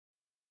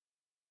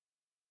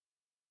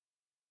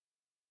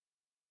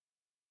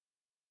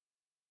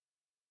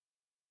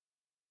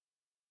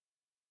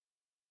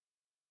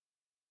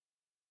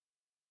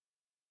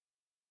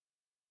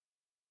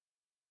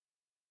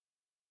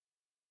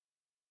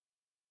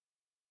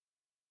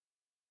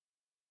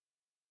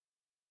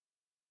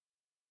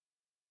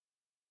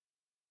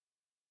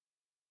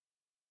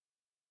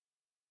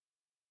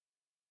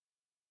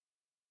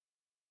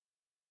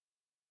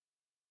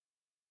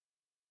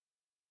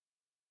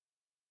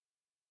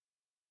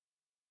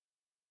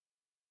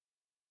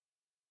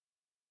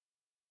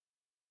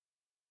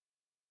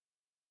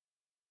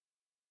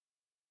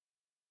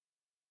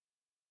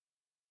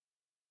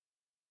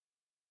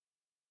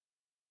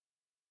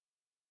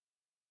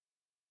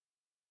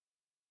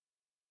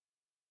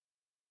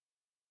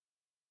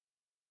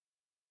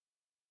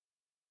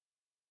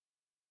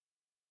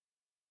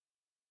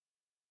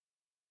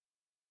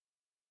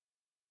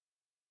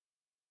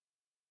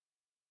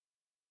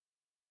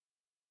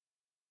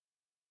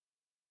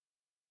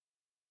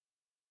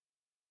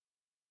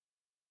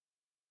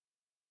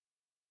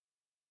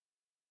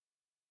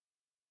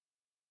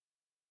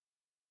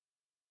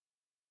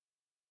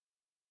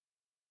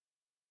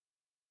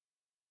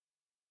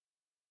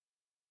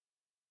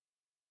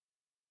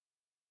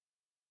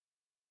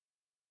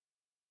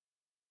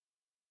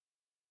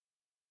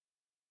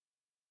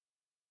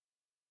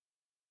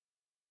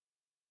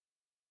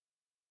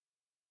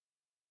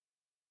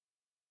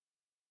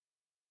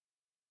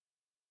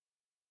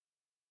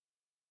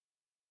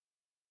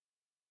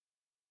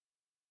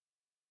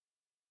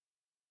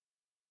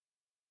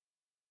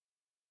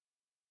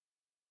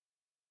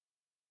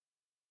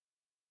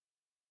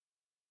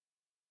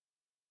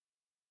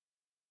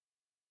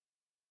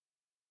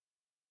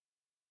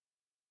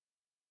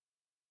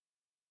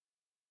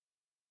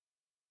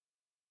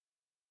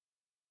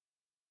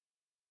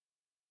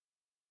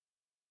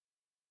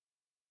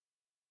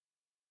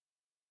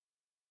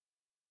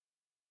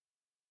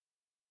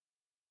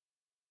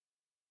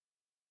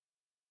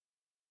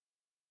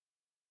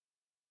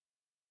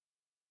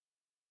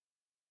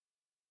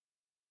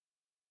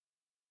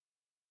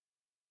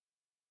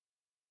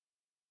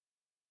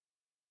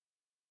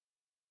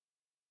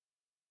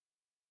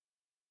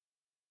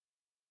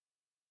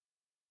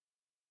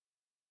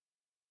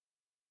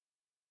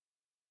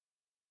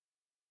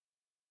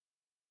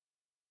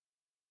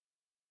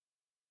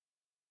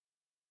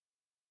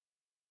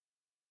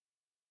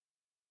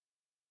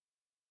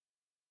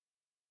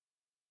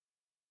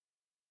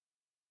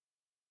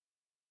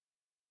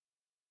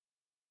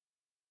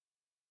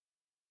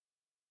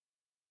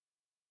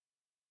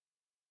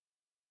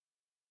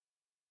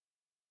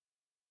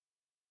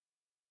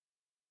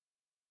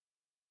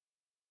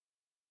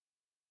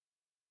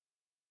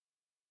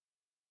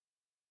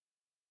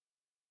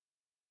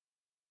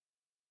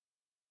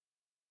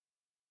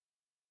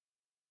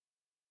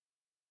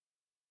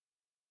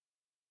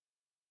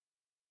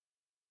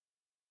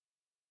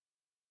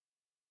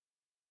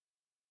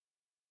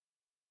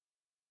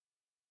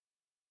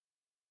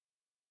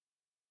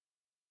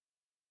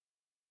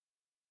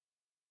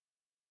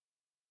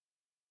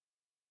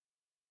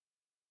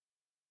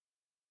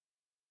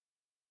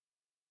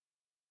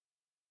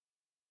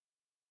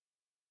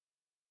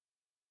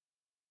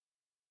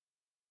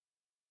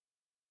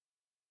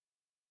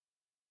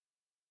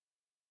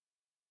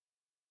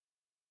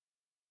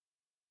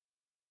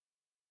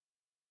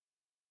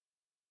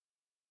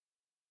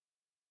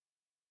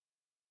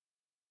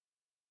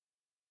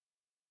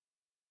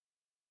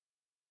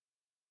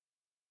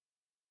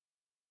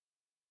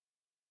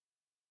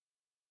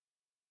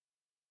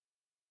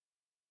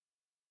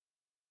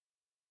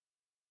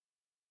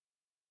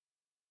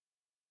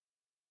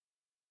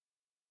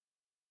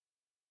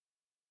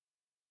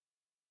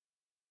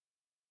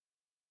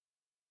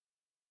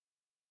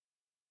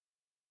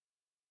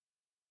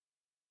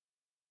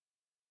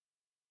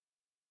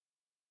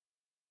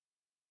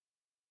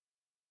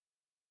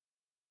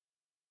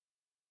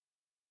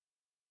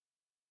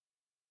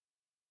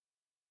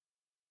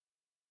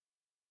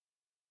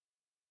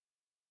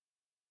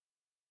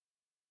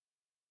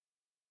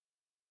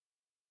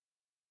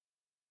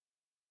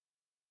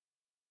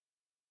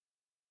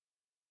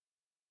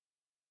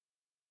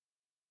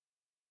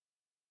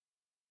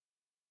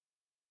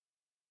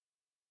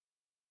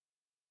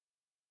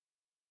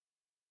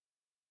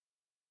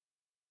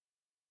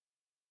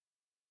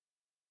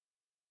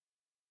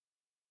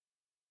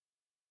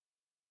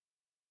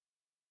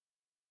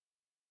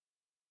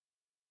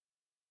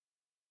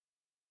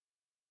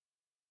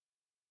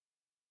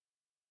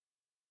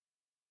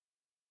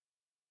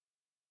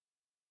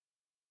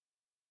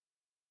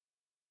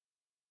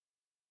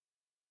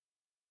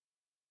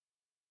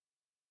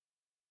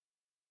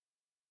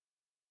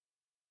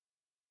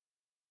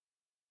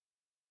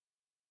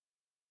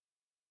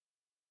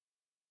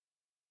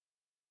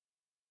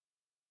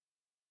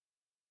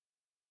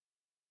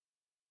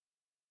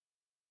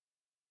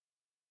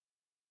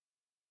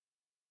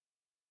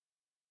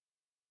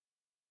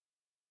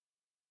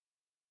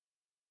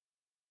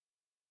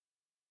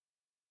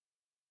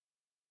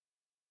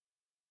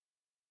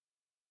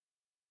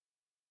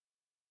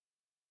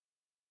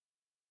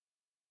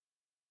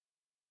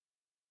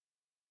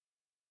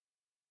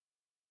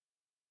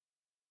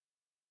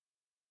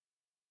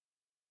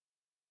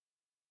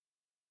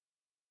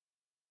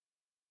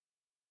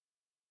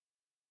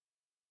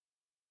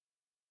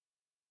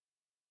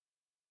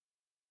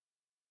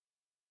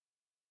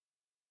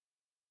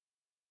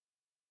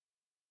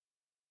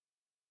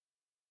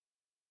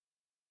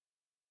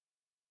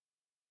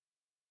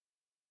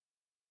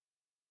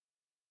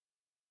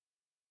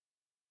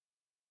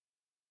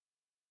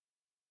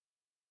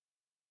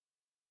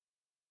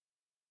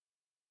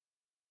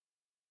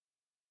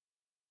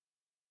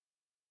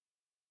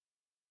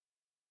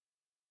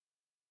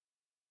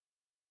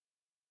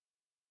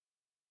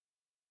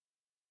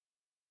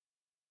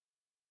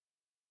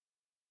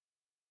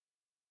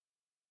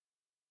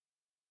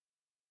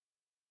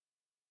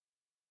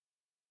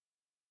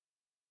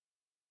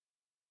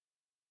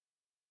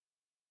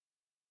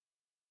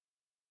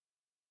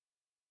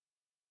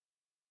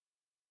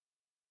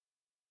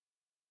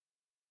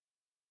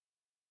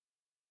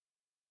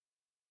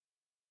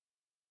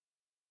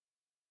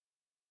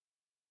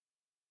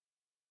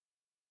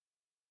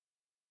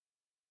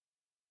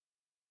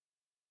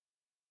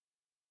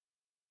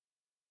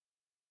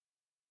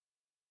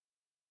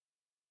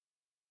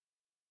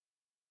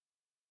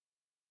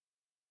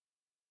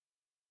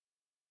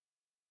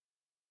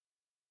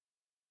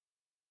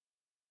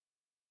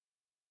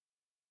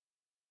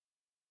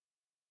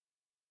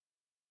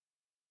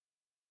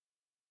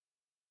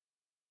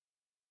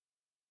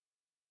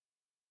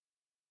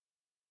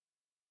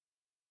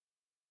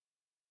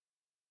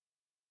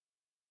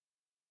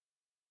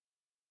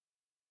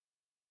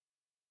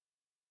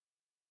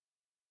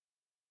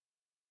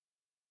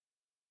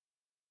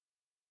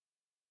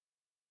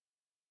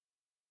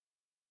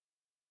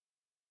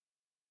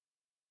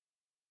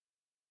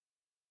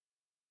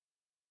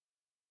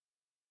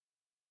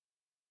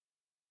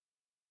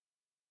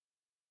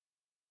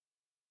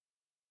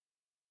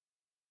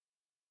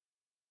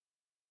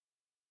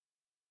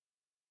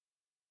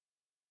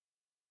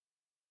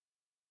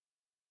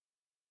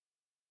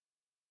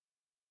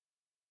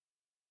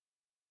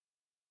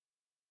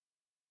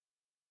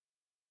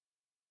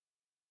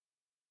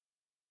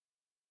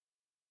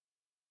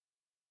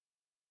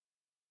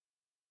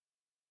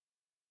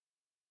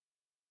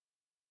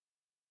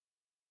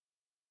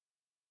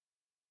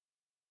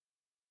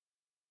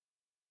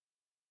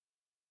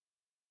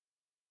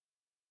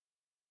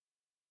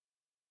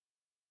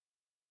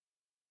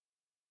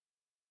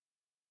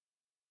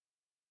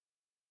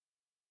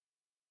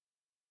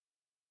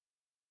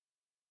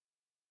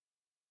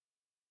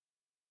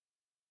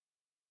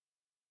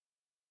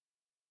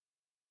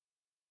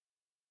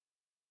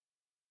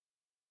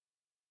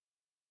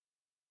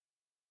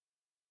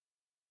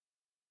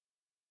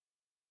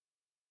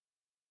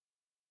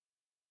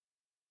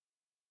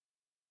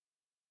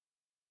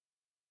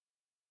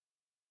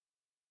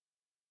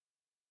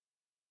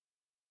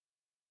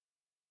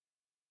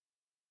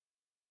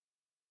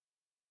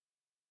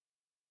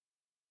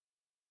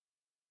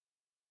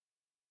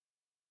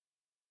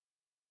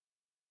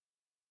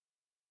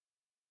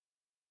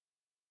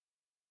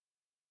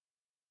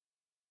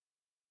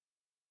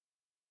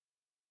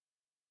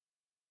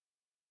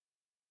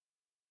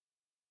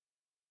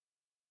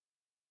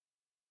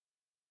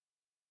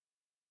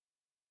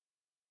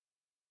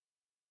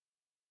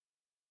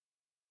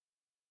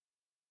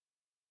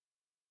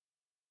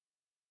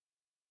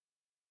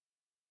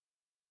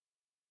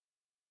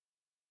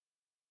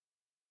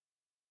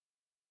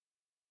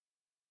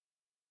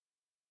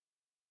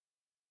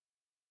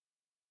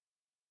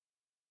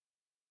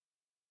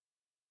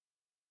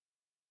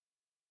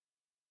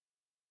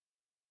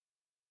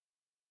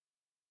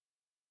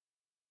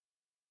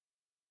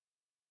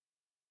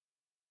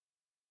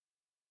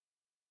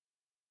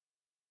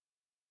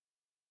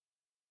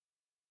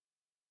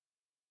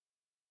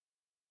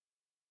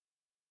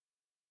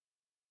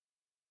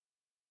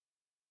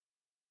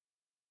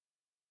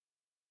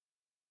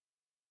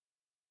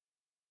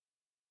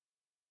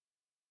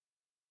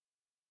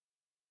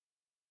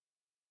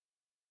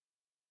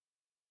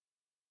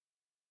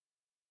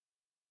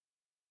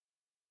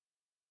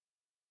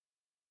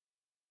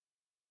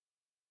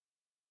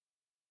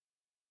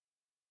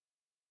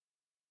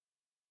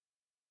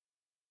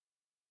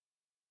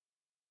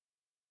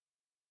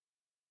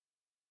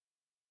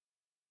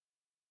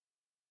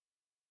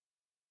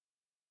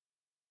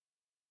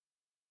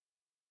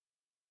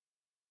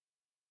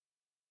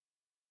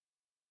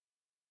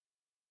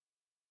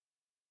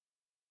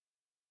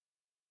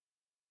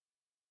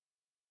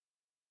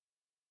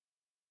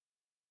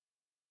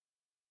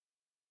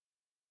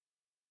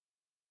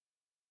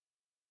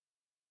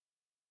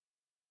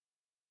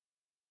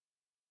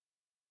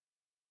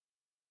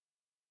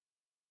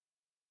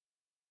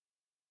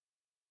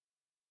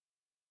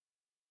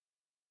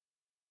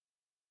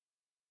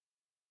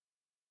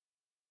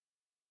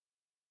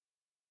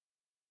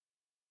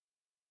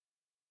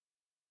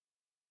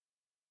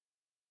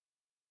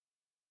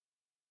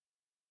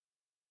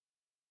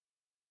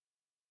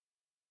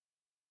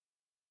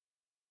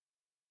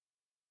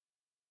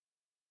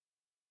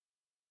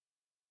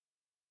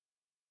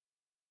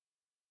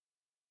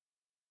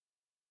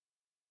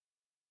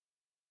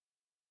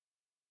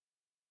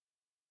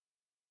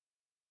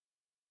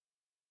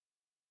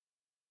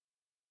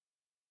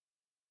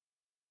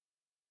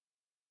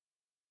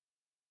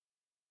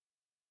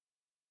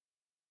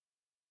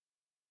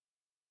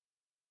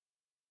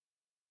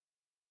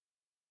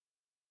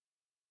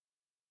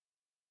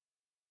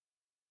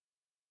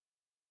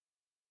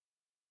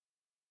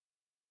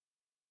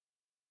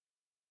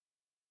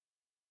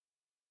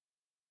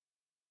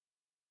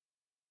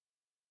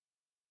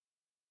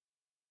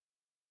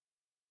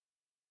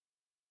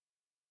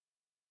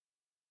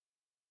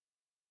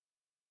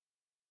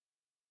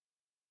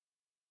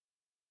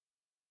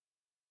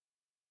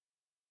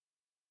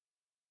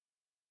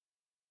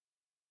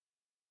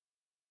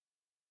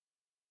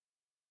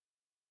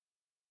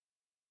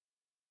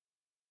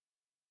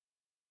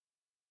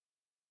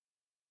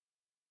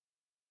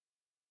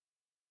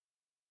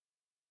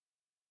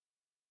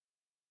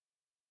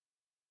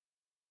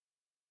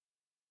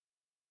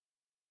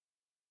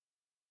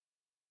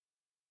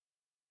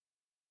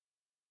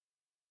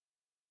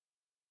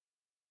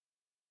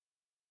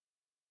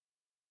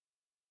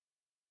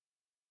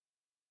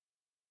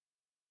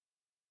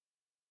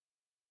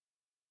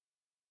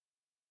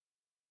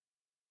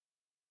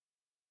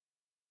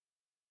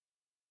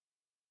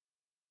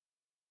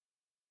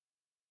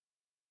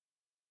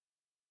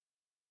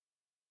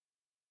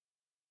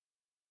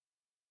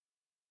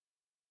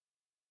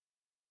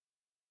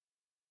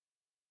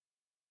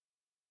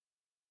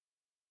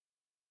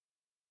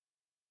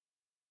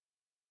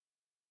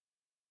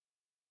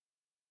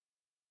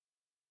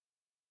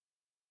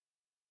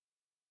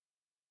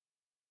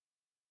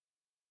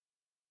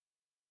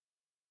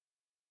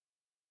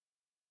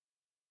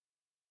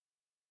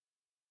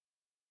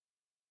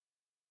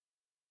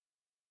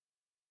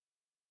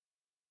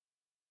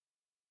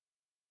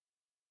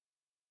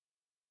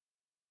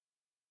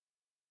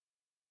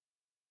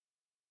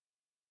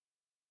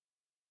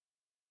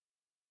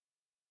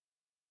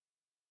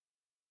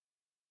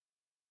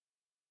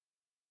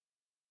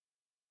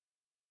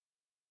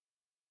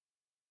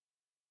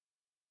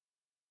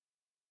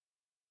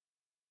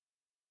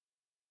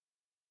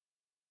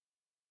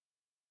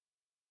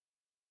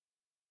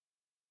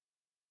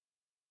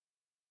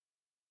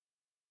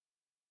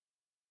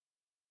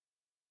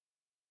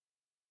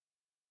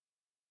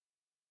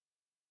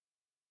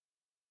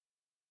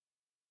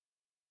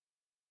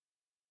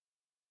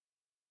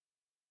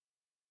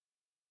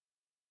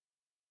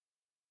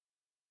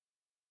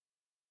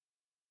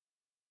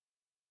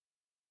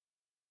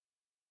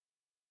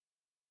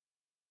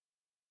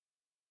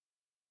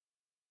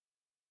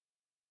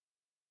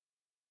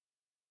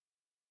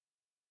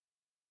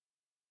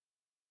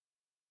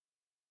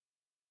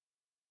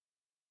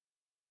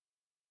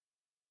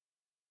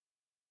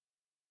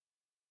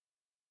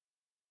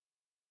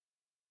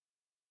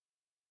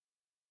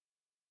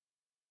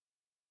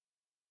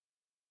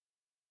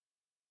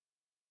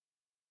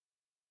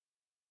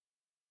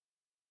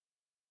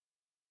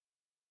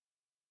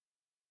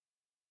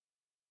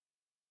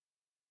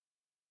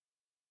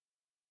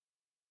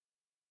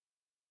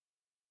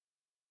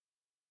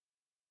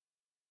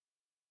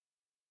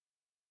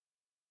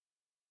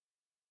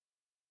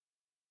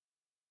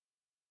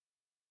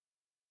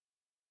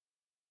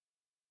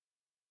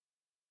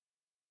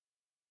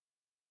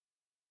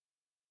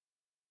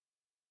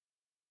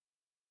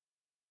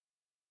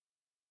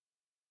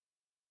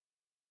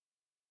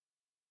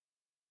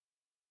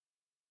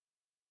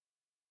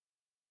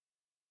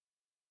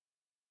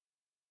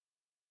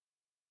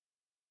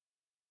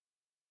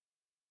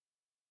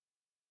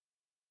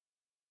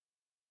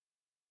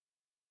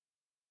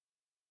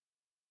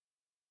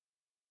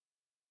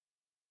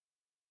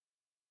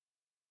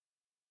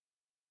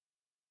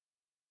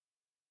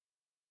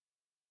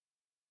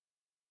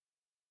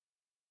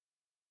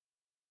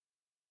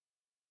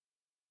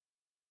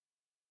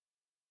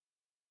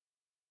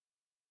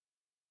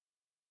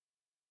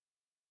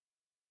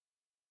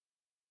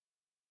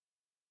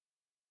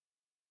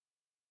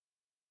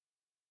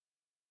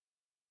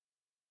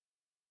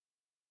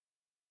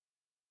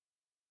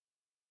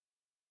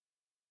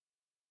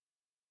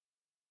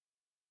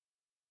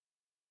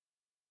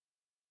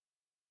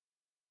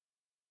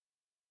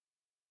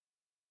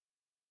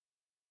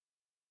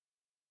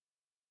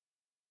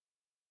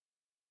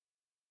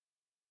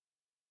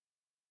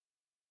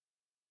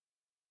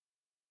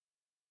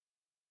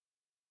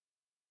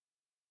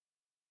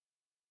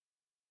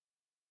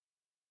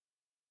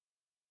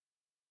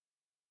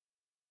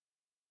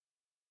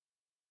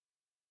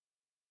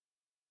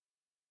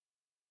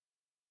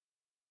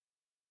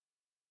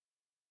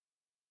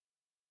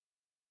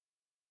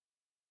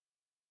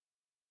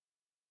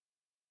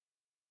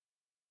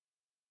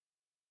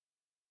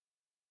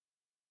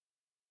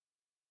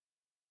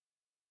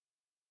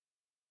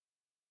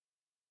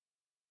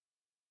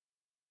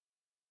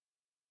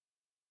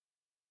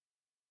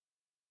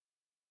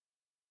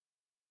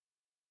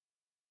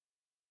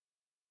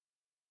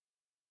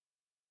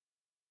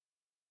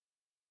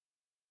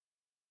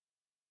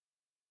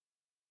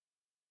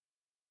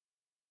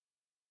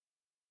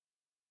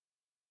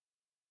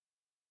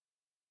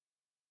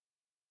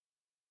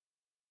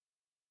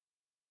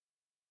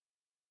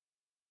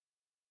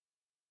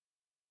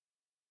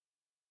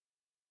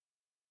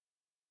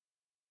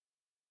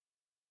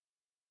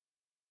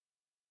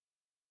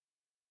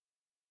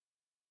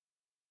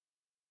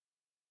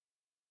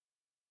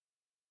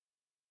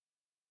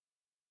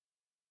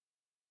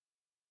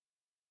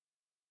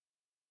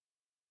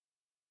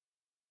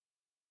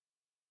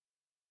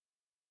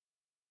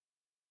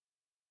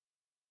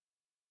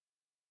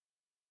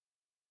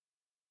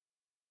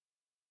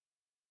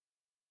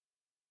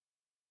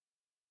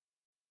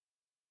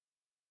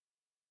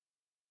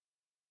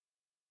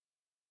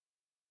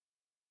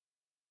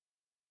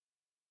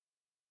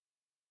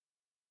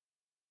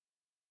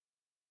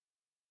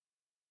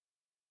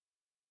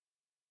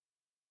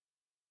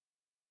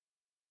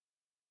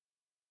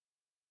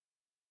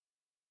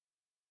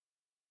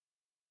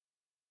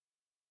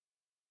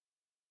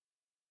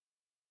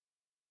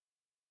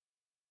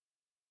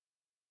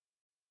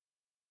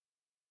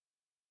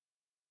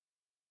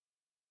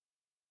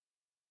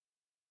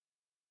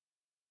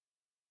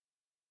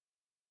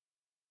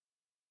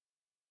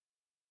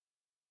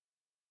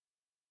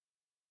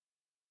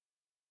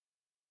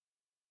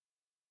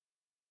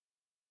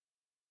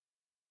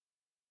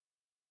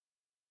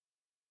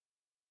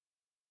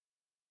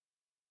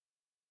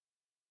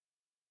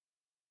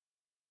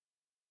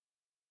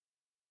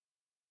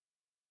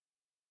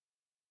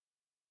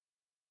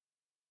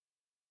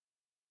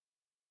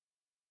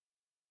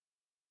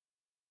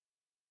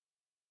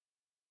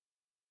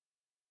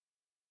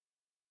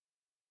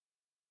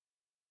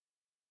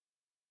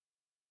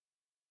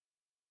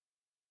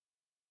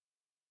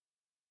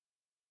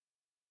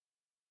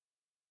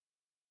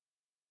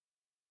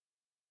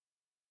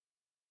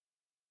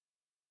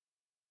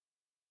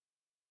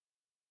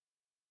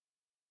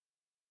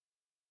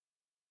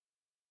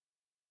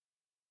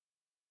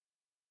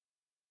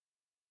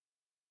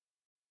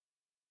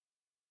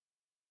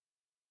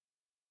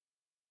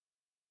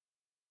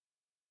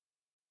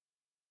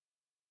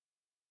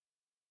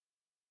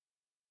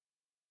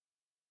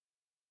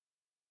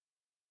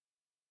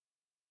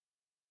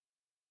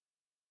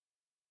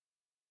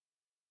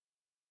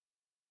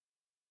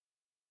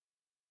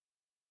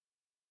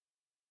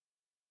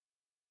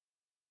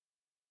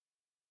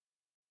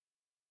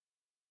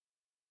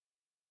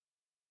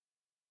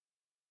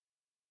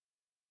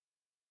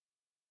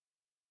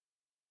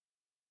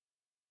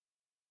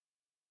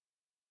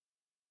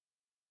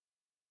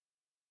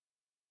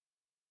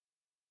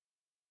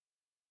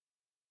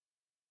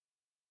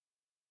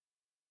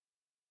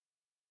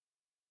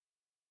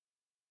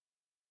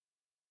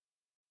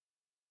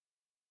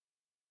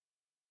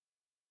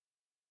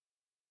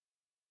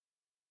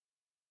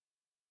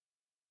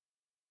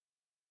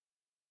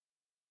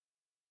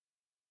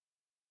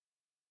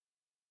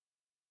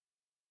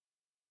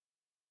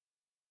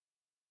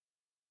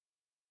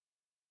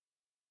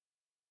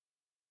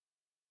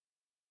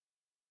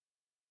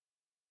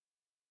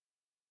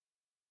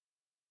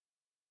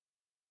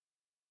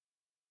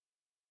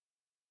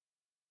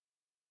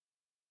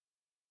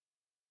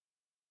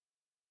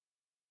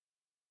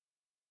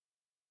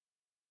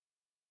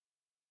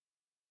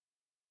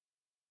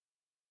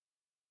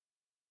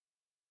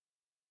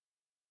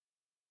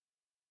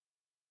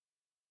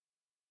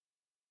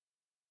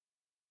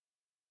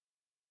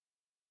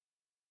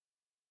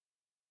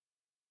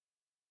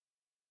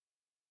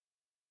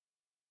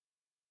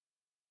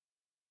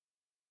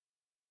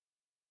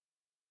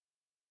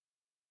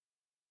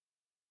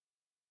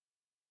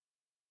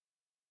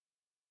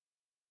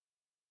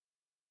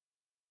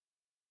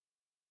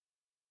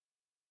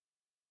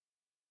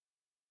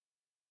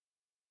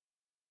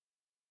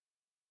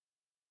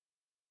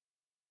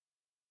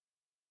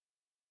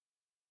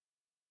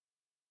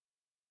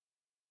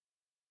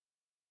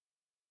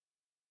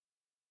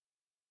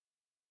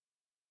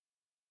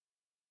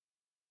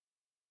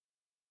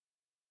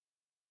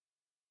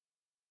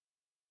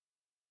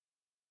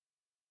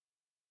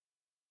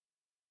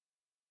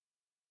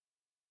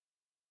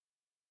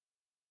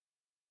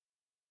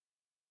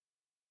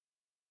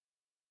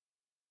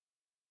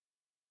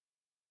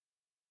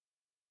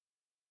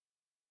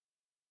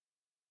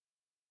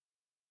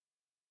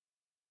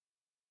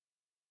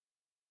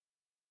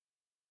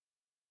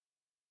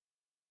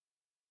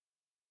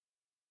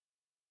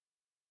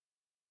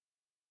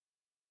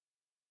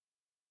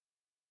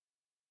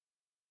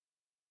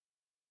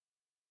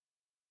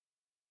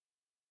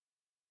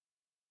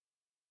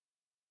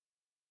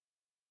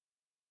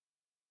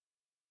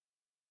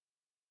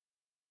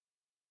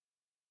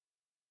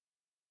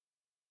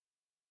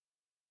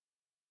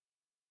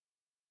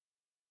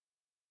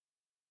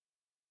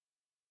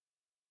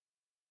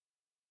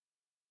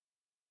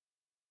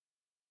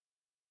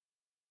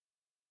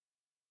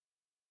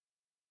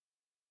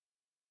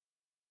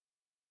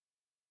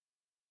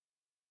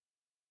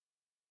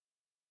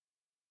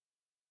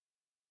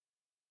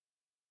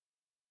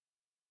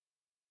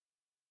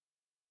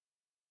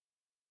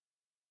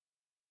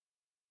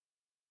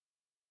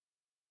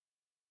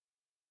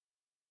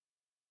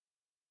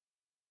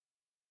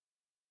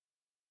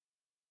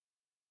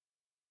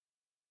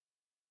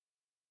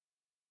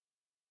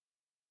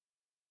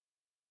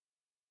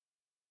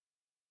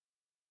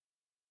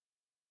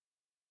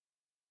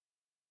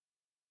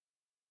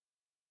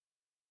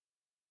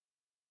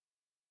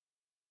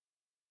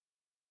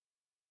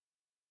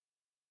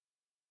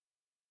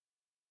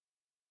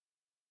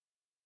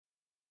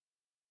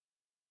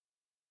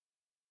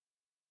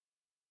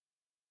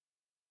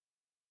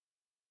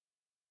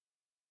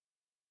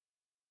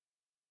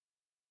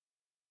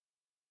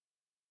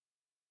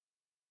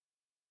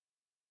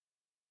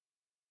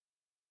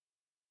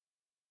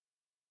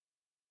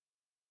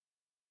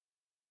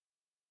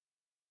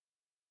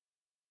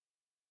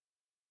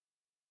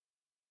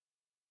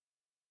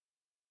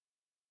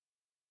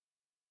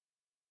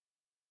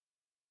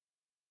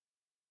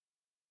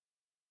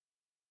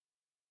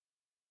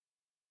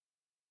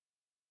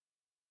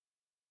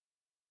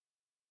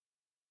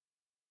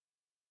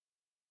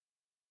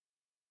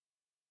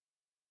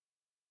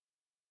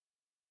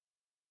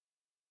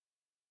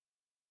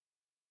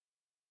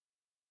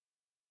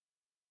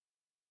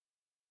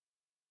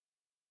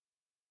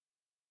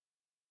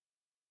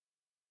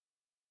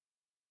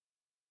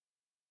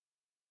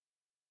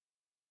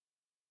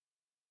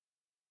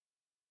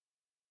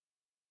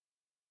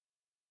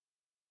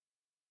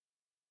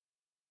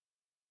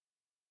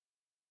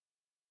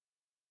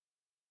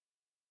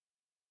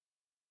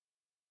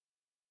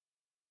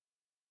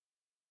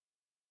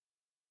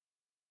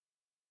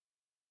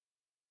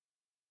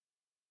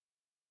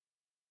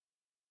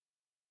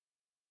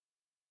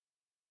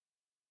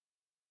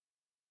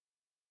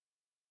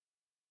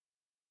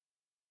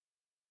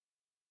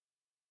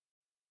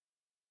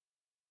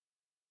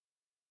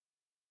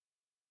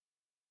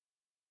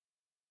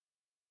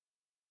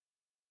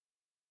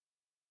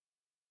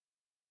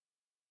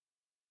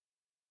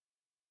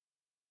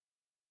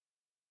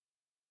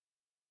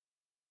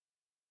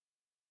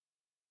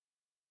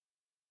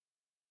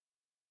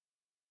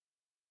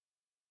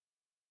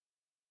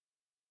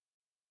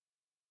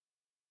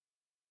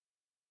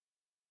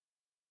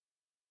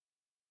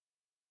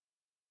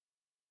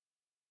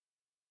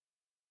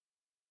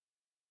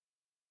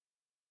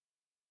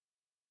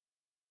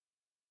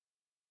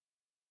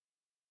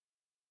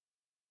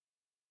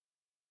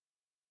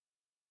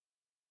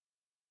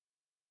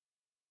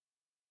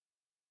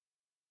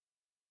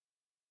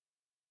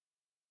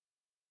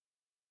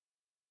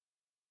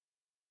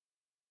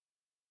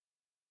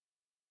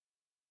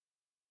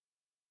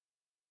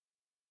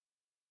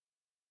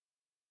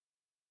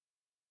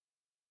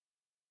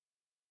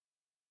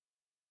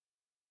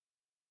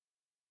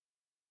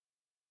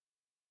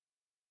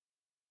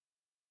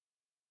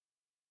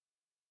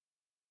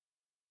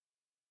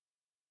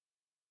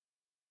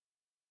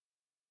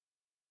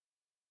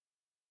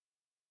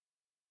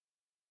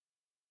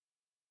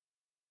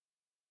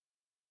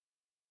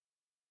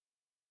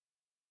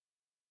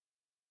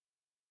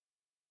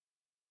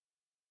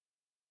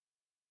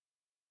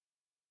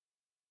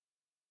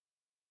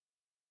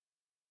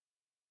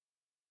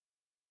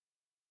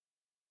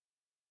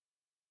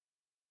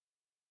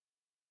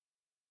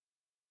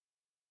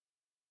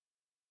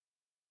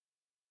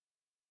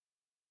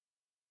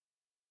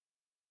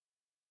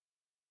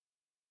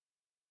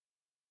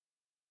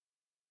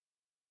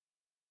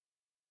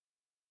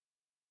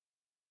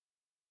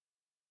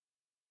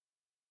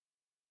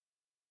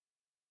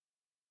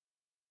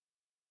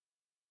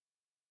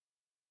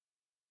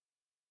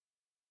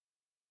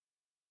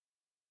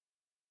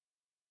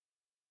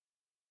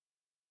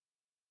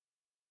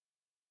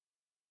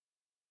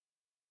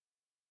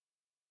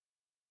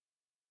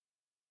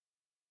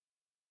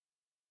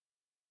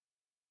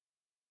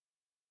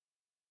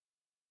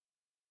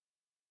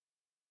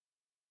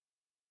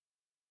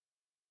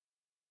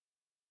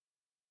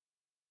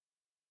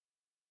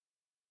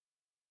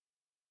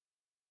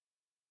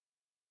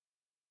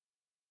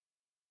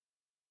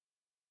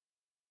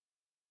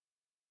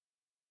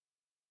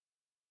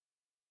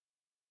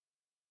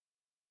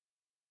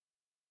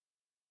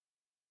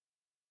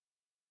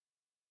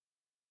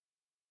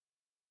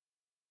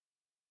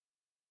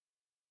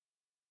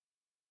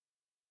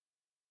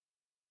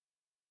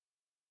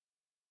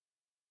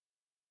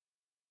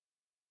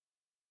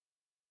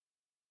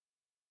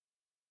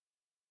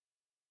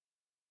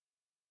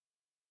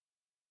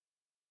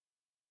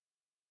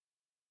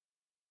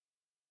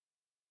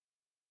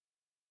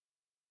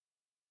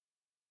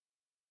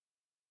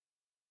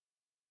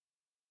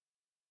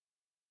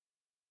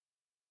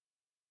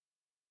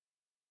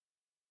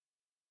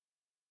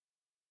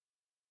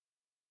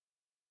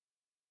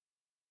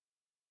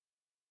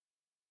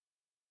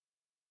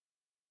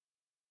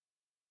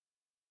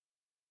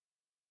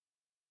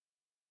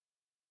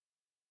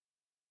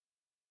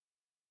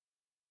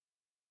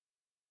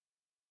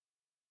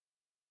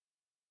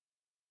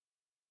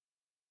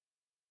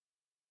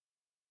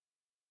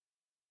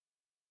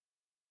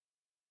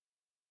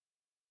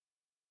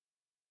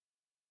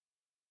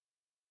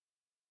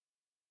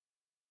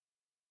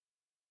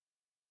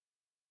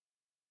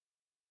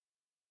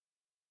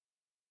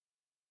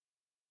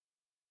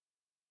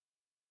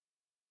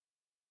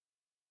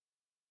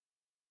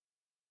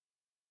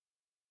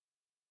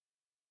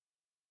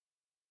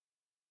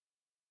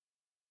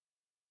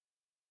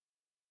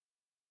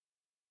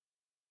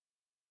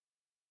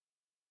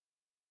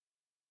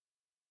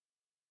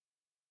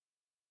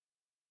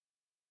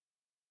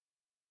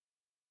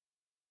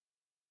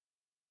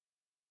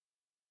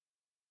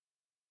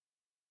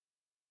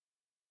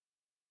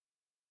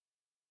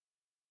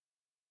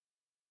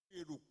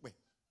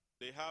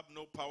They have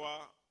no power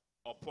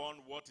upon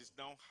what is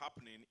now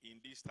happening in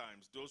these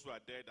times. Those who are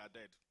dead are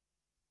dead.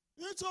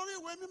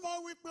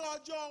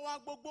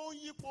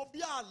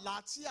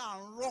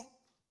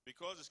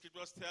 Because the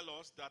scriptures tell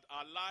us that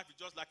our life is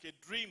just like a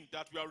dream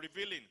that we are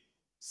revealing.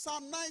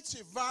 Psalm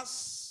 90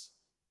 verse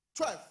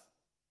 12.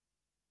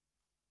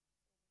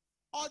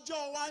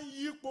 Ọjọ́ wa ń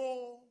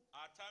yípo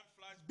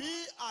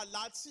bí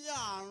àlá tí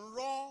à ń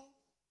rọ́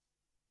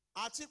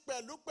àti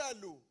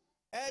pẹ̀lúpẹ̀lú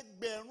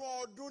ẹgbẹ̀rún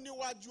ọdún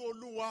níwájú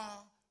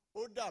Olúwa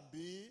ó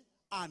dàbí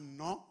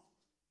àná.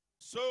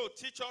 So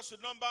teach us to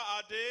number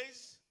our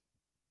days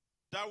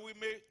that we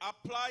may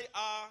apply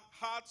our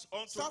hearts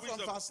unto Start wisdom.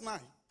 from verse 9,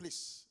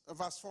 please.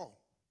 Verse 4.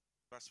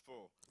 Verse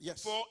 4.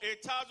 Yes. For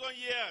 1,000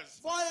 years.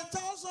 For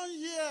 1,000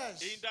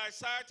 years. In thy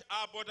sight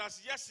are but as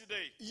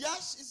yesterday.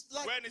 Yes, it's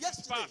like when it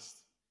yesterday. is past,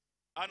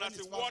 and as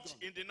a watch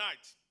in the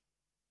night.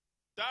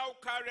 Thou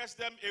carriest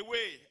them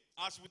away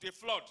as with a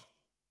flood,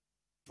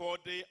 for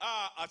they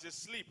are as a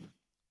sleep.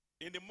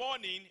 In the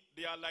morning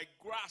they are like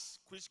grass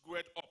which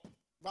groweth up.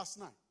 Verse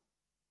 9.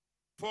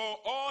 For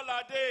all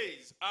our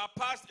days are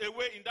passed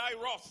away in thy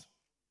wrath.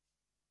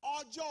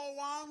 Ọjọ́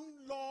wa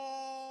ń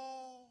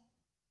lọ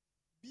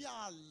bí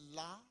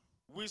àlá.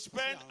 We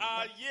spend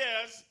our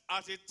years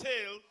as a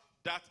tale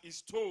that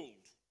is told.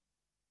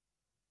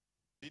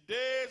 The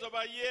days of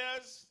our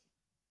years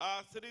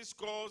are 70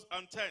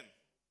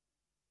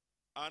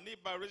 and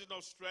if by reason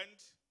of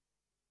strength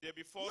they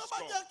be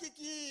fourscore.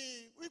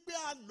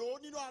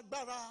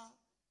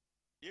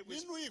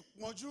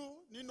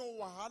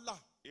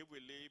 If we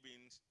live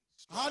in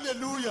strife,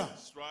 hallelujah,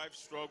 strife,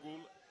 struggle.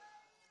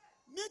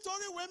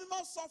 Nítorí ìwé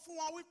mímọ́ sọ fún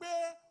wa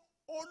wípé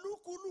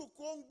olúkúlùkù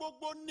ohun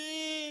gbogbo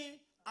ní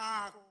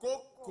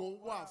àkókò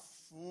wà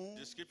fún.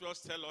 The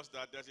scriptures tell us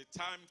that there's a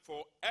time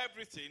for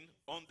everything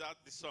under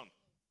the sun.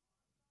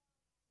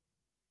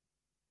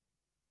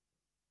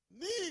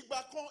 Ní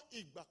ìgbà kan,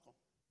 ìgbà kan.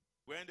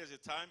 When there's a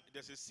time,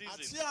 there's a season.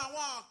 Àti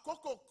àwọn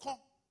àkókò kan.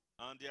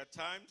 And there are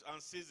times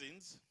and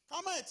seasons.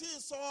 Ká má tí ì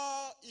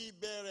sọ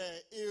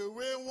ìbẹ̀rẹ̀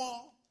èwe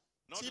wọn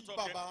ti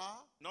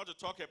bàbá. Not to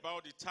talk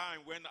about the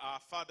time when our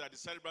father, the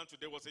celebrant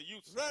today, was a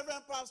youth.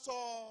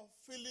 Rev.Pastor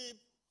Philip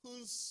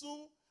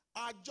Hunsu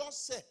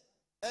Ajose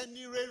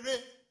ẹni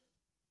rere.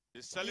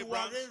 The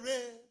celebrant. Ìwà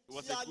rere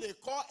tí a lè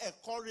kọ́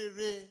ẹ̀kọ́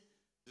rere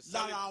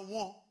lára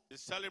wọn. The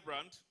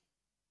celebrant,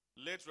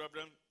 late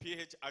Reverend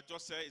P.H.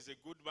 Ajose, is a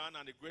good man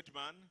and a great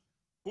man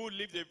who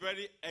lived a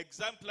very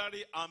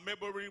exemplary and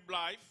memorable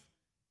life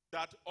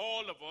that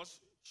all of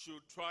us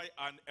should try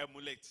and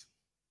emulate.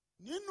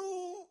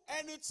 Nínú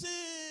ẹni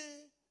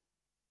tí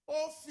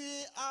ó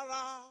fi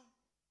ara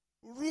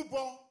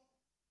rúbọ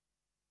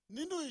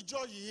nínú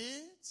ìjọ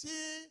yìí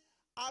tí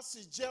a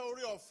sì jẹ́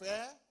orí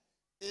ọ̀fẹ́,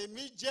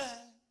 èmi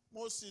jẹ́,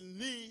 mo sì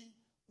ní,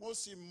 mo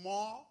sì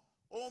mọ̀,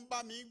 ó ń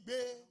bá mi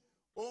gbé,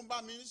 ó ń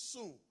bá mi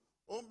sùn,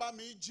 ó ń bá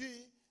mi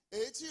jí,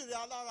 èyí tí ìrẹ́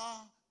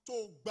alára tó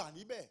gbà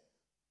níbẹ̀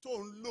tó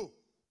ń lò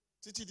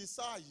títí di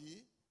sáà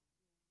yìí.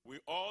 We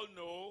all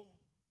know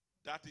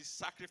that he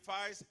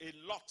sacrificed a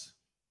lot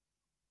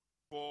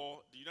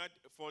for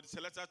the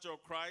Celestial Church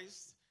of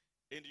Christ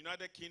in the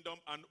United Kingdom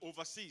and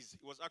overseas.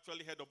 He was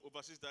actually head of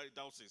overseas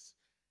diocese.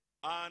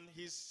 And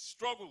his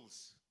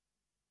struggles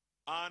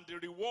and the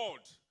reward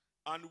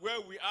and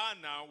where we are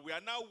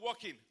now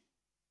working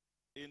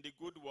in the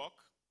good work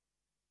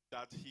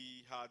that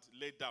he had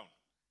laid down.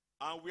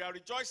 And we are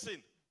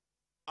rejoicing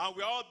and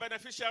we are all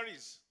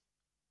beneficiaries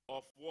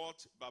of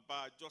what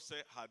Baba Jose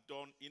had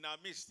done in our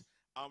midst.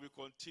 And we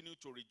continue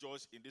to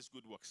rejoice in these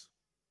good works.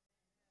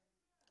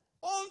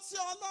 Ohun tí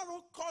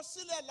Ọlọ́run kọ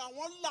sílẹ̀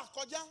làwọn là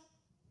kọjá.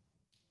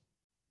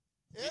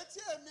 Èyí tí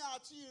èmi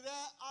àti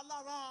ìrẹ́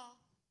alára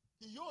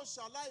kì yóò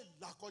ṣaláì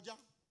là kọjá.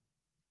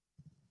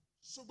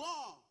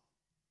 Ṣùgbọ́n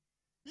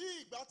bí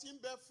ìgbà tí ń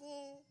bẹ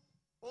fún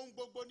ohun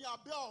gbogbo ní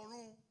abẹ́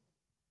ọ̀run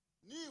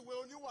ní ìwé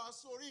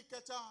oníwàásù orí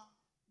ìkẹta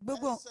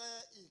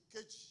ẹsẹ̀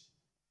ìkejì.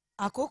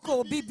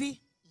 Àkókò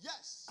bíbí.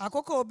 Yes.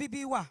 Àkókò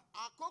bíbí wà.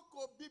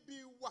 Àkókò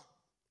bíbí wà.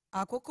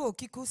 Àkókò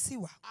kíkú sì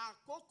wà.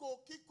 Àkókò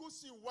kíkú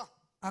sì wà.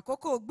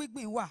 Àkókò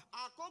gbígbìn wà.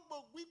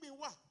 Àkókò gbígbìn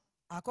wà.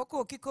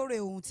 Àkókò kíkórè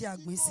ohun tí a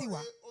gbìn sì wà.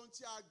 Kíkórè ohun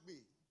tí a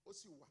gbìn ó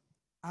sì wà.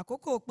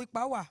 Àkókò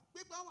pípa wà.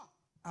 Pípa wà.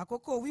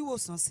 Àkókò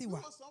wíwòsàn sì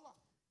wà. Wíwòsàn wà.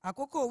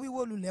 Àkókò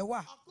wíwó lulẹ̀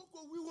wà. Àkókò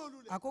wíwó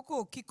lulẹ̀.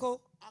 Àkókò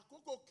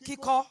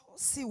kíkọ́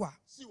sì wà.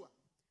 Sí wà.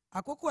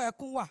 Àkókò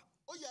ẹkún wà.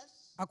 Oh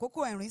yes.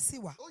 Àkókò ẹ̀rín sì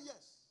wà. Oh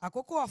yes.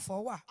 Àkókò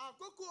ọ̀fọ̀ wà.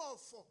 Àkókò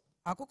ọ̀fọ̀.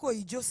 Àkókò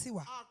ijó sì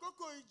wà.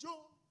 Àkókò ijó.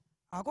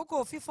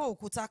 Àkókò fífọ́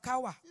òkúta ká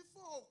wà.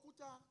 Fífọ́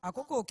òkúta.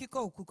 Àkókò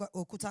kíkọ́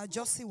òkúta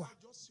jọ́ sì wà.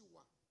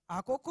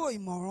 Àkókò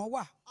ìmọ̀ràn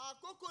wà.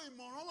 Àkókò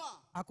ìmọ̀ràn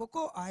wà.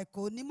 Àkókò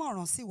àìkò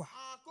nímọ̀ràn sì wà.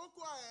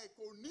 Àkókò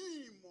àìkò ní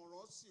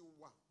ìmọ̀ràn sì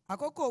wà.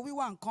 Àkókò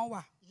wíwá nǹkan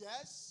wà.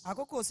 Yes.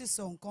 Àkókò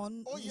sísọ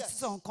nǹkan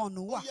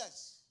nù wà. Oh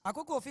yes.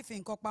 Àkókò fífi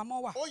nǹkan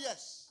pamọ́ wà. Oh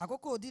yes.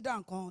 Àkókò dídá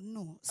nǹkan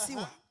nù sì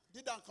wà.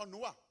 Dídá nǹkan nù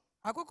wà.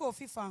 Àkókò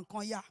fífa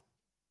nǹkan ya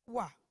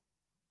wà.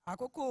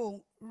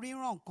 Àkókò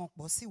ríràn nǹkan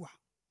pọ̀ sí wà.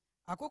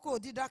 Àkókò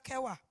dídákẹ́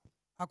wà.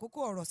 Àkókò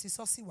ọ̀rọ̀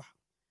sísọ sí wà.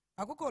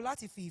 Àkókò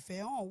láti fi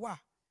ìfẹ́ hàn wà.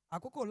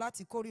 àkókò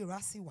láti kórìíra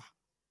sì wà,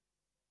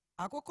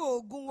 àkókò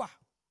ogun wà,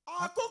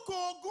 àkókò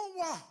ogun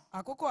wà.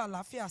 àkókò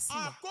àlàáfíà sì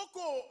wà.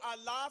 Àkókò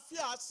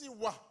àlàáfíà sì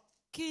wà.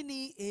 Kí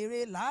ni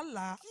èrè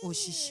làálàá Kí ni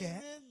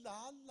òṣìṣẹ́? èrè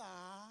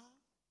làálàá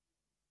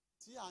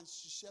tí à ń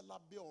ṣiṣẹ́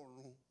lábẹ́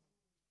ọ̀run?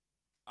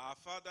 Our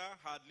father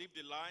had lived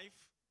a life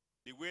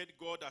the way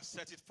God has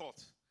set it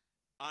forth.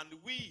 And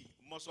we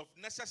must of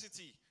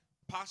necessity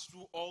pass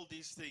through all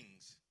these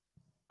things.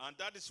 And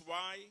that is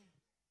why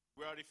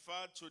we are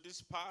referred to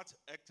this part,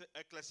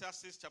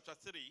 Ecclesiastes chapter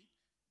 3,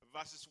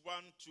 verses 1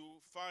 to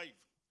 5.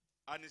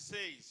 And it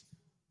says,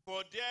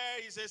 "For there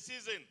is a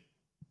season,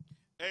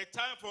 a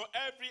time for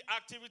every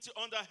activity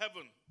under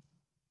heaven,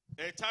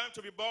 a time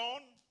to be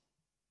born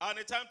and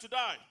a time to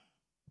die,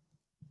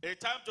 a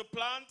time to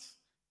plant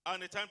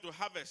and a time to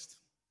harvest,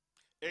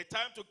 a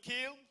time to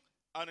kill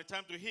and a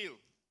time to heal,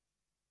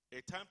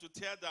 a time to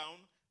tear down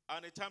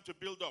and a time to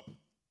build up,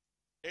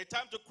 a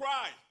time to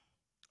cry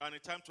and a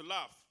time to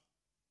laugh,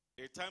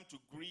 a time to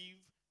grieve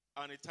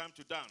and a time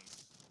to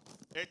dance,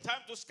 a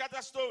time to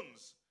scatter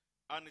stones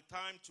and a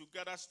time to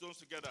gather stones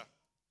together,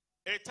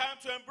 a time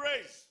to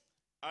embrace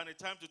and a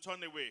time to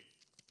turn away,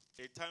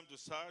 a time to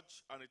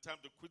search and a time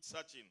to quit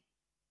searching,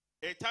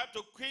 a time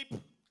to keep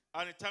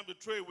and a time to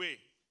throw away,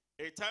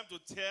 a time to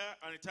tear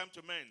and a time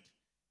to mend,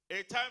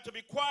 a time to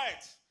be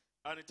quiet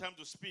and a time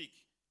to speak,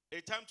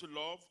 a time to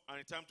love and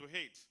a time to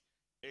hate,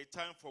 a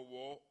time for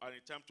war and a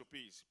time to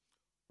peace."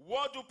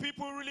 What do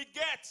people really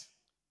get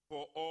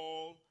for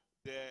all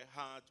their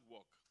hard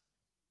work?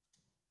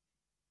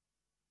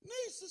 Ní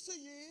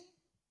ìsinsìnyí,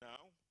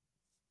 Now,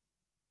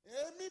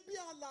 èmi bí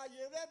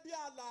alààyè rẹ bí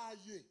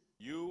alààyè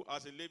you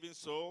as a living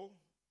soul,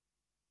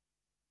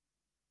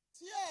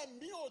 tí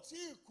ẹ̀mí ò tí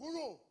ì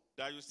kúrò,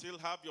 that you still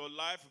have your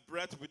life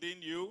breath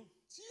within you,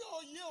 tí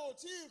òye ò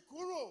tí ì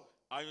kúrò,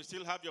 and you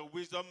still have your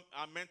wisdom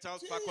and mental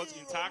tí faculty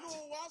intact,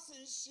 ìrònú wa sì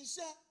ń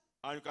ṣiṣẹ́.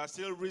 and you can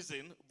still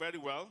reason very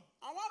well.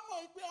 Àwa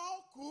mọ̀ pé a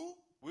ó kú,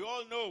 We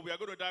all know we are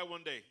going to die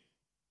one day.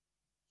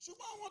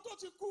 ṣùgbọ́n àwọn tó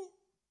ti kú,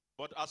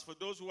 But as for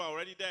those who are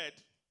already dead,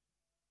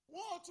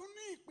 wọn ò tún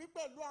ní ìpín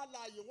pẹ̀lú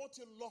alààyè, wọ́n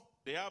ti lọ.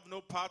 they have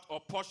no part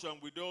or portion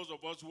with those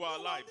of us who are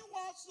alive. Ní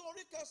wọ́n sí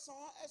orí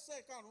kẹsàn-án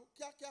ẹsẹ̀ ìkarùn-ún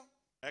kíákíá.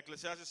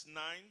 Ecclesiastes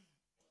 9,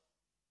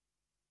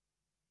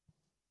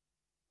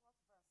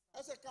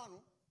 Ẹsẹ̀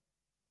karùn-ún.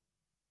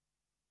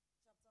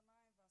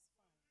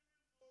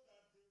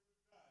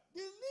 The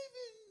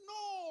living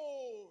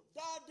know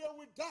that they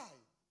will die,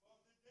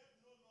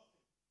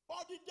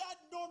 but the dead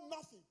know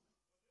nothing.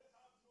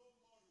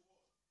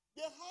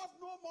 They have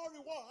no more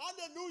reward.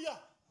 Hallelujah.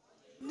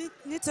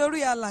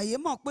 Nítorí alààyè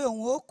mọ̀ pé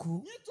òun ó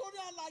kú, Nítorí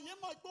alààyè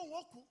mọ̀ pé òun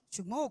ó kú.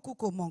 ṣùgbọ́n òkú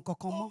kò mọ̀ nǹkan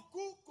kan mọ́.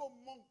 Òkú kò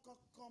mọ nǹkan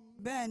kan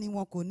mọ́. Bẹ́ẹ̀ ni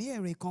wọn kò ní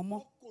èrè kan mọ́.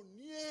 Wọn kò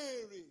ní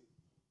èrè.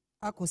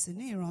 A kò sì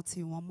ní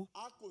ìrántí wọn mọ́.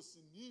 A kò sì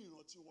ní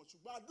ìrántí wọn.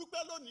 Ṣùgbọ́n a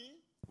dúpẹ́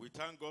lónìí. we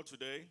thank God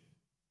today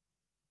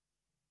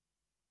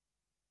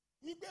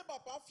Wípé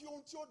bàbá fi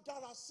ohun tí ó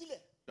dára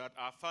sílẹ̀. that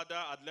our father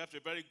had left a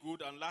very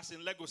good and lasting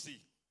legacy.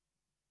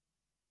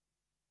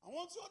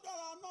 Àwọn tí ó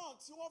dára náà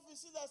tí wọ́n fi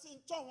sílẹ̀ sí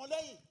ń tọ̀ wọ́n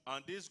lẹ́yìn.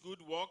 And these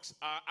good works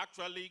are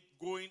actually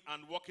going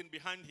and walking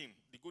behind him,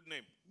 the good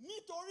name,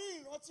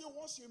 Nítorí ìrántí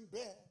wọn ṣì ń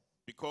bẹ.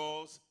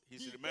 because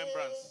his Wípé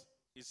remembrance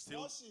is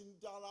still, wọ́n sì ń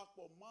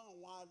darapọ̀ mọ́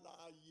àwọn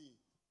alààyè.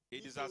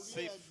 it is as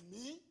Nítorí if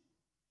ẹ̀mí.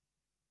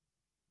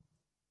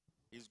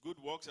 his good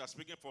works are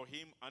speaking for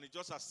him, and it's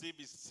just as if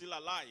he's still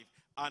alive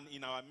and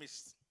in our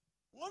midst.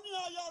 Wọ́n ní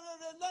aya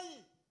rere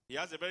lẹ́yìn. He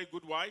has a very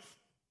good wife,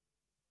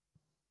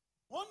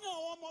 Wọ́n ní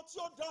àwọn ọmọ tí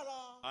ó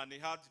dára. and he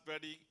had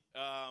very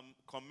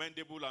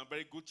commendable and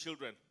very good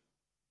children.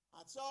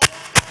 Àti àwọn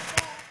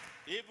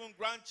ọmọ Even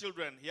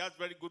grandchildren, he has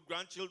very good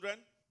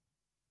grandchildren,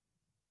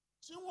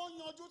 tí wọ́n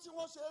yanjú tí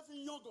wọ́n ṣe é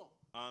fi yangàn.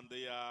 and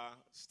they are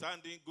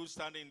good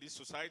standing in this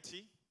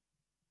society.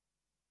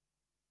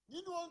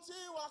 Nínú ohun tí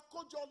wàá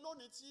kójọ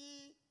lónìí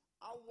tí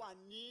a wà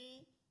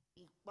ní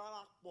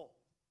ìparapọ̀,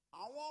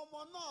 àwọn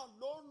ọmọ náà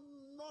ló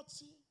ń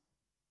rántí,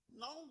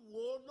 náà ń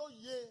wò ó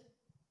lóye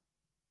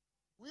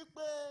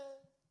wípé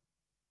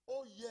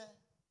ó yẹ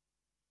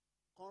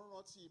kán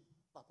rántí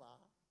bàbá.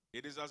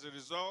 It is as a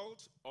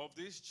result of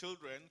these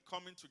children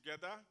coming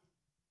together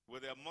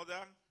with their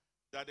mother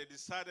that they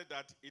decided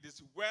that it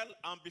is well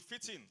and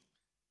befitting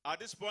at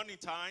this point in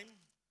time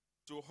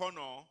to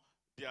honor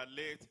their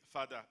late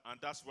father, and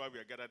that's why we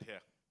are gathered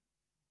here.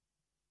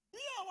 Bí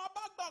àwa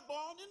bá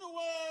gbàgbọ́ nínú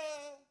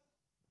ìwé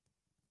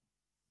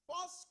 1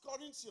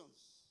 Corinthians,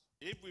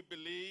 If we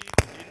believe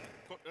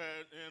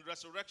in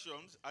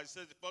resurrections, as it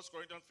says in 1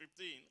 Corinthians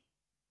 15,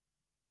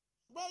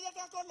 gbọ́ yẹ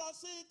ká kọ́ lọ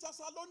sí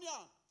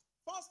Thessalonians,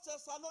 1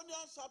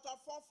 Thessalonians chapter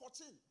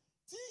 4:14.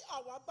 Tí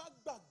àwa bá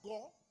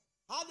gbàgbọ́,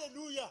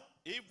 hallelujah.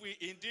 if we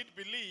indeed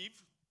believe,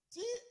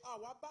 Tí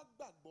àwa bá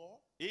gbàgbọ́,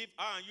 if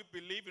I and you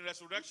believe in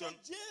resurrection,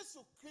 wípé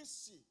Jésù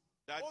Kristi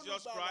that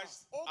Jesus olùgbàlà,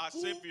 Christ, ó our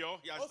kú, Savior,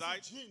 he has ó sì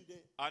died, jíǹde.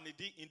 and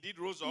he indeed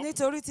rose up.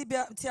 Nítorí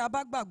tí a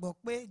bá gbàgbọ́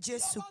pé Tí a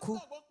Jésù bá kú,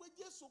 gbàgbọ́ pé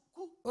Jésù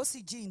kú, ó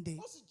sì jíǹde,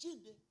 ó sì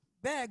jíǹde.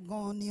 bẹ́ẹ̀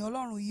gan-an ni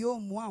Ọlọ́run yóò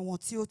mú àwọn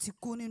tí ó ti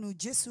kú nínú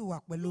Jésù wà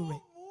pẹ̀lú Yóò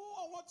rẹ̀. mú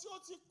àwọn àwọn tí ó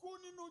ti kú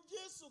nínú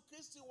Jésù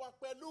Kristi wà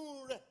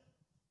pẹ̀lú rẹ̀.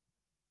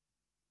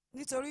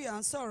 nítorí à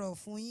ń sọ̀rọ̀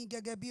fún yín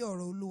gẹ́gẹ́ bí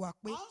ọ̀rọ̀ Olúwa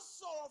pé À ń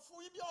sọ̀rọ̀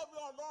fún yín bí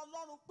ọ̀rọ̀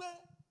Ọlọ́run pé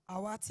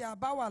àwa tí a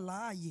bá wà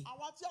láàyè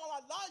àwọn tí a wà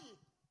láàyè.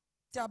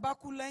 tí a bá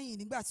kú lẹ́yìn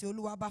nígbà tí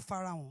Olúwa bá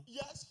farahàn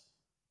Yes.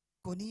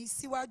 kò ní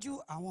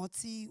síwájú àwọn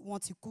tí wọ́n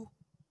ti kú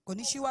kò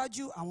ní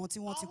síwájú àwọn tí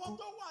wọ́n ti kú. Àwọn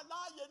tó wà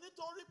láàyè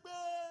nítorí pé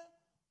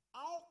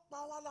a ó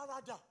pa wá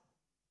lára dà.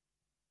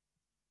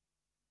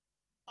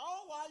 A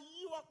ó wá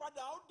yí wa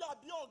padà, a ó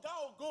dàbí ọ̀gá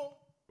ògo.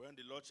 When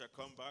the Lord shall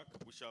come back,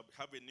 we shall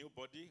have a new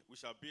body. We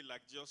shall be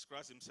like Jesus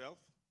Christ himself.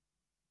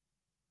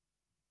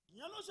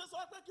 Ìyẹn ló ṣe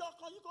sọ pé kí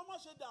ọkàn yín kó má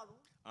ṣe dàrú.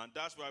 And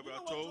that's why we are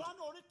Nínú ìwé told,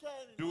 Jòhánù orí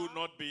kẹrìnlá, do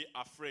not be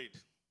afraid.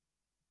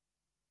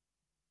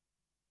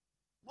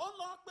 mo ń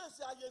lọ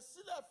pèsè àyè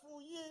sílẹ̀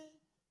fún yín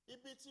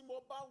ibi tí mo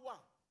bá wà.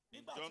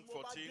 Nígbà tí John mo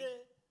bá 14.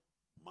 dé,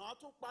 màá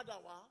tún padà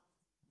wá,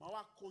 màá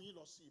wá kó yín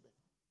lọ sí ibẹ̀.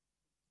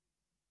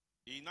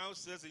 He now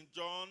says in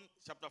John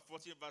chapter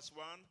 14 verse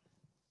 1,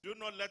 do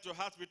not let your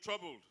heart be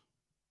troubled.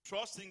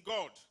 Trust in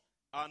God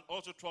and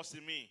also trust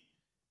in me.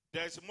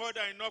 There is more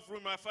than enough room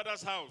in my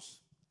Father's house.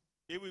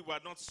 If it were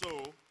not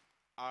so,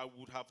 I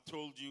would have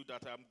told you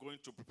that I am going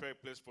to prepare a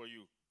place for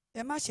you.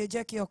 ẹ má ṣe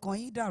jẹ́ kí ọkàn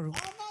yín dàrú.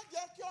 Ẹ má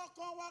jẹ́ kí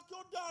ọkàn wa kí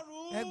ó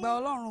dàrú. ẹ gba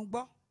Ọlọ́run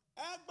gbọ́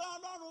Ẹ gba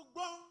Ọlọ́run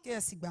gbọ́. kí ẹ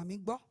sì gbà mí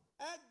gbọ́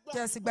Ẹ gbà kí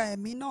ẹ sì gba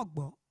ẹ̀mí náà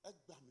gbọ́. Ẹ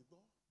gbà mí gbọ́.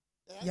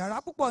 Yes.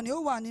 yàrá púpọ̀ ni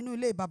ó wà nínú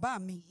ilé bàbá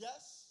mi.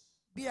 Yes.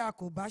 bí a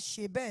kò bá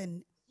ṣe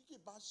bẹ́ẹ̀ Bí kì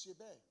bá ṣe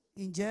bẹ́ẹ̀.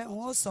 ǹjẹ́ n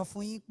ó sọ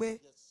fún yín pé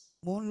Yes.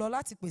 mò ń lọ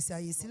láti pèsè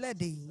àyè sílẹ̀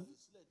dè yín.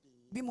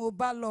 bí mo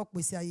bá lọ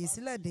pèsè àyè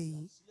sílẹ̀ dè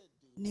yín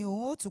ni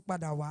òun ó tún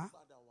padà wá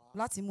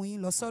láti mú yín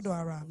lọ sọ́dọ̀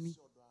ara mi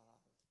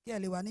kí ẹ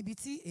lè wà níbi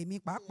tí èmi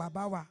pàápàá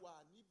bá wà.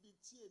 Wà níbi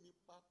tí èmi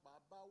pàápàá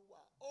bá wà.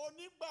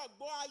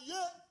 Onígbàgbọ́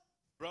ayé.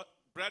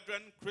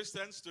 Brethren,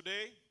 Christians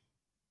today,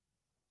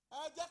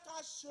 Ẹ jẹ́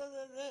ká ṣe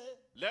rere.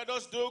 let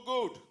us do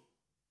good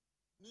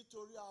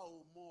Nítorí a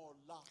ò mọ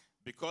ọ̀la.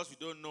 because we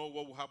don't know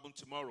what will happen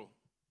tomorrow.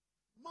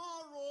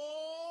 Máa rò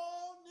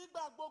ó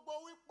nígbà gbogbo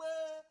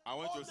wípé I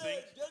want ó you lè to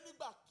think dé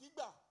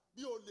nígbàkígbà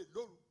bí o lè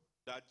lóru.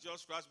 that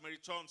Jesus Christ may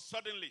return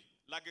suddenly,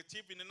 like a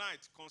thief in the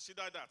night.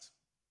 Consider that.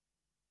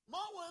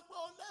 Máa wò pé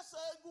o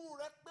lẹ́sẹ̀ eégún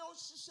rẹ pé ó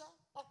ṣiṣẹ́,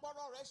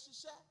 ọpọlọ rẹ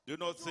ṣiṣẹ́. Do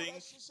not ojú rẹ think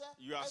ṣiṣẹ́,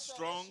 you are ẹsẹ̀ rẹ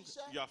strong,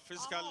 ṣiṣẹ́, you are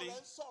physically, ahọ́n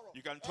rẹ ń sọ̀rọ̀,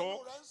 you can ẹnu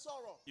talk. rẹ ń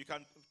sọ̀rọ̀. You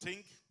can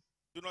think.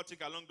 Do not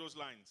think along those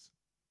lines.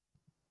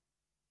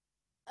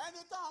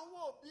 Ẹni tá à ń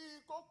wò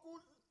bíi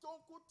tó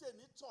kú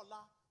tèmi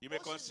tọ̀la. You may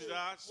ó sì lè consider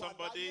wà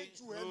somebody láyé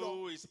jù ẹ́ lọ.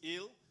 who is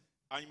ill,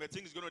 and you may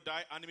think he's going to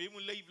die, and he may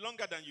even live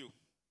longer than you.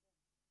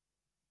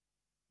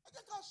 Ẹ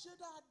jẹ́ ká ṣe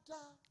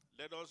dáadáa.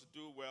 Let us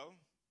do well.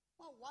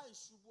 Má wá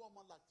ìṣubú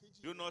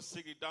ọmọlàkejì. Do not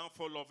seek the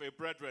downfall of a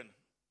brethren.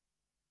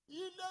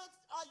 Ilé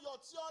ayọ̀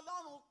tí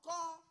Ọlọ́run kọ́,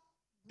 má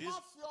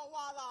This- fi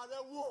ọwọ́ ara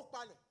rẹ wó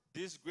palẹ̀.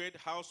 This great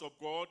house of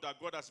God that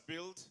God has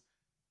built,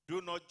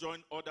 do not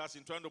join others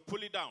in trying to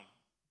pull it down.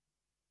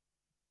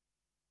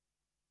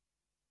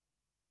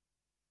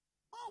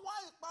 Má wá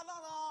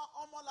ìpalára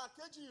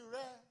ọmọlàkejì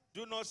rẹ.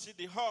 Do not see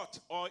the hurt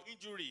or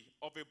injury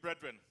of a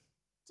brethren.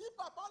 Tí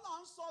bàbá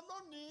náà ń sọ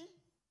lónìí,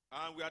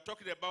 And we are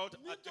talking about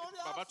nítorí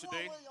a Baba fún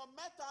today. àwọn èèyàn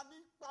mẹ́ta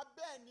nípa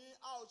bẹ́ẹ̀ ni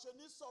a ò ṣe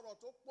ní sọ̀rọ̀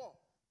tó pọ̀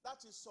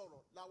láti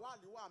sọ̀rọ̀.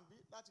 Làwálì wà ń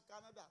bí láti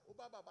Canada. Ó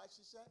bá bàbá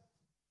ṣiṣẹ́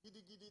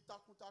gidigidi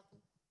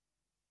takuntakun.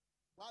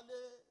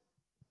 Wálé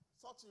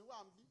Sọ́tìn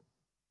wà ń bí.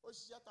 Ó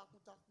ṣiṣẹ́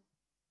takuntakun.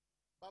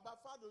 Bàbá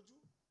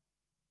Fádójú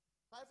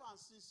 5 and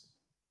 6.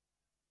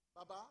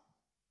 Bàbá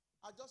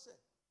Ajose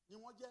ni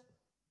wọ́n jẹ́.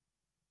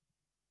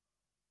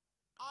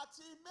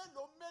 Àti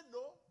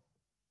mélòó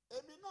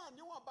èmi náà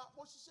níwọ̀nba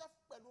mo ṣiṣẹ́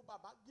pẹ̀lú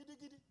bàbá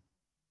gidigidi.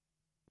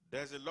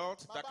 There's a lot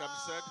that can be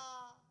said.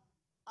 Bàbá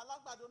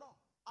alágbàdo náà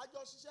a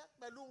jọ ṣiṣẹ́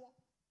pẹ̀lú wọn.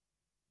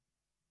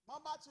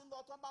 Wọ́n bá ti ń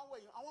lọ tán bá ń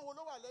wẹ̀yìn àwọn wo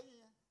ló wà lẹ́yìn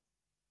yẹn.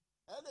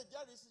 Ẹ lè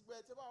jẹ́rìí sí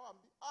gbẹ tí bá wà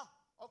níbí.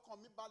 Ọkàn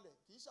mi balẹ̀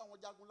kì í ṣe àwọn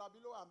jagunlabi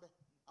ló wà ń bẹ̀.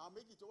 Àwọn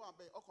méjì tó wà ń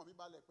bẹ̀ ọkàn mi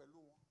balẹ̀ pẹ̀lú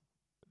wọn.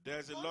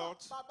 There's a lot.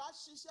 Bàbá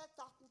ṣiṣẹ́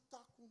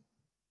takuntakun.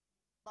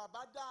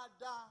 Bàbá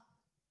dáadáa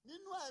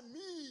nínú ẹ̀mí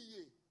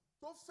ìyè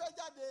tó fẹ́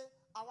jáde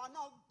àwa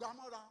náà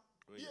gbàmọ́ra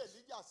Oh, bí yes.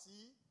 Èlíjà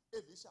sí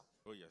Èlíṣà.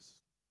 Oh,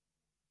 yes.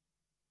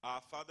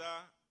 Our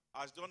Father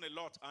has done a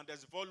lot, and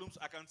there's volumes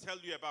I can tell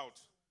you about.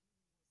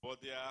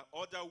 But there are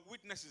other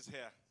witnesses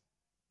here.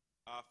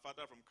 Our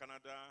Father from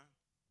Canada,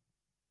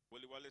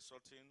 Woliwale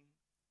Sotin,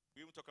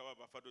 we even talk about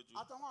Bafadoju,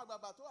 Àtàwọn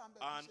àgbààgbà tó wà ń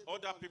bẹ̀. and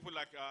other people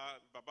like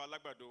Baba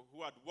Lagbado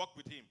who had worked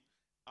with him.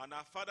 And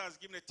our Father has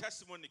given a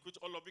testimony, which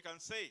all of you can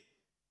say,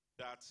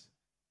 that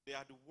they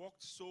had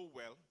worked so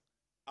well,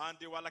 and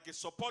they were like a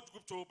support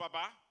group to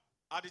Baba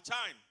at the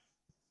time.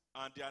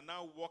 And they are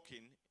now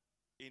walking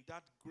in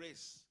that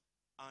grace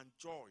and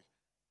joy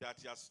that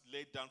he has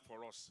laid down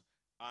for us.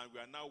 And we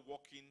are now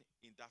walking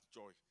in that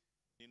joy.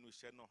 Nínú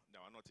iṣẹ́ náà, they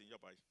are not in your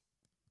body.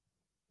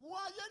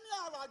 Wọ́n ayé ní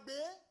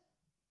àràgbé.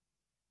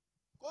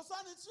 Kò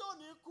sẹ́ni tí ò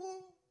ní kú.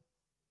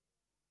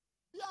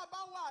 Bí a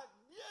bá wà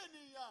bí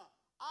ènìyàn,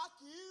 a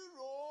kì í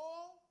rò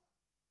ó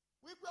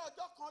wípé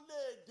ọjọ́ kan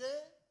lè dé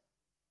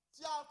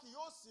tí a kì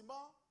yóò sí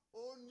mọ́.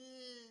 Ó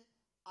ní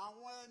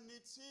àwọn ẹni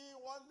tí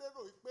wọ́n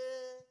lérò wípé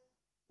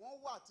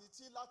wọ́n wà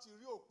títí láti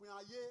rí òpin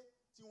ayé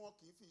tí wọn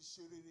kì í fi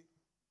ṣe rere.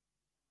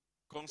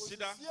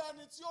 Consider. Kò sí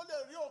ẹni tí ó lè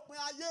rí òpin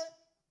ayé.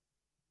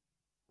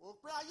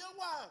 Òpin ayé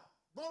wà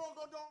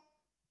gbọ́rọ̀gọ́dọ̀.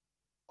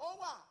 Ó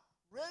wà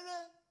rere.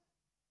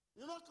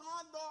 Ìran kan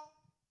á lọ.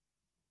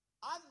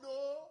 Á lò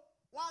ó.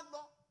 Wọ́n á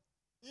lọ.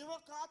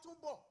 Ìran kan á tún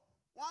bọ̀.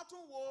 Wọ́n á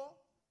tún wò ó.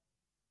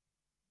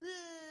 Bí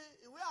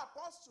ìwé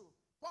Apostle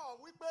Paul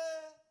wípé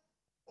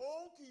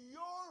òun kì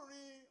yóò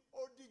rin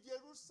odi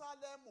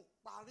Jerusalem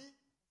parí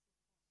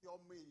kí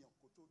ọmọ èèyàn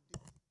kó tó dé.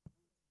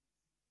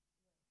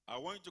 I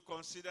want you to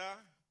consider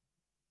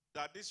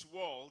that this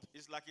world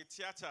is like a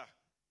theater.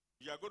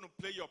 You are going to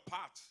play your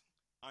part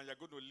and you are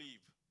going to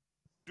leave.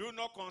 Do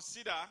not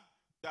consider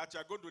that you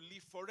are going to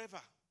live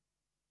forever.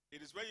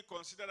 It is when you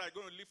consider that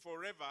you are going to live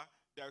forever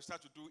that you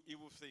start to do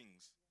evil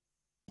things.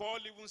 Paul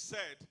even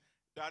said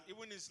that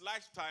even in his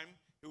lifetime,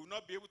 he will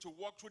not be able to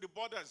walk through the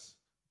borders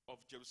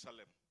of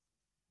Jerusalem.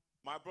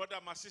 My brother,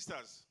 my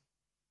sisters,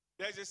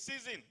 there is a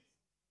season.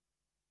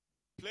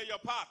 Play your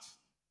part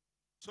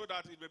so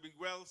that it may be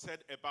well said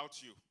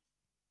about you.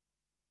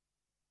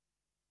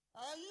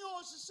 Ẹ̀yin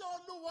òṣìṣẹ́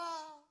Olúwa,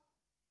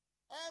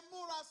 ẹ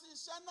múra sí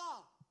iṣẹ́ náà,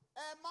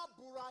 ẹ má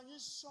búra yín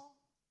ṣán,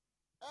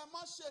 ẹ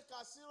má ṣèkà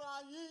síra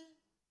yín,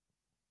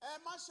 ẹ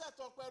má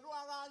ṣẹ̀tàn pẹ̀lú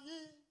ara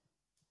yín,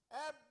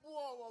 ẹ bu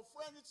ọ̀wọ̀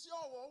fún ẹni tí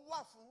ọ̀wọ̀ wà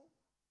fún,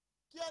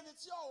 kí ẹni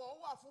tí ọ̀wọ̀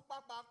wà fún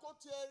pàápàá kó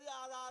ti eré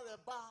ara rẹ̀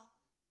bá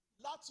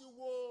láti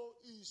wo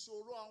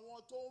ìṣòro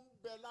àwọn tó ń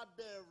bẹ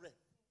lábẹ́ rẹ̀.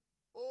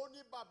 Ó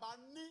ní bàbá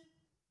ní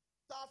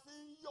tá a fi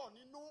ń yọ̀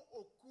nínú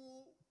òkú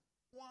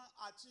wọn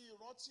àti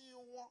ìrántí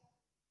wọn.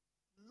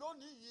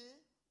 Lónìí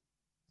yìí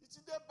títí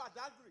dé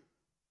Badagry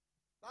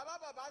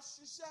bàbá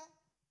ṣiṣẹ́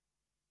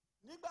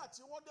nígbà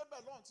tí wọ́n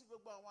débẹ̀ lọ́hùn tí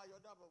gbogbo àwọn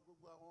ayọ̀dàbọ̀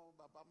gbogbo àwọn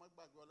bàbá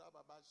mọ́gbàgbé ọlá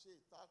bàbá ṣe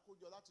ìta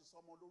kójọ láti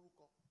sọmọ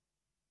lórúkọ.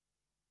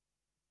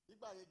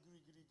 Nígbà yẹn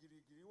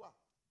gírígírí wà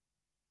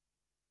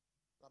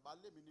bàbá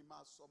lèmi ni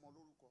máa sọmọ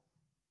lórúkọ,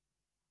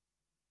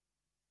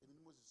 èmi ni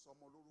mo sì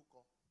sọmọ lórúkọ.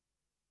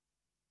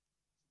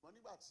 Ṣùgbọ́n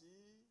nígbà tí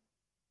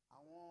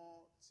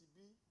àwọn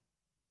tibí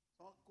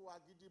tán kó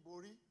agídí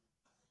borí,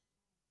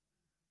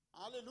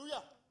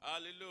 hallelujah.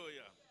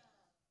 Hallelujah.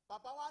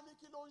 Bàbá wa ní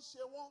kí ló ń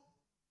ṣe wọ́n.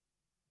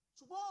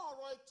 Ṣùgbọ́n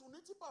ọ̀rọ̀ ìtùnú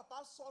tí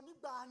bàbá sọ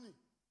nígbà ni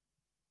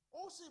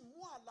ó sì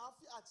mú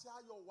àlàáfíà àti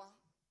ayọ̀ wá.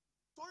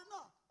 Torí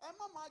náà ẹ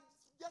má máa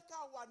jẹ́ ká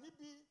wà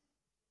níbi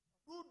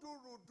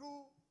rúdurùdu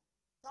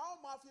tá ó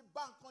máa fi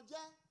bà nǹkan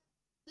jẹ́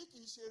bí kì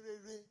í ṣe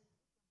rere.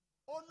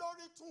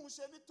 Olórí tún un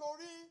ṣe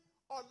nítorí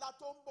ọ̀la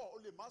tó ń bọ̀ ó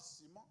lè má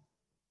sí mọ́.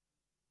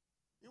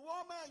 Ìwọ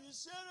ọmọ ẹ̀yìn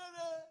ṣe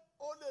rere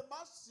ó lè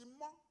má sí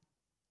mọ́.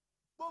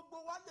 Gbogbo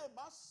wa lè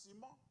má sí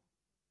mọ́.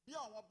 Bí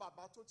àwọn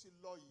bàbá tó ti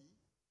lọ yìí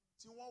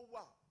tí wọ́n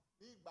wà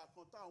ní ìgbà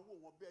kan tá à ń wò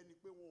wọ́n bí ẹni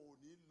pé wọn ò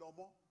ní lọ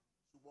mọ́,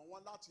 ṣùgbọ́n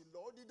wọ́n láti lọ.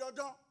 Ó di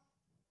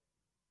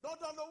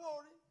dandan lówó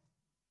orí,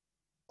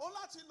 ó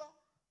láti lọ.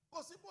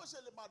 Kò sí bó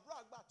ṣe lè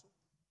màdúrà gbà tó.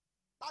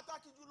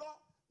 Pàtàkì jùlọ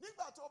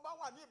nígbà tó bá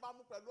wà ní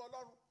ìbámu pẹ̀lú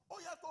Ọlọ́run, ó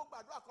yẹ kó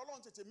gbàdúrà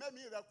k'Ọlọ́run tètè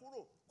mẹ́mí rẹ̀ kúrò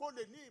kó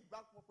lè ní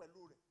ìbámu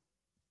pẹ̀lú rẹ̀.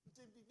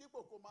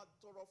 Dípò kó máa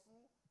tọrọ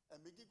fún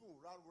ẹ̀mí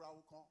gígùn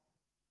ráúráú kan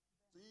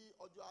tí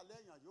ọjọ́ alẹ́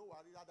èèyàn yóò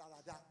wá rí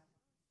rádaràda.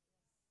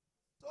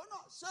 Tó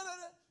náà ṣe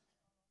rere,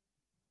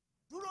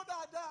 dúró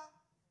dáadáa,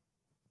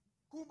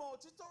 kùmọ̀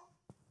òtítọ́,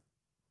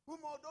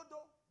 kùmọ̀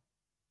òdodo.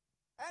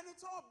 Ẹni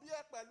tó bí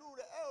ẹ pẹ̀lú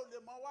rẹ̀ ẹ ò lè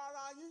mọ̀ wá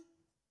ara yín.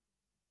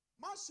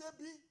 Má ṣe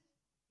bí,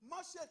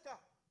 má ṣe kà.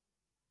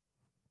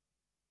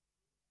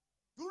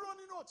 Dúró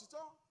nínú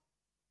òtítọ́,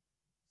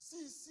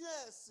 sí sí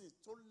ẹ̀sìn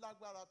tó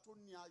lágbára tó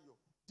ní ayọ̀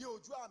dé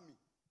ojú àmì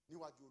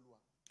níwájú Olúwa.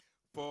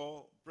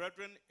 For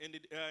brethren in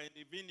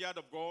the vineyard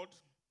of God,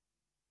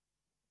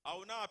 I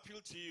will now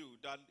appeal to you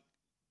that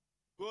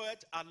go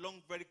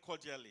along very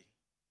cordially.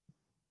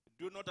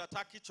 Do not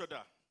attack each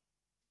other.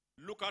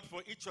 Look out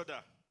for each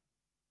other.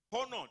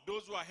 Honor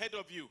those who are ahead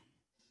of you.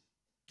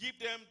 Give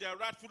them their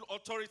rightful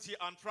authority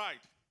and pride.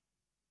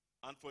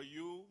 And for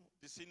you,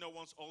 the senior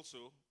ones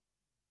also,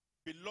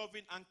 be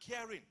loving and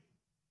caring.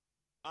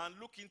 And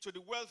look into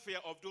the welfare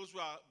of those who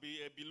are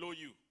below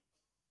you.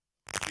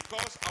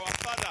 Because our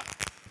father,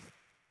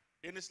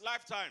 in his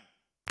lifetime,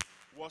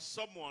 was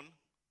someone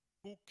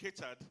who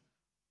catered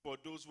for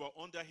those who are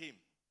under him.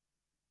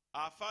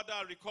 Our father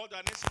recalled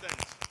an incident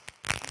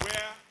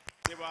where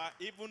there were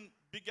even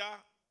bigger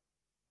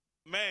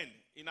men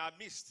in our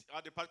midst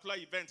at a particular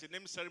event, a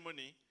name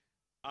ceremony,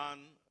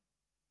 and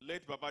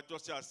late Baba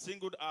Ajose has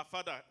singled our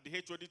father, the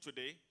HOD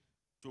today,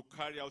 to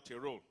carry out a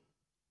role.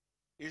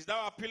 Is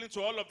now appealing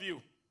to all of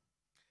you.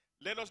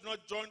 Let us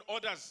not join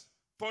others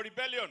for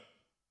rebellion.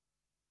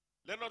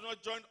 Let us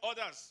not join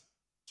others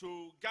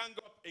to gang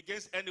up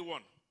against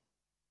anyone,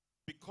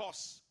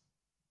 because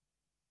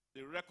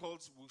the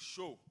records will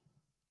show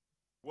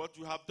what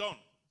you have done.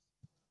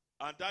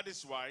 And that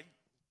is why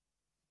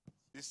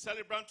the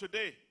celebrant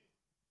today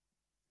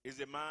is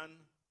a man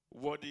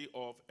worthy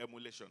of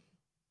emulation.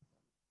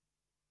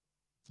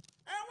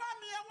 Ẹ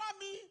wá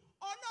mi,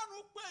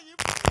 Ọlọ́run pè yín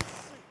fún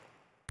ìsìn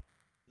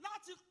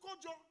láti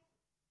kójọ.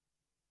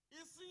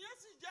 Ìsìn yẹn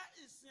sì jẹ́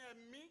ìsìn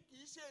ẹ̀mí, kì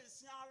í ṣe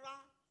ìsìn ara.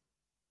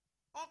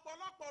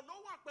 ọ̀pọ̀lọpọ̀ ló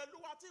wà pẹ̀lú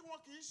wa tí wọn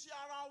kì í ṣe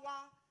ara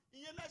wa.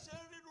 Ìyẹn lẹ́sẹ̀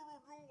ń rí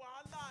rúdurùdu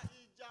wàhálà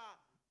ìjà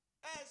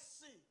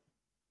ẹ̀sìn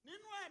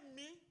nínú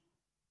ẹ̀mí.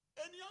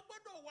 Ènìyàn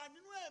gbọ́dọ̀ wà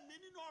nínú ẹ̀mí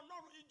nínú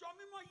Ọlọ́run. Ìjọ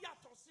mímọ́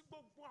yàtọ̀ sí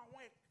gbogbo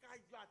àwọn ẹ̀ka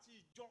ìjọ àti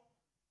ìjọ.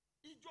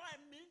 Ìjọ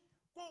ẹ̀mí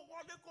kó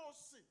wọlé kó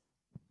sìn.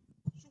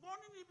 Ṣùgbọ́n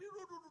nínú ibi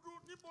rúdurùdu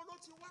níbo ló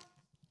ti wá?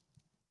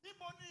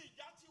 Níbo ni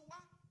ìjà ti wá?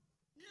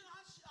 Ní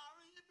àṣà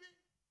àárín ibi.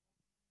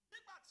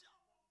 Nígbà tí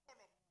àwọn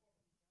ọ̀pọ̀lọpọ̀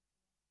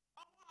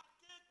àwọn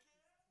àkéèké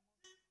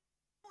ní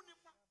kú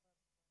nípa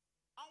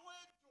àwọn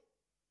ejò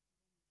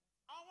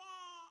àwọn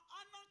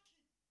anarchy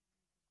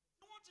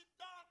tí wọ́n ti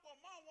darapọ̀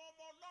mọ́ àwọn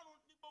ọmọ Ọlọ́run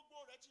ní gbogbo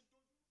rẹ̀ ti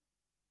dojú.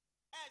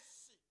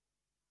 Ẹ̀sìn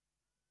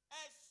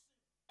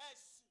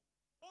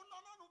òun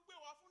lọ́lọ́run pè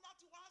wá fún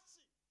láti wá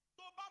sìn.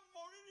 Tó bá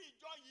mọ rírì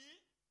ìjọ yìí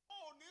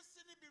ó ní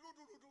sí níbi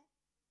rúdurùdu,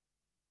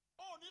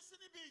 ó ní sí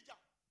níbi ìjà,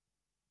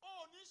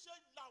 ó ní ṣe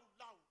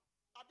làwùlàwù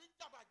tàbí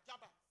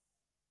jàbàjàbà.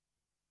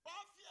 Wá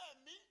fi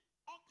ẹ̀mí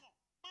ọkàn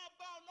máa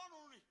bá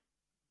Ọlọ́run rìn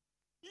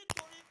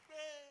nítorí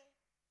pé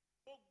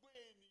gbogbo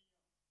ènìyàn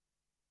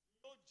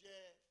yóò jẹ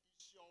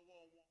iṣẹ́ ọwọ́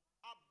wọn.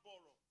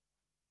 Àbọ̀rọ̀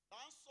là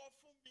ń sọ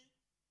fún mi,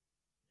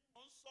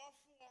 mò ń sọ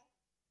fún ọ,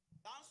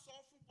 là ń sọ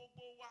fún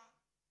gbogbo wa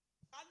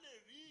ká lè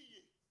rí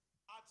ìyè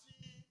àti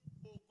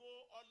ògo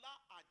ọlá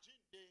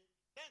àjíǹde.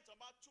 Lẹ́yìn tó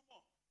bá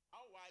túmọ̀ a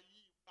ó wá yí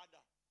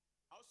padà,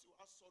 a ó sì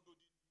wá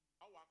sọdòdì,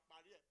 a ó wá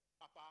parí ẹ̀.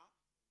 Bàbá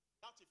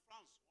láti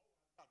France wọ́n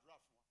wá gbàdúrà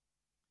fún wa.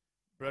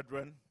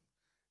 Brethren,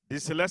 the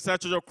Celestial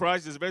Church of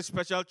Christ is a very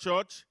special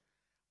church,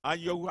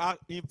 and you are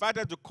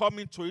invited to come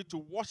into it to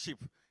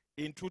worship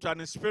in truth and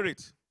in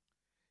spirit.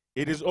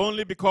 It is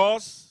only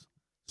because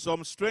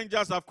some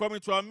strangers have come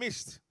into our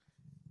midst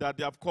that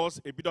they have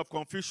caused a bit of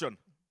confusion.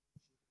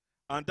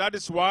 And that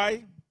is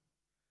why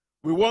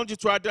we want you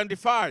to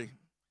identify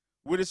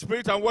with the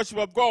spirit and worship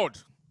of God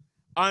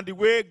and the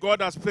way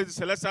God has placed the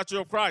Celestial Church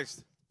of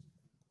Christ.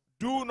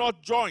 Do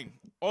not join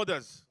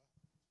others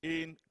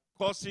in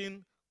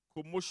causing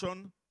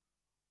commotion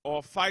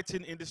or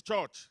fighting in this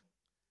church.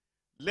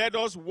 Let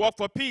us work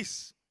for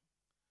peace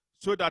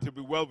so that it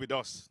will be well with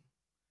us.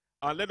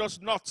 And let us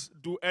not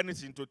do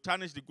anything to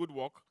tarnish the good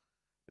work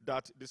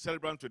that the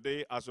celebrant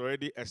today has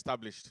already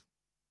established.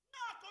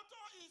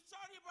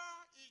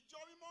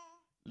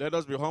 Let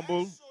us be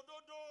humble,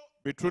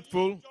 be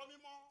truthful.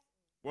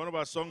 One of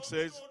our songs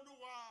says,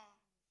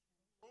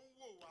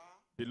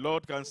 the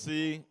Lord can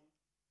see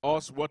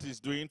us what He's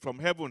doing from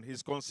heaven.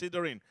 He's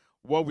considering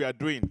what we are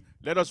doing.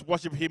 Let us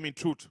worship Him in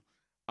truth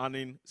and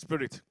in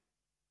spirit.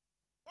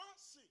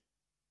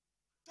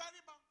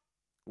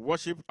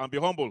 Worship and be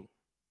humble.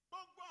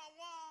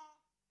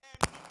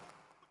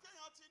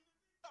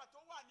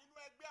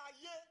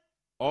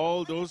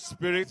 All those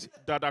spirits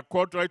that are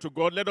contrary to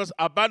God, let us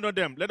abandon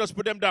them. Let us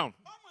put them down.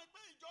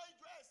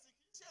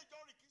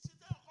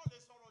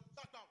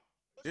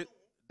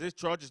 This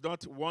church is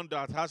not one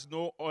that has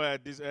no, our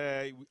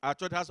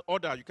church has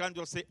order. You can't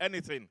just say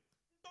anything.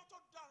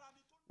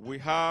 We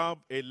have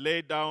a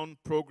laid down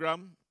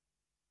program.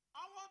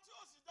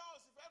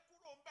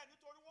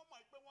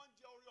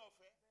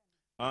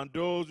 And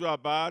those who are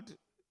bad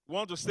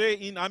want to stay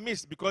in our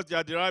midst because they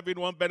are deriving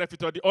one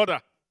benefit or the other.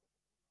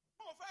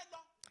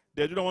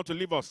 They do not want to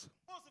leave us.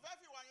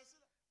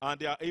 And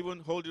they are even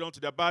holding on to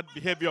their bad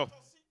behavior.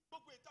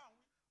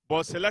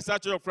 But Celestial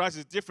Church of Christ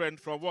is different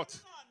from what?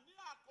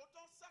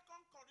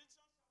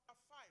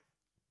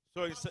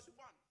 So it's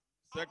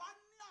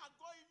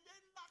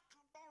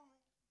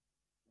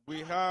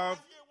we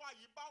have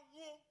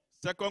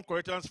 2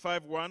 Corinthians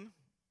 5:1.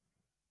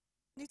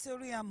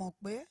 Nítorí a mọ̀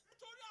pé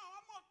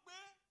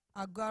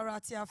àgọ́ ara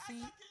tí a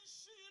fi.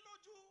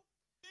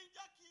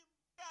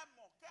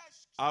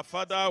 Our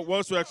Father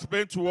wants to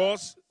explain to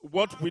us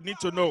what we need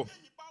to know.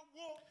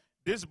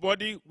 This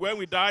body, when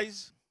we die,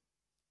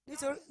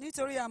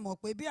 nítorí a mọ̀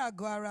pé bí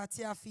àgọ́ ara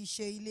tí a fi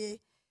ṣe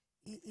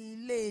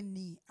ilé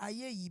ní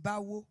ayé yìí bá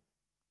wó.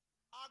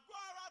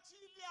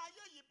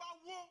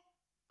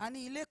 A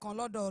ní ilé kan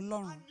lọ́dọ̀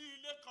Ọlọ́run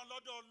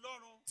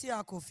tí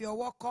a kò fi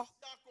ọwọ́ kọ́,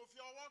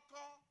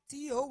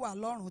 tí yóò wà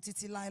lọ́run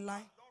títí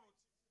láéláé.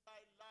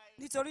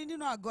 Nítorí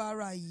nínú àgọ́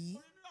ara yìí,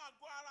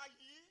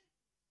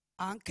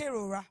 à ń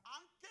kérora,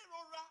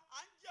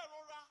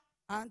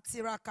 à ń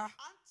tiraka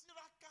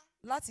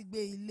láti gbé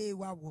ilé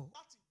wa wọ̀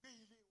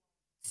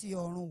tí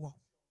ọ̀run wọ̀.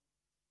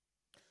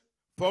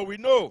 For we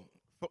know,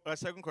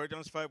 2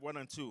 Corinthians 5:1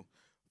 and 2,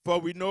 for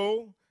we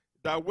know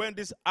that when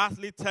this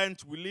earthly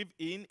tent we live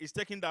in is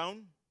taken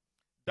down,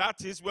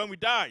 that is when we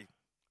die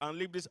and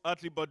leave this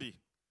earthly body,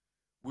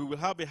 we will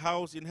have a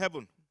house in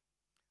heaven,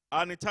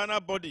 an eternal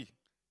body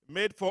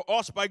made for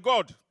us by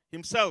God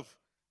Himself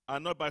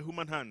and not by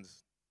human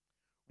hands.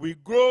 We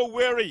grow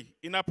weary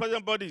in our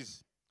present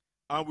bodies,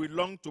 and we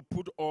long to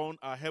put on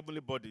our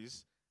heavenly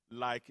bodies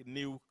like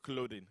new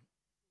clothing.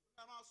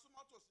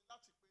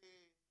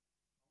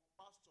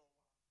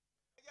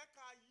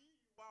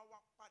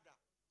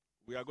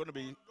 We are going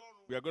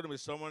to be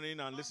summoning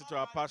and listen to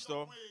our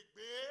pastor.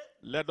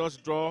 Let us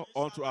draw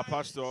onto our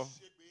pastor.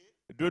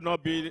 Do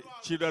not be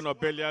children of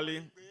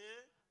Belial.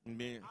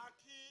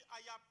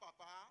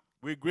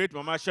 We greet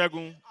Mama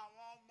Shagun,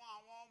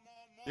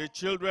 the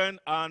children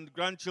and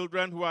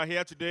grandchildren who are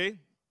here today.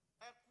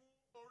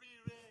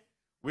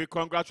 We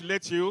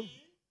congratulate you.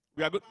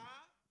 We are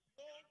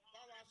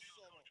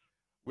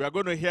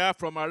going to hear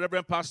from our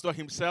Reverend Pastor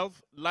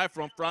himself, live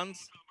from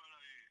France.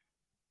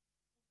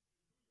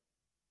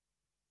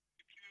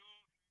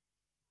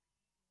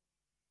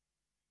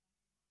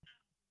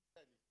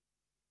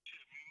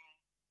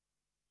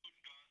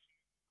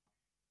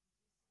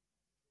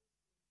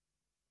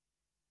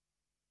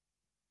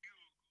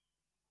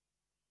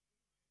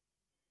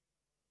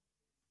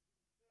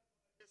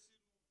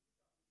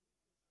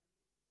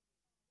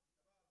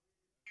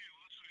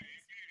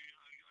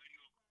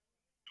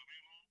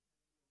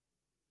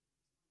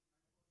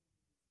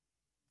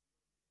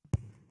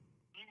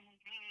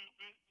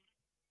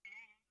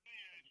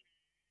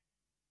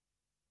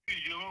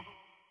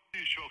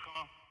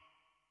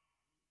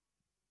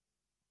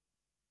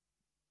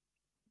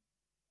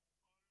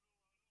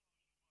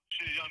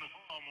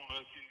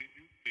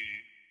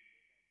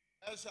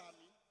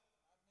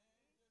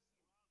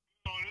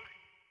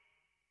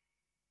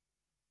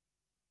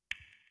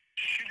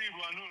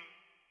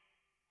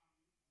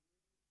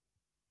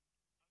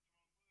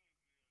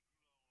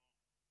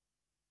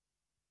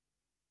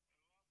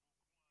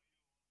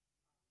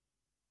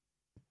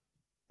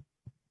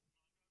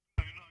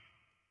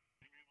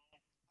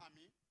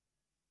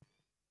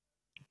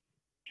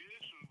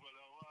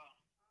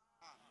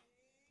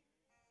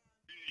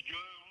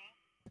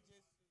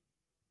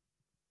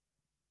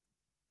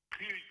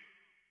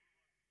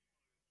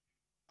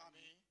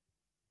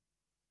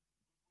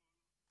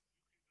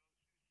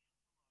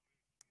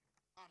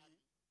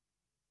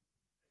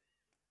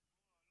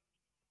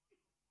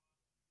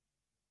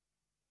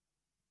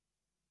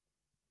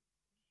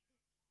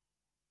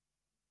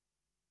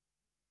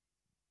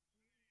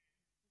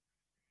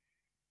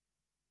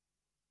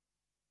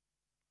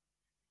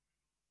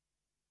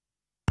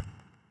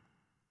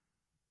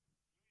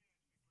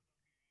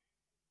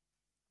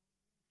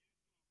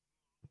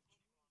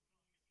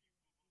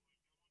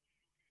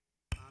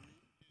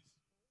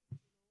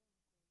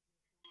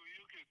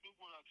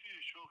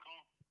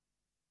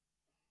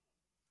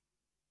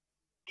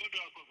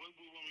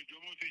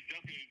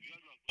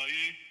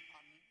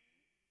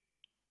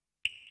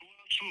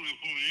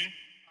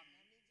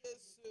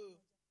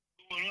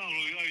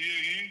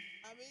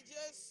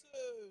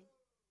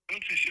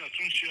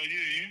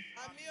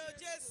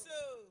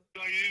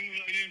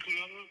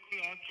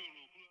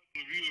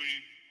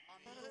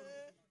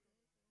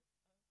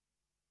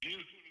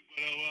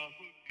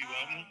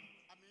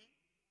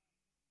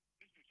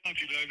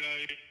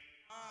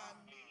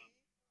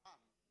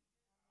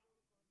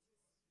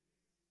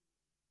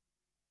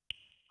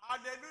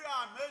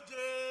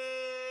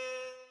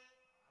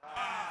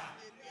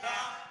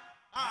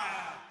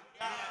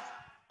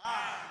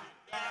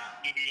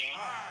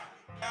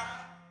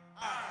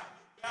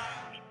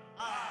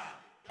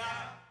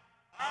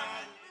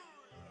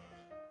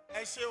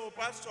 Ṣé o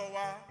pastor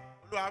wa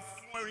Olúwa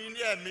fún yín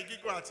ní ẹ̀mí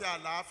gígùn àti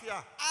àlàáfíà.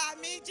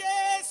 Àmín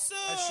Jésù.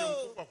 Ẹ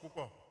ṣeun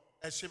púpọ̀.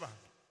 Ẹ ṣé bá.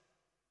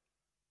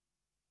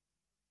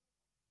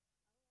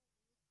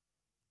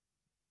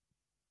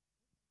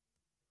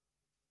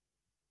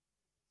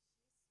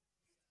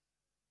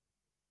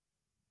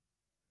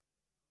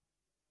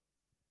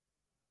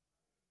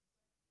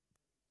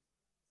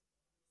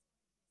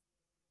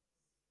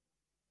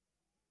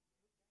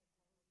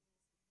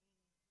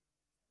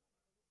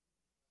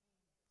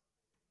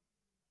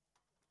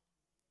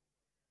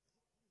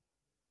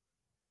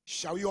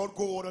 Shall we all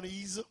go on our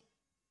knees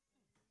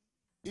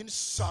in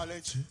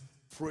silent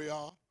prayer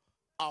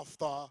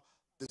after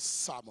the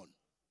sermon?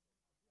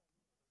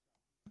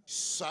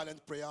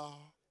 Silent prayer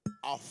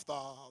after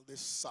the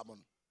sermon.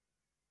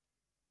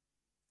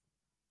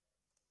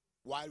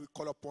 While we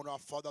call upon our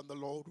Father and the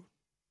Lord,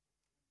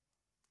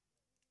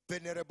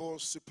 Venerable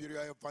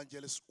Superior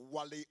Evangelist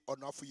Wale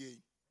Onafuye,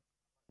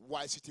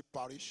 Y City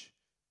Parish,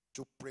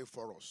 to pray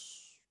for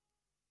us.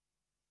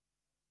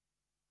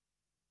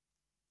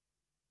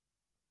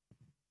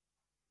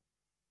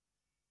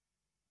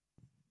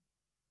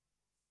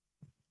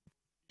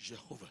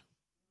 Jehovah,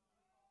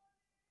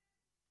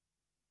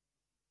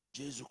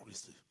 Jesus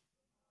Christ,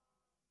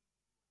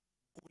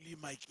 Holy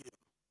Michael,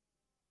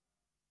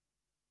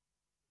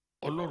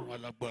 Ọlọ́run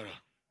alágbára,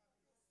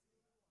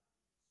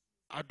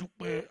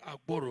 adúpẹ́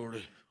agbọ́rọ̀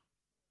rẹ̀,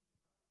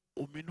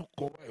 ominú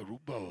kọ ẹ̀rù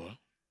bà wá,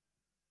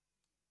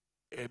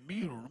 ẹ̀mí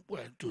ìrònúpọ̀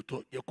ẹ̀ ń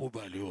tòótọ́ jẹ́ kó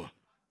balẹ̀ wá.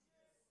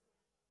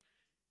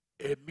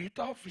 Ẹ̀mí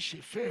tá a fi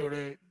ṣèfẹ́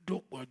rẹ̀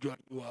dópin ọjọ́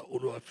ayé wa,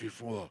 Olúwa fi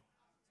fún wa.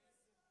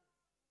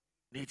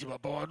 Ní ti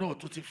bàbá wa náà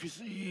tó ti fi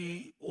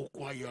sí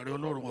okùn ayọ̀ rẹ̀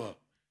Ọlọ́run wa,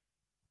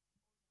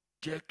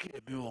 jẹ́ kí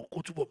ẹ̀mí wọn kó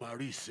túbọ̀ máa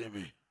rí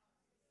ìsinmi.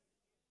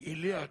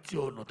 Ilé àti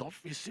ọ̀nà tó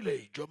fi sílẹ̀,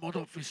 ìjọmọ́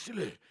tó fi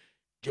sílẹ̀,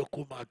 jẹ́ kó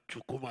máa tù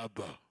kó máa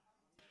bà.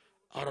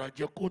 Ara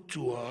jẹ́ kó tù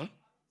wá,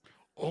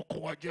 ọkàn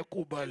wa jẹ́ kó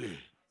balẹ̀.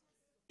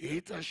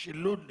 Èyí tá a ṣe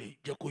lónìí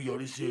jẹ́ kó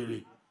yọrí sí ire.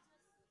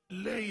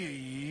 Lẹ́yìn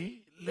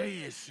èyí,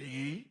 lẹ́yìn ẹ̀sìn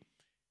yìí,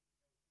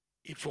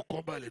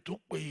 ìfọ̀kànbalẹ̀ tó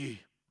péye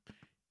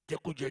jẹ́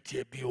kó jẹ́ ti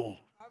ẹbí wọn.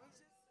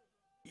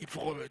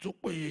 Ìfọkànbalẹ̀ tó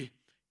péye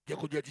jẹ́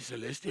kó jẹ́ ti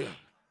Celestial.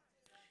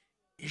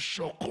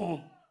 Ìṣọ̀kan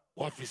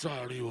wá fi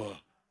sáàárín wa.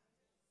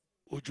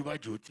 Ojú bá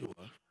jò tí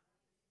wa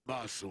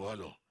máa sìn wá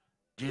lọ.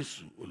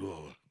 Jésù Olúwa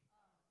wa.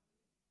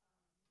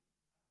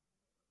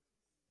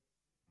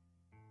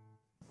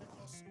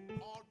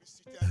 All be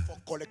seated for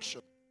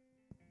collection.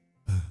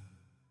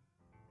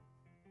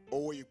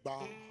 Owó igba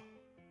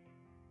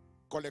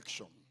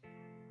collection.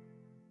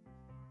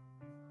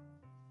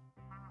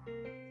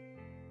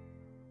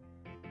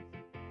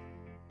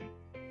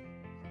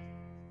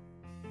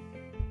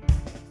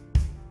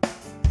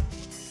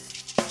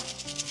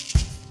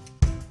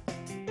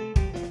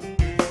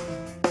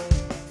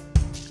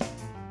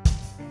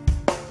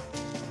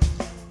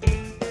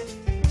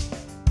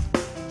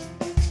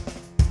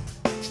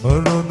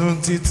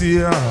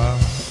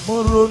 Mo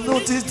ronú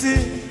títí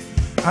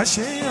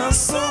àṣeyàn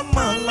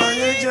sọ́mà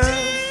láyé jẹ́.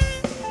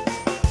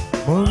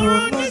 Mo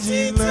ronú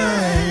jinlẹ̀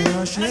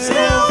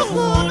àṣeyàn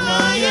òfò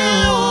láyé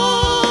o.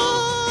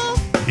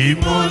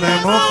 Ìmọ̀lẹ̀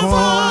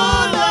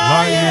mọ́kàn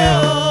láyé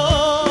o.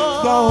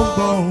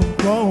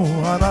 Gbọ́hùn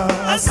ara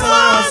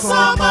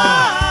sọ́mà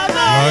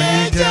láyé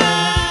jẹ́.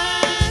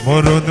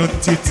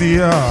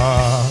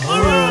 Mo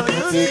ronú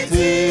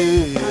títí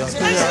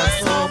àṣeyàn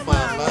sọ́mà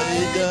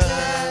láyé jẹ́.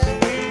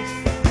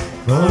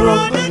 Mo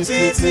ronú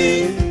títí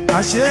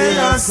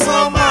àṣeyàn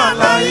sọ́mà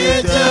láyé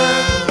jẹ́.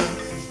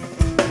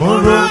 Mo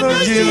ronú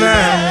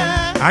jinlẹ̀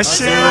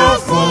àṣeyàn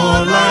òfò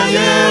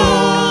láyé o.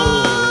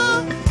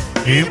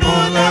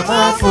 Ìmọ̀lẹ̀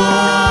mọ́fò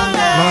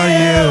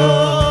láyé o.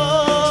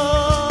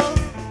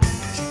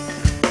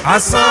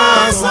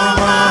 Asán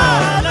sọ́mà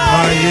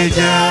láyé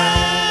jẹ́.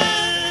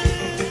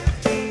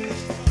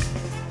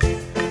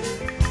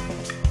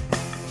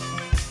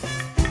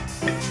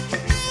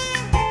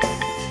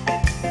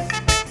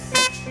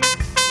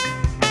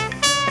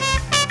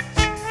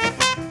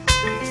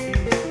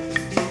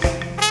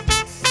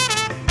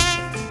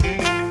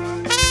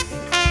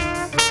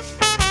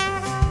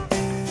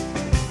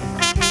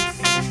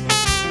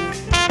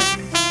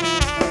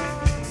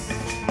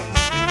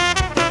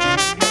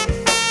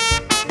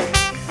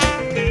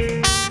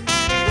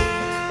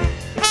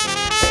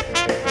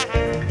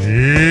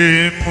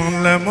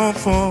 Ìmọ̀lẹ̀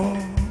mọ́fọ́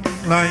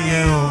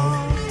láyé o.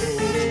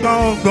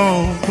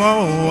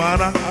 Gbọ́hùn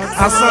ara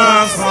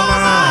asán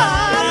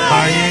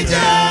láyé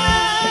jẹ́.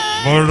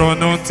 Mo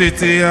ronú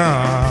títí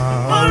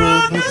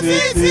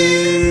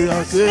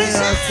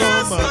àṣeyàn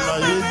sọ́mà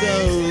láyé jẹ́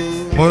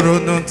o.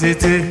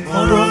 Mo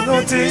ronú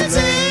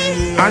títí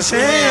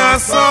àṣeyàn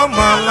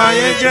sọ́mà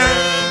láyé jẹ́.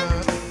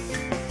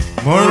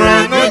 Mo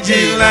ronú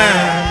jinlẹ̀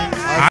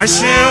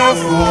àṣeyàn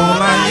òfò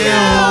láyé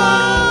o.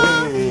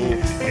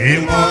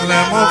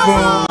 Ìmọ̀lẹ̀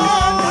mọ́fọ́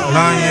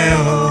láyé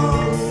o.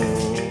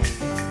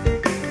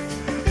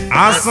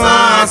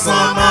 Asán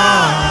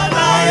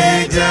láyé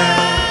jẹ́.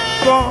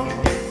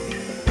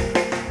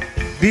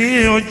 Bí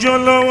ọjọ́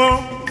lọ́wọ́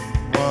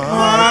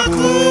máa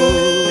kú.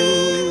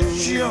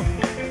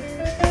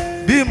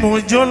 Bí mo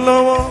jọ́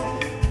lọ́wọ́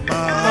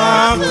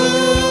máa kú.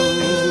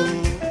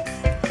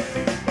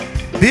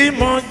 Bí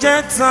mo jẹ́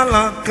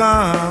tálákà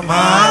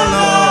máa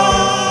lọ.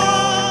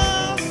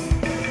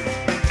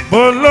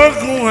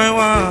 Bológun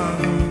ẹwà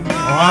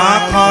wà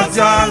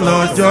kọjá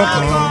lọ́jọ́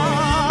kan.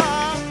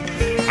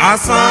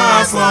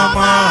 Asán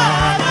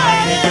máa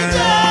láyé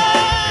jẹ́.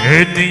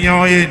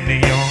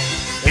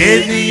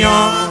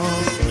 Ènìyàn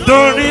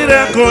torí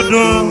rẹ̀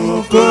kodò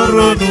kó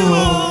ronú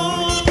o.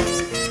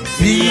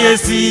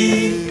 Fiyèsí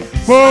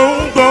fóun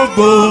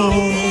gbogbo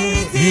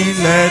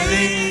ilẹ̀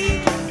ní.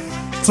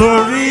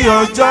 Torí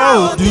ọjọ́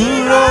ò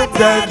dúró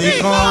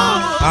dẹ́nìkan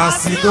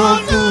àsìkò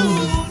kù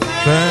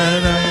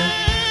fẹ́rẹ̀.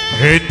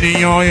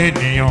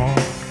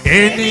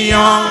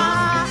 Ènìyàn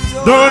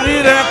torí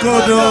rẹ̀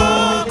kodò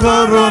kó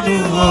ronú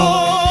o.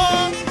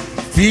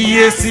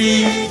 Fiyèsí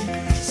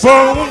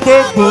fóun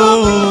gbogbo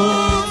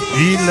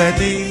ilẹ̀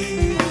ní.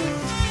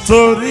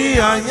 Torí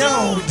ayé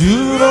ò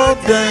dúró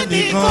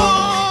dẹ́nìkan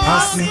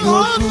àsìkò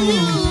kù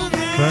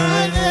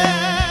fẹ́rẹ̀.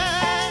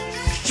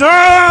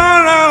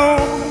 Ṣọ́ra o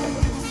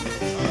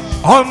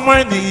ọmọ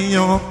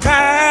ènìyàn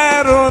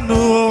kẹ́rọ̀nù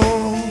o.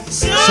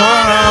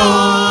 Ṣọ́ra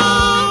o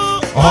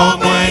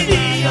ọmọ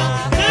ènìyàn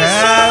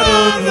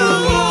kẹ́rọ̀nù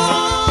o.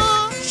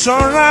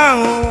 Ṣọ́ra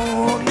o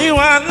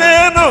níwà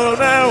lérò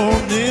rẹ o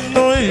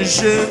nínú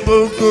ìṣe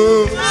gbogbo.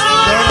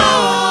 Ṣọ́ra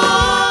o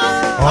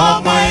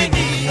ọmọ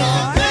ènìyàn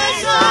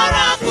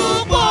ṣọ́ra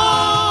púpọ̀.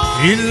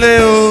 Ilé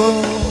o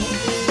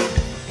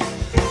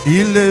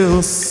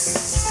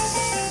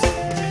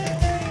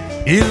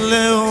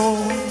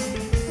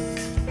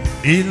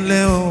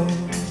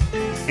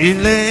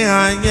ilé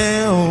ayé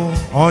o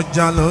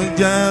ọjà ló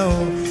jẹ́ o.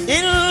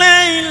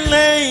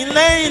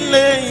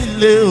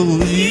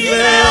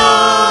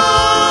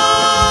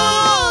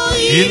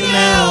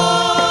 Ilé o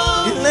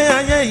ilé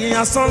ayé yìí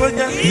asán ló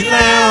jẹ́.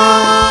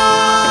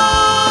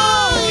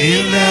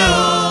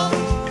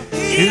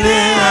 Ilé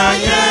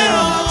ayé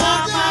ọjà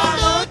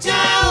ló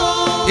jẹ́ o.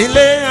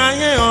 Ilé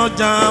ayé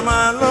ọjà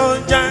máa ló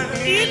jẹ́.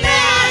 Ilé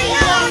ayé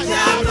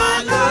ọjà máa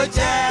ló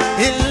jẹ́.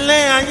 Ilé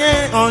ayé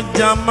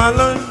ọjà máa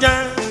ló ń jẹ́.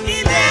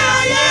 Ilé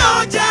ayé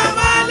ọjà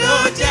máa ló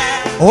jẹ́.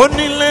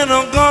 Onílé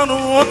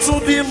ọgọ́rùn-ún ó tún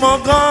bímọ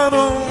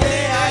ọgọ́rùn-ún. Ilé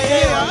ayé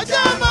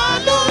ọjà máa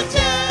ló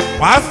jẹ́.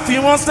 Wàá fi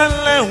wọ́n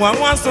sẹ́lẹ̀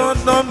wá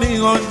sọ́dọ̀ mi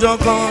ọjọ́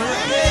kan.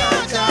 Ilé ayé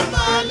ọjà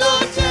máa ló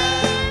jẹ́.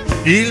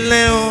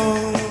 Ilé o,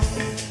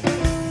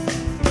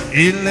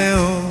 ilé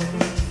o,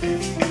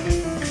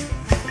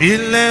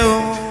 ilé o,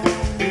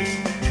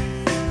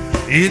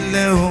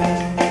 ilé o,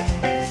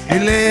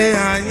 ilé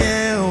ayé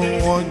o,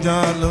 ọjà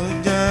ló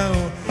jẹ́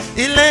o.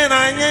 Ilé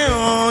ayé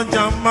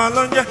ọjà máa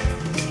ló jẹ́.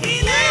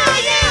 Ilé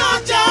ayé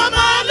ọjà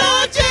máa ló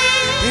jẹ́.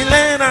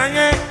 Ilé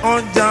ayé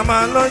ọjà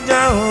máa ló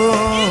jẹ́ o.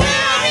 Ilé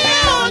ayé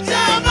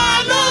ọjà máa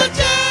ló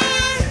jẹ́.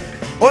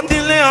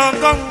 Onílé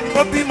ọgọ́rùn-ún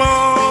ó bímọ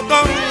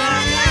ọgọ́rùn-ún. Ilé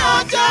ayé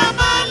ọjà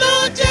máa ló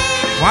jẹ́.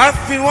 Wàá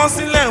fi wọ́n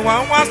sílẹ̀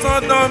wá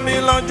sọ́dọ̀ mi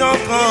lọ́jọ́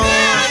kan. Ilé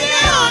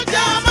ayé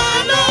ọjà máa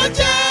ló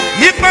jẹ́.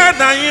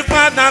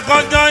 Yípadà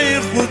kọjọ́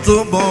ikú tó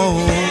bọ̀ o.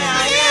 Ilé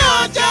ayé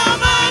ọjà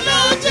máa ló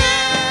jẹ́.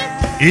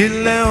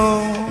 Ilé o,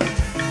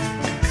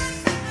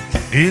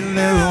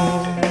 ilé o,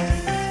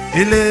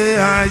 ilé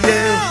ayé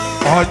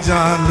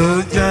ọjà ló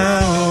jẹ́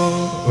o.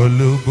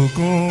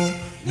 Olùbùkún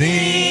ní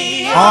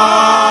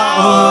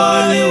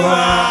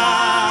Olúwa,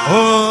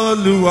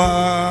 Olúwa.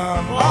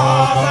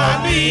 Ọba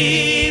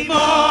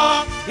mímọ́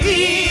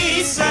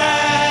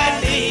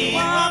Ísírẹ́lì.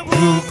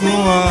 Olùbùkún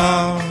wa,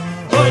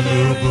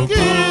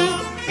 olùbùkún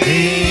ní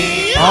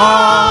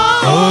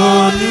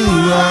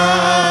Olúwa.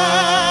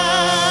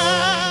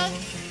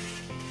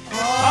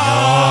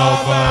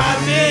 Ọba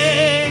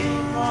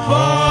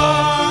mímọ́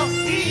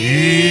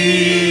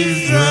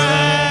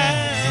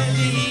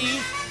Ísírẹ́lì.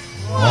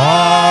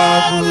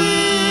 Olúwa.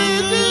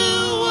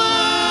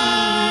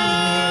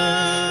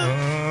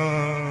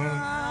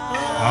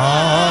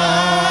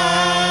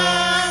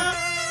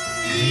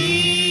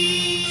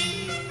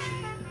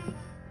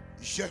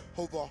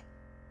 Jehovah,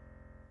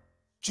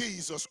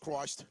 Jesus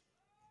Christ,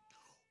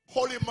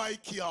 Holy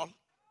Michael,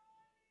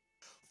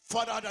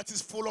 Father that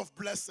is full of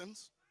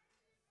blessings,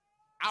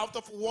 out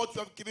of what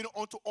you have given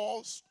unto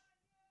us,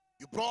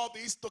 you brought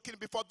this token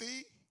before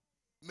thee.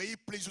 May it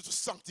please you to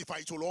sanctify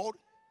it, O Lord.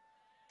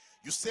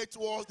 You say to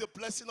us, the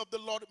blessing of the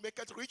Lord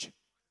maketh rich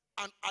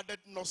and added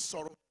no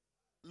sorrow.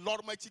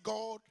 Lord mighty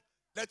God,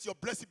 let your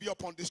blessing be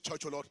upon this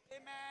church, O Lord.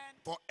 Amen.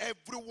 For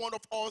every one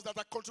of us that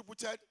are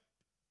contributed,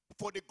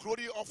 for the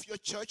glory of your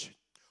church,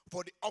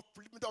 for the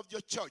upliftment of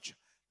your church,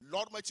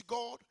 Lord mighty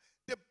God,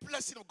 the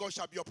blessing of God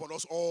shall be upon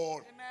us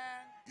all.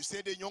 Amen. You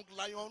say the young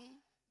lion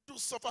do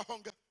suffer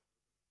hunger,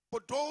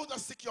 but those that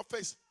seek your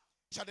face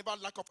shall never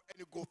lack of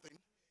any good thing.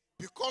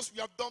 Because we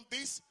have done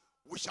this,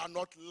 we shall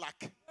not lack.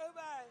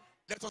 Amen.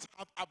 Let us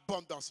have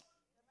abundance.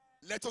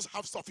 Let us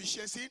have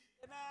sufficiency.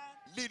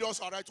 Amen. Lead us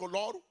aright, O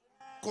Lord.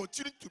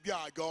 Continue to be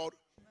our God.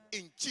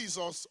 In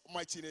Jesus'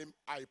 mighty name,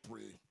 I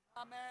pray.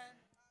 Amen.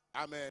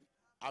 Amen.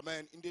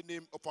 Amen. In the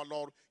name of our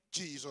Lord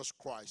Jesus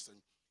Christ.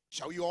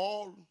 Shall we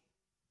all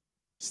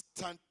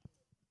stand?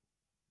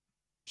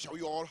 Shall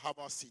we all have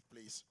our seat,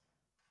 please?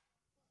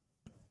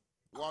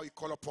 While we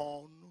call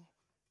upon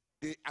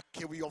the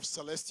Archivy of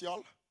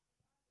Celestial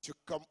to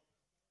come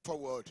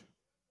forward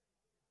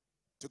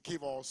to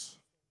give us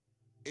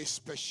a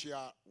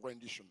special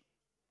rendition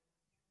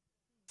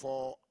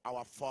for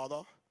our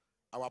father,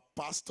 our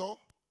pastor,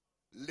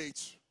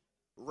 late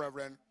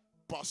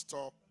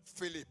Rev.Pastor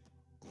Philip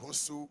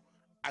Husu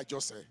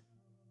Ajose,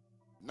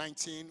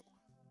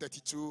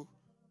 1932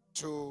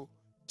 to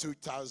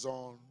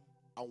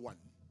 2001.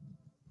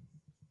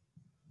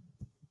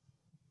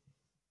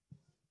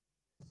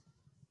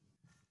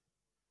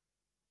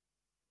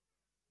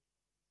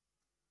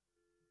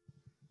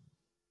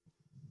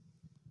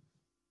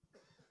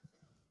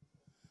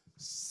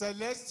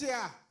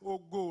 Celestia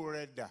ògo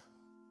rẹ̀ dà.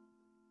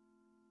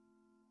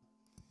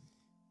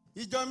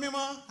 Ìjọ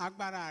mímọ́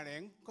agbára rẹ̀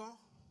ń kọ́.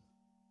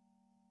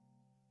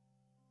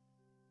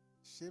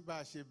 Ṣé bá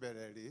a ṣe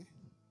bẹ̀rẹ̀ rí?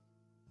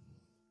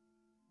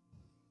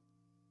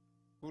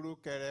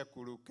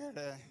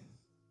 Kùrùkẹrẹ.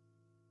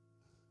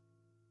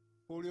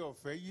 Orí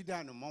ọ̀fẹ́ yí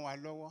dànù mọ́ wa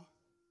lọ́wọ́.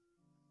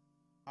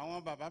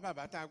 Àwọn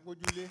bàbá tá a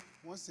gbójúlé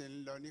wọ́n sì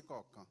ń lọ ní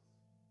kọ̀ọ̀kan.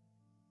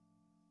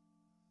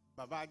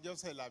 Bàbá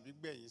Ajose làbí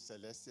gbẹ̀yìn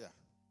Celestia.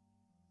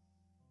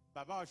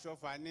 Bàbá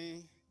Ọ̀ṣọ́fà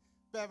ní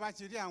bẹ́ẹ̀ bá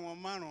ti rí àwọn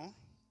márùn-ún,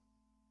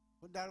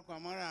 ó dárúkọ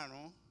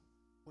márùn-ún,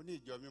 ó ní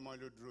ìjọ mímọ́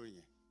ló dúró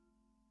yẹn.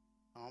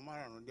 Àwọn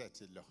márùn-ún dẹ̀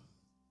ti lọ.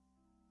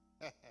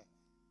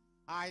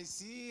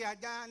 Àìsí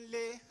ajá ń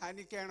lé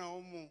aníkẹ́ran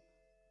ó mú.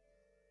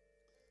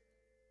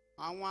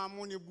 Àwọn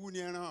amúnibú ni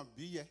ẹran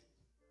ìbíyẹ.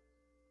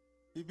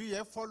 Ìbíyẹ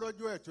fọ́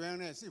lójú ẹ̀tọ́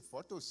ẹran ẹ̀ sì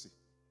fọ́ tòsì.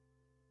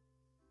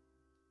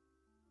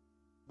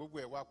 Gbogbo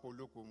ẹ̀ wá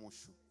polóko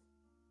mọ̀ṣù.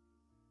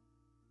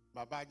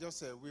 Bàbá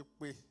Ajose wí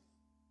pé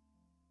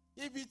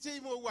ibi tí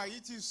mo wà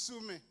yìí ti sú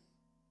mi.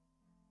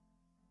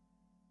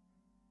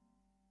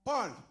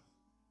 Paul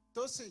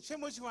tó sìn ṣé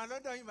mo ṣì wà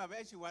lọ́dọ̀ yín bàbá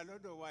ẹ̀ ṣì wà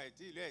lọ́dọ̀ wa ẹ̀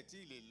tí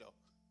ì lè lọ.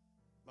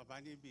 Bàbá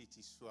níbi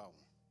ti sú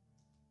àwọn.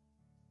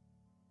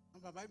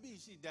 Bàbá bí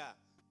sì dáa.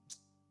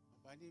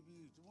 Bàbá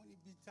níbi wọ́n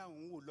níbi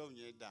táwọn ń wò lọ́hùn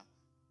yẹn dáa.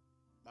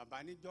 bàbá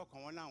níjọ́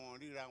kan wọ́n láwọn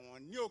ríra wọn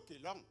ní òkè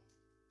lọ́hùn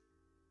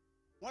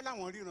wọ́n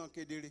láwọn ríran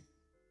kedere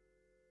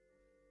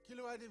kí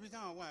ló wá débi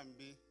táwọn wà ń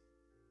bí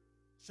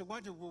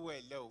ṣùgbọ́n ti gbogbo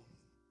ẹ̀ lẹ́ o.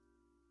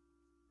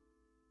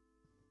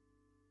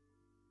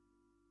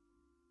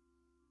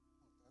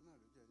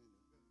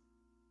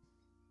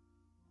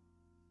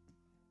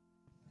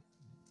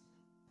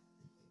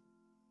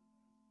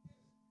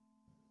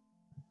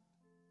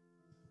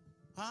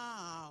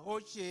 Ó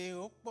ṣe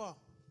ó pọ̀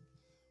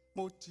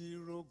mo ti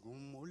rògùn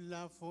mo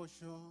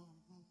láfọṣọ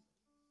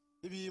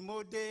ibi mo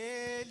dé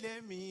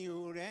lémi ò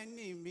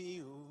rẹ́ni mi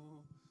ò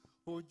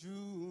ojú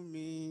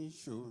mi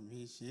ṣòmí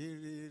ṣe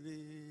rere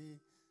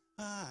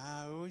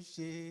ó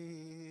ṣe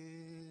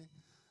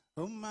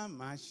ó má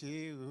má ṣe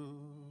o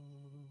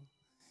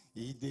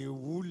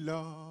ìdèwú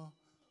lọ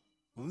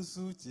ń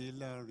sùn tí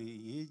lọ rí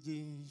èjì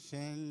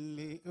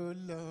ṣẹlẹ̀ ó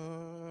lọ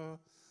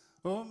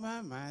ó má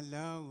má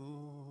lọ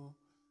o.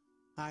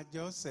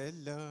 Ajose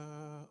lọ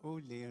ó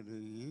lè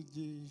rí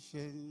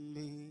jíṣẹ́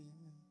lé.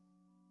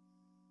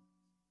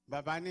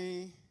 Bàbá ní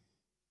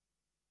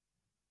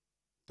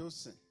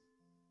Tósìn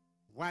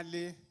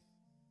Wálé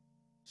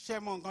ṣé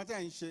mọ nǹkan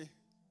tẹ́ ń ṣe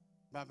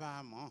bàbá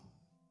àmọ́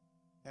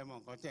ẹ mọ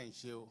nǹkan tẹ́ ń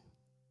ṣe o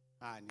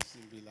ní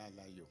síbi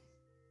láláyò.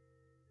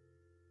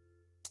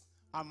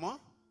 Àmọ́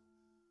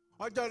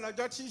ọjọ́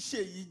lọ́jọ́ tí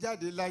Ṣèyí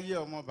jáde láyé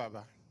ọmọ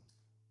bàbá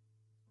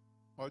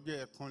ọjọ́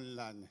ẹkún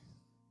ńlá ni.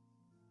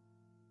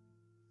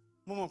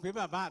 Mo mọ̀ pé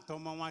bàbá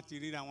àtọmọ wọn ti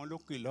ríra wọn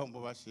lókè lọ́hùn bó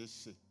bá ṣe é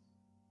ṣe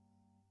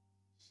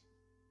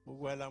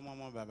gbogbo ẹ lámọ́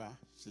ọmọ bàbá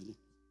Ṣèyí.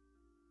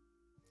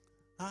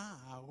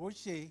 Ó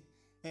ṣe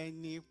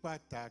ẹni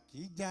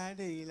pàtàkì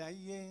jáde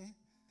láyé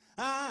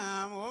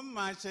ó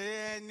mà ṣe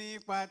ẹni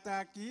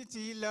pàtàkì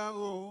ti lọ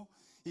o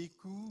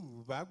ikú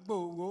bá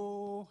gbowó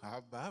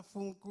àbá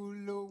fúnkú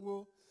lówó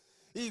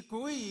ikú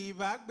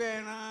ìbá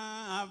gbẹran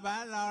àbá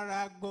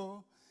lọ́ra gbó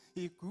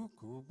ikú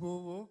kò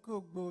gbowó kò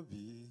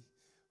gbòbí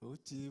ó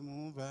ti mú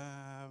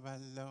bàbá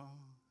lọ.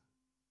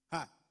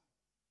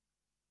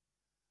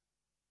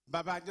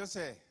 Bàbá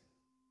Ajose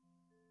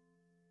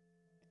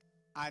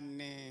a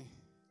ní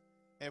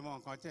ẹ mọ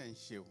nǹkan tẹ́ ń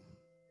ṣe o.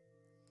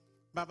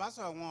 Bàbá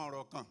sọ àwọn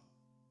ọ̀rọ̀ kan.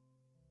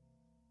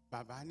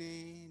 Bàbá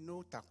ní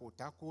no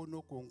takotako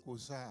no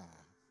konkosa.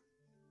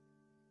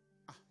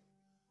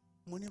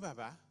 Mo ní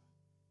bàbá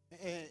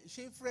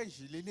ṣé French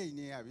lélẹ́yìn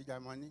ni àbí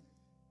Germany?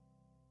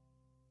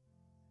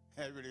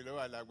 Ẹ bèrè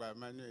lọ́wọ́ alàgbà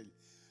Emmanuel.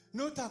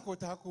 No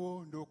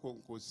takotako no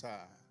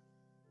konkosa.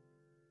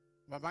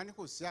 Bàbá ní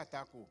kò sí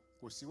àtakò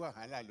kò sí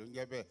wàhálà ló ń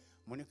jẹ́ bẹ́ẹ̀.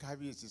 Mo ní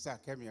kábíyèsí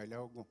sàkẹ́mi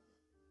ọlọ́gùn.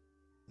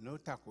 No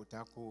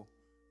takotako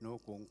no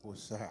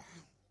konkosa.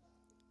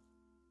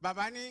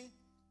 Bàbá ní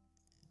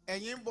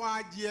ẹ̀yin bọ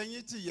adìẹ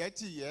yín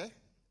tìyẹ́tìyẹ́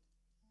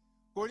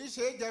kò ní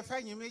ṣe é jẹ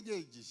fẹ́yìn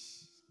méjèèjì.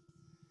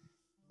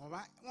 Bàbá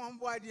wọ́n ń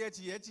bọ adìẹ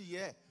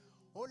tìyẹ́tìyẹ́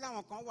ó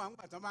láwọn kan wà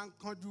nígbà tó bá ń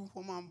kánjú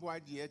ó máa ń bọ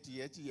adìẹ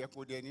tìyẹ́tìyẹ́ kò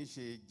dẹ̀ ní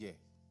ṣe é jẹ.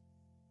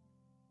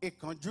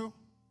 Ìkánjú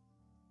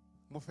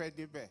mo fẹ́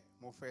débẹ̀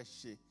mo fẹ́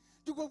ṣe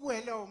ju gbogbo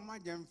ẹ lọ má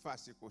jẹ́ ń fa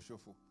àsìkò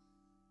ṣòfò.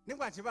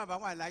 Nígbà tí bàbá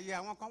wà láyé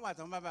àwọn kan wà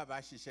tó ń bá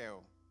bàbá ṣiṣẹ́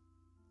o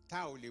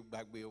tá ò lè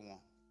gbàgbé wọn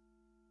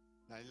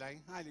láíláí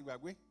á lè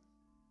gbàgbé.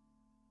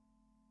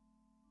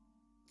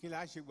 Kí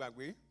la ṣe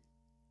gbàgbé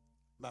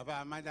bàbá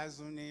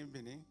Amádázún ní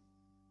Benin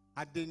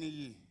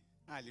Adéníyì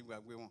á lè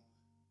gbàgbé wọn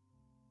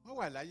wọ́n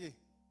wà láyé.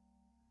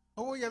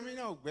 Owóyẹmí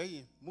náà ò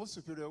gbẹ́yìn mo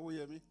superior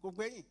Owóyẹmí kò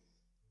gbẹ́yìn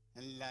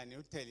ńlá ni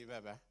ó tẹ̀lé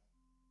bàbá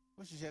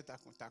ó ṣiṣẹ́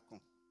takuntakun.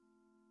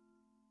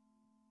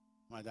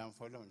 Madam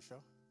Fọlọ́nṣọ́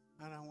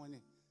ara wọn ni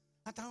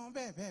àtàwọn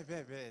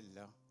bẹ́ẹ̀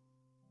lọ.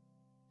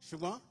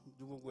 Ṣùgbọ́n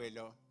ju gbogbo ẹ̀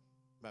lọ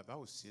bàbá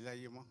ò sí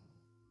láyé mọ́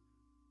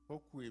ó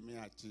kù èmi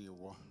àti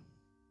ìwọ.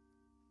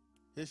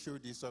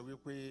 HOD sọ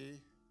wípé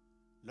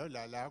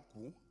lọ́la la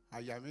kú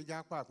àyà mi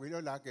já pa pé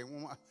lọ́la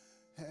kẹ́hún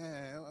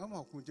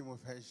ọmọkùnrin tí mo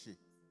fẹ́ ṣe.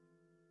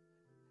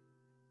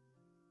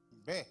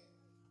 Bẹ́ẹ̀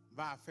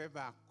bá a fẹ́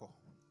bá a kọ̀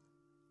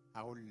a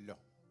ó lọ.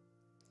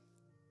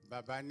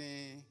 Bàbá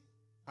ní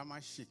ká má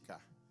ṣìkà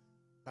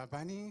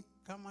bàbá ní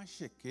ká má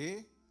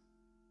ṣèké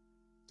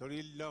torí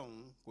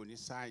lọ́hùn kò ní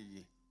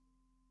sáàyè.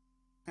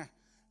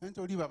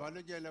 Nítorí bàbá ló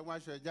jẹ́ ẹlẹ́wọ̀n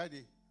aṣọ ẹ̀ jáde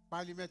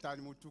pálí 3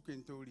 ni mo tú kí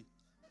n tó rí.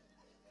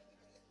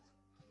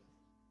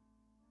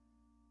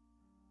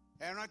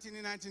 Ẹ rántí ní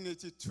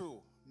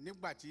 1982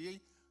 nígbà tí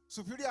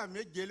superior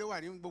méje ló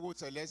wà ní gbogbo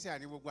Celestia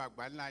ní gbogbo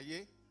àgbáńlá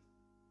ayé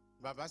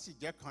bàbá sì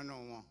jẹ́ kan náà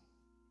wọn.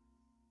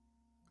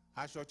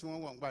 Aṣọ tí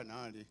wọ́n wọ̀ ń gbà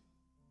náà rí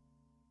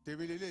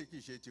tèmi lélẹ́yìí kì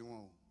í ṣe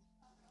tiwọn o.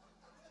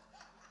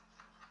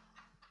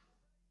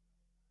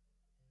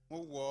 Mo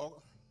wọ̀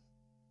ọ́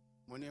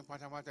mo ní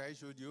pátápátá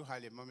HOD ó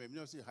halẹ̀ mọ́ mi èmi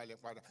náà sì halẹ̀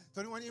padà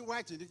torí wọ́n ní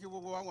white ní kí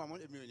gbogbo wa wà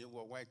mọ́ èmi ò ní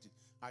wọ white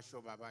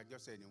aṣọ bàbá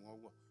Ajose ni wọ́n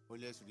wọ̀ ó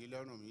lè sùn ní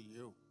lọ́rùn mi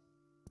yìí o.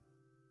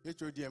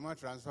 HOD ẹ̀ mọ́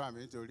transfer mi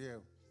nítorí ẹ̀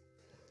o.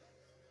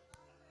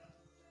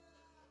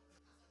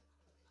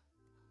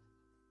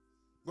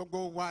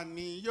 Gbogbo wa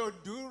ni yóò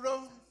dúró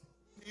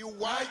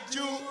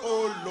Iwájú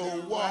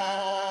Olúwa.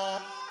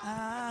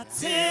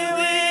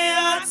 Àtẹ̀wé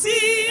àti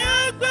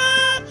àgbà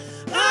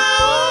a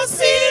ó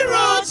sì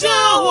rọ̀jò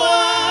wá.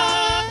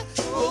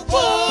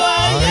 Gbogbo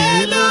ayé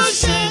ló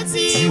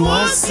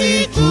sì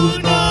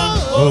kùnà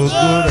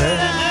ògo rẹ̀.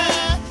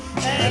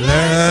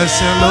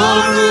 Ẹlẹ́ṣẹ̀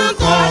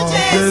lórúkọ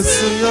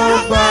Jésù yóò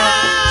gbà,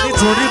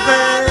 nítorí pé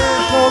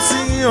kò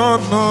sí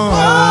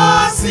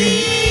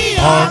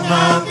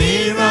ọ̀nà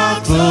mìíràn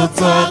tó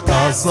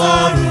tọ́ka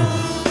sọ́run.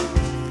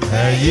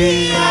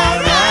 Ẹ̀yin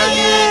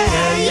aráyé,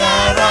 ẹ̀yin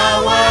ará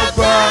wa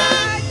gbà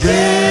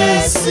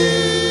Jésù.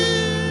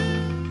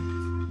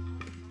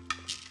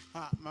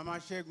 Màmá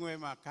Ṣẹ́gun ẹ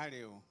máa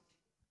káre o,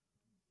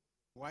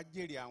 wàá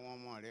jèrè àwọn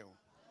ọmọ rẹ o.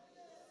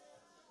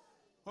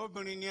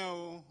 Obìnrin ni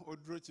ó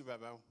dúró ti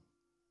bàbá o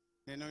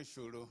nínú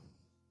ìṣòro.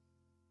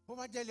 Bó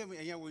bá jẹ́ lèmi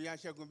ẹ̀yẹn wòye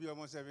Aṣẹ́gun bí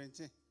ọmọ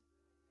 17.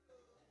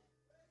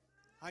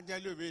 Ajẹ́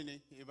lómi ni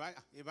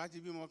ìbá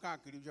ti bímọ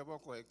káàkiri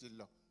ìjọbọ́kọ̀ ẹ ti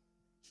lọ,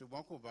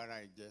 ṣùgbọ́n kò bára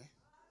ẹ̀ jẹ́.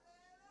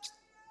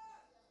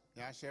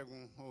 Ìyá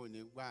Ṣẹ́gun ò ní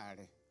gbà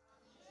rẹ̀.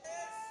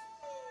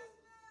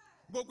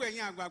 Gbogbo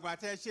ẹ̀yin àgbààgbà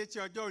tẹ́ ṣe tí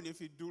ọjọ́ òní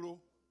fi dúró,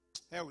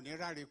 ẹ ò ní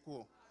ráre kú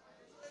o.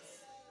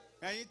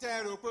 Ẹ̀yin tẹ́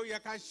ẹ rò pé ó yẹ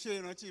ká ṣe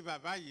ìrántí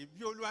bàbá yìí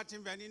bí Olúwa ti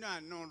ń bẹ nínú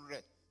àánú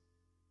rẹ̀.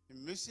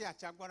 Ìmísí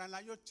àti agbára ńlá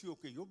yóò ti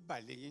òkè yóò bà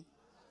lẹ́yìn.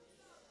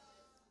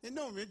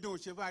 Inú mi dùn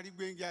ṣe bá rí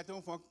Gbénga tó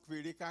ń fọn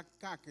fèrè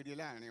káàkiri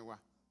láàrin wa.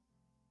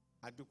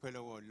 A dúpẹ́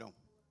lọ́wọ́ Ọlọ́run.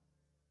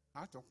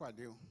 A tún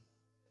pàdé o.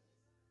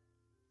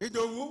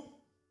 Ìdòwú.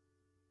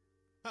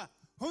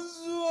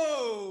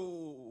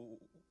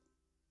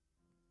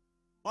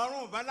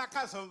 Ọ̀run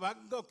ìbálákàsán bá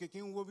gòkè kí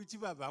n wo bí tí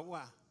bàbá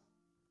wà.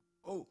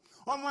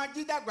 Ọmọ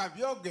ajídàgbà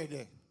bí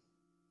ọ̀gẹ̀dẹ̀.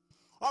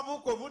 Ọmọ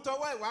kò mú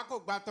tọwọ́ ìwà kò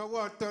gbà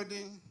tọwọ́ ọ̀tọ̀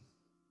ni.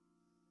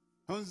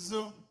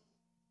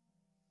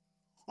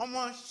 Ọmọ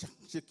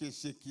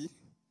ṣèkèṣèkì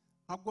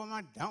ọgbọ́n má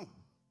dáhùn,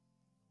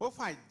 ó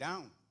fà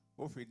ìdáhùn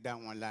ó fi dá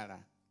wọn lára.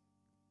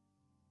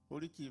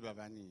 Oríkì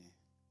bàbá nìyẹn.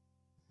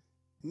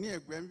 Ní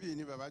ẹ̀gbẹ́ ń bì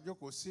ni bàbá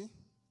jókòó sí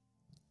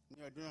ní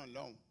ọdún náà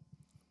lọ́hùn.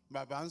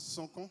 Bàbá ń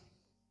sunkún.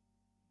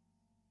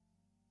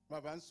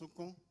 Bàbá ń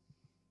sunkún.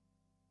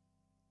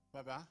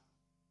 Bàbá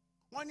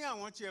wọ́n ní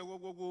àwọn tí ẹ wo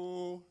gbogbo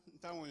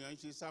táwọn èèyàn ń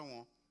ṣe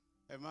sáwọn,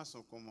 ẹ má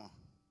sunkún mọ́.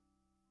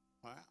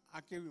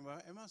 Akéwì mọ́,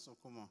 ẹ má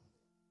sunkún mọ́.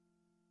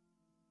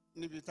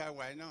 Níbi tá a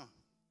wà náà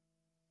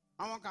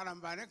àwọn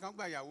karambani kan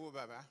gba ìyàwó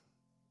bàbá,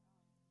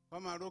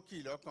 wọ́n máa rókì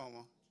lọ́kàn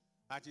wọn,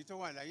 àti tó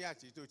wà láyé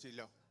àti tó ti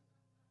lọ.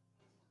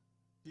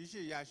 Kì í ṣe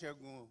ìyá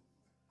Ṣẹ́gun o,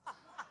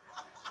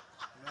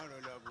 lọ́rọ̀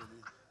lọ bò mí.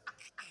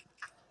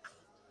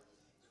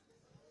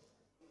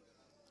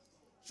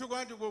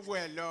 Ṣùgbọ́n tí gbogbo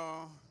ẹ̀ lọ,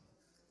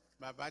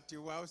 bàbá ti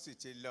wá ó sì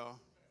ti lọ.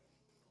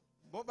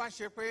 Bó bá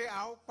ṣe pé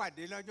a ó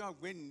pàdé lọ́jọ́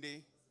ọ̀gbẹ́nìde,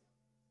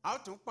 a ó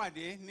tún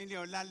pàdé nílé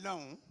ọlá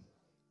lọ́hùn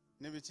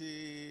níbi tí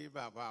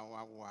bàbá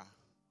wa wà.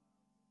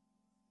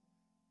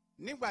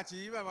 Nígbà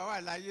tí bàbá wà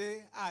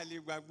láyé, a lè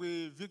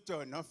gbàgbé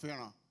Victor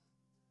Ọ̀nàfìràn.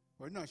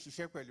 Òun náà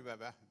ṣiṣẹ́ pẹ̀lú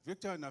bàbá.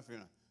 Victor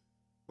Ọ̀nàfìràn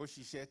ó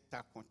ṣiṣẹ́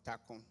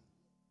takuntakun.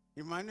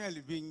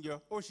 Emmanuel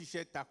Bíńjọ ó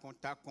ṣiṣẹ́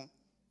takuntakun.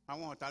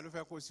 Àwọn ọ̀tá ló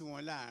fẹ́ kó sí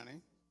wọn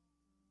láàrin.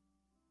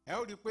 Ẹ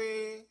ó rí i pé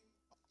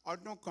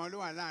ọdún kan ló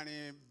wà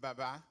láàrin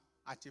bàbá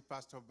àti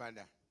Pastor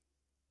Bada.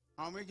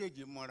 Àwọn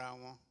méjèèjì mọ́ra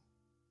wọn,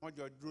 wọ́n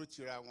jọ dúró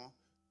tira wọn.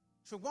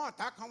 Ṣùgbọ́n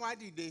ọ̀tá kan wá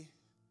dìde,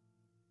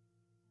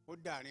 ó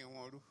dàrin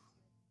wọn rú.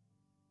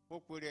 Ó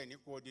pèrè ẹ̀ ní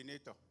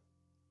coordinator.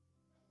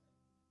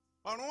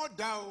 Ọ̀run ó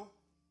dá o.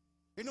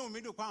 Inú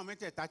mi dùn pé àwọn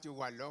mẹ́tẹ̀ẹ̀ta ti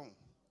wà lọ́hùn.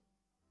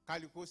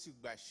 Kálukú sì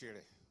gbàṣẹ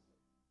rẹ̀.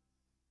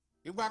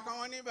 Ìgbà kan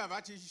wọ́n ní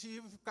bàbá ti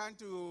ṣí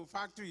candle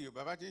factory,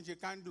 bàbá ti ń ṣe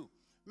candle.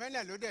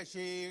 Mẹ́lẹ̀ ló dẹ̀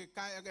ṣe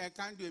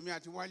candle, èmi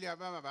àti Wálé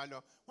abá bàbá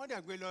lọ. Wọ́n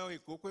dẹ̀ gbé lọ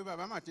Èkó pé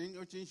bàbá mà ti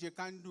ń ṣe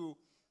candle.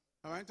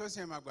 Bàbá ní tó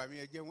sẹ̀ máa gbà mí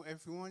ẹ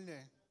fi wọ́n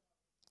lẹ̀.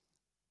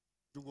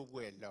 Ju gbogbo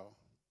ẹ̀ lọ.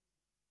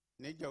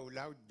 Níjọ́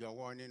òlà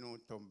jọ̀wọ́ nínú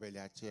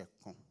tọ̀m̀bẹ̀lẹ̀ àti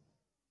ẹ̀kan.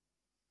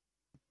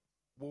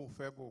 Bó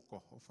fẹ́ bó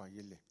kọ̀ ó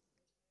fàyè lẹ̀.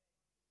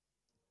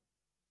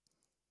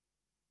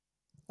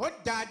 Ó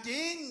dàdí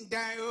ń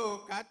da o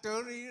ká tó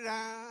ríra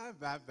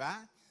bàbá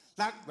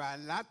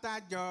lágbàlá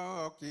tájọ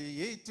kì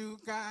í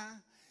túká.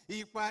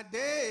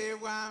 Ìpàdé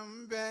wa ń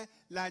bẹ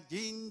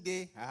lájíǹde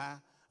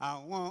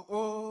àwọn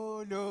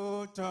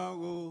olóòótọ́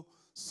o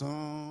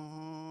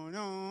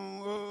sùnú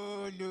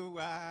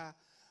Olúwa.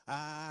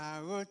 A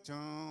ó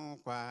tún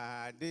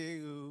pàdé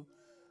o,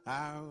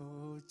 a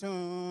ó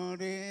tún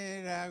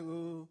ríra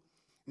o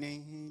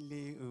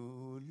nílé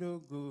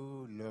ológo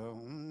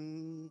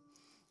lọ́hùn.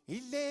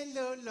 Ilé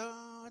ló lọ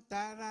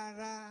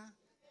tààràrà.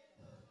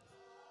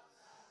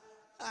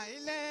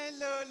 Ilé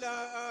ló lọ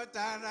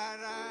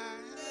tààràrà.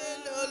 Ilé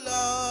ló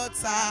lọ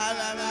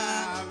tààràrà.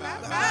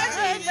 Bàbá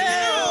délé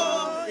o.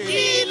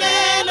 Ilé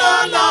ló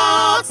lọ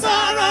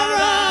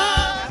tààràrà.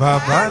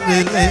 Bàbá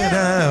délé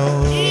rẹ̀ o.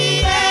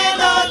 Ilé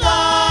ló lọ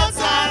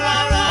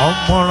tààràrà.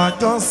 Ọmọ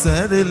Ajose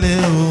délé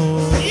o.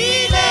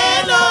 Ilé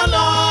ló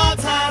lọ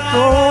tààràrà.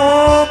 Tó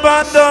bá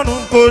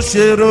dọ̀run kó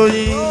ṣe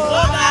ròyìn.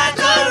 Tó bá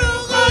dọ̀run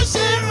kó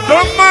ṣe ròyìn. Tó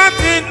má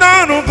ti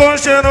dọ̀run kó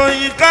ṣe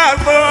ròyìn ká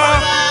gbọ́. Tó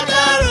bá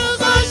dọ̀run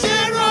kó ṣe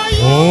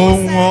ròyìn.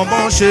 Ohun ọmọ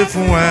ṣe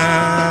fún ẹ.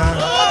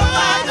 Tó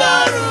bá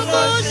dọ̀run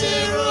kó ṣe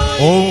ròyìn.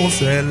 Ohun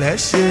ṣẹlẹ̀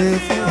ṣe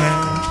fún ẹ.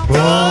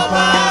 Tó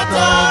bá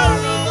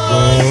dọ̀run kó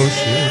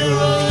ṣe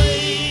ròyìn.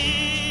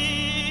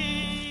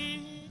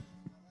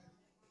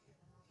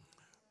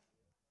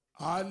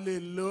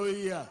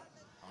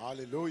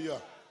 Hallelujah.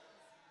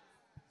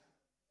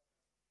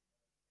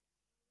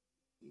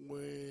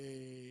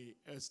 We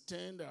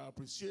extend our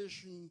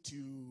appreciation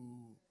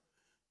to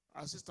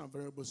Assistant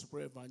Venerable Super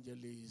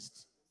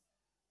Evangelist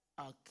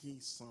Aki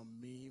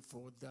Sami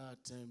for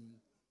that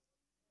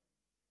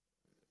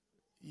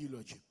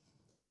eulogy.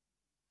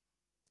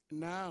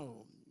 Now,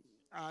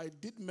 I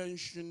did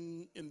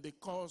mention in the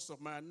course of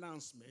my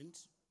announcement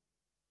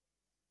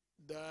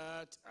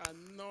that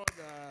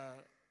another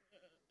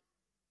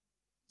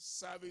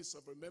service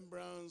of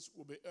remembrance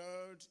will be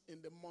held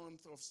in the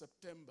month of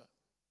September.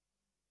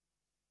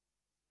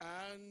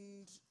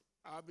 And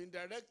I've been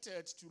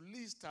directed to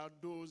list out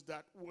those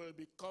that will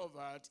be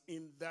covered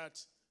in that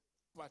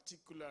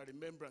particular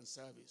remembrance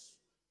service.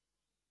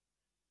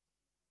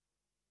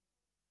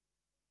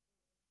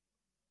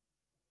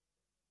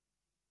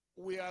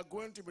 We are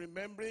going to be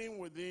remembering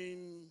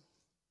within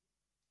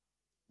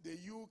the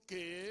UK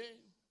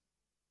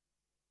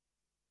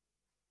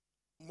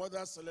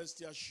Mother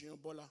Celestia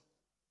Shiombola,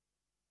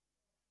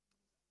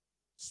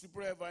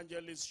 Super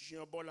Evangelist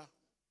Shiombola,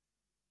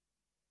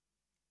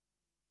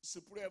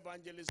 Super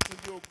Evangelist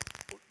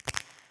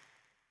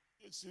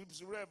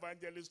Super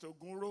Evangelist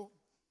Ogunro,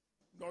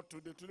 not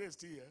today, today is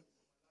still here.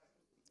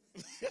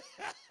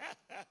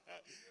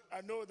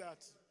 I know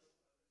that.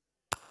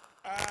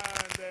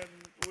 And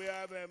we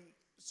have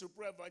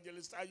Super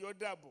Evangelist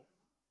Ayodabo,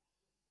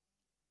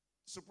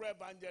 Super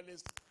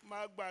Evangelist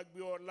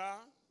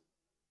Magbagbiola,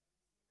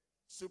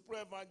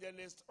 Super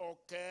Evangelist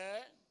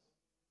Oke,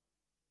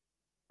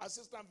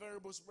 Assistant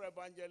Venerable Super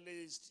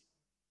Evangelist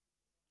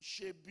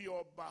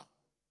Shebioba,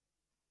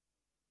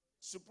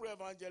 Super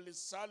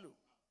Evangelist Salu.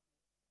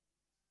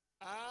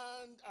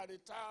 And at the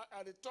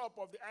top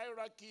of the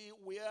hierarchy,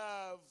 we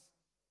have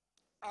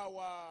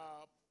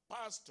our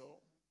pastor,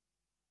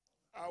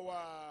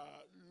 our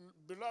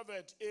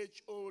beloved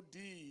HOD,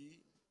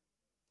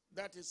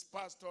 that is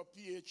Pastor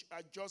P.H.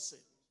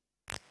 Ajose,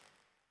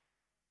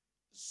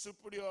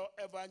 Superior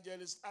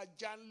Evangelist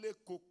Ajanle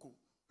Koko,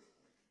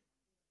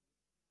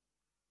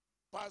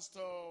 Pastor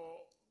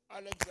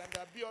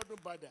Alexander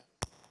Biodun Bada.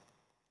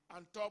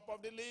 On top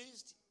of the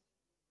list,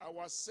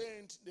 our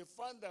saint, the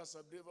founder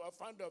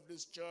of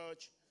this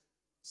church,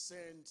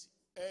 Saint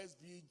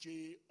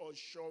SBJ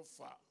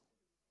Oshofa.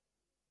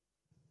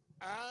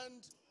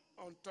 And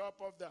on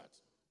top of that,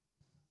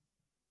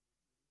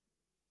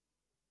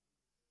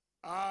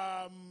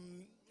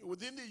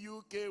 within the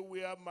UK, we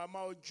have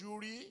Mama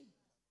Ojuri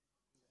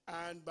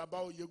and Baba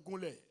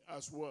Oyegule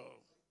as well.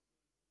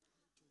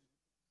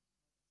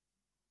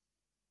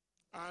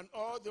 And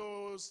all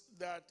those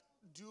that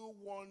do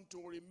want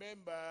to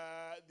remember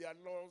their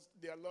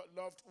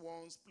loved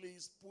ones,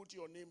 please put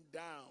your name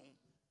down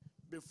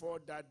before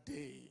that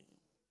day.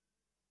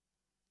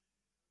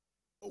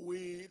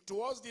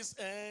 Towards this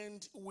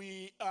end,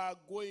 we are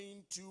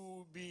going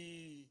to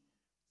be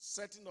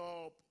setting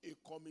up a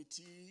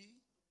committee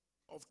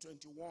of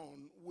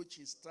 21, which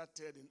is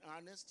started in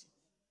earnest,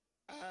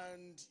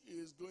 and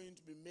is going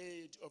to be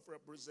made of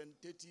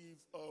representative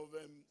of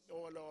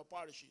all our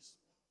parishes.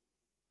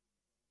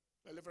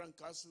 Elephant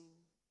Castle,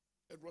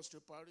 Edward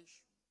Street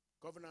Parish,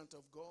 Covenant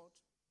of God,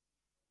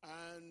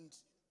 and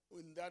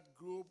in that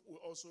group will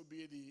also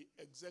be the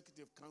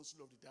Executive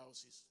Council of the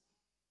Diocese.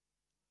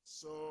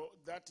 So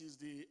that is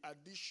the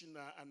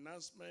additional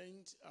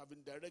announcement I've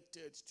been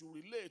directed to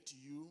relay to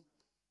you.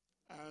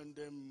 And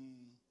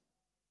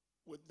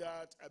with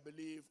that, I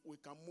believe we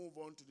can move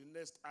on to the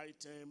next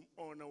item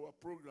on our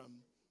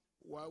program,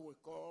 what we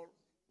call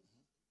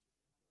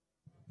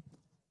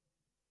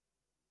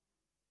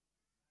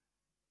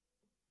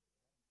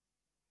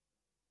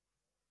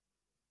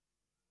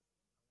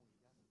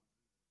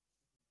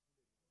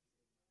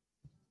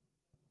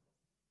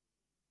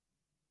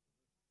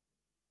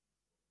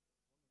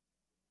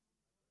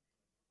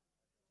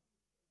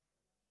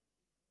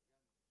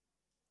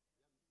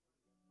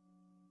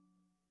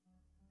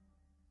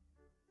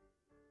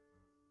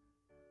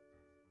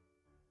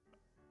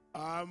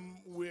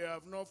we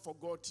have not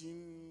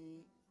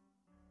forgotten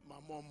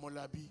Mama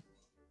Molabi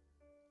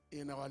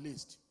in our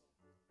list.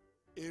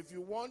 If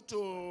you want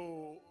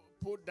to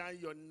put down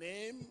your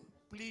name,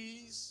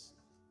 please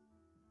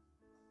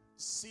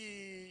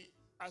see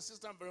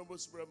Assistant Venerable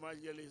Super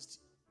Evangelist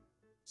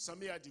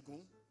Sami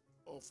Adigun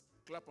of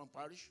Clapham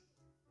Parish.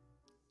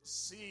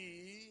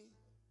 See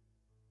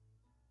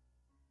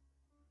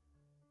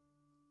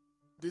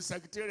the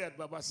Secretariat,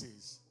 Baba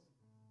says,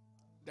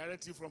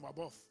 directly from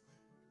above.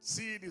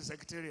 See the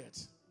Secretariat.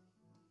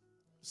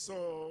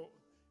 So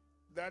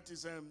that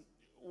is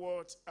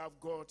what I've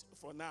got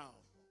for now.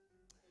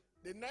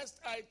 The next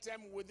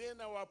item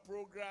within our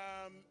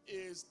program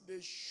is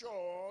the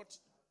short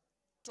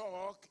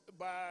talk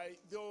by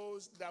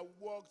those that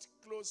worked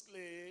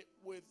closely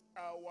with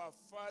our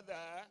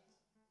father,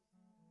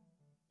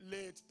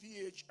 late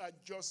P.H.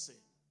 Ajose.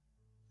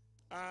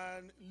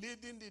 And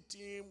leading the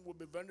team will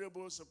be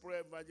Venerable Super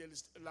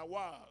Evangelist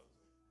Lawal,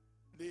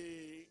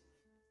 the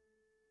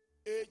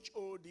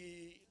HOD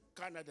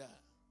Canada,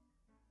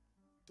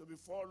 to be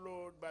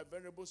followed by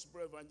Venerable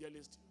Super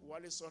Evangelist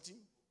Wale Sotin,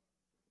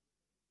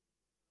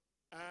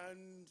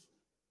 And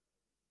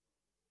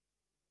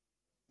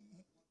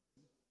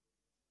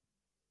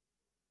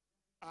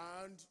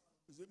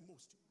is it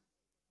most?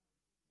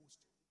 Most.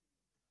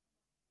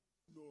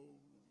 No.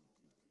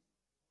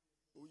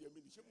 Oh, yeah, I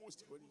mean,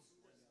 most.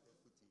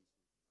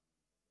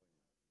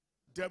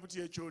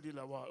 Deputy HOD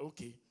Lawal,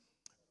 okay.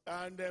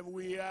 And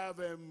we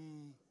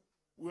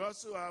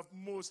also have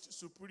most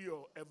superior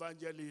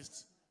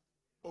evangelist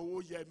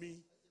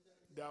Owoyemi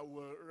that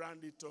will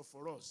round it off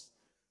for us.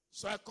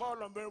 So I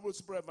call on Venerable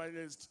Super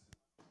Evangelist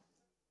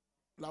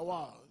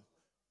Lawal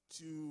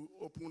to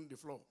open the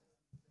floor.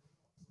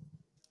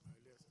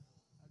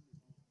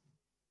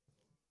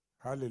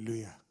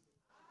 Hallelujah.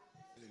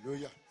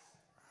 Hallelujah.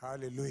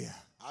 Hallelujah.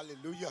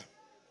 Hallelujah.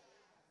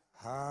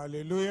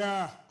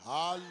 Hallelujah.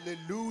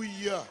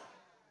 Hallelujah.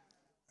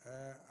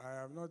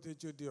 I am not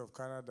HOD of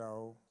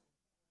Canada.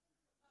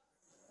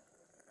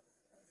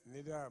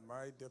 Neither am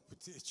I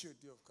Deputy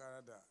HOD of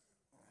Canada.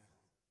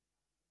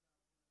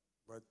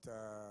 But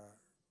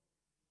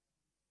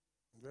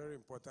very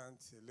important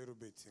a little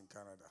bit in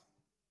Canada.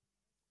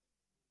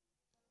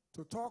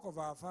 To talk of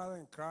our Father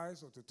in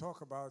Christ or to talk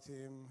about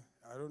him,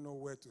 I don't know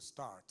where to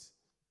start.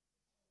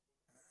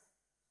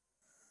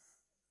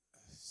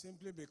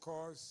 Simply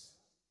because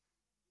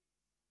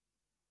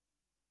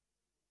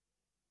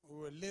we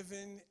were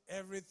living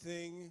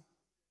everything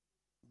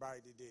by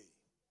the day.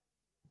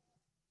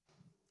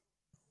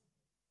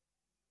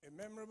 A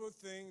memorable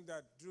thing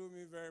that drew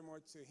me very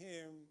much to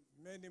him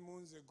many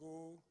moons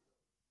ago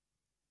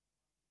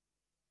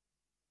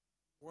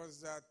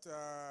was that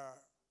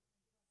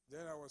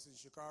then I was in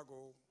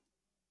Chicago.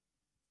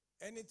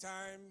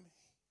 Anytime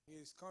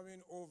he's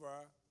coming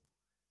over,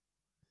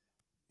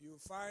 you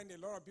find a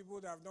lot of people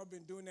that have not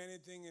been doing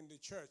anything in the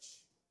church.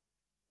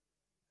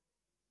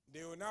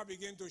 They will now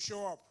begin to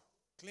show up,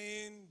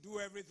 clean, do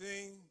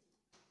everything.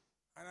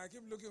 And I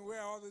keep looking,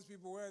 where are all these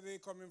people, where are they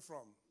coming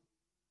from?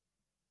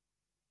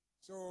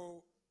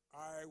 So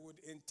I would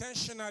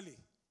intentionally,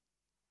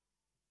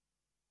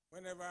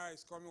 whenever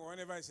it's coming, or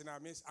whenever it's in our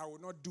midst, I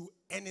would not do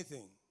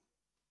anything.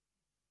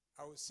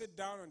 I will sit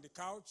down on the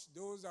couch.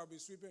 Those that will be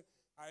sweeping,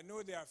 I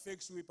know they are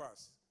fake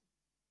sweepers.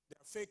 They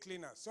are fake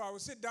cleaners. So I will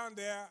sit down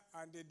there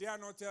and they dare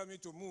not tell me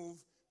to move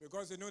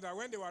because they know that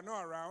when they were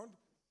not around,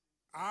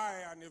 I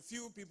and a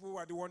few people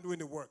were the one doing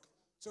the work.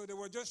 So they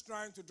were just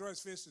trying to draw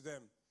his face to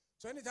them.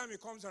 So anytime he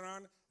comes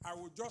around, I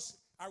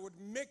would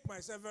make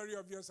myself very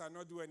obvious and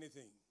not do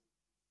anything.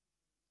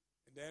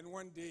 And then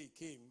one day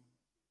he came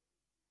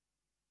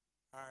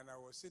and I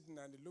was sitting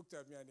and he looked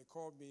at me and he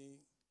called me.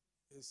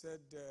 He said,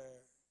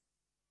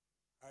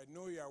 I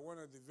know you are one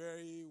of the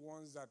very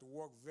ones that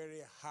work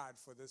very hard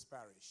for this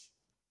parish.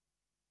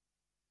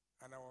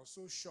 And I was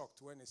so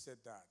shocked when he said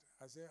that.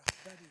 I said,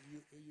 Daddy,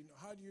 you know,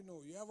 how do you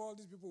know? You have all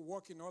these people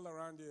working all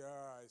around you.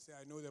 I said,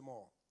 I know them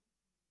all.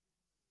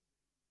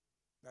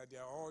 That they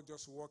are all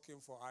just working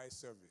for eye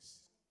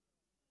service.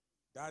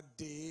 That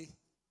day,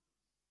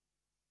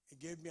 he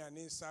gave me an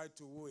insight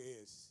to who he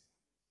is.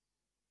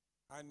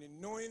 And in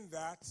knowing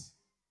that,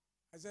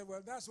 I said,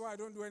 well, that's why I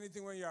don't do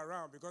anything when you're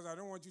around, because I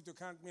don't want you to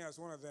count me as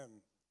one of them.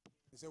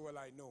 He said, well,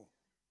 I know.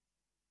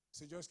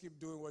 So just keep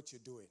doing what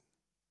you're doing.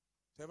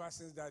 So ever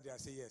since that day, I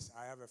say, yes,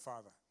 I have a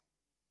father.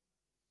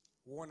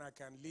 One I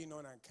can lean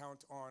on and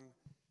count on,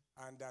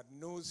 and that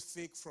knows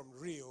fake from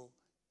real,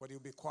 but he'll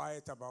be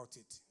quiet about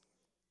it.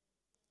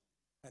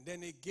 And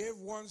then he gave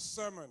one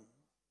sermon.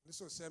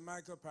 This was St.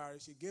 Michael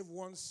Parish. He gave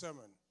one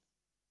sermon.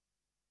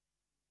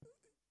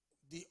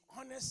 The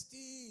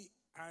honesty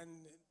and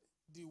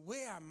the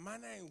way and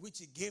manner in which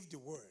he gave the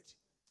word.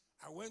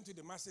 I went to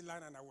the mercy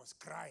line and I was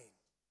crying.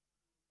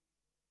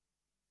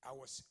 I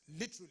was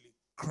literally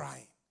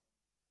crying.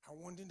 I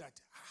wondered that,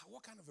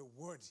 what kind of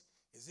a word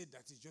is it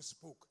that he just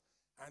spoke?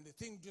 And the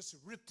thing just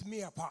ripped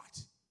me apart.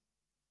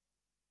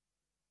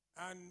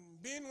 And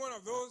being one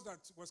of those that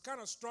was kind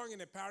of strong in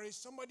the parish,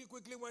 somebody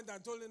quickly went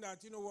and told him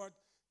that, you know what,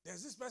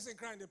 there's this person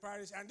crying in the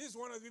parish, and this is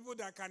one of the people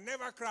that can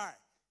never cry.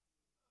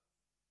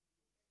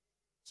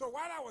 So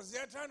while I was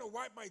there trying to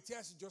wipe my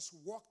tears, he just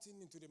walked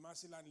into the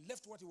mercy line,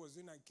 left what he was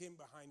doing, and came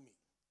behind me.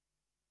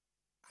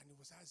 And he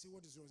was asking,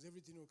 what is wrong? Is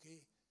everything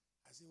okay?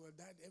 I said, well,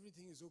 Dad,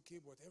 everything is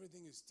okay, but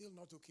everything is still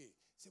not okay.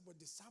 He said, but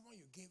the sermon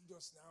you gave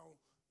just now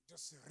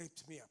just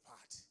ripped me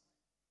apart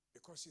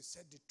because you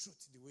said the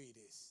truth the way it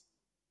is.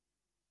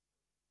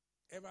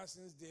 Ever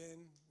since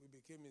then, we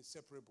became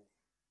inseparable.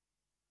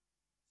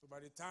 So by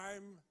the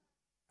time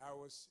I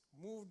was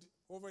moved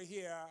over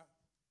here,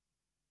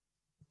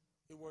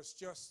 it was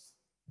just,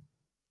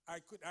 I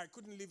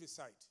couldn't leave his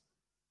sight.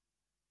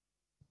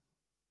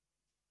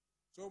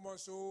 So much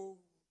so,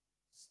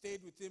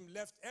 stayed with him,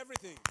 left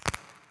everything.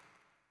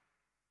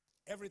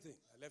 Everything.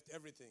 I left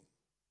everything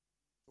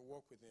to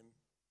work with him,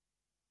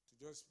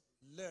 to just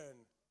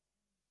learn.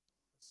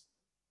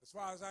 As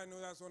far as I know,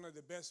 that's one of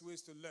the best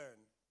ways to learn.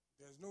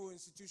 There's no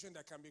institution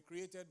that can be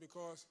created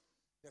because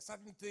there are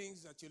certain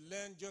things that you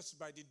learn just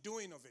by the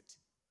doing of it.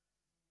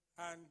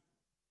 And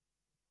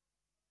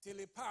till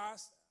it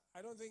passed,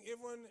 I don't think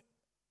even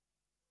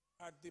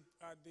at the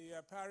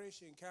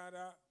parish in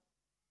Canada,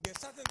 There are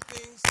certain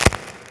things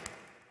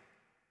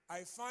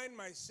I find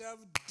myself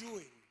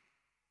doing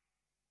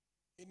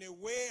in a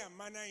way and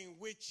manner in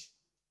which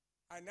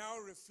I now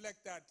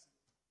reflect that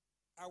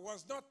I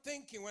was not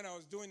thinking when I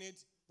was doing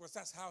it, was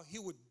that's how he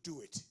would do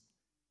it.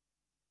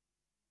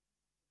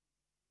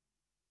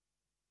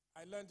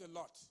 I learned a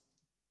lot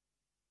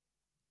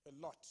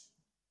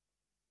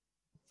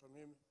from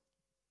him.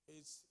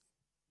 It's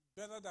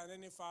better than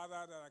any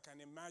father that I can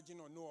imagine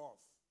or know of.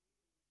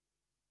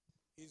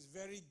 He's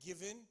very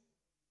giving,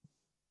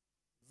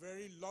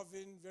 very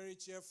loving, very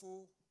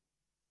cheerful.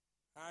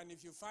 And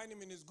if you find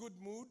him in his good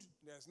mood,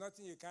 there's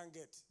nothing you can't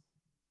get.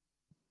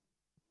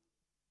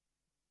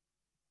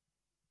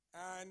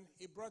 And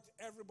he brought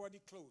everybody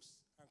close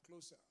and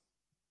closer.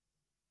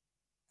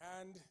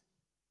 And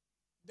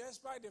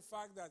despite the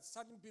fact that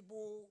certain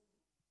people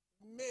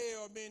may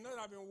or may not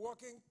have been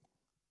working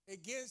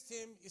against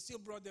him, he still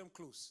brought them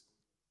close.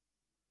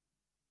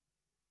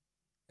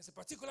 There's a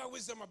particular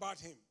wisdom about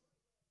him.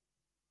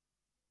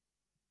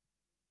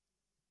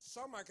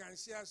 Some I can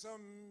share,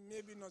 some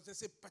maybe not.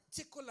 There's a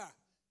particular,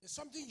 there's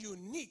something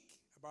unique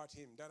about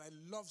him that I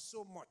love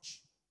so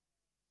much.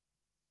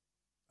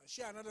 I'll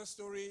share another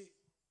story.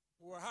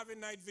 We were having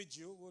night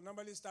vigil. We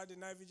normally start the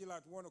night vigil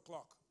at 1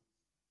 o'clock.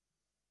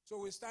 So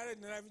we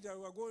started the night vigil.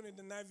 We were going in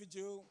the night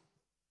vigil.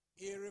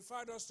 He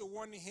referred us to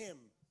one hymn.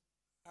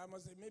 I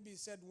must say, maybe he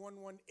said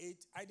 118.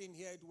 I didn't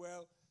hear it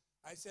well.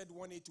 I said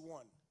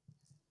 181.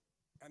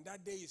 And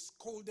that day he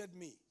scolded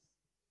me.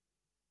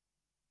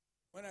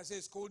 When I say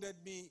scolded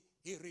me,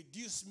 he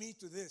reduced me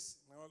to this.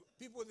 Now,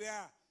 people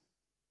there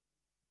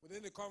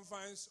within the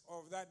confines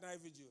of that night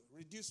vigil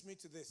reduced me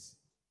to this.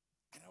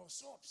 And I was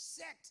so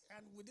upset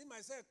and within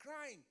myself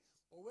crying.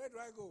 Well, where do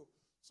I go?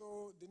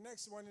 So the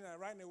next morning I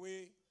ran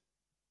away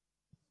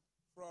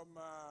from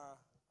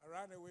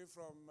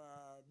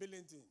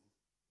Billington.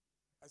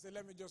 I said,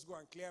 let me just go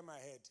and clear my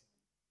head.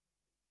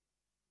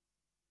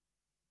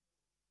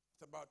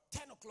 It's about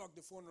 10 o'clock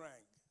the phone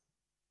rang.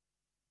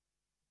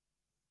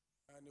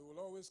 And he will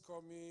always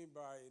call me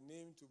by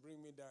name to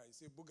bring me down. He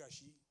said,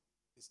 Bugashi,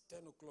 it's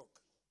 10 o'clock.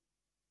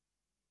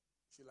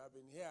 Should have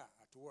been here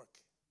at work.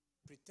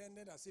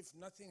 Pretended as if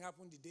nothing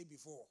happened the day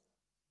before.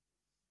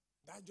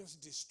 That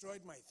just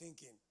destroyed my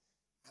thinking.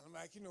 And I'm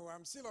like,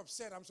 I'm still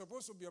upset. I'm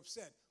supposed to be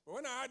upset. But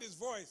when I heard his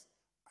voice,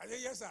 I said,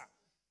 yes, sir.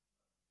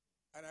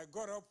 And I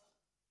got up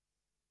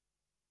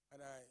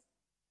and I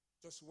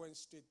just went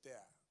straight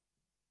there.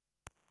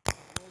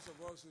 Most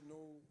of us who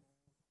know,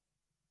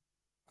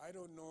 I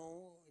don't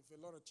know if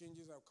a lot of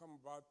changes have come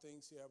about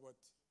things here, but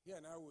he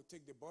and I will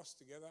take the bus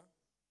together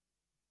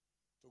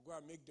to go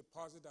and make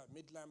deposit at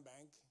Midland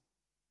Bank.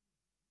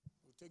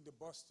 We'll take the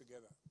bus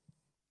together.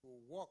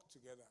 We'll walk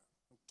together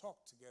and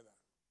talk together.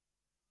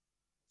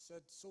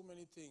 Said so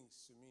many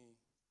things to me.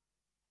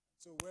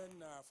 So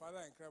when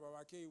Father and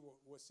Babake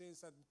was saying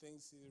certain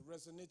things, it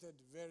resonated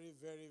very,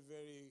 very,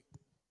 very,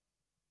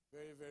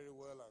 very, very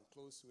well and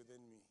close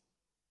within me.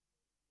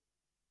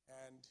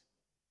 And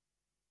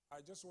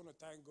I just want to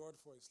thank God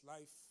for his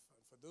life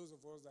and for those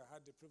of us that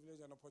had the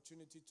privilege and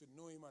opportunity to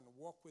know him and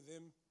walk with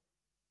him.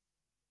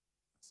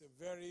 He's a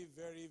very,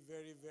 very,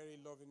 very, very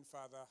loving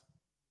father.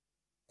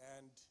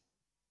 And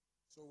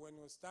so when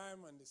it was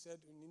time and they said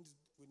we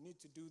need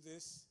to do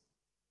this,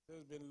 it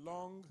has been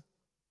long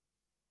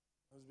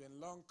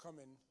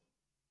coming.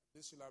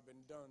 This should have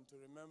been done to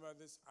remember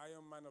this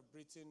Iron Man of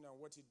Britain and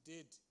what he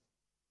did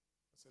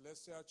for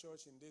Celestial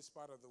Church in this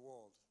part of the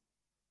world.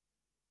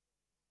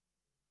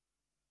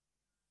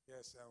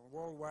 Yes, and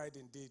worldwide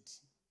indeed.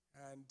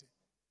 And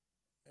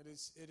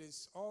it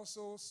is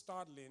also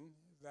startling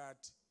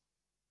that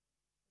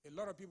a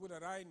lot of people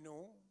that I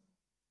know,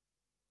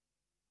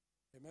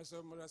 the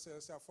Master Mother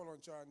says, I follow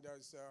on church, and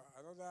there's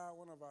another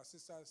one of our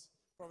sisters,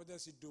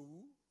 Prophetess Idowu,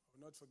 I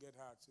will not forget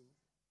her too.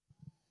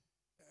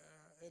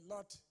 A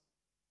lot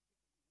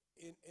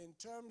in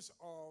terms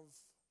of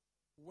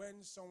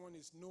when someone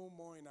is no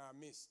more in our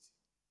midst,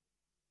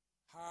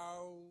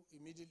 how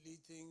immediately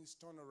things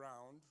turn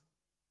around,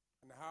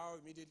 and how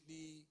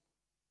immediately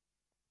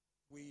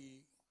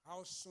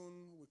how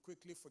soon we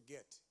quickly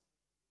forget.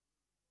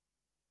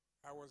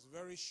 I was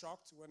very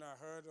shocked when I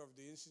heard of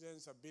the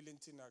incidents at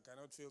Billington. I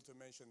cannot fail to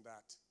mention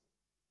that.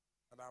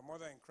 And our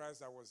mother in Christ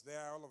that was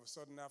there, all of a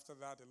sudden after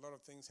that, a lot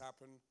of things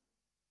happened.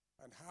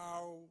 And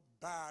how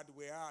bad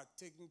we are at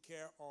taking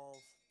care of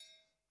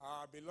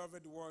our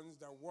beloved ones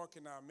that work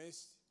in our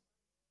midst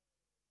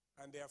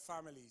and their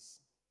families.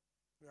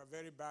 We are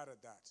very bad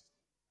at that.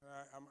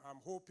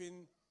 I'm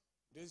hoping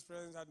this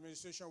present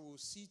administration will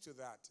see to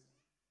that.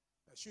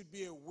 There should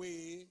be a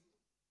way,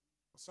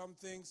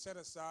 something set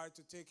aside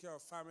to take care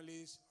of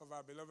families of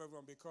our beloved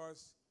one,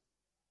 because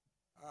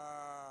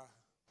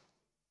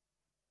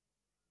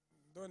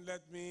don't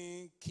let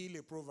me kill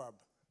a proverb.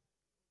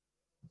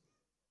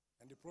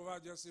 And the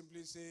proverb just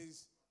simply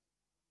says,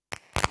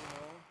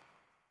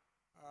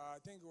 I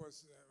think it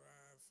was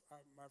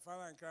my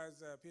father in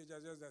Christ, P.H.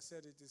 Ajose, that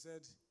said it. He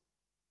said,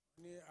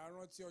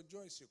 "Arántí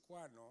ọjọ́ ìsìnkú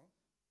àná,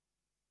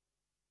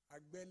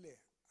 agbẹ́lẹ̀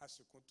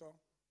àsìkúntọ́."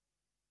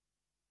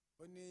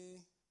 Ó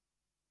ní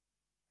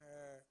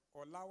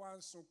ọ̀la wa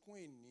ń sunkún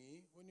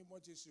ìní ó ní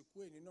bọ́n ti sìnkú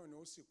ìní náà ni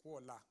ó sìnkú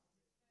ọ̀la.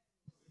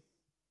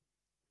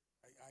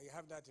 I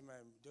have that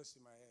just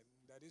in my head.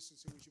 That is to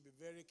say, we should be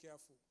very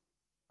careful.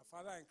 Our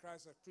Father in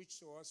Christ has preached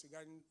to us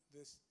regarding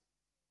this.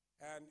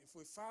 And if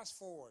we fast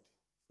forward,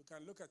 we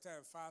can look at time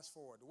and fast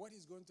forward. What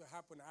is going to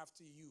happen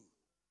after you?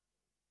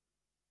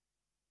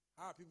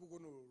 How are people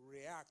going to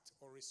react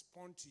or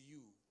respond to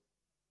you,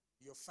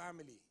 your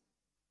family,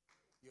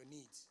 your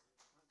needs?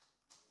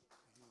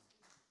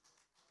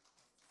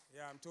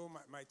 Yeah, I'm told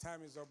my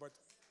time is up, but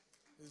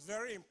it's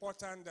very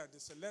important that the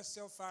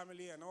celestial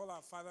family and all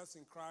our fathers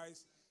in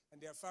Christ and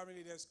their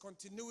family, there's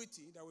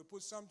continuity, that we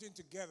put something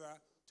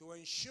together to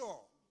ensure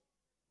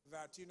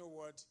that, you know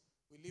what,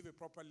 we leave a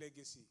proper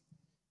legacy.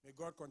 May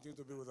God continue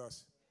to be with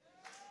us.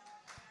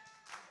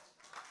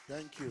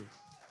 Thank you.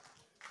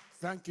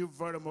 Thank you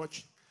very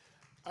much.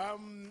 I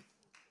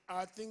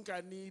think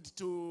I need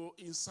to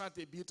insert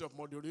a bit of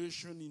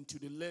moderation into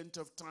the length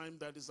of time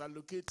that is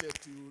allocated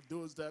to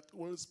those that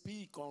will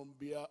speak on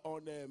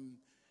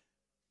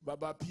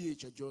Baba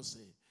P.H.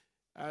 Ajose.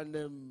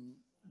 And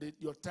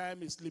your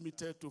time is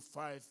limited to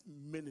 5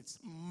 minutes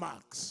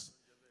max.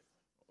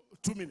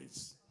 2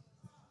 minutes.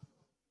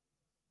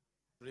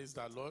 Praise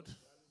the Lord.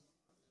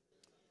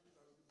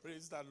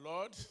 Praise the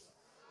Lord.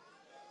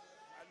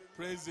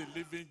 Praise the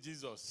living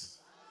Jesus.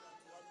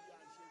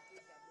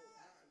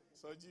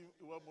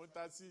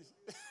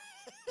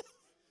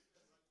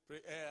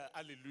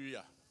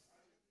 Hallelujah.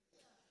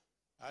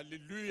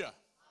 Hallelujah.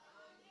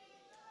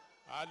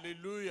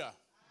 Hallelujah.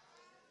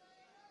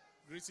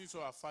 Greetings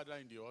to our Father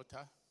in the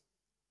altar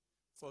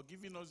for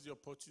giving us the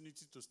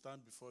opportunity to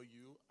stand before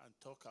you and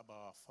talk about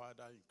our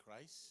Father in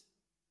Christ,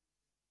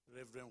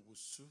 Reverend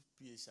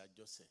P.H.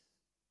 Ajose.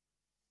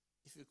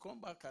 If you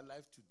come back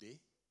alive today,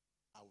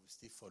 I will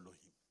still follow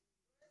him.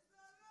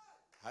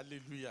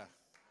 Hallelujah.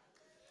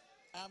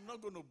 I'm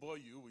not going to bore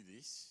you with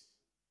this.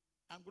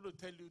 I'm going to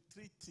tell you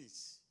 3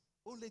 things.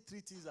 Only 3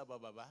 things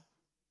about Baba.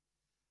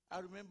 I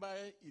remember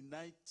in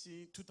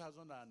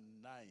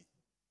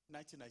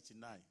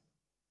 1999,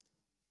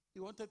 he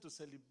wanted to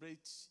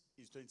celebrate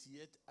his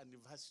 20th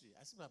anniversary.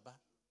 I said, Baba,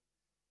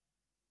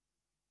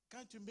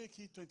 can't you make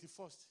it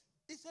 21st?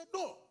 He said,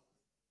 no.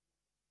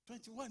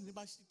 21,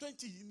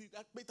 20,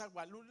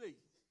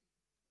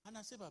 and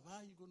I said, Baba, how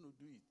are you going to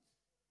do it?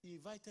 He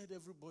invited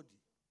everybody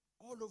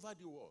all over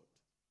the world.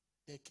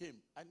 They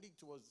came. I think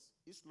it was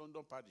East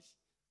London Parish.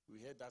 We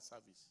had that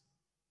service.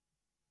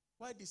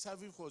 While the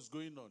service was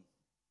going on,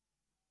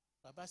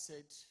 Baba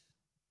said,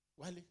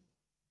 Wale,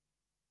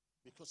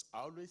 because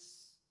I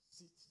always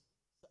sat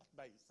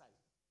by his side.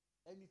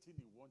 Anything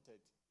he wanted,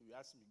 he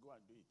asked me, go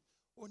and do it.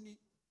 Only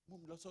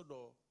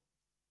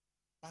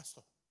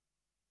Pastor.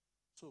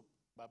 So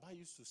Baba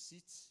used to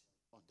sit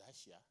on that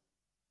chair,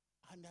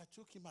 and I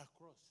took him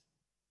across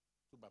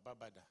to Baba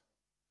Bada.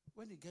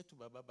 When he get to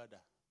Baba Bada,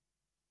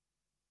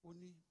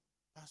 only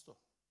Pastor,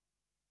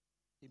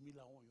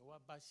 Emila won yo wa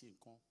ba se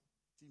nkan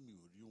ti mi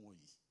o ri won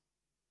yi.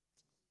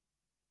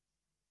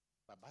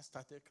 Baba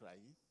started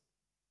crying.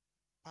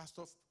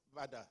 Pastor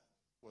Bada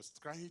was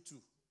crying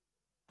too.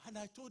 And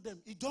I told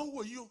them, "He don't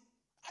wo you."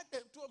 And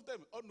then 2 of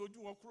them, oh no,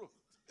 you won't crow.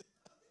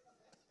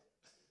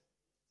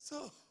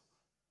 So,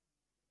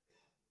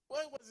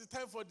 when was the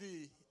time for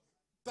the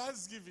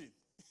Thanksgiving?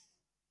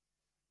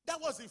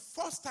 That was the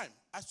first time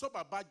I saw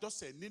Baba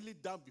just kneeling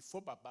down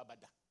before Baba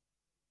Bada.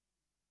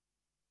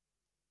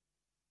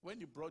 When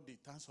he brought the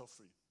thanks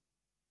offering,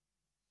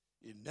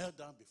 he knelt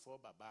down before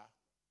Baba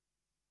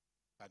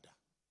Bada.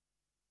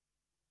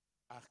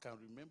 I can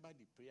remember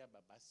the prayer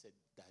Baba said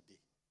that day.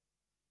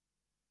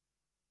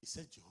 He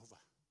said,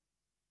 Jehovah,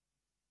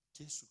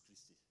 Jesus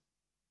Christ,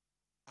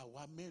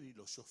 àwa mẹ́rin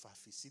lọ ṣọ̀fà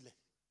fi sílẹ̀.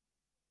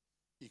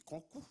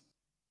 Ìkan kú,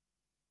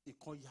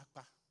 ìkan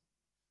yapa.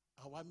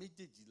 Àwa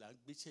méjèèjì là ń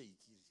gbéṣẹ́ yìí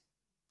kiri.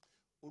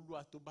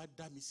 Olúwa tó bá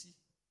dá mi sí,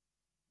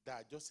 dá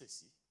Ajose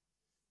sí.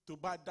 Tó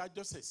bá dá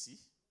Ajose sí,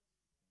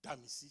 dá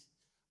mi sí.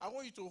 I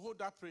want you to hold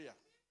that prayer.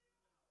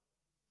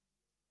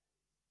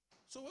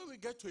 So when we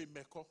get to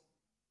Imeko,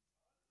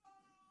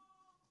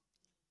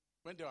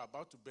 when they were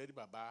about to bury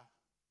Baba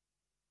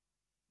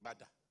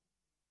Bada,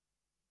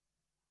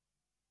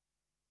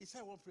 he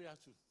said one prayer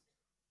too.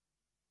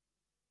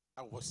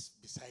 I was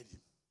beside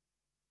him.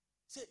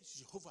 He said,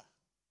 Jehovah,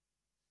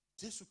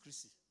 Jesus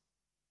Christ,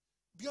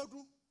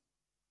 Biodun,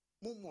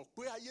 mo mọ̀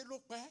pé ayé ló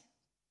pẹ́,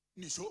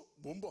 nìṣó,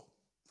 mò ń bọ̀.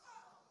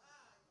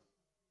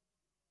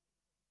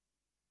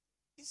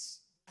 It's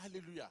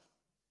hallelujah.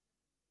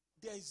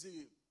 There is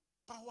a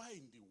power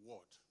in the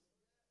word.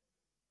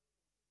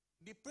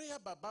 The prayer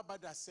Baba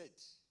Bada said,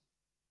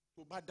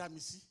 tó bá dá mi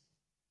sí,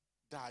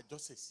 dá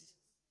Ajose sí.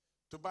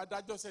 Tó bá dá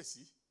Ajose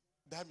sí,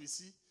 dá mi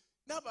sí.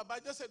 Now Baba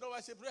just said, no,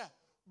 I say prayer.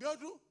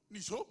 Biodun,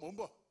 nìṣó, mò ń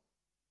bọ̀.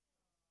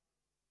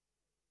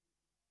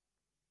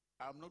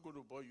 I'm not going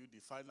to bore you, the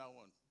final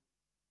one.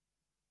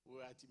 We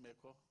were at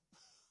Imeko.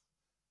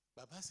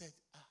 Baba said,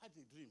 I had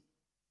a dream.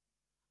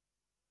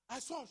 I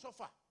saw a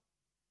sofa.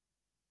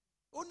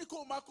 Only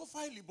ko ma ko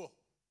file bo.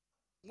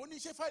 Mo ní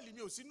ṣe file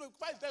mi ò sínú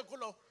file tẹ́ kó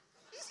lọ.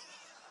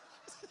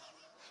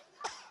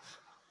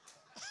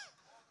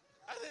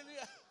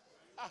 Hallelujah.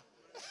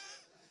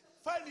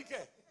 File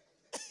ke.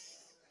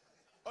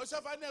 O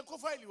se fa ne ko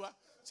file wa.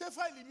 Se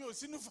file mi o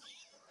sinu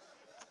file.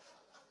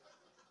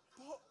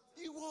 But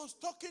he was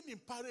talking in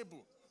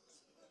parable.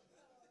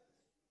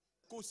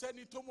 Kò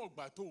sẹ́ni tó mọ̀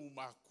gbà tó òun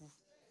máa kú.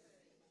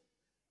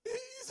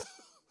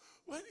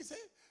 When he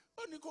said,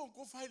 "Only go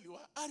file wa,"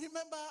 I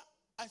remember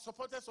I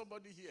supported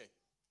somebody here.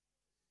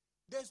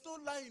 There's no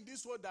lie in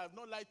this world that I have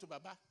not lied to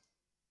Baba.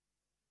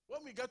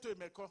 When we get to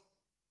Emeko,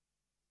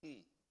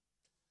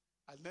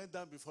 I kneel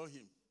down before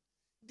him.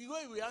 The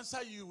way we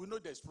answer you, we know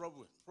there's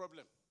problem.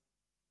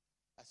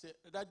 I say,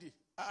 "Daddy,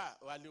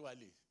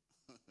 wali.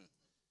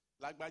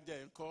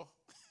 Lagbaja enko.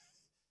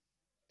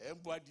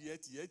 Embo adie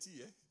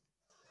tie.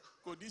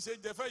 Kò ní ṣe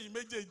jẹ fẹ́yìn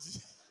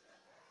méjèèjì."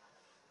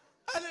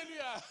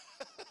 Hallelujah.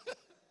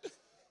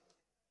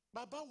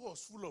 Baba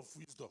was full of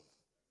wisdom.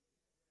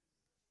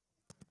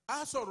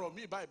 A sọ̀rọ̀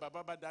mi báyìí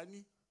bàbá bá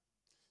dání.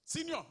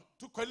 Senior,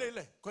 tún kọ́lé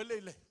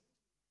ilẹ̀.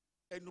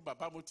 Ẹnu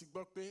bàbá mo ti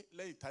gbọ́ pé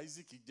lẹ́yìn tá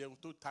Isaac jẹun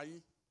tó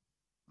tayín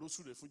ló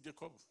súre fún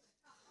Jacob.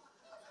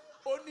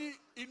 Ó ní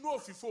inú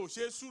òfìfo ò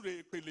ṣe é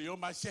súre ìpele yan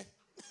máa ṣẹ́.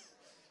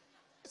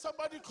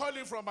 Somebody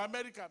calling from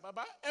America.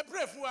 Baba, ẹ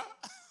pray fún wa.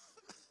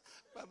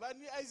 Baba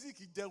ní Isaac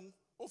jẹun,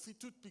 ó fi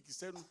toothpick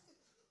sẹ́nu.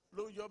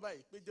 Ló yọ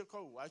báyìí pé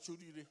Jacob wá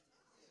sóríire.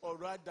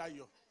 Ọ̀rọ̀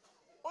adayọ̀.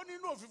 Ó ní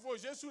inú òfìfo ò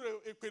ṣe é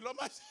súre ìpele yan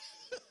máa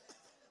ṣẹ́.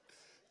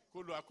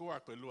 Kó lo àkówà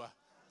pẹ̀lú wa.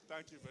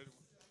 Thank you very much.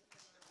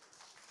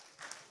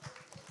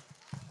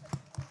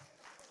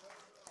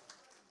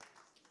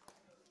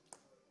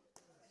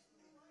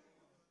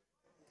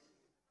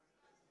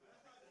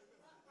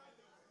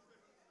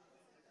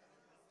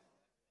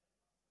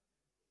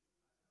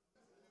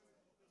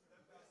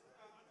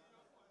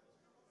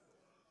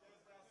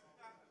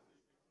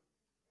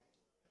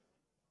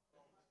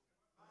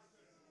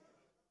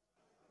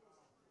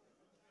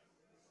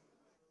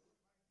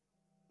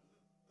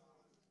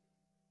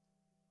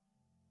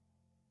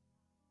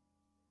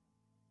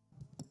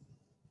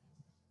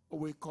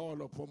 We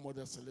call upon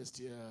Mother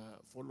Celestia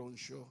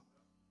Folonshaw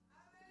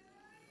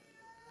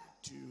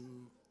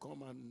to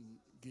come and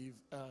give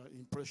an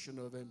impression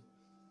of them,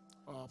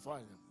 our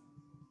Father.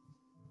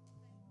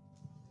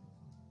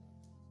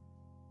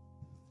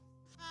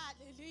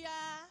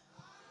 Hallelujah.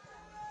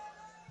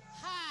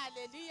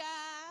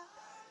 Hallelujah.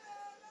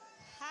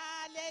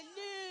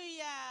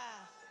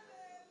 Hallelujah.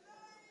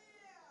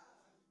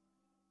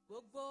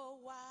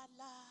 Gbogbo wa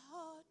la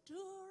ó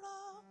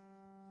dúró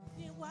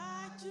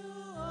níwájú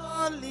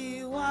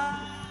Olúwa.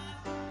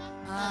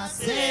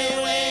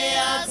 Àṣewé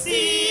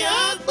àti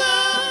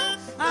ọgbọ́n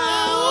a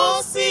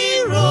ó sì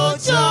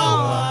rojọ́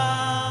wa.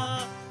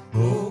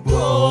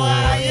 Gbogbo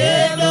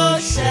ayé ló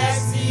ṣẹ̀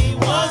tí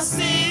wọ́n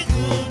sì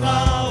kùnà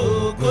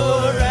ògo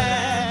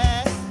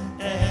rẹ̀.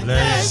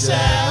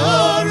 Ẹlẹ́ṣẹ̀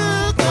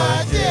orúkọ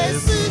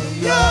Jésù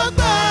yóò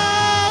gbà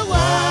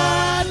wá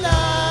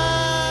là.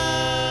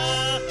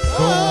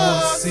 Kò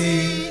sí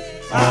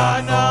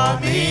ọ̀nà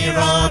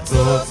mìíràn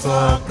tó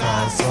tọ́ka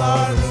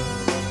sọ́run.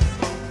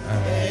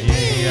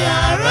 Ẹ̀yin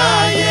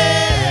aráyé,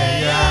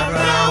 ẹ̀yin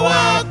ará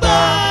wa gbà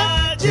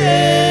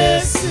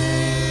Jésù.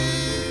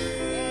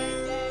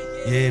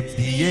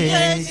 Iyebíye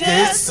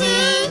Jésù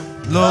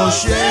ló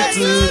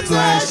ṣètùtù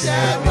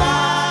ẹ̀ṣẹ̀ wa.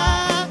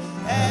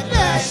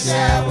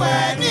 Ẹlẹ́ṣẹ̀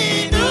wẹ̀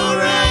nínú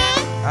rẹ̀,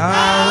 a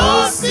ó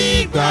sì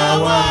gbà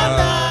wá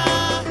là.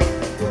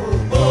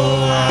 Gbogbo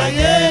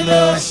ayé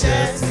ló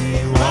ṣẹ̀ tí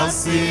wọ́n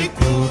sì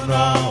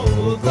kùnà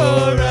ògo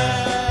rẹ̀.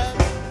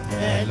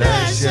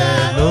 Ẹlẹ́ṣẹ̀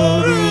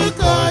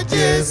lórúkọ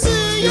Jésù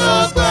yóò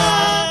gbà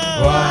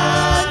wá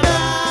là.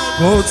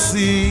 Kò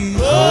sí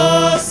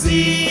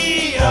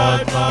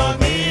ọ̀nà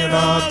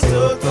mìíràn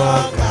tó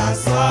tọ́ka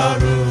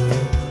sọ́run.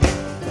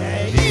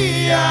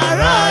 Ẹ̀yin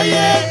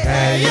aráyé,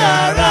 ẹ̀yin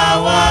ará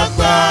wa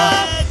gbà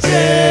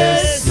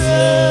Jésù.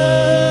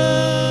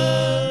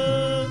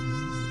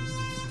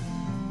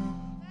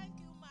 Thank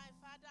you, my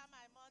father,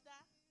 my mother.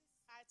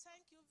 I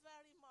thank you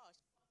very much.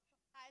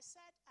 I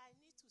said I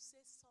need to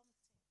say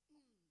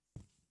something.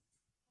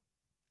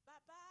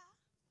 Baba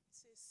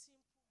is a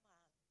simple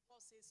man,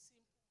 was a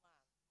simple man.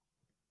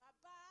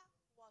 Baba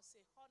was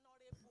a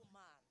honorable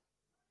man.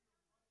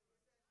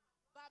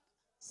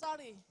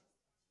 Sorry.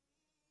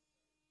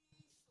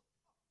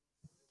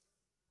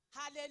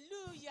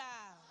 Hallelujah.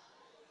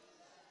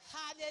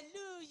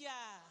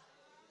 Hallelujah.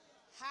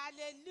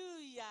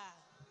 Hallelujah.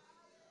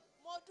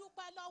 Mo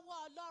dúpẹ́ lọ́wọ́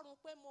Ọlọ́run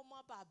pé mo mọ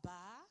bàbá.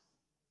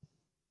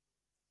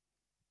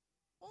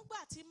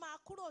 Nígbà tí máa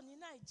kúrò ní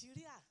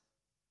Nàìjíríà,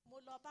 mo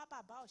lọ bá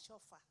bàbá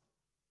Ọ̀ṣọ́fà.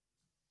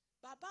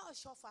 Bàbá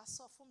Ọ̀ṣọ́fà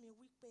sọ fún mi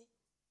wípé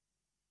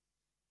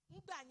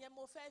nígbà yẹn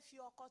mo fẹ́ fi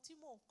ọkọ tí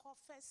mò ń kọ́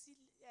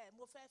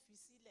mo fẹ́ fi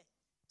sílẹ̀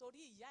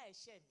torí ìyá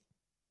ẹ̀ṣẹ̀ mi.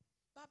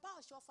 Bàbá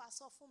Ọ̀ṣọ́fà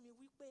sọ fún mi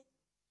wípé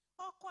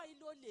ọkọ yìí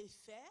ló lè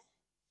fẹ́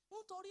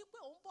nítorí pé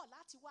òun bọ̀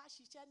láti wá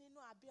ṣiṣẹ́ nínú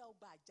abẹ́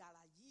ọgbà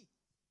àjàrà yìí.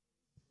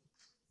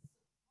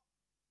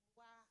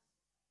 Wá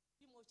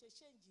bí mo ṣe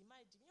ṣéǹjì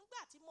máìdì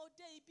nígbà tí mo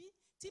dé ibi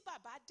tí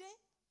bàbá dé,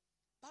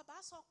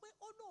 bàbá sọ pé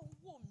ó lóun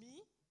wò mí,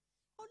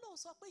 ó lóun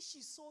sọ pé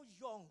she's so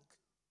young,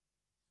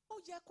 ó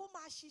yẹ kó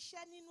máa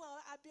ṣiṣẹ́ nínú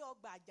abẹ́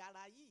ọgbà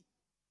àjàrà yìí.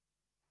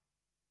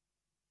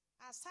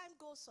 As time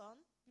goes on,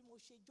 bí mo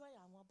ṣe join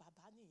àwọn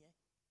bàbá nìyẹn.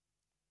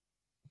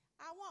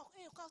 Àwọn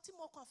nǹkan tí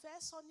mo kàn fẹ́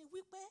sọ ni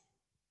wípé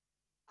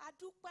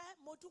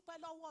mo dúpẹ́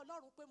lọ́wọ́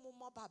Ọlọ́run pé mo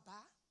mọ bàbá.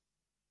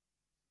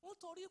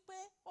 Nítorí pé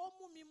ó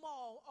mú mi mọ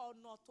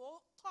ọ̀nà tó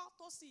tọ́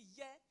tó sì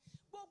yẹ.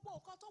 Gbogbo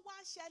nǹkan tó wá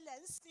ń ṣẹlẹ̀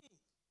ń sìn,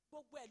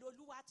 gbogbo ẹ̀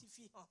l'Olúwa ti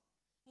fi hàn.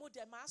 Mo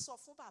dẹ̀ máa sọ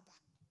fún bàbá.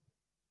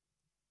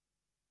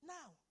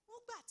 Now,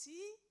 nígbà tí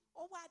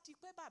ó wá di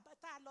pé bàbá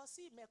tá a lọ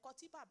sí ìmẹ̀kọ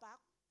tí bàbá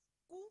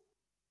kú,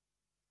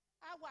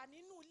 a wà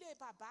nínú ilé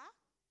bàbá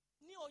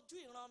ní ojú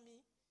ìran mi.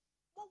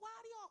 Mo wá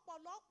rí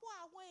ọ̀pọ̀lọpọ̀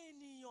àwọn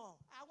ènìyàn,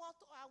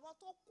 àwọn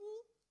tó kú.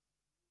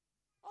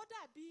 Ó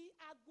dàbí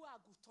agbo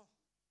àgùntàn.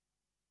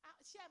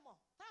 Ṣé mọ̀,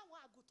 táwọn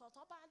àgùntàn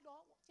tán bá lọ,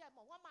 ṣé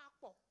mọ̀, wọ́n máa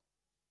pọ̀.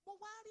 Mo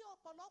wá rí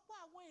ọ̀pọ̀lọpọ̀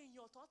àwọn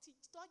èèyàn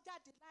tó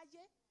jáde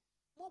láyé.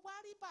 Mo wá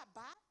rí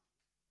bàbá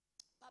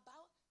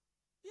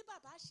bí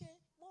bàbá ṣe,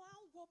 mo wá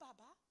ń wo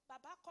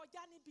bàbá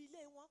kọjá níbi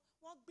ilé wọn,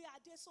 wọ́n gbé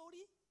adé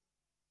sórí.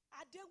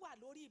 Adé wà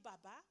lórí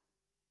bàbá.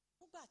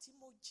 Nígbà tí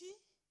mo jí,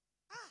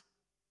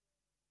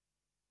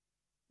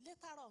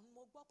 later on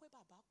mo gbọ́ pé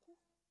bàbá kú.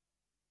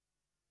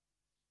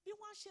 Bí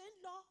wọ́n ṣe ń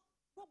lọ,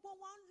 gbogbo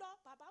wọn ń lọ,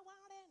 bàbá wa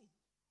ń rẹ́rìn.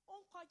 Ó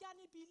ń kọjá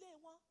níbi ilé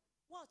wọn,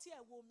 wọn ò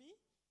tiẹ̀ wò mí.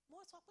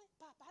 Mo sọ pé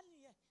bàbá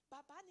nìyẹn,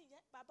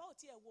 bàbá ò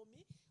tiẹ̀ wò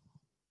mí.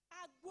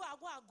 Agbo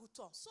àwọn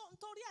àgùntàn. So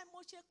nítorí ẹ̀ mo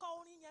ṣe kọ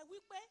orin yẹn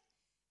wípé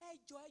ẹ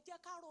jọ̀ọ́ ẹ jẹ́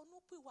ká ronú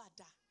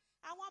pìwàdà.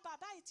 Àwọn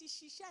bàbá yìí ti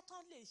ṣiṣẹ́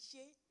tán lè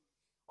ṣe.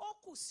 Ó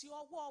kù sí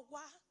ọwọ́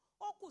wa,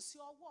 ó kù sí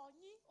ọwọ́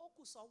yín, ó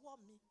kù sọ́wọ́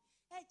mi.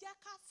 Ẹ jẹ́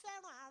ká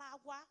fẹ́ràn ara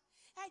wa,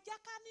 ẹ jẹ́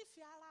ká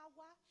nífẹ̀ẹ́ ara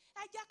wa,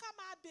 ẹ jẹ́ ká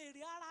máa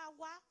béèrè ara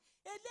wa.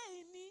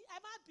 Eléyìí ni, ẹ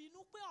má bínú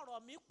pé ọ̀rọ̀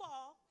mi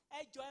pọ̀, ẹ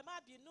jọ̀ọ́ ẹ má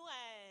bínú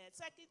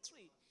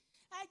secretary.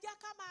 Ẹ jẹ́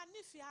ká máa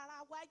nífẹ̀ẹ́ ara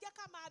wa, ẹ jẹ́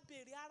ká máa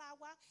béèrè ara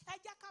wa, ẹ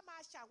jẹ́ ká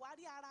máa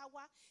ṣàwárí ara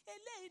wa.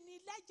 Eléyìí ni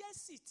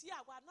legacy tí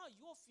àwa náà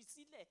yóò fi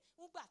sílẹ̀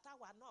nígbà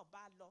táwa náà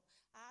bá lọ.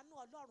 Àánú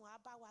Ọlọ́run á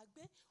bá wa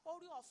gbé,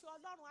 orí ọ̀fẹ́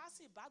Ọlọ́run á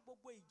sì bá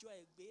gbogbo ìjọ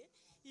ẹ̀ gbé.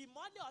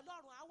 Ìmọ́lẹ̀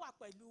Ọlọ́run á wà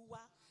pẹ̀lú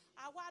wa.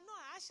 Àwa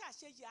náà á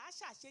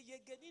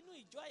ṣàṣeyege nínú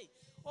ìjọ yìí.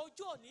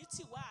 Ojú òní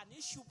tiwa àní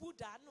ṣubú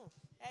dànù.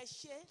 Ẹ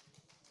ṣé.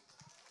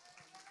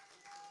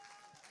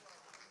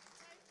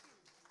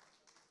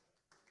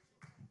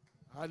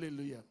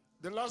 Hallelujah.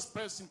 The last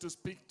person to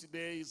speak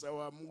today is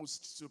our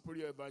most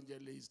superior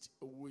evangelist,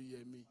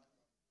 Owuyemi.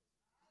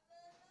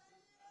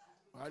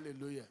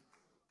 Hallelujah.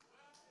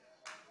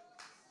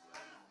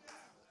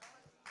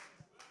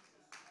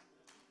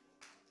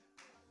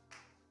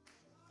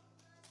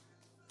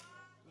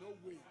 No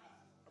way.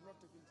 I'm not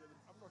taking it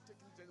anymore. I'm not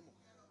taking it anymore.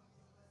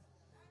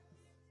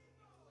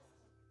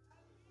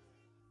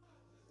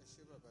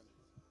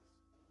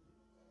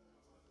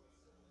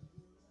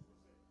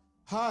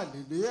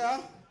 Hallelujah.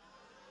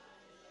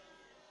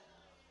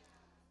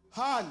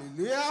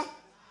 Hallelujah.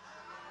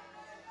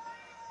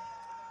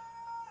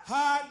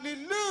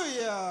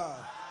 Hallelujah.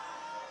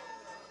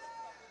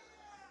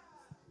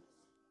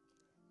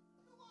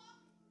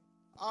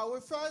 I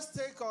will first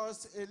take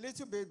us a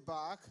little bit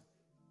back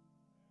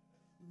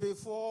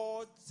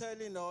before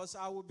telling us.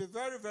 I will be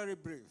very, very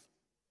brief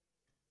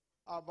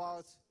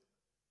about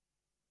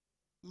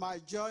my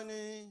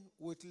journey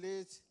with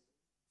late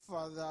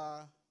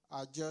Father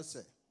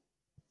Ajose.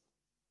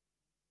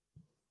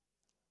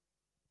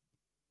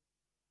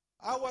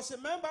 I was a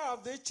member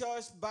of this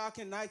church back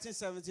in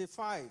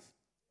 1975.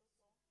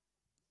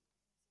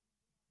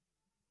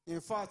 In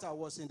fact, I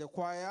was in the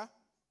choir.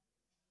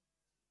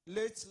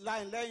 Late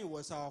Line Lane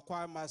was our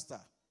choir master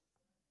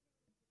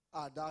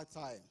at that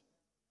time.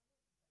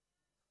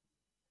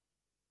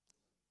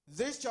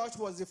 This church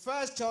was the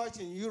first church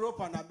in Europe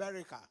and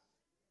America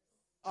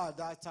at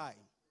that time.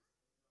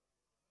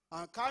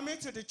 And coming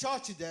to the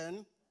church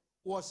then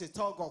was a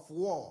tug of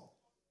war.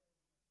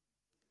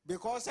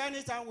 Because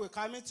anytime we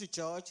come into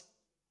church,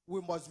 we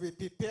must be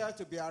prepared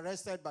to be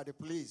arrested by the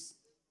police.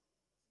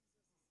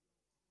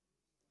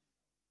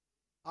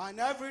 And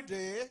every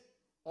day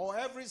or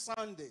every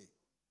Sunday,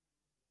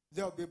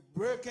 there will be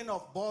breaking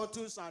of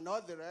bottles and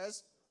all the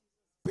rest.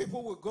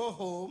 People will go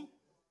home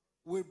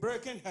with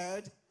breaking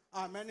head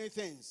and many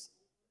things.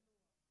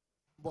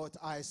 But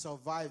I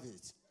survived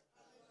it.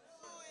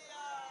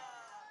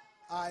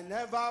 I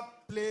never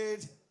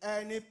played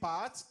any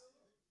part.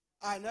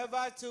 I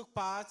never took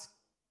part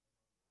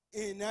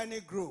in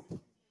any group.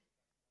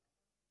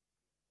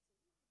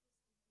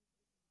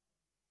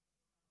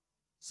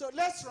 So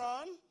let's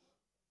run.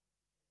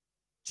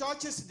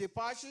 Churches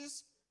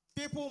departures.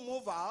 People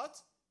move out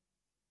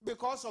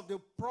because of the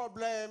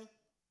problem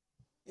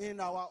in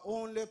our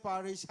only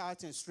parish,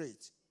 Hatton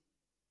Street.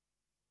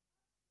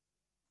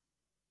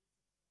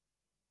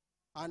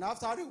 And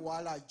after a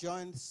while, I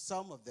joined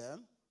some of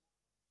them.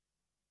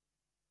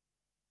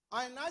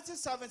 And in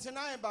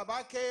 1979,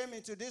 Baba came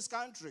into this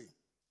country.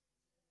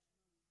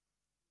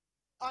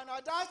 And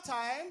at that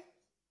time,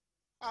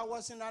 I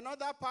was in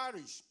another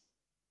parish,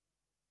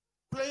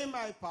 playing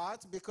my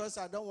part because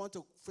I don't want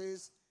to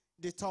face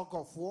the tug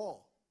of war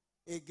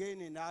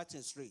again in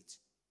Hatton Street.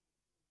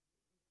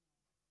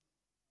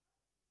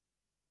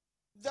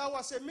 There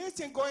was a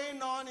meeting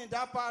going on in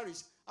that parish,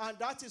 and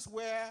that is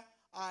where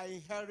I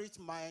inherit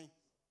my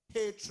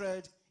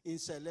hatred in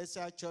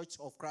Celestial Church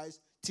of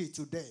Christ till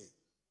today.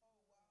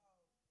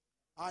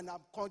 And I'm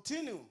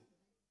continuing,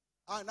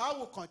 and I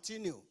will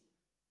continue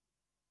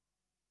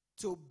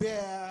to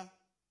bear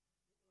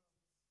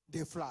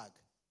the flag.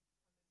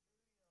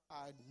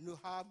 I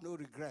have no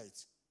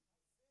regrets.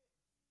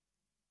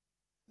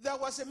 There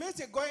was a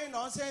meeting going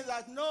on saying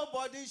that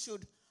nobody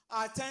should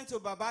attend to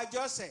Baba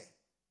Ajose.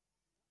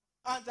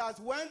 And that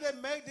when they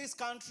make this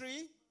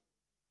country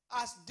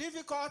as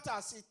difficult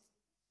as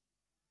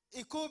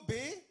it could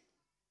be,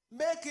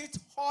 make it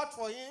hot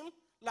for him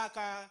like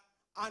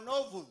an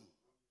oven.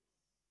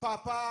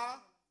 Papa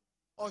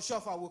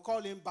Oshofa will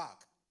call him back.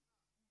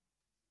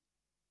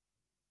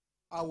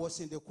 I was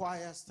in the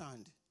choir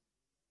stand.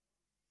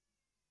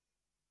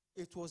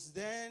 It was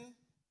then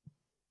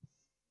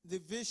the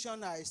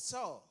vision I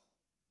saw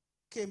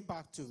came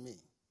back to me.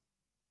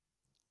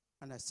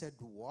 And I said,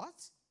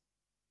 what?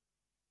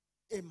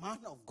 A man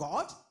of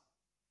God?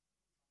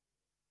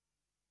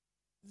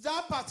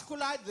 That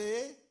particular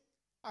day,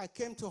 I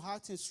came to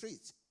Harton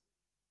Street.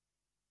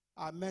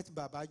 I met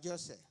Baba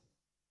Ajose.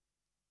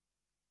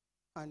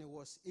 And he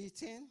was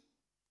eating,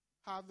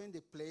 having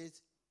the plate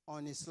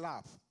on his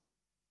lap.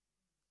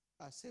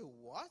 I said,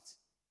 what?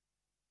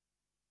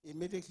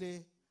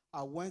 Immediately,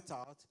 I went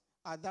out.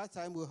 At that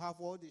time, we have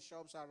all the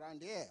shops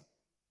around here.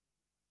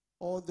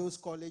 All those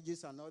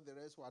colleges and all the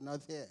rest were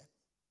not there.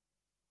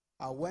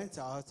 I went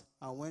out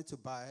and went to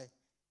buy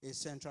a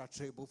central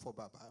table for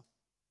Baba.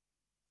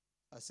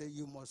 I said,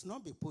 you must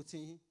not be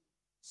putting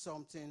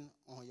something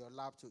on your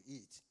lap to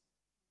eat.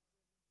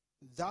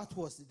 That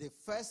was the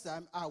first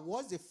time, I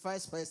was the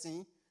first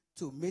person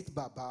to meet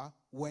Baba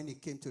when he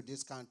came to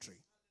this country.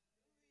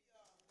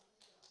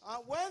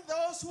 And when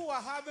those who were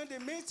having the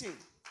meeting,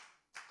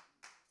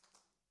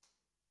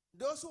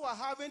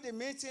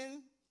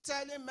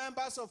 telling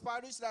members of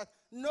parish that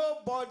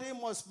nobody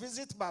must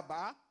visit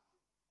Baba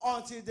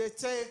until they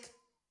take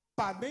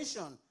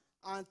permission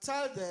and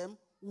tell them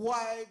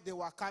why they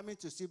were coming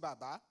to see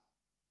Baba.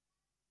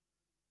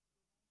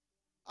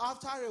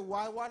 After a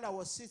while I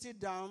was sitting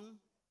down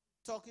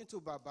talking to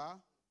Baba,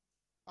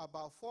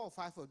 about 4 or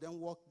 5 of them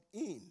walked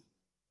in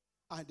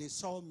and they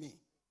saw me.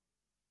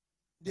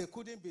 They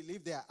couldn't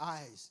believe their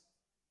eyes.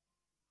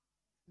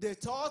 They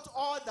thought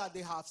all that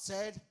they have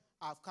said,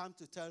 I've come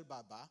to tell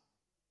Baba.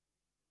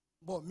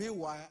 But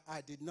meanwhile,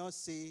 I did not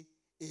say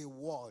a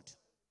word.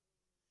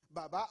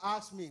 Baba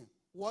asked me,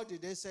 what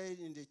did they say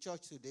in the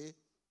church today?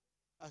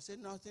 I said,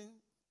 nothing.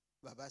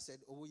 Baba said,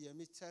 oh,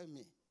 Yemi, tell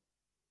me.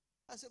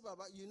 I said,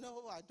 Baba, you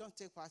know I don't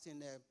take part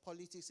in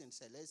politics in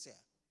Celestia.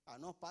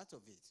 I'm not part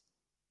of it.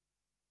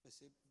 I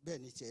said,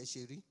 Benite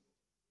Eshiri.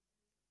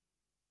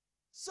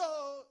 So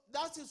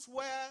that is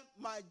where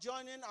my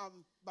journey and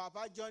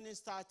Baba journey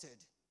started.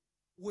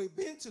 We've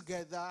been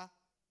together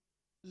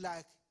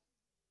like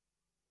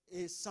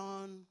a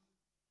son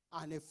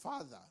and a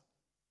father.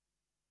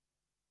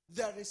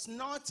 There is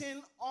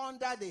nothing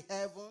under the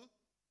heaven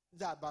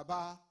that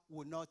Baba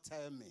will not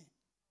tell me.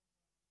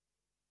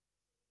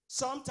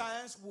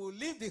 Sometimes we'll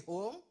leave the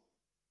home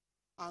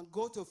and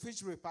go to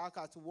Fishery Park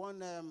at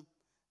one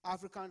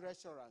African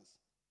restaurant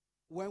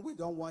when we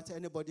don't want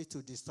anybody to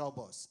disturb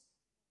us.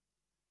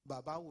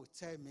 Baba will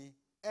tell me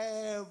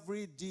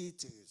every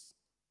details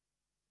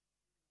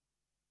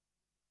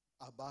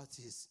about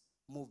his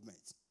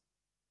movement.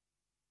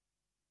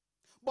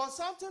 But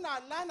something I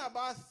learned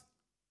about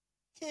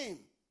him,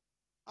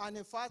 and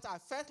in fact, I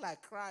felt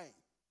like crying.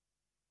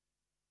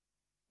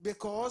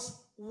 Because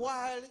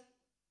while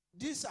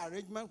this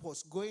arrangement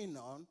was going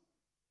on,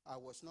 I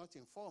was not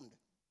informed.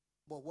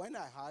 But when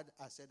I heard,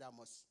 I said I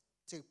must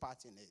take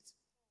part in it.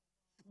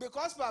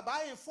 Because Baba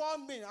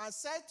informed me and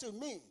said to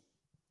me,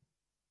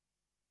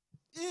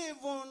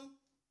 even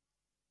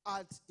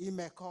at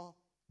Imeko,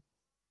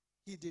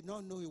 he did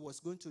not know he was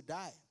going to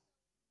die.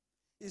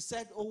 He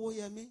said,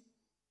 Owoyemi,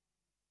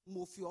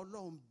 mo fi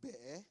Ọlọ́run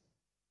bẹ̀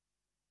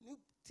ní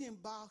tí n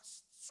bá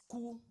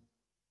school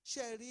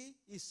ṣe rí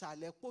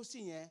ìsàlẹ̀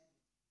pósí yẹn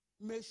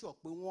make sure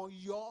pé wọ́n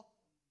yọ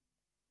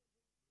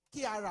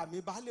kí ara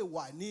mi bá lè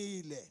wà ní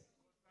ilẹ̀.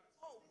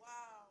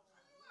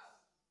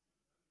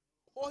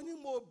 Ó ní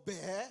mo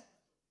bẹ̀ ẹ́,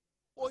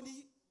 ó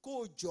ní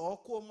kó jọ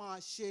kó máa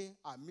ṣe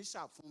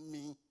àmísà fún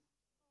mi.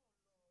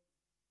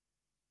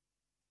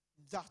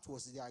 That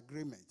was the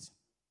agreement.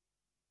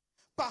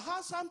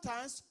 Perhaps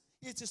sometimes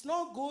it is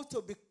not good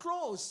to be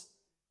close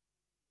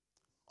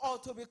or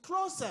to be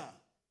closer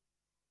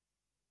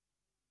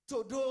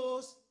to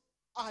those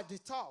at the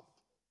top.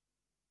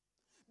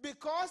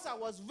 Because I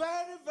was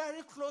very,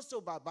 very close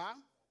to Baba,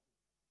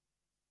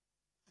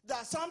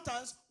 that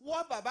sometimes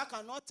what Baba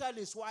cannot tell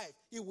his wife,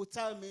 he will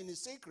tell me in his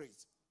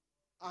secret,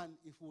 and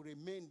it will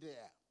remain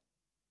there.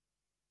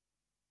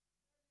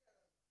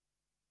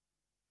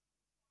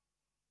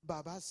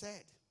 Baba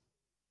said,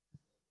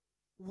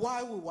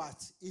 while we were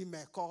at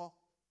Imeko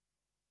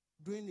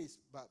during his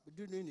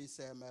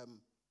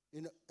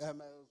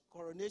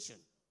coronation,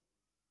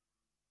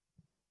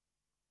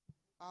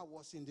 I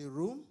was in the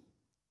room,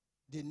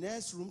 the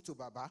next room to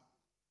Baba,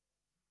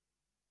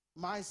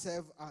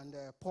 myself and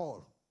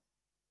Paul.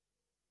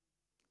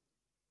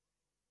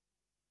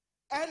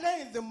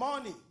 Early in the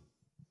morning,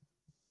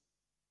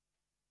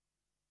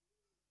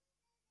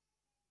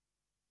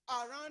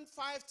 around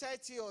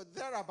 5:30 or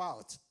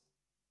thereabout,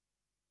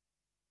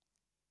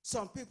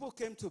 some people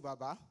came to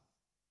Baba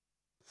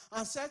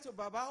and said to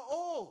Baba,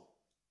 oh,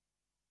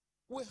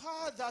 we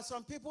heard that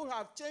some people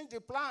have changed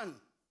the plan,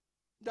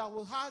 that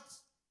we had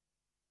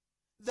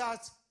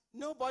that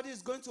nobody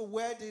is going to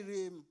wear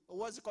the,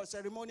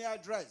 ceremonial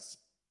dress.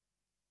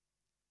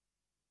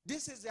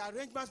 This is the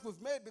arrangements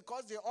we've made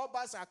because the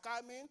obas are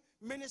coming,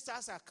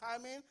 ministers are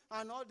coming,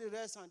 and all the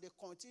rest, and they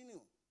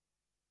continue.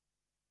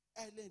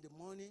 Early in the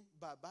morning,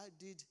 Baba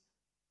did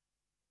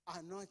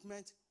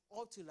anointment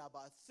up till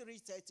about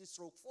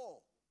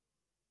 3:30-4.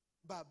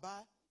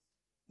 Baba,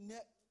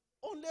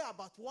 only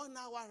about 1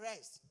 hour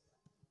rest.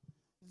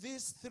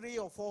 These 3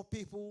 or 4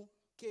 people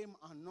came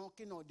and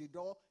knocking on the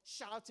door,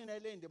 shouting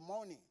early in the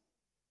morning.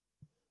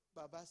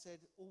 Baba said,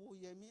 "Oh,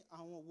 Yemi,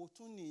 awon wo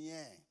tun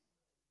niyen."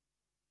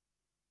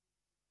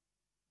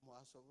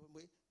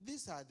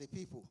 These are the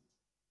people.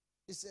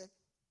 He said,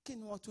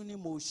 "Kin wo tun ni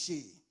mo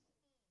se?"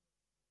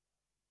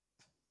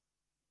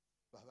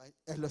 Baba,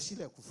 ẹ lọ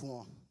sílẹ̀kùn fún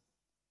wọn.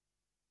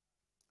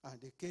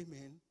 And they came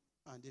in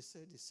and they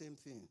said the same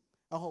thing.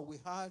 Oh, we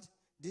heard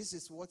this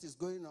is what is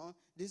going on.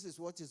 This is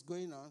what is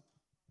going on.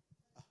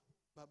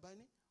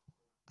 Babani,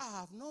 I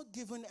have not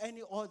given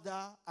any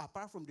order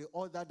apart from the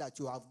order that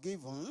you have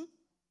given.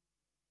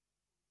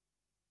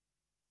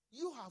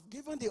 You have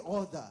given the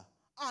order,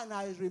 and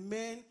I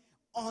remain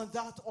on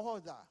that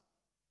order.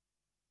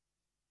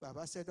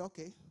 Baba said,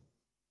 okay,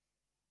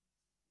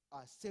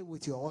 I'll stay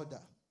with your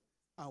order.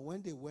 And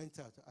when they went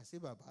out, I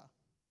said, Baba,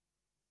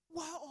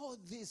 why all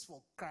this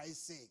for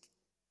Christ's sake?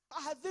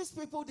 Are these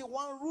people the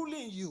one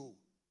ruling you?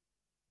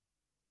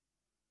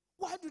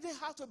 Why do they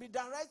have to be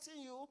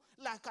directing you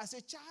like as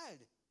a child?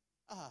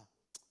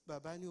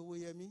 Baba ni owó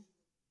yẹmí.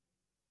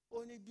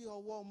 Ó ní bí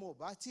ọwọ́ ọmọ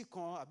bá tí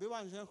kan àbí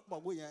wà ní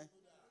pọ̀gbó yẹn.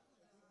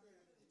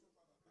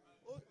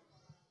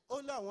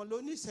 Ó láwọn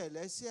ló ní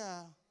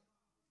ìṣẹ̀lẹ̀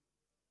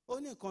ó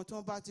ní nǹkan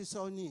tó bá ti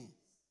sọ ní.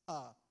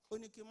 Ó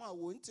ní kí n máa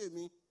wò ń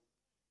tèmi.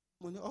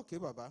 Mo ní, okay,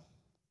 Baba.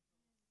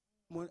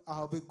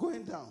 I'll be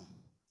going down.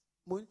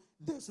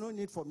 There's no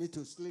need for me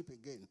to sleep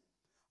again.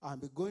 I'll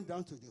be going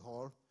down to the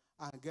hall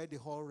and get the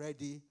hall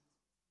ready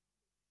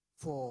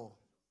for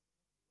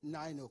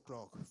 9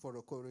 o'clock for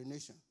the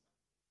coronation.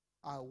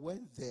 I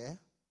went there.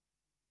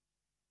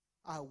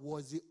 I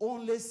was the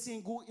only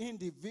single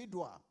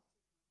individual.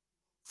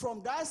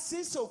 From that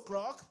 6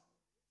 o'clock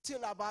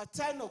till about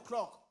 10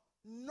 o'clock,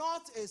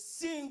 not a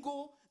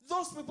single,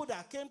 those people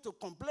that came to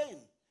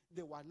complain,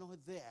 they were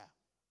not there.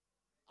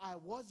 I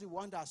was the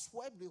one that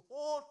swept the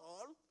whole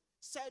hall,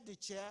 set the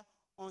chair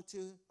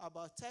until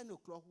about 10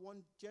 o'clock.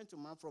 One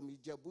gentleman from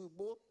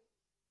Ijebu-Igbo,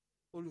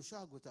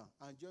 Olùṣọ́-àgùntàn,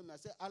 and joined me. I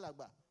said,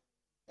 Alàgbà,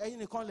 ẹ̀yin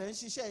nìkan lẹ ń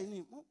ṣiṣẹ́ yìí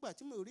ni. Mo gbà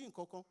tí mo rí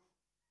nǹkan kan.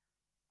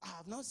 I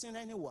have not seen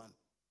anyone.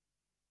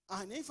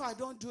 And if I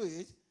don't do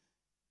it,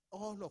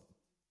 all of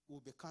will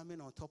be coming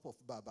on top of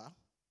Baba,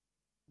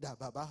 that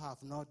Baba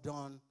have not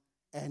done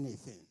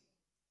anything.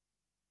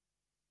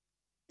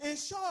 In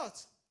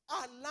short,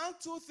 I learned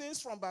 2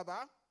 things from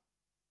Baba.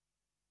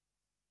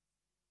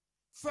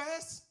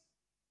 First,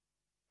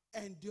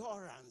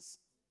 endurance.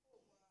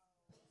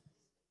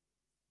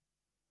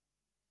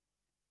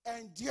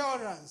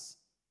 Endurance.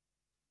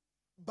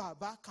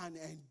 Baba can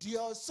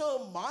endure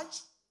so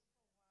much.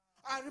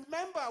 I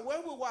remember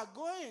when we were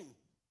going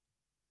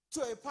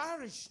to a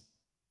parish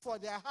for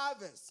their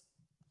harvest,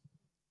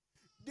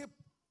 the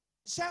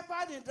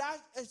shepherd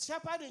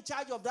in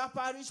charge of that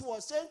parish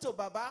was saying to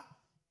Baba,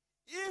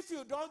 if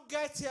you don't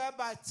get here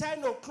by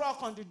 10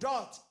 o'clock on the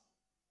dot,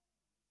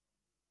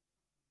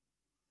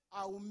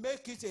 I will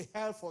make it a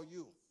hell for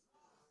you.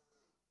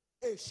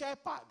 A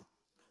shepherd.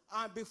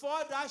 And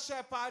before that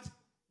shepherd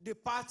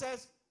departed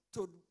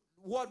to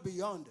world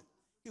beyond,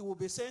 he will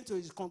be saying to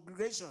his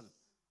congregation,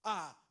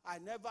 I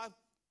never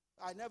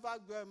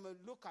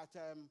look at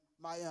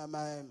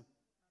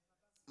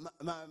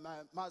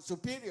my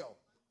superior.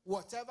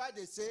 Whatever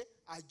they say,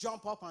 I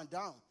jump up and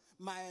down.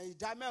 My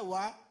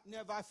damewa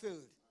never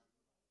failed.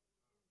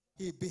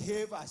 He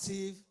behaved as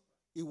if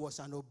he was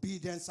an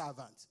obedient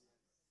servant,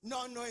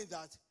 not knowing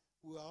that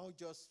we are all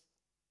just,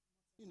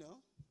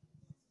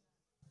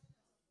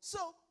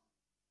 So,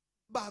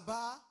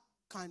 Baba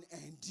can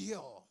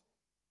endure.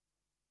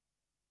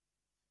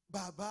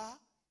 Baba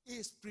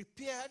is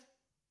prepared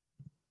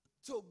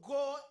to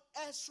go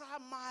extra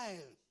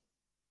mile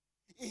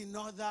in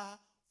order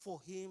for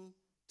him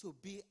to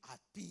be at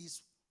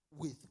peace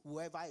with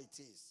whoever it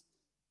is.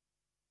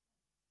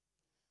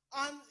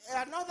 And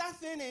another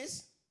thing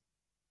is,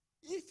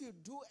 if you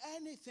do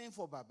anything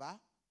for Baba,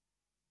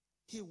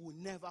 he will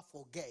never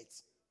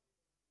forget.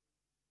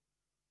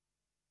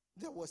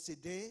 There was a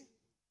day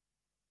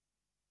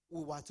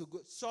we were to go.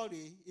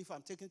 Sorry if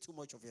I'm taking too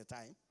much of your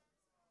time.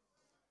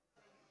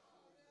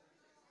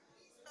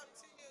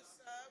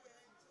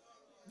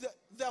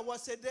 there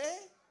was a day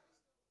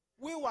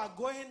we were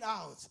going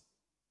out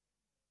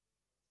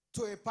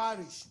to a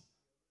parish.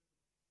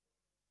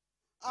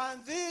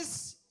 And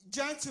this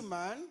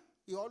gentleman,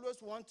 he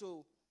always want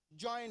to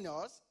join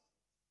us,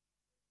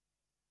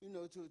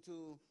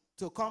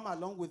 to come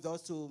along with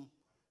us to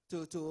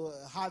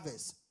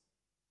harvest.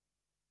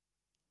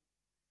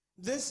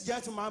 This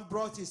gentleman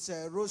brought his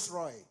Rolls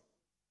Royce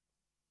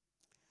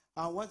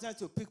and wanted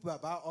to pick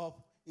Baba up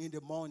in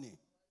the morning.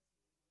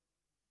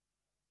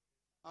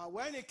 And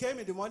when he came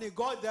in the morning, he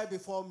got there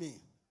before me.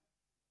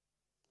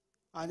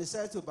 And he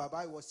said to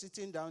Baba, he was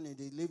sitting down in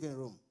the living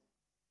room.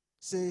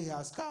 Say he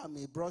has come,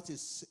 he brought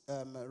his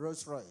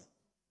Rolls Royce.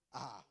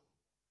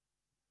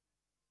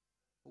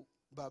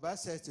 Baba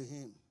said to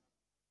him,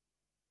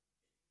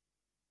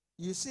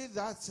 you see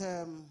that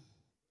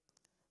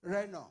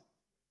Renault?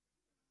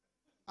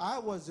 I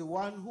was the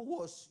one who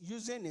was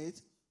using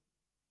it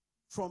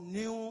from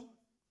new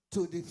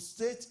to the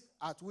state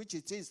at which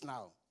it is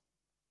now.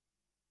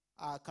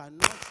 I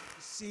cannot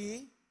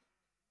see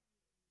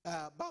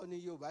I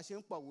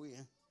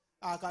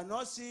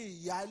cannot see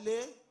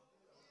Yale.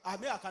 I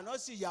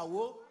cannot see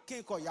Yawo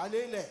Kinko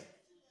Yale.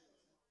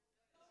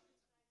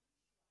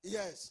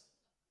 Yes.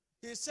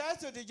 He said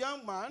to the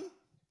young man,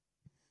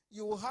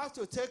 you will have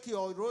to take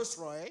your Rolls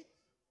Royce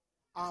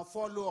and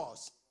follow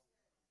us.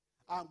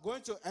 I'm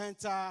going to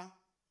enter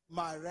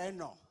my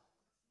Renault.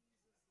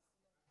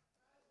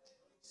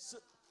 So,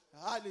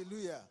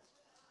 hallelujah.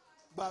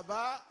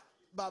 Baba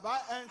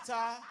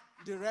entered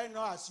the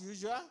Renault as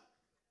usual.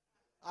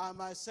 And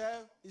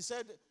myself, he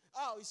said,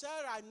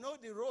 I know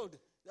the road.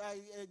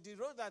 The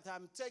road that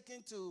I'm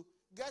taking to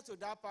get to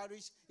that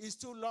parish is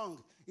too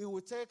long. It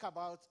will take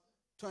about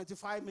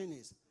 25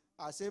 minutes.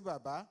 I said,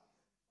 Baba,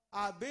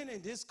 I've been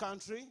in this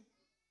country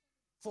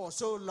for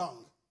so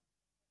long.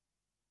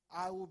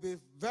 I will be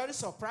very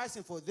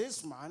surprising for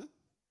this man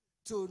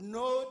to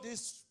know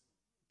this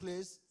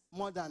place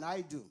more than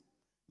I do.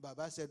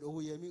 Baba said,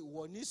 oh, Yemi,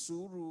 woni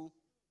suru,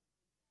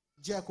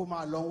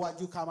 jekuma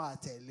longwaju kama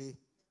atele.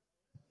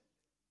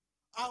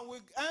 And we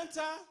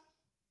enter,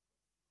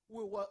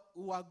 we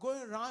were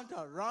going round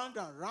and round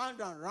and round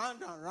and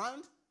round and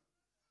round.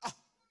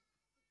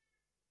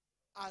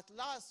 At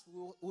last,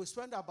 we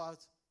spent about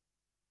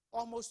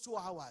almost 2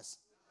 hours.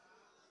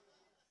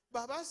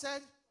 Baba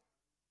said,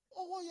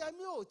 oh,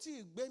 Yemi o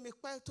ti gbe mi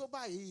pe to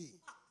bayi.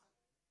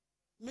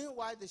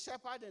 Meanwhile, the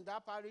shepherd in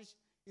that parish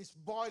is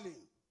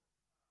boiling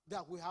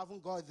that we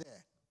haven't got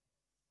there.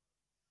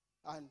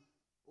 And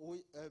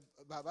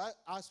Baba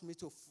asked me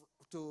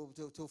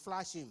to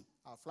flash him.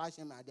 I'll flash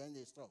him and then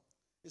they stop.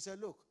 He said,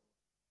 look,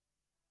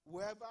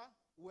 wherever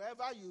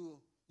you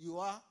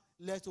are,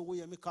 let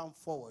Oyemi come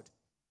forward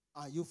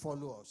and you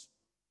follow us.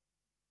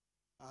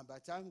 And by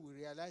the time we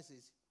realized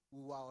it,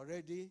 we were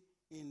already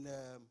in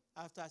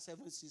after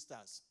 7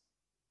 Sisters.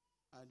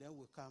 And then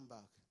we come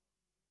back.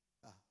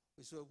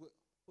 We said,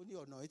 only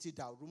ọ̀nà eti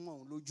dàrú mọ́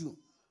òun lójú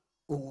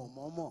òun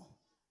mọ́mọ́.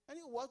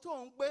 Ẹni ìwọ tó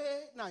ń gbé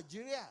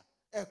Nàìjíríà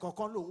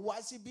ẹ̀kọ̀ọ̀kan ló ń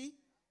wá síbí.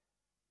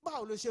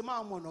 Báwo ló ṣe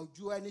máa mọ̀nà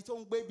ju ẹni tó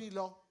ń gbé bí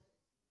lọ?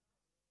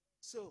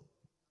 So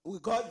we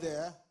got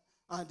there,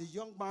 and the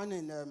young man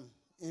in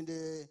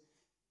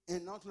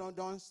North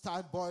London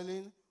started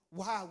boiling.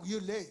 Why are you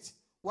late?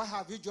 Why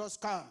have you just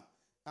come?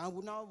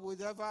 And now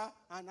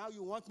and now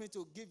you want me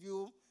to give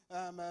you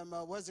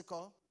what's it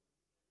called?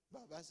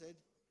 Baba said,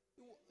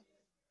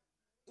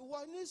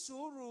 "Ìwọ ní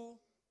sùúrù,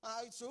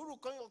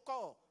 sùúrù kan yóò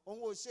kọ́,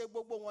 òun ò ṣe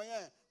gbogbo wọn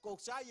yẹn, kò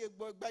sáàyè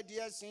gbẹgbẹ́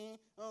díẹ̀ sí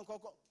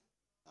kọ́kọ́."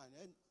 And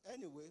then,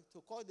 anyway,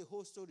 to cut the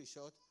whole story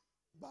short,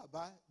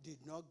 Baba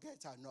did not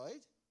get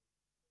annoyed.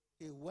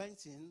 He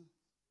went in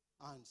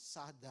and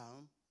sat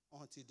down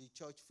until the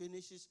church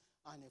finishes.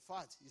 And in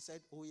fact, he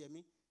said, oh,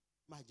 Yemi,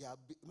 maja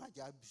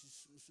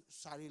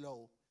sari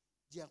lo,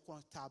 jẹ́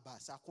kán taba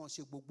sa kán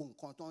ṣe gbogbo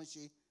nǹkan tó ń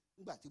ṣe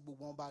nígbà tí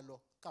gbogbo wọn bá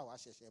lọ káwa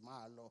ṣẹ̀ṣẹ̀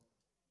máa lọ.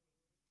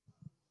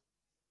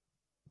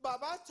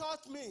 Baba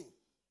taught me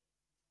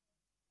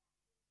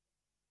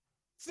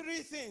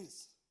 3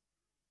 things.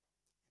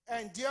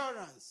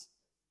 Endurance.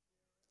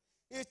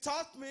 He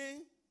taught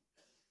me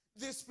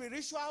the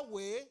spiritual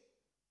way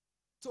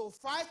to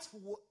fight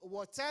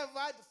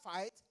whatever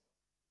fight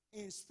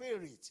in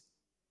spirit,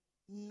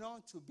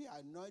 not to be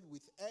annoyed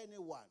with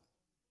anyone.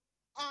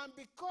 And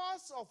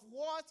because of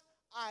what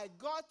I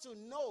got to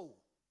know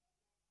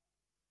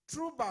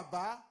through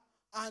Baba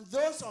and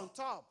those on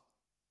top,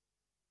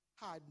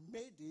 had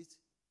made it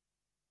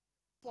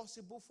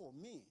possible for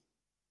me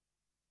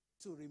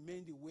to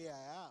remain the way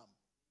I am.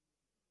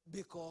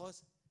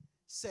 Because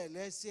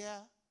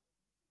Celestia,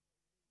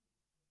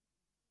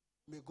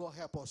 may God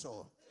help us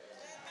all.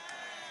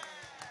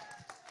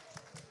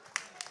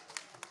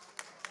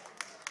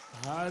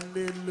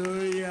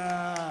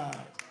 Hallelujah.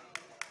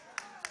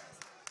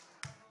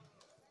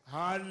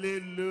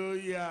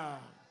 Hallelujah.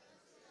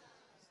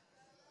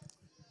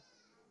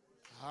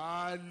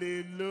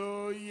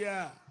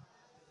 Hallelujah.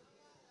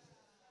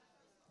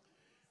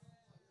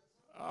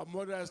 Our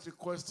mother is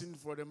requesting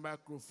for the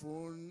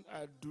microphone.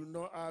 I do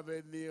not have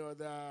any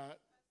other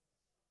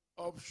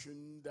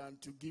option than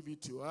to give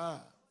it to her.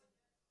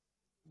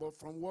 But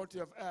from what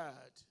you have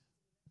heard,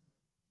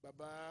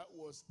 Baba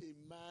was a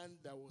man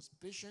that was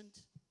patient,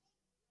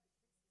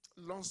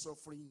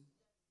 long-suffering,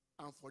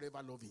 and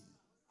forever loving.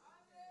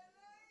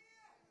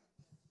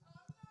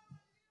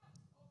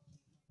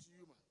 To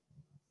you, man.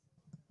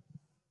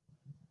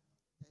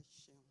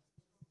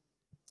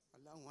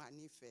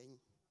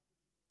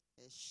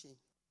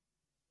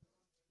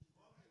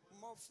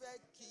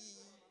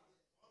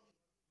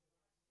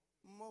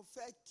 Mo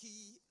fẹ́ kí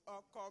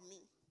ọkọ mi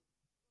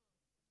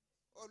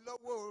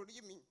olówó orí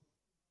mi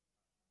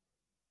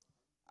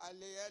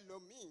àlè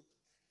ẹlòmíì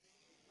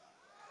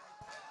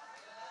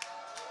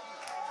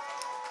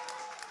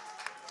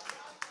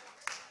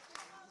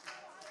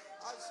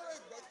aṣọ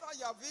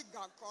ìgbẹ́tọ̀yà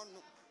vegan kan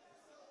nù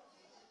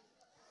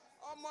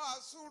ọmọ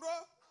àsúró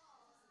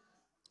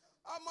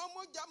ọmọ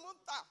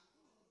mújàmúta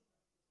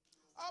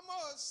ọmọ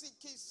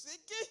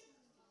òsìkìsíkì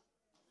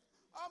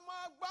ọmọ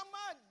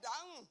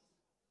agbámọ̀dáhùn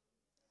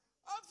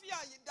ó fi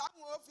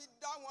àyídáhùn ó fi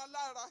dá wọn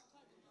lára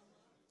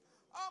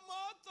ọmọ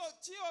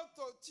òtòtí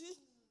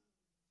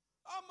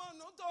ọmọ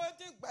nùtòwé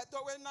tí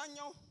gbẹ̀tọ̀wé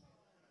náyán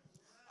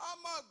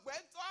ọmọ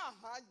gbẹ̀tọ̀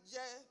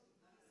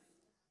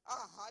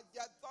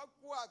àhàjẹ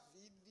tọ́kù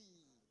àfìdí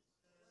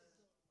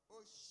ó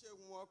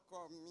ṣeun ọkọ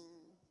mi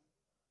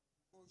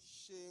ó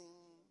ṣeun.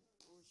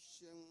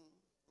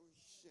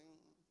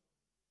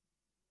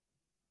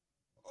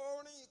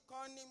 Orin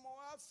kan ni mo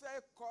wá fẹ́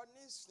kọ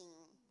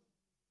nísìn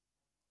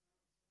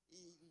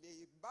ilé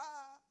bá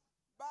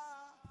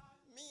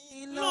mi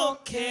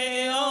lókè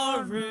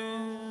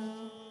ọ̀run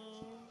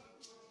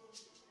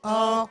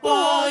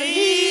ọ̀pọ̀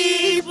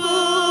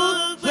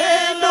ibùgbé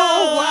ló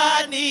wà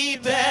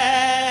níbẹ̀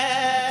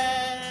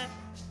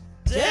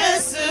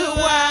Jésù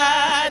wà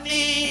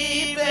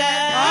níbẹ̀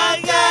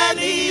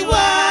áńgẹ́lì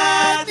wà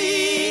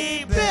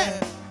níbẹ̀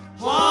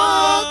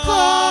wọ́n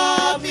kọ́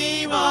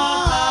mímọ́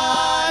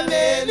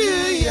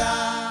hallelujah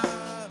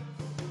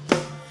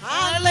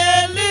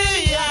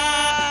hallelujah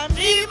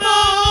mímọ́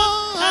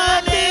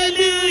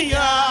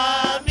hallelujah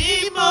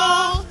mímọ́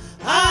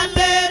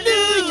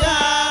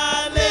hallelujah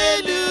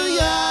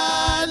hallelujah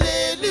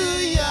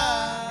hallelujah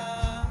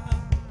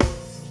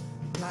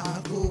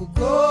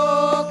àkókò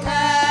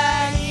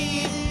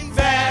kẹ́yìn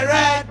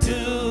fẹ́rẹ̀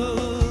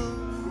dùn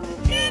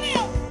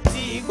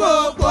tí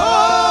gbogbo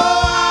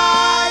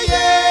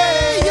ayé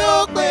yóò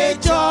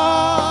péjọ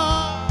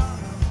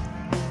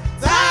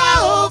tá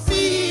ò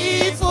fi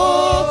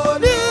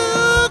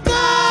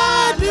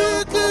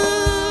f'olúkálùkù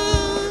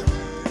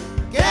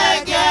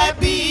gẹ́gẹ́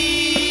bí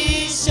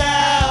iṣẹ́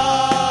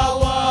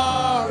ọwọ́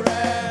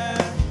rẹ̀.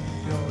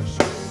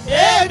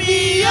 Èmi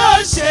yóò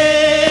ṣe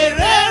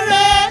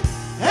rere,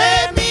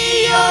 èmi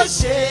yóò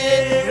ṣe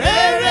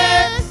rere,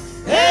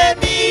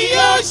 èmi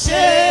yóò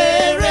ṣe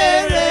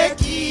rere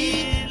kí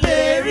lè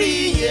rí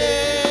yẹ.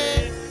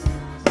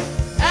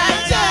 Ẹ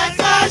jẹ́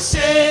ká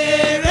ṣe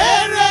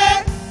rere,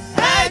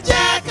 ẹ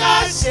jẹ́ ká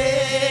ṣe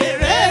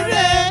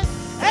rere,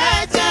 ẹ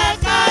jẹ́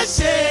ká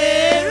ṣe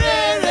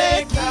rere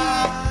kí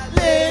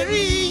lè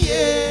rí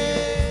yẹ.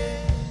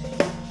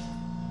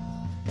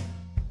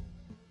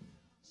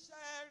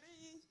 ṣe rí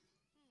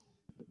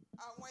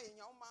àwọn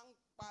èèyàn máa ń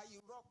pa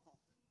irọ́ kan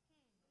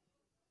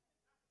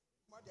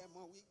mo dẹ̀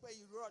mọ̀ wípé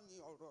irọ́ ni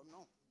ọ̀rọ̀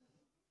náà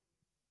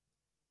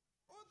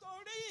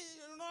nítorí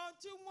ìran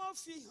tí wọ́n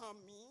fi hàn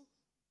mí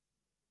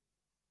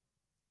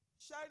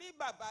ṣe rí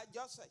bàbá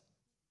Ajose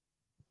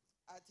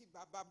àti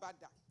bàbá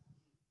Bàdà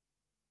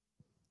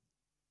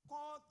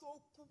kan tó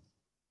kú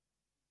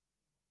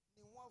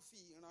ni wọ́n fi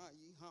ìran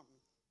yìí hàn mí.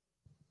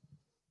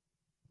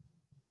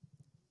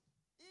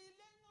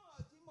 Ilé náà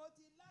tí mo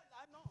ti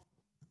lálàá náà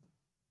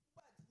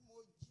nígbà tí mo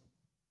jí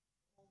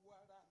mo wo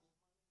ara mi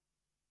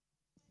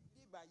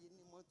bí báyìí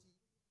ni mo ti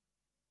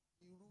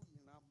irú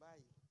ìran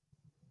báyìí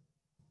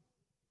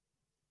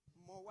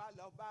mo wá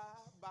lọ bá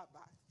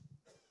bàbá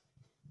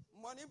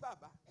mo ní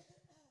bàbá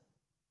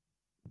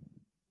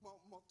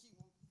mo kí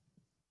wọn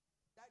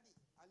dádì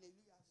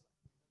hallelujah sir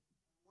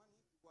wọ́n ní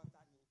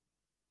ìwọ́ta ni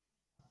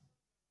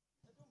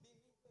ẹdún bí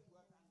mi pé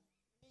ìwọ́ta ni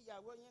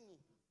ìyàwó yín ni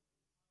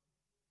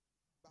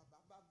bàbá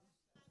bá bú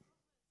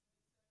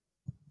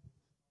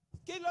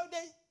kí ló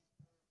dé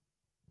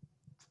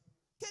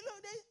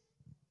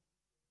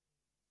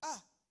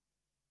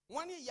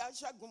wọ́n ní ìyá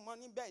Ṣẹ́gun mọ́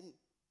níbẹ̀ ni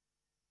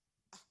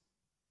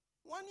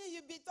wọ́n ní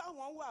ibi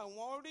táwọn wà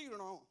wọ́n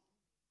ríran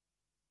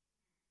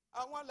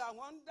àwọn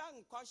làwọn ń dá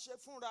nǹkan ṣe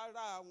fúnra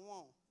ra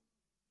àwọn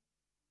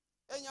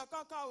èèyàn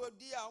kankan ò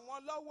di àwọn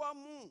lọ́wọ́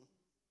mú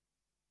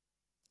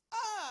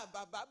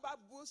bàbá bá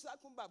bú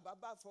sẹ́kún bàbá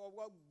bá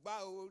fọwọ́ gbá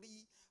orí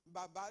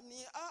bàbá ní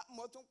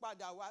mo tún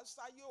padà wá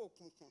sáyé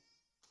òkùnkùn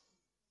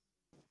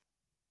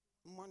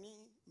mo ní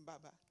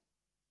bàbá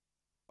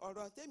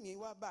ọ̀rọ̀ tèmi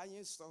wá bá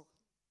yín sọ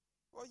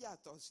ó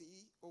yàtọ̀ sí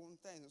ohun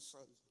tẹ́ ń sọ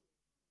yìí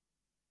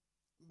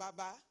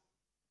bàbá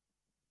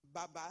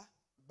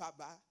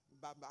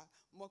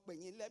mo pè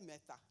yín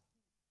lẹ́mẹ̀ta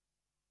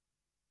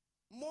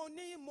mo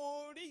ní mo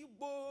rí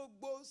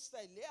gbogbo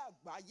sẹ̀lẹ̀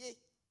àgbáyé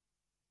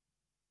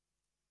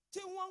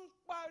tí wọ́n ń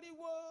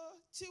pariwo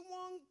tí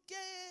wọ́n ń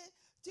ké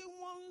tí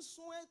wọ́n ń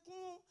sun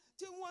ẹkún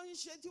tí wọ́n ń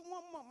ṣe tí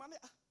wọ́n mọ̀ mọ́lẹ̀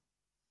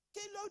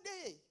kí ló dé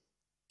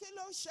kí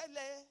ló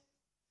ṣẹlẹ̀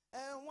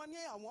wọ́n ní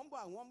àwọn ń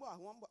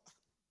bọ̀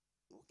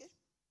ok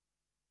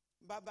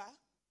bàbá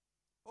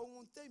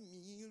ohun tèmi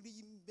rí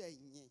ń bẹ̀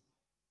yẹn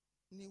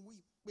ni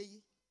wípé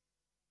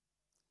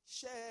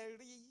ṣe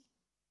rí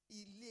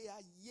ilé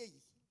ayé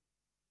yìí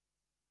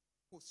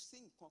kò sí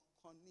nǹkan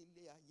kan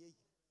nílé ayé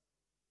yìí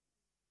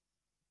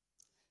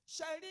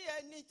ṣe rí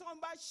ẹni tó ń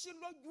bá ṣí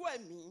lójú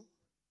ẹ̀mí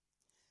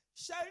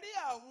ṣe rí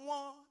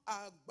àwọn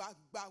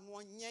àgbààgbà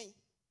wọn yẹn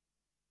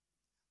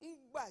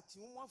ńgbà tí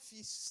wọ́n fi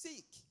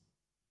sick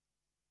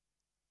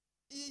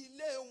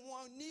ilé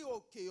wọn ní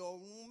òkè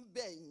ọ̀run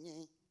bẹ̀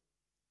yẹn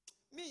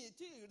mi ì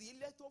tí ì rí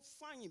ilé tó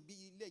fàyìn bí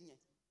ilé yẹn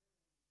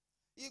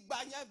ìgbà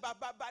yẹn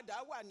bàbá bàdà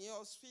wà ní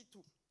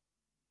hospital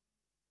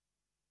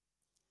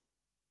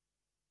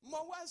mo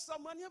wá sọ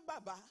mo ní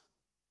bàbá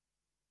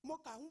mo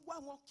kà ń wá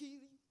wọn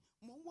kiri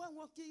mo ń wá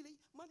wọn kiri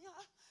mo ní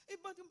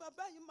ibo ni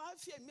bàbá yìí máa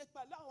fi èmi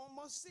pẹ̀lú àwọn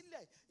ọmọ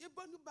sílẹ̀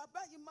ibo ni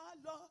bàbá yìí máa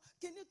lọ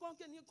kíní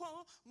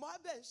kan mo á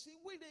bẹ̀ sí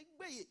wíre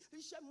gbèyè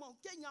iṣẹ́ mọ̀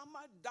kéèyàn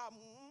máa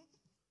dààmú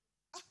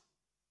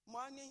mo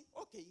á ní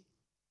ok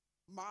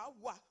màá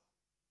wà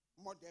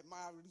mo dẹ̀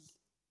máa rí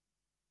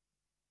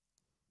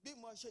bí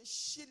mo ṣe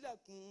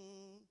ṣílẹ̀kùn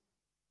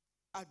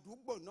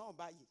àdúgbò náà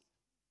báyìí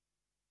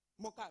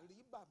mo kà rí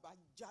bàbá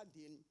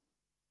jáde ni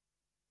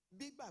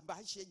bí bàbá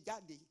ṣe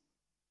jáde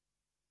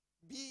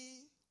bí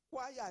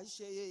kwaya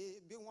ṣe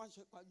bí wọ́n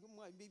ṣe kọjú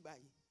mọ́ ibi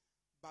báyìí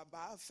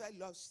bàbá fẹ́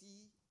lọ sí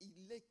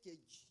ilé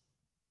kejì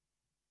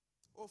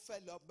ó fẹ́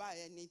lọ bá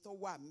ẹni tó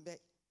wà ńbẹ̀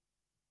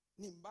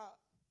ní bá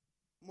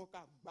mo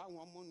kà gbá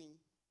wọn mú ni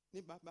ní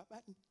bàbá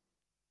báyìí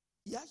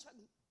ìyá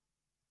ṣàlù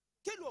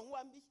kí ló ń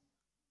wá bí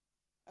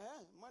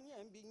mo ní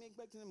ẹ̀ ń bi ní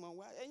pé kí ni mo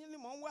wá ẹ̀yin ni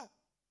mo ń wá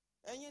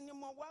ẹ̀yin ni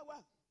mo wá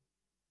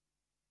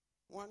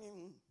wọ́n ní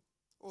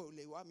ò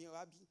lè wá mi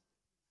wá bí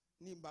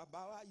ni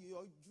bàbá wa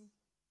yọjú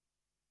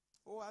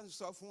ó wá ń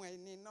sọ fún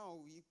ẹni náà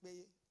wípé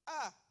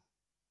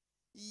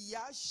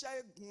ìyá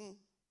Ṣẹ́gun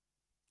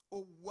ó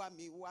wá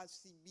mi wá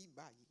síbí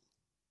báyìí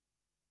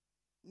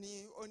ni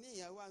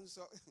oníyẹn wá ń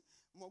sọ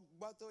mo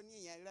gbọ́ tó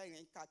níyẹn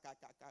rẹ́rìn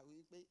kàkàkàkà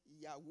wípé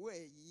ìyàwó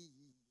ẹ̀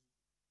yìí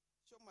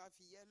ṣó máa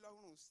fi yẹ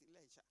lọ́rùn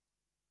sílẹ̀ ṣá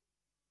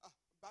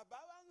bàbá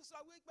wa ń sọ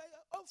wípé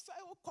ó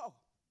fẹ́ ó kọ̀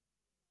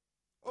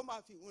ó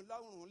máa fi òun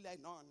lọ́rùn lẹ̀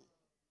náà ni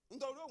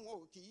nítorí òun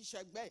ò kì í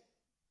ṣẹgbẹ́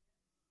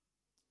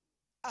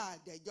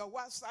àdẹ̀jọ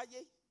wá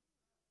sáyé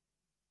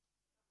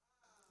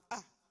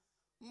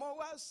mo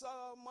wá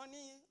sọ mo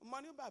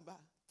ní bàbá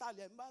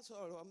talẹ̀ ń bá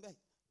sọ̀rọ̀ mbẹ́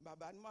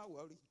bàbá ní má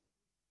wọ̀rí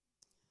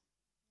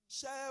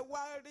ṣe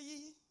wá rí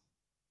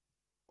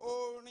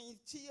orin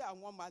tí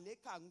àwọn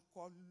màlẹ́kà ń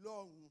kọ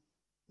lọ́run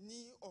ní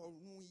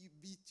ọ̀run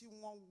ibi tí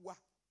wọ́n wà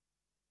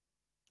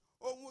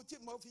ohun tí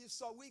mo fi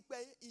sọ wípé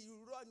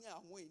irọ́ ni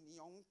àwọn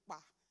ènìyàn ń pa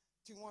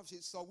tí wọ́n fi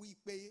sọ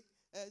wípé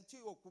tí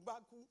òkú bá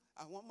kú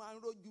àwọn máa ń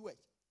rójú ẹ̀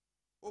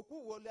òkú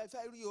wo lẹ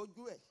fẹ́ rí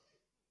ojú ẹ̀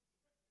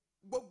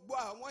gbogbo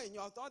àwọn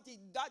èèyàn tán ti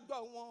dájọ́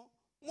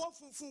wọ́n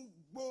funfun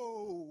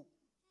gbòò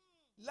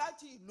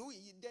láti ìlú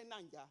yìí dé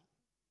Nàìjà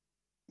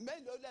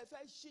mélòó lẹ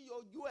fẹ́ ṣí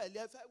ojú ẹ̀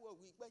lẹ fẹ́ wò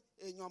wípé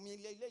èèyàn mi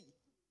lélẹ́yìí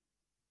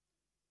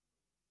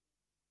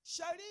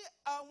ṣe rí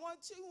àwọn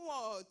tí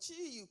wọ́n tí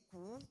ì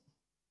kú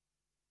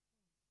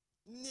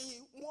ni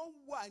wọ́n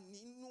wà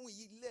nínú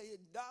ilé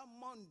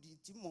Diamond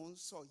tí mò ń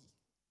sọ yìí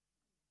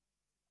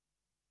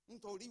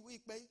nítorí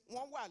wípé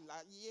wọ́n wà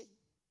láyé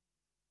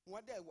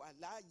wọ́n dẹ̀ wà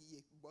láàyè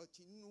bọ̀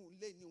tí inú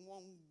ilé ni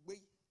wọ́n ń gbé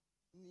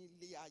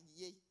nílé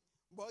ayé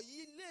bọ̀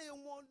ilé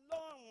wọn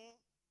lọ́run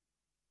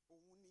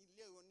òun ni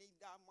ilé oní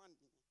Diamond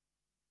yẹn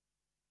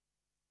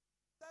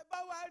tẹ́ bá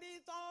wá rí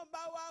tán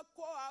bá wá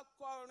kó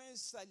akọrin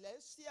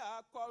Celestia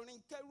akọrin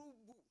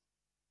kérúbù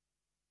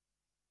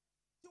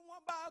tí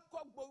wọ́n bá kọ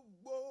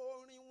gbogbo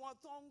orin wọn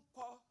tó ń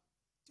kọ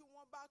tí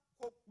wọ́n bá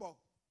kó pọ̀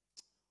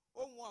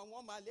ohun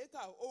àwọn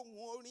màlẹ́kà ohun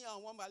orin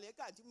àwọn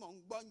màlẹ́kà tí mò ń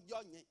gbọ́ ń jọ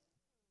yẹn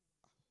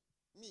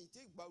mi ì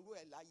tí gbọ́rú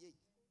ẹ̀ láyé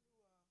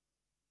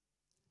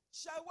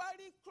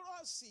ṣàwárí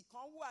kírọ́ọ̀sì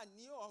kan wà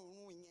ní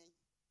ọ̀run yẹn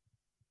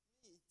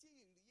mi ì tí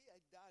rí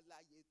ẹ̀dá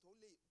alààyè tó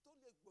lè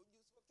gbójú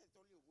sókè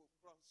tó lè wo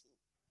kírọ́ọ̀sì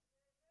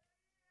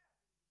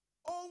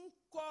ó ń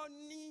kọ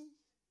ní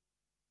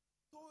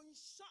tó ń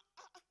ṣá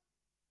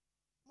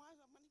mo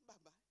ní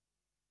bàbá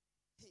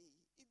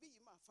ibi yìí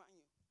máa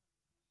fáyìn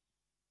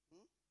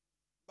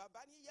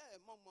bàbá níyà ẹ̀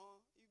mọ̀mọ́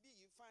ibi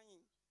yìí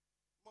fáyìn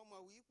mọ̀mọ́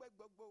wípé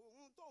gbogbo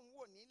ohun tó ń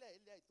wò nílẹ̀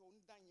ilẹ̀ tó ń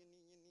dá yín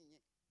nìyẹn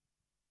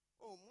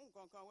ò mú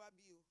nǹkan kan wá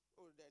bí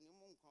o ò dẹ̀ ní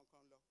mú nǹkan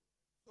kan lọ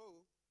so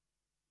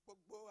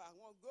gbogbo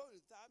àwọn gold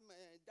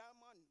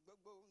diamond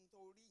gbogbo ohun tó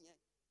rí yẹn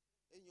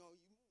èèyàn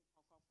yìí mú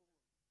nǹkan kan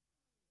kúrò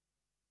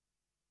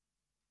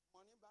mo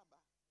ní bàbá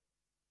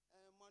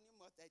mo ní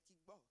mo tẹ̀tí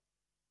gbọ́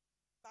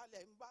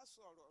talẹ̀ ń bá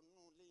sọ̀rọ̀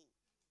nù lẹ́yìn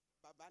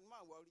bàbá ní má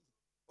wọrí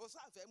o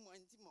sáfẹ́ mọ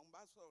ẹni tí mò ń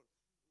bá sọ̀rọ̀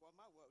wọ́n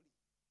má wọrí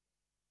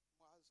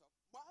mo á sọ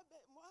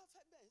mo á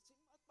fẹ́ bẹ̀rẹ̀ sí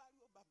má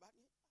pariwo bàbá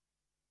ní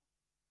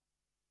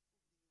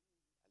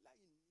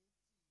aláìní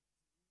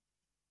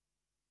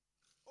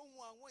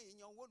ohun àwọn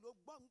èèyàn wo ló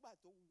gbọ́ ńgbà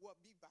tó wọ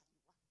bíbá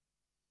wá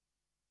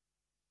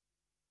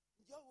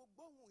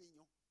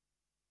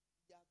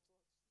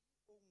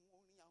ohun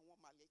orin àwọn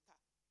màlẹ́kà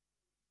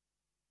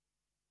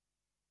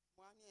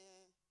mo á ní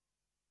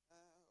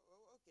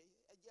ok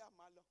ẹ jẹ́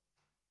àmà lọ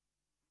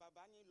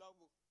bàbá ní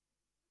lọ́wọ́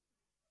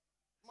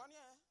mo ní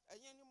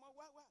ẹ̀yin ni mo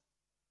wá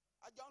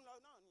àjọ ń lọ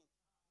náà ni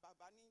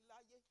bàbá ní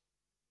láyé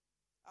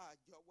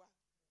àjọ wá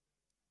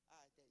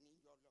àdẹ̀ ní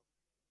yọ lọ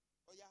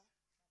ó yá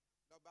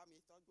lọ bá mi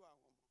tọ́jú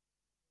àwọn ọmọ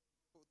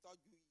kò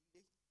tọ́jú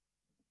ilé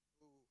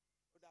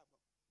ó dàbọ̀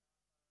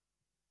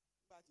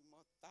nígbà tí mo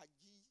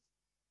tají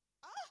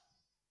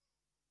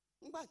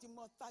nígbà tí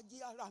mo tají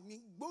ara mi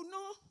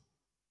gbóná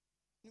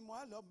ni mo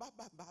á lọ bá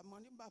bàbá mo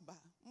ní bàbá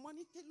mo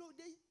ní kí ló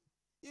dé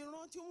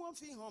ìran tí wọ́n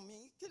fi hàn mí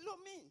kí ló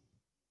mì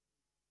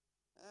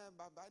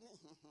bàbá ní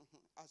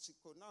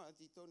àsìkò náà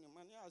ti tó ni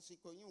mo ní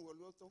àsìkò yín wo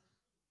ló tó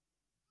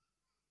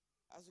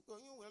àsìkò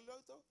yín wo ló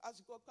tó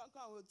àsìkò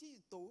kankan ò tí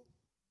ì tó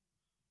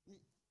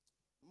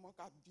mo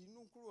kà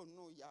bínú kúrò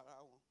nínú yàrá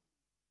wọn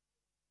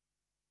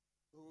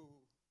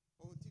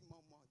ohun tí mo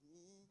mọ̀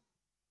ní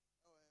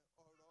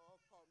ọ̀rọ̀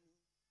ọkọ mi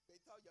pé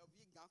tọ́jọ́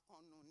bí gan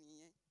kan nù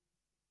nìyẹn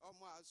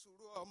ọmọ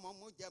àsúrò ọmọ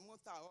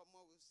mújẹmúta ọmọ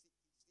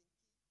òsìkìsìkì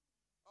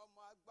ọmọ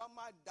agbọ́n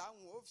má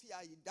dáhùn ó fi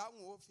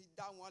àìdáhùn ó fi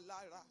dá wọn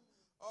lára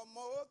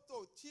ọmọ òtò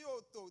tí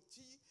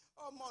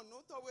ọmọ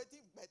nùtòwe tí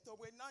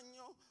gbẹ̀tòwe náà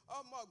yán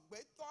ọmọ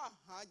gbẹ́tọ̀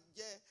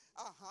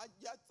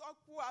àhànjẹ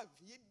tọ́kù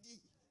àvídì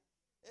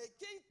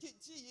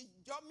èkìkìtì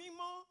ìjọ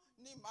mímọ́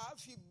ni màá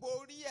fi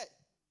borí ẹ̀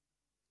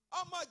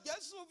ọmọ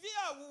Jésù bí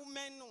àwù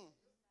mẹ́nu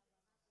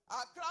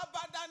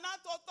àkàràbàdànà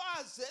tó tọ́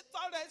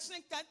àzétọ́ rẹ̀ sí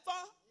kẹtọ́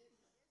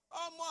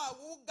ọmọ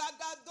àwù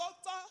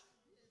gàgàdọ́tọ́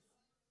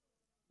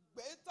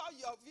gbẹ́tọ̀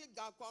yọ̀ví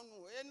gàkọ́nù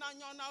ẹ̀ náà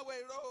yán náà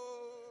wẹ̀rọ.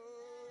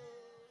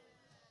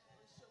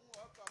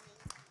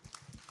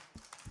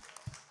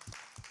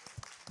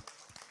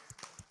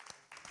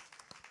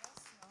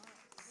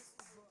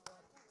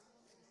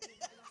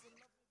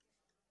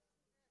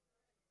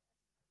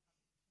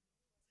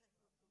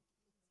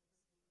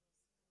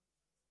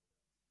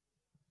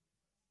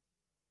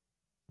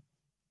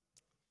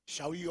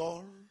 Shall we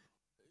all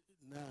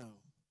now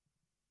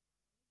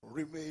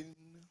remain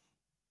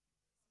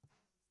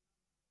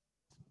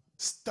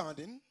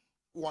standing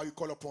while you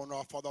call upon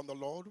our Father and the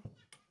Lord?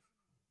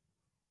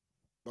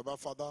 Baba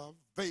Father,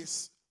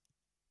 this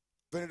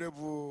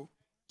venerable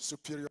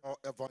superior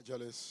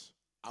evangelist,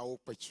 Ao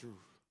Petru,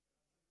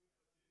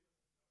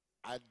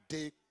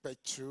 Ade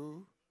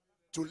Petru,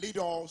 to lead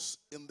us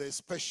in the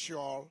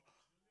special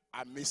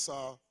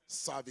Missa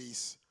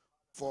service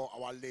for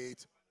our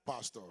late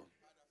pastor.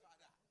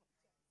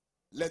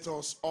 Let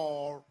us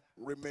all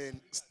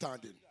remain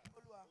standing.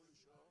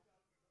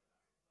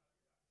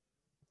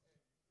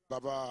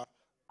 Baba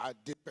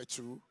Ade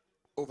Petru,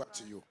 over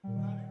to you.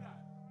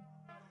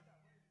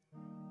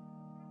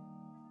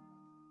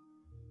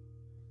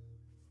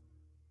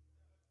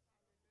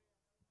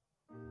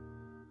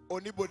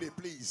 Anybody,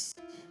 please.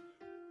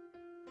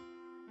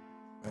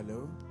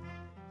 Hello.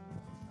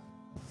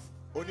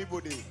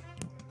 Anybody,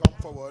 come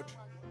forward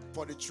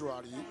for the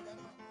truary.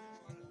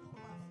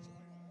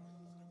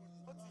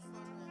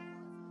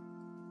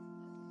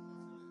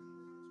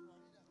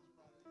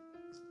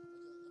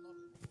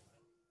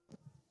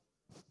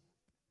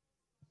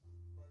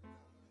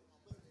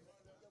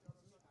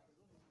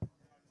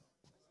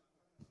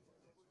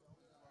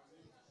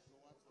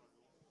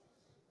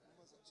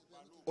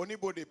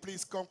 Anybody,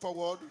 please come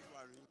forward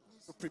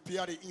to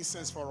prepare the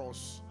incense for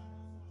us.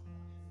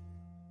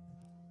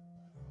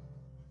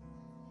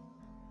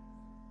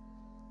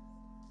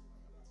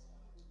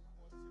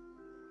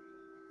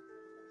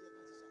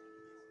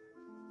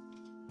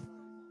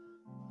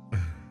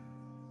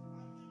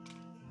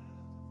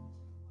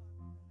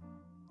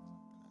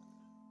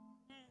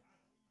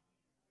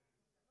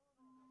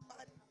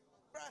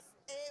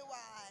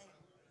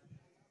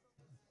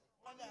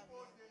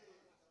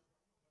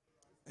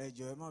 Ẹ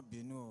jọ̀ọ́ ẹ má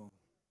bínú o,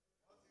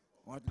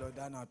 wọ́n ti lọ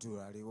dáná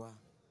tùràrí wá.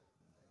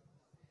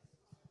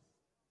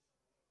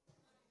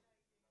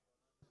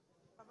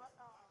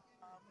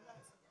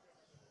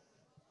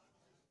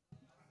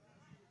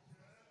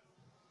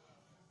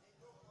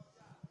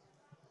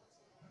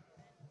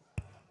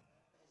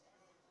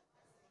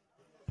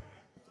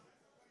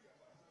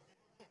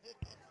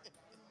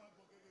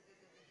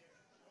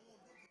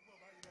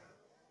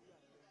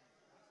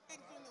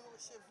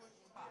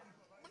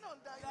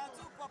 You are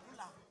too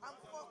popular. I'm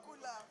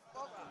popular.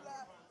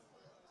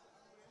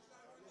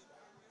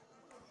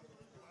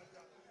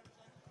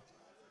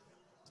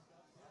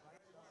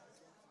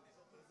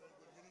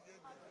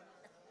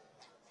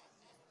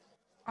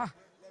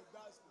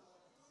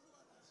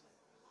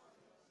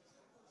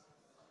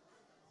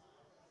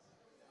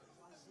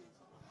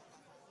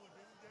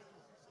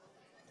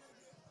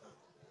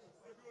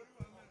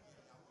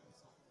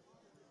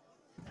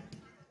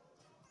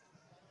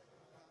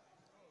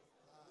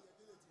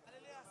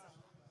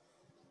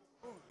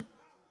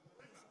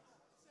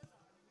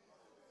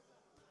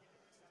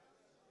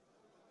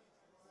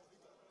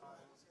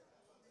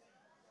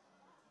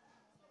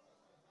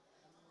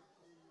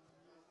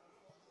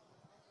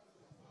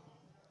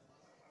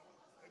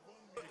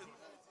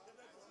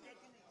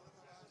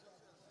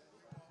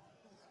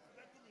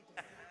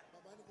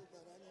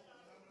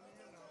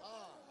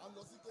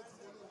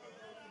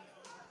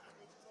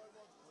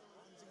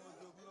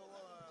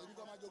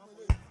 I don't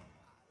know this.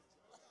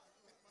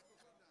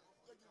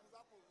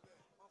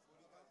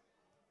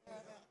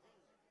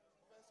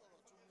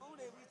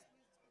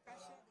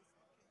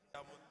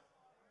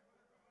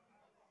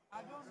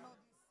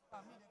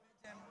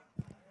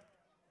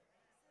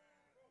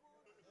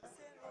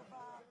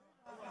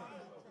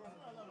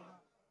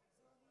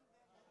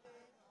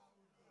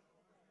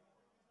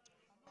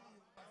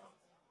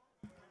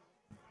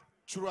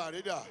 True,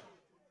 Arida.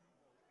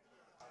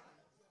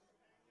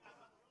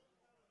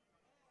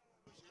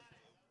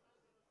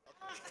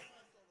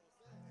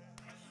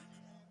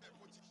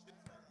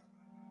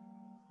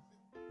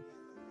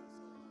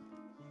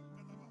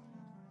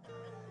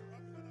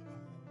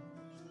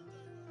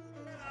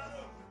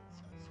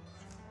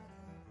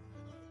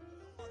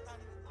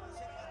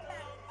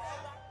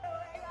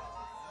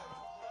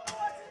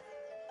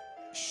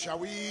 Shall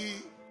we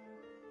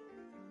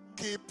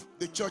keep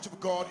the church of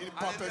God in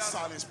perfect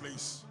silence,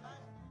 please?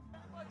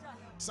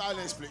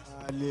 Silence, please.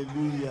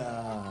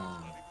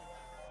 Hallelujah.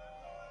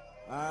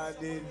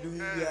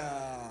 Hallelujah.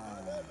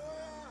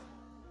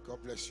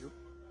 God bless you.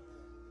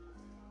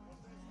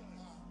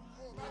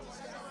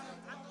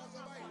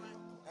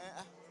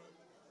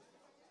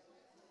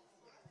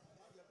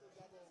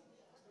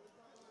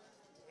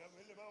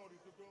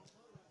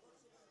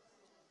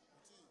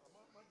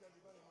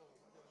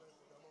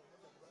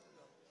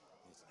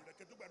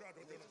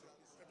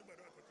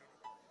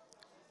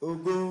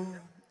 Ògo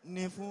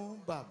ni fún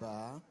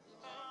bàbá.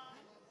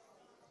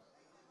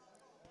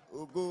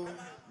 Ògo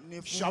ni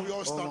fún Shall we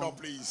all stand ọmọ. up,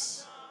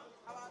 please?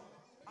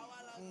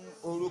 Fún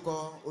orúkọ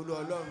Olú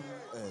Ọlọ́run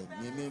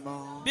ẹ̀mí mímọ́.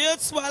 Bí ó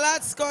ti wà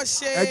láti kọ́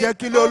ṣe, Ẹ jẹ́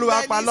kí ilé Olúwa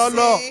pa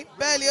lọ́lọ́.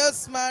 bẹ́ẹ̀ ni ó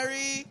sì máa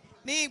rí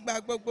ní ìgbà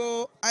gbogbo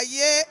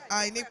ayé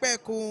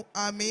àìnípẹ̀kun.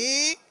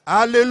 Àmín.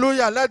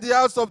 Hallelujah. Let the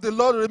house of the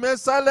Lord remain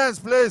silent,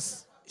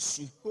 please.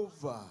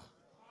 Jehovah.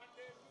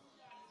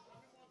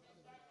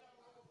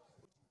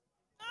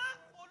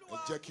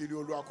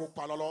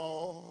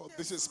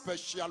 This is a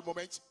special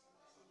moment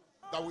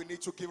that we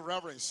need to give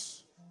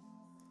reverence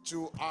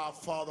to our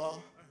father,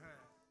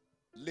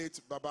 late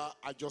Baba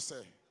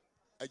Ajose.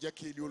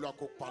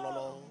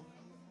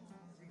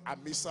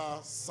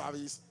 Amisa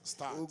service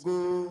start.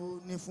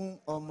 Ògo ni fún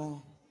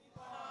ọmọ.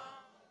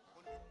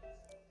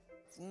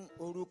 Fún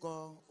orúkọ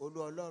Olú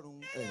Ọlọ́run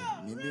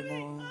ẹ̀mí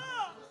mímọ́.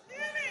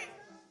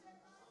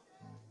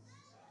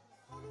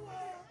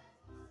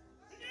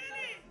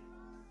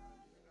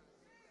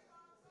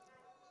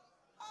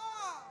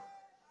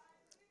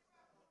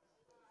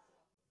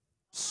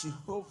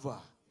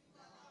 Jehovah.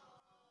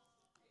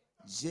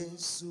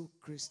 Jésù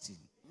Kristi.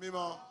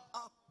 Mímọ́.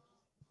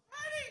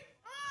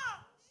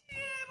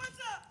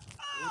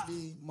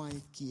 Holy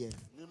Michael.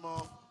 Mímọ́.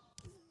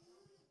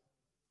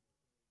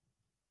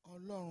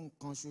 Ọlọ́run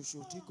kan ṣoṣo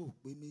tí kò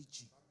pé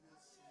méjì.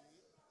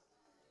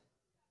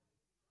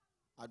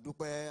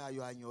 Àdúpẹ́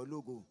ayọ̀ àyàn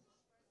ológo.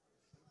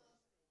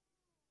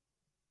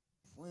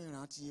 Fún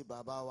ìrántí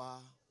bàbá wa.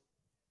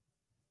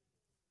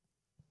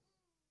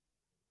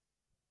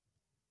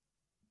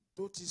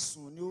 Tó ti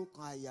sùn ní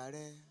ọkàn àyà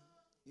rẹ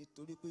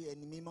nítorí pé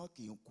ẹni mímọ́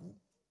kì í kú.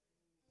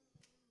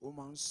 Ó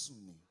máa ń sùn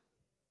ni.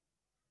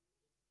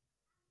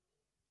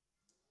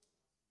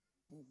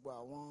 Gbogbo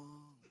àwọn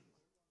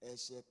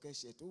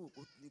ẹ̀ṣẹ̀kẹ́ṣẹ̀ tó wù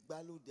kó ti gbá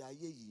lóde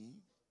ayé yìí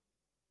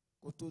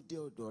kó tó dé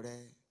ọ̀dọ̀ rẹ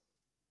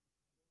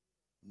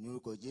ní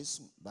orúkọ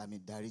Jésù bá mi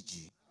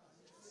dáríjì.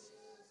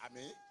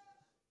 Àmín.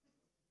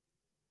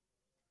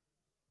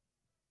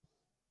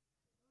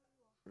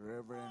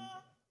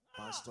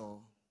 Rev.Pastor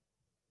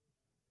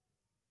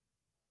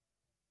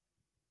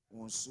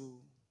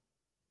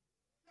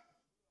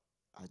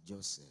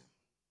Ajose.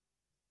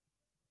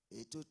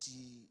 Ètò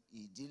ti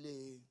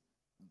ìdílé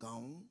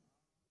Gàún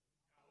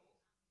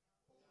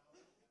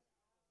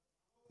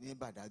ní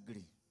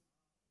Badagry.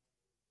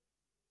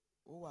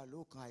 Ó wà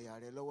lókàn àyà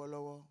rẹ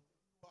lọ́wọ́lọ́wọ́.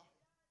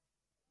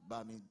 Bá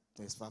mi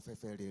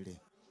tẹ̀sífáfẹ́fẹ́ rere.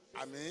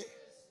 Àmín.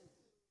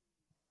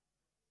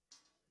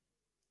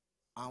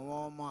 Àwọn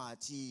ọmọ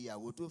àti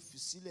ìyàwó tó fi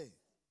sílẹ̀.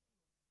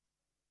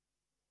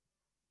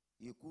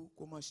 Ikú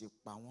kó má ṣe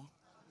pa wọ́n.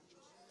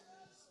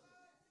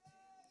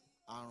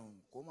 Àrùn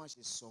kó má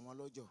ṣe sọ wọ́n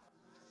lọ́jọ́.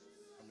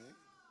 Àmín.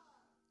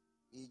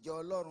 Ìjọ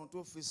Ọlọ́run tó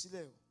fi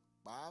sílẹ̀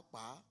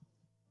pàápàá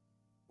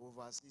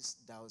overseas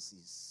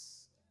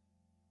diocese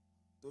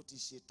tó ti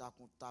ṣe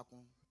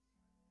takuntakun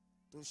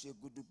tó ṣe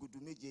gudugudu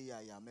méje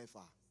yàyà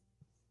mẹ́fà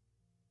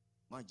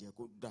má jẹ́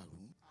kó dàrú.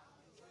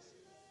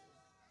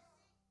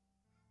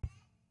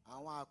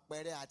 Àwọn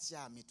àpẹẹrẹ àti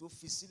àmì tó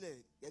fi sílẹ̀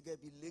gẹ́gẹ́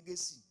bí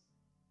legacy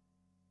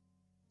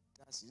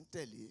tá a sì ń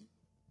tẹ̀lé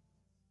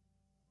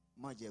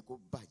má jẹ́ kó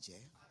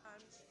bàjẹ́.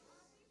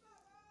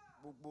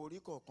 Gbogbo orí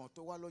kọ̀ọ̀kan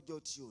tó wá lọ́jọ́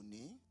tí ò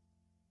ní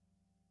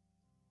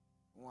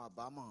wọn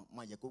àbámọ̀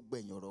má jẹ́ kó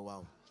gbẹ̀yìn ọ̀rọ̀ wa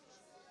o.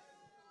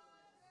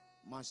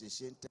 Má ṣe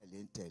ṣe ń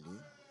tẹ̀lé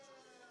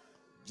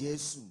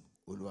Jésù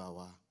Olúwa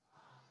wa.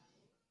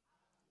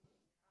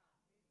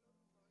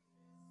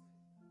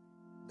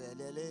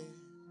 Bẹ̀lẹ́lẹ́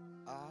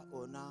a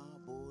ọ̀nà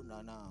bó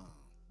nànà.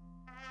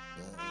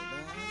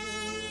 Bẹ̀lẹ́lẹ́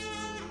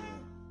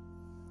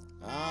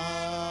a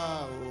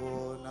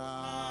ọ̀nà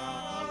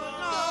bó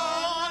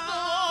nànà.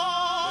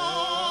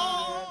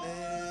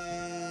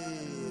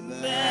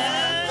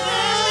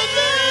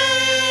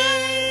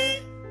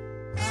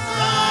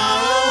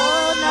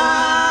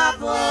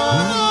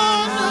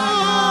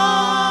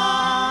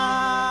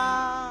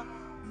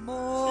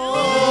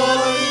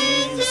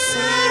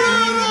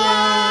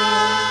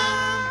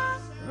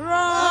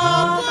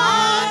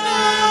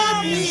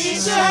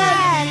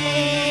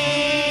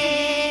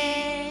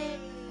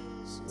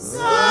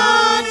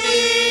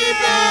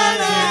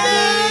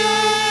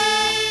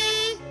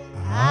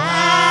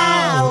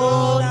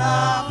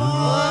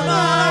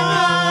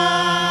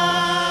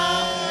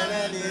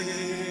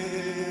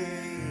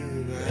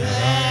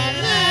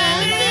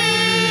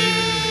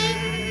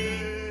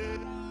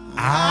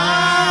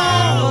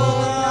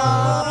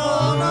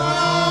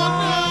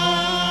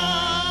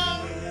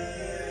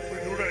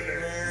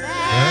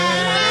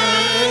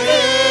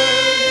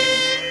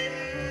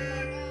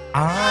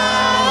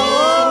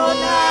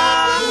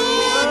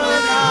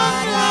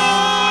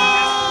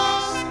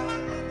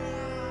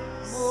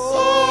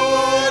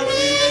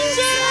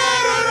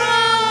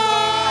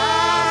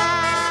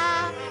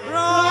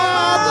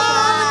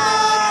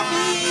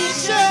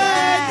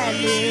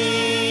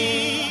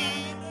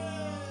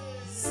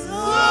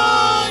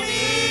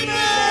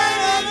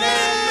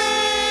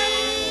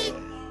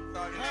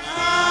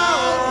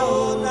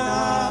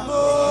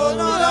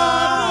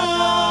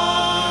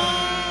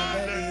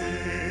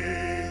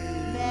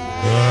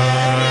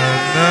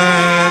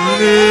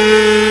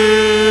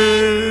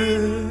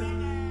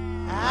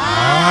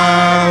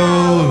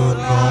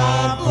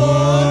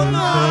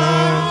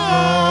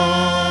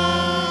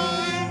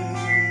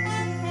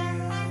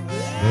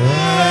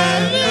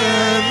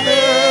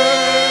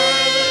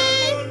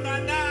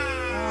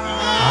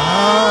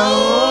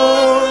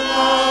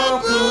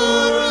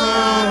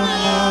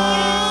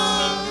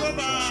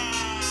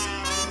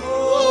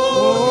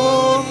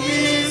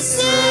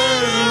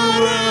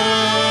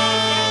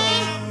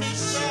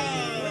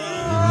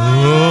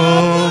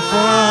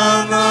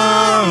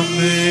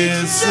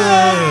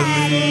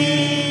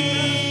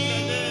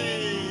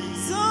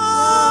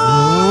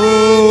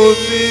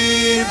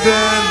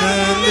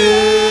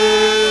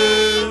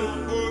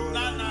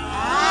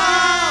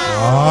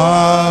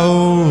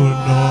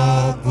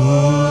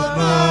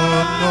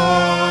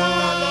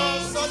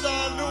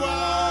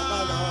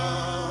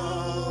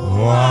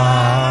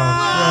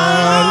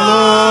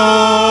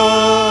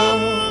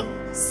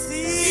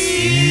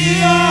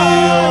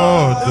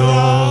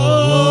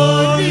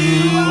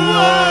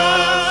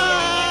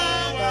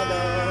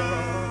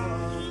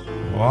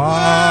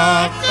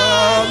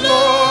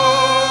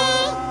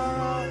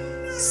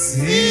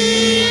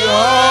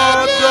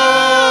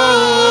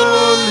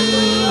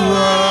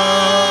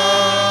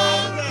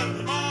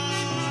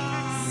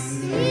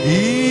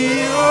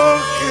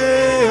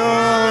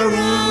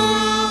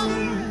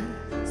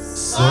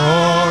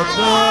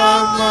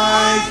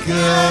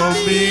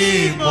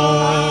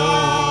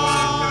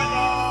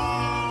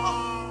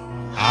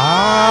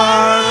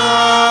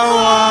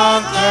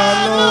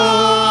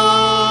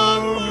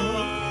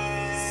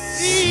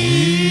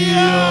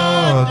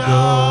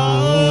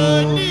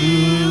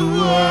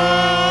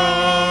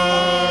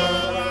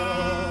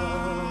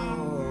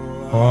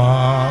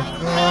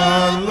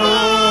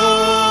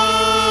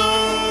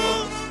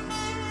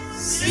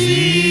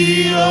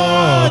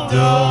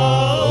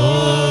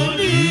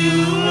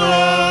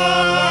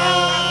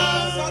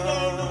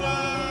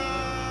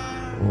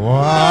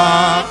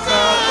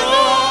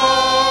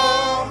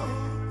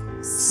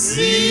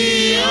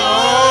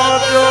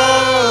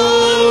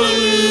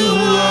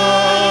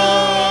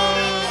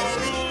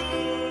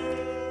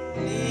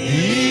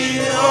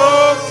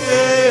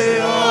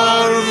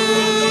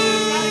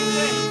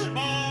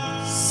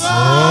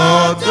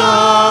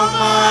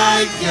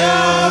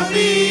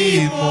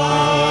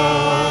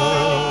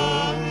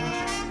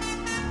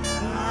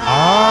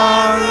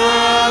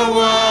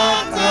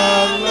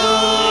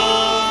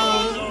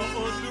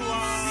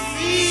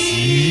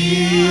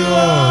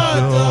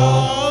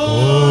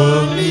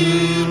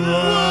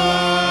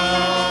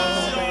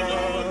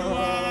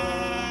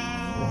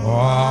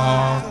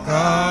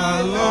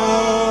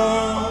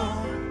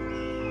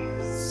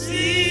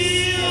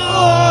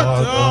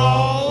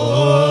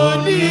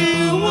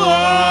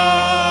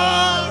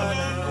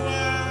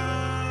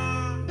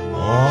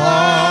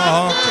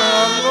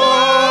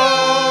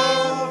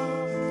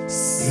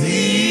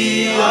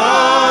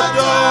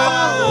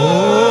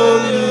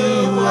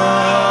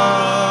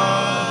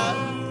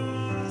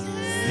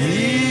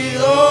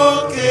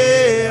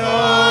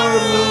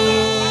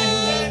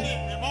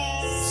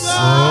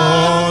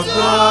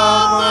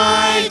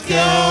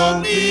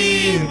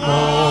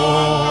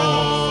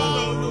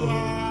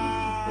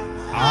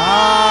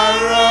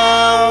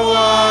 Ara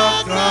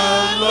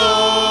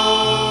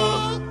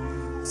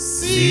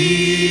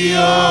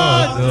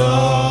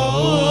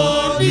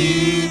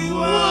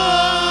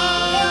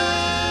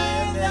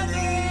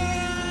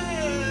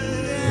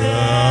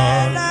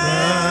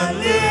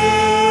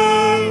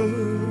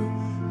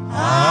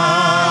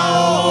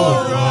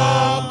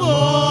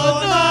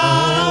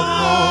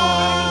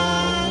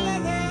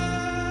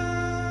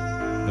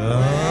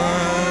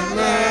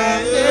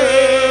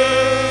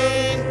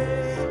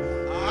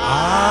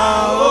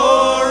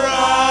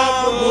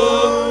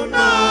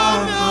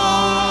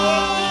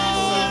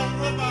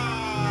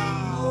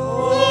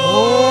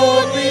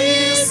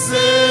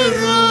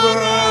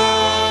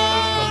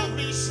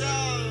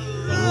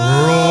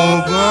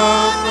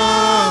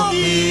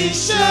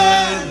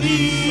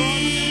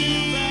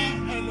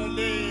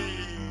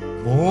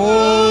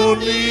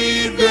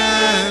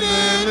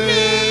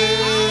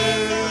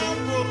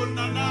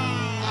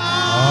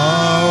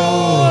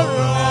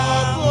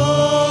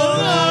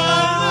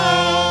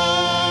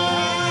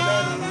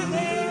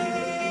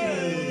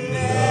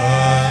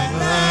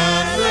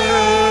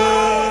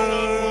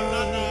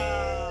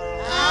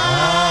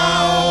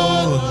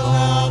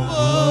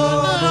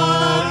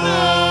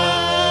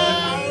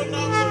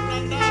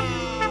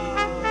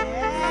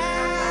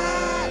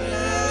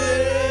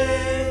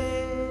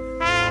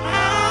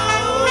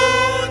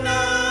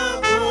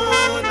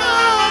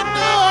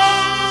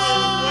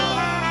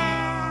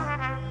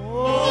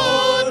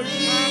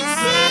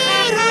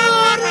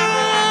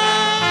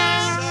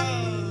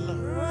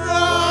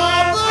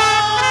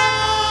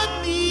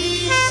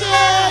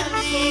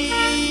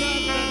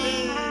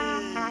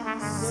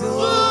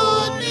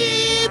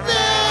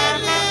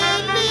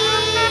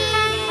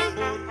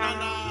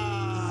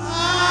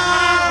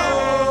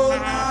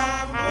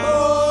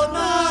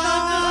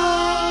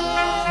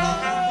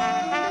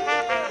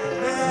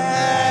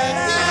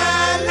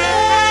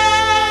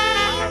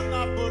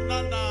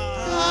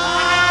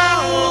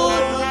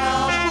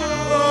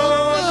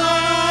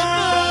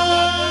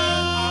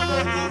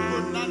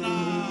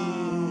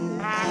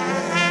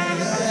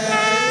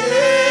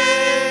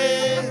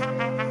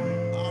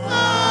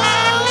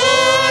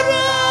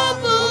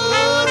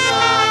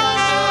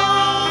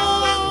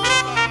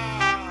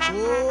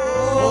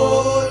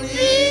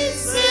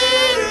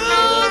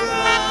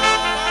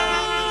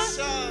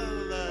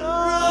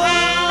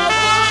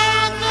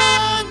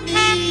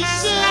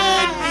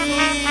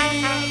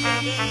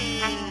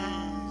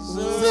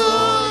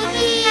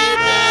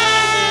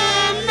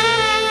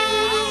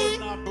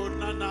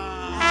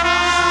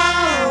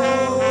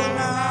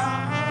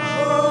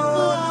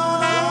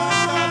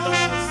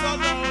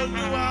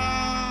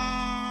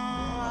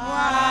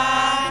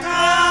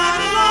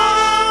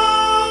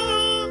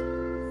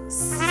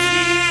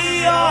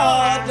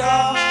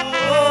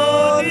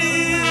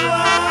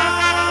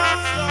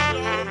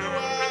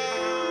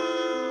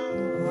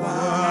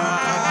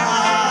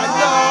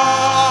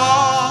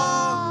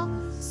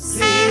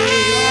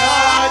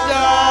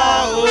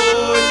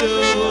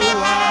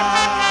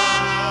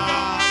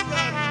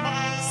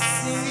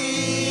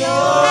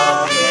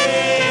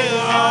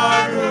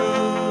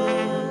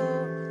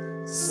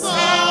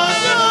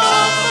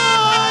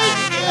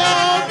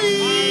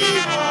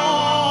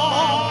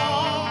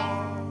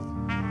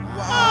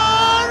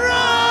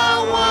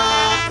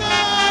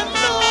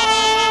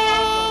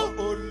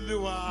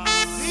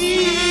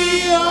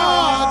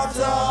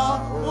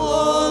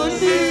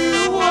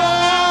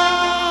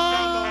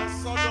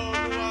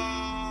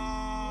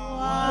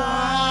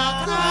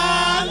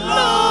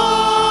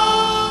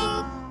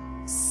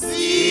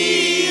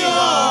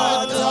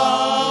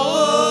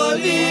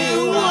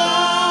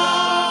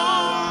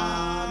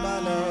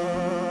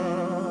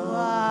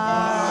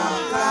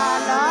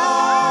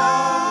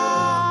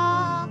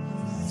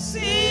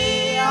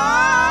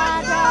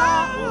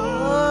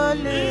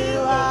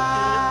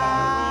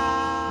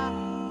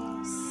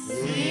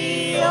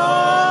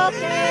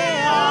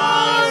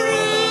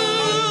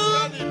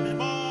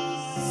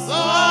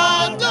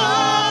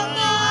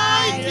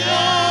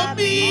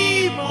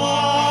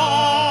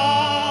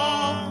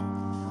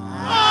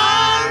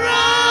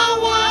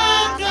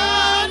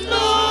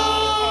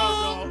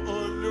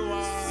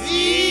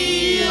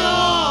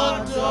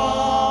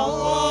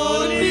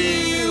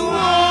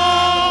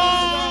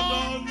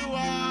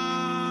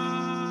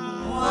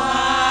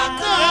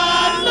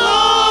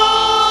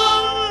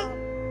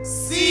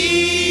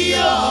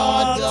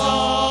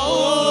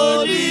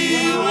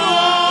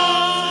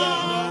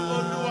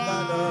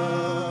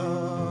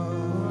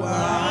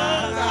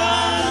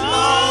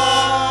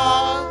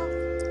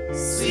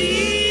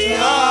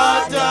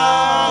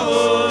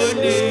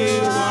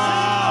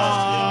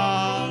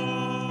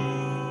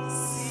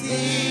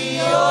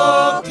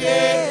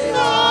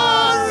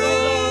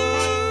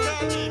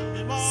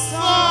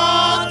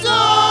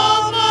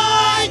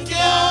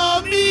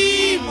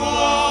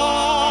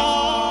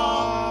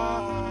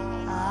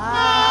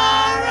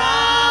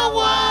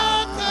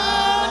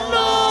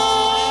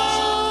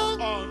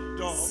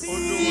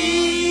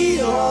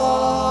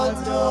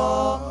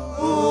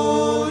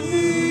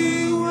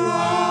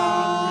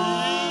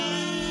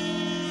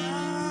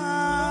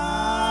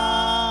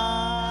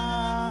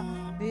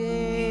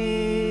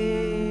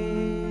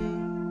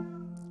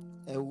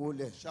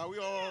we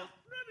all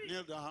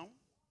kneel down?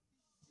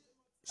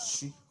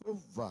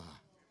 Jehovah.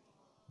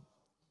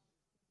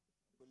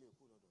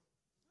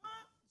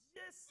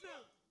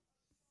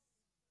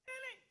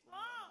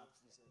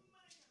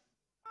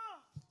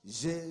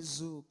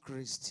 Jésus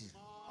Christ.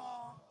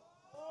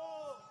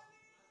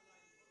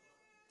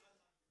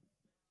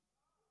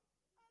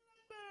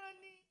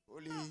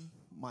 Holy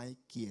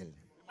Michael.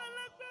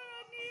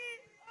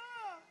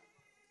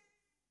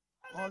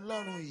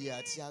 Ọlọ́run ìyè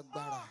àti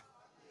agbára.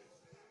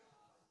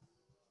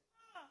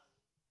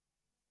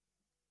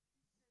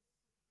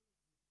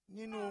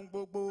 Nínú ohun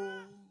gbogbo,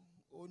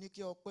 ó ní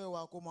kí ọpẹ́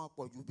wa kó máa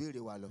pọ̀ ju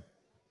béèrè wa lọ.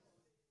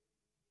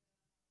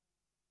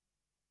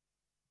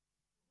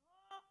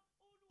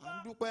 À ń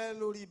dúpẹ́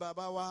lórí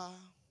bàbá wa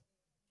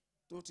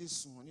tó ti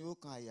sùn ní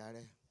ọkàn àyà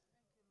rẹ̀.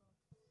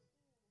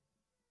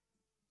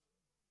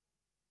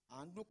 À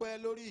ń dúpẹ́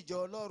lórí ìjọ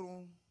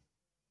Ọlọ́run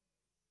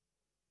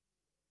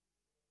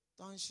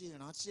tó ń ṣe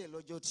ìrántí ẹ̀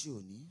lọ́jọ́ tí ò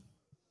ní.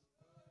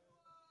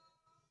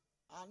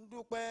 À ń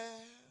dúpẹ́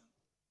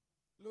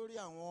lórí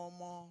àwọn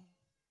ọmọ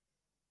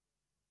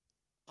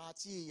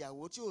àti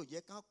ìyàwó tí ò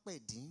jẹ́ ká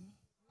pẹ̀dín.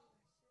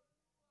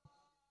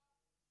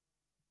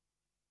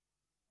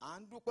 À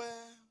ń dúpẹ́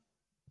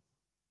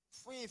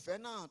fún ìfẹ́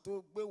náà tó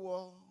gbé wọ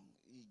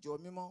ìjọ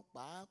mímọ́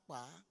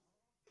pàápàá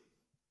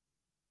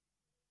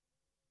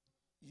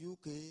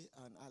UK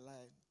and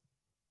allied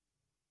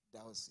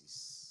dioceses.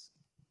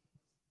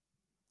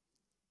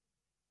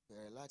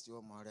 Bẹ̀rẹ̀ láti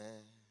ọmọ rẹ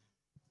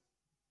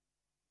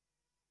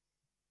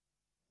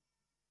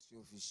tí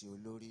ó fi ṣe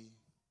olórí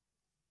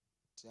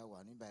tí a wà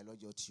níbà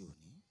lọ́jọ́ tí ò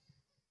ní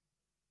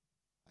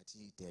àti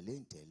ìtẹ̀lé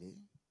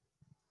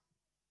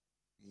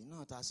èyí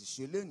náà tá a sì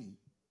ṣe lénìí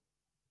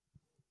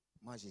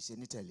má ṣe ṣe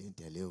ní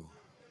tẹ̀lé o.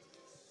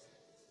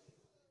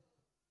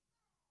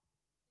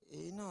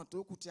 Èyí náà tó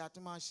kù tí a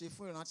tún máa ṣe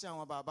fún ìrántí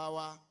àwọn bàbá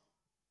wa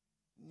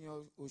ní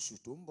oṣù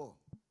tó ń bọ̀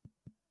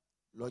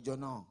lọ́jọ́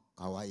náà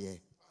káwáyé.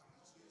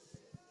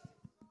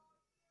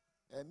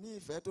 Ẹ̀mí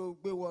ìfẹ́ tó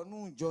gbé wọnú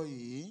ìjọ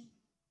yìí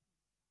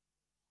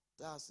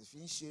tá a sì fi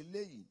ń ṣe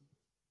léyìí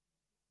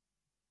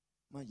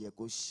má jẹ́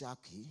kó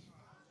ṣákì.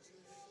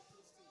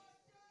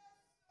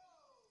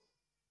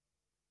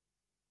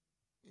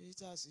 Èyí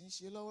tá a sì ń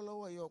ṣe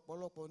lọ́wọ́lọ́wọ́ yìí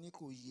ọ̀pọ̀lọpọ̀ ni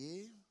kò yé.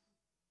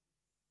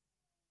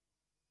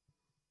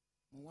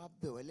 Mo wá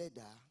bẹ̀ wẹ́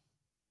lẹ́dàá.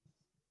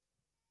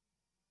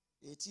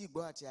 Etí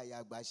ìgbọ́ àti àyà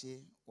àgbà ṣe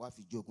wá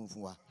fi jogún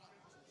fún wa.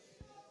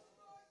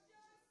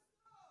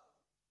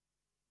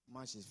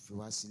 Má ṣe fi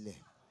wá sílẹ̀.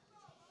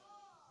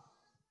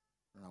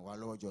 Ràn wá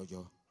lọ́wọ́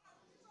jọjọ.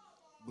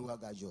 Gbé wá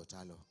ga jù ọ̀tá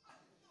lọ.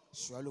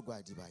 Ṣọ́lùgbọ́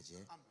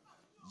àdìbàjẹ́.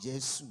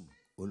 Jésù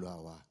Olúwa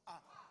wa.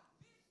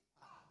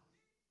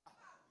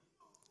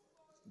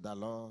 The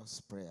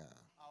Lord's Prayer.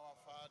 Our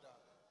Father,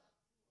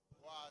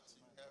 who art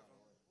in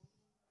heaven,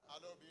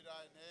 hallowed be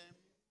thy name.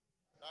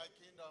 Thy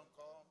kingdom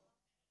come,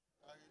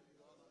 thy will be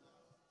done on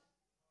earth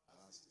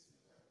as it is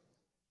in heaven.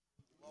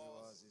 Give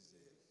us this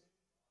day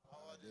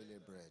our daily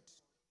bread.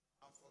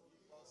 And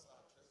forgive us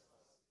our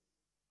trespasses,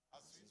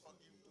 as we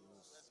forgive those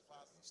who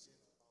trespass against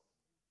us.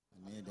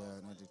 And lead us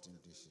not into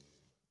temptation,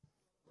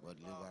 but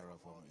deliver us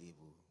from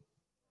evil.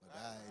 For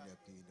thine is the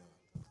kingdom,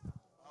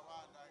 power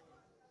and thy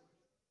glory,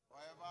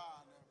 forever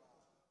and ever.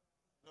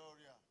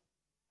 Gloria.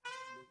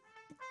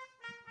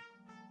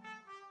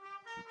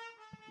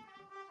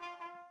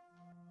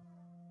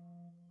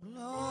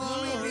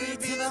 Glory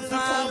to the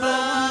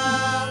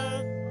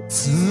Father,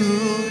 to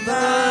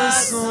the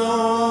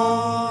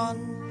Son,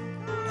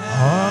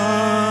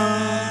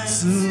 and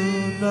to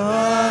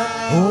the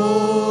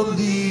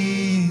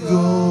Holy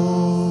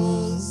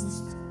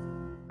Ghost,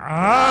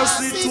 as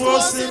it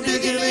was in the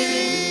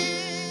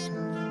beginning,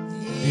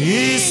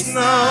 is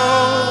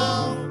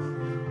now,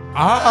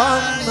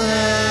 and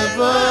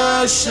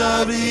never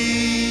shall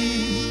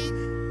be,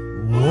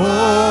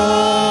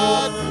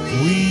 world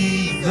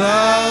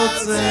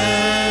without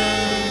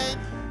end.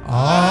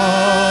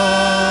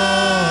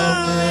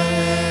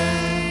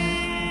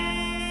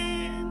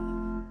 Amen.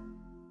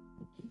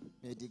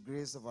 May the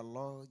grace of our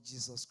Lord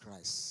Jesus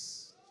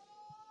Christ,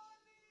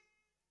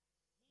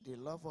 the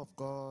love of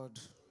God,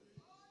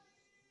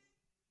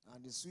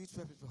 and the sweet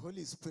fellowship of the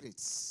Holy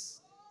Spirit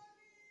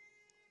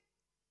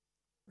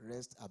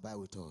rest abide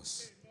with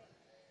us.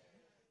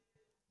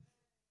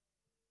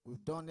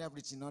 We've done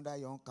everything under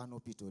your own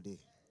canopy today.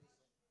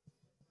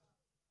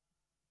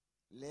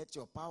 Let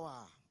your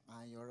power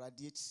and your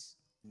radiate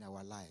in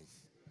our life.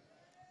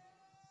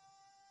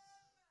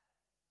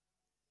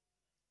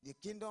 The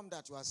kingdom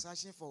that you are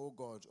searching for, oh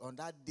God, on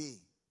that day,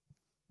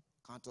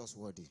 count us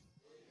worthy.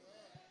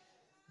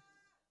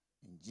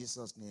 In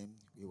Jesus' name,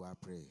 we will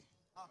pray.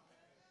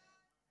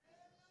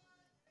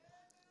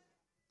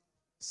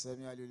 Send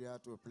me hallelujah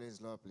to praise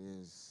Lord,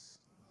 please.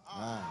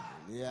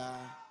 Hallelujah.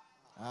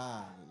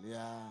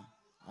 Hallelujah.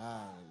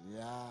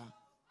 Hallelujah.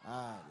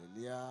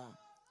 Hallelujah.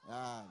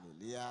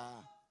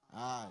 Hallelujah.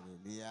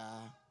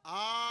 Hallelujah.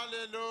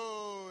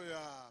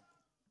 Hallelujah.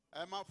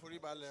 Ẹ má forí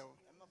balẹ̀ o.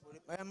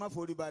 Ẹ má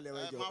forí balẹ̀ o.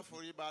 Ẹ má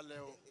forí balẹ̀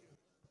o.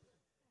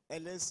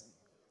 Ẹlẹ́sìn.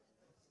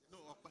 No,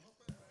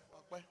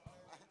 ọpẹ́.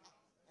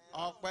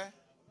 ọpẹ́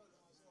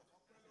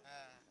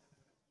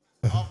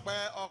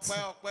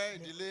ọpẹ́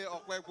ìdílé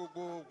ọpẹ́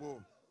gbogbogbò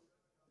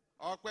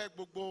ọpẹ́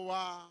gbogbo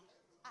wa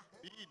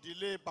bí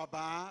ìdílé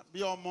bàbá bí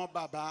ọmọ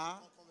bàbá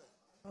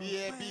bí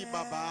ẹbí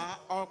bàbá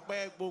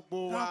ọpẹ́ gbogbo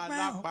wa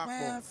lápapọ̀.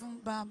 ọpẹ́ fún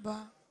bàbá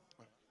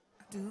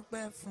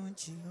dúpẹ́ fún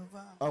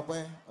Jehovah.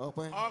 ọpẹ́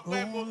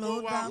gbogbo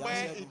wa ọpẹ́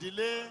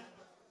ìdílé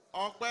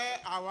ọpẹ́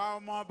àwa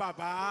ọmọ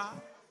bàbá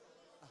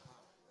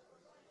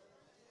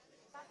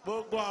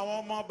gbogbo àwọn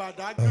ọmọ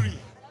Badagry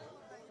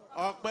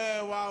ọpẹ́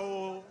wa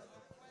o.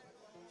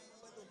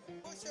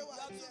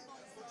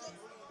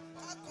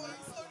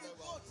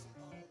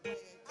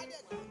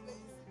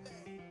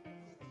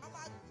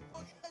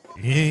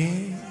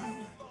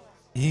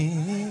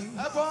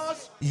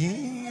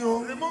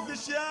 Remove the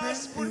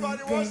chairs, put by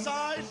the one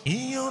side.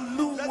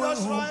 Let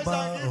us rise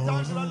and give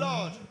thanks to the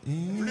Lord.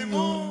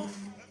 Remove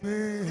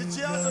the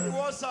chairs on the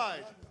one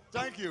side.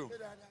 Thank you.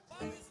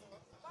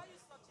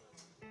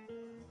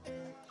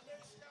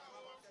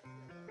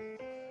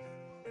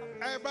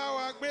 Ẹ bá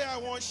wa gbé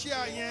àwọn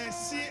ṣíà yẹn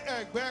sí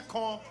ẹ̀gbẹ́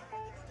kan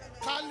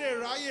ká lè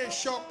ráyè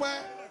ṣọpẹ́.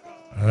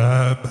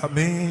 Bàbá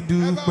mi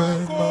dúpẹ́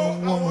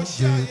lọ́wọ́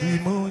jẹ̀bi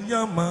mo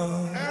yá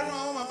máa. Ẹ ran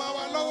àwọn màmá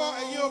wa lọ́wọ́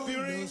ẹ̀yin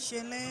obìnrin.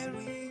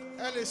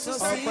 Ẹ lè sún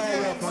sí ọpẹ́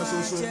ẹ̀rọ kan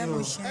ṣoṣo ni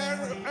o.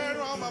 Ẹ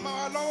ran àwọn màmá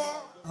wa lọ́wọ́.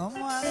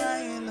 Ọmọ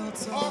aráyé ló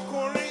tó.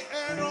 Ọkùnrin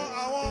ẹ ran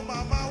àwọn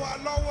màmá wa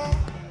lọ́wọ́.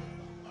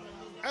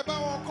 Ẹ bá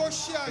wọn kó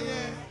ṣíà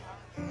yẹn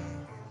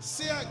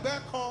sí ẹ̀gbẹ́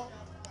kan.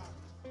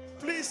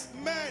 Please,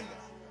 men,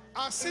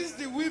 assist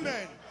the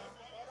women.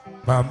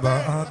 Bàbá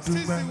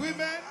Assist the àdúgbò.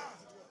 women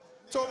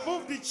to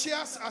move the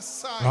chairs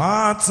aside.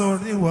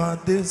 Àtòrí wa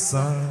dé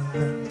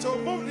sálẹ̀. To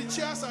move the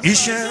chairs aside.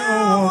 Iṣẹ́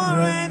ọwọ́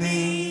rẹ̀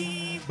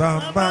ni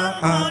bàbá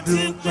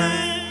àdúgbò.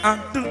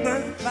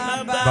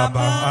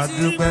 Bàbá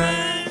àdúgbò.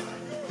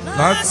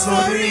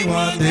 Látòrí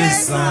wa dé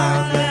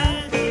sálẹ̀.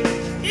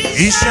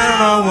 Iṣẹ́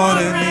ọwọ́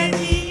rẹ̀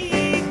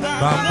ni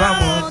bàbá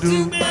mo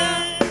dúpẹ́.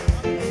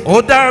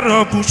 Ó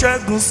dáràn kù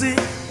ṣẹ́gun sí.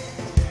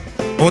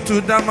 Ó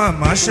tún dá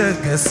màmá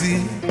ṣẹ̀gẹ̀ sí.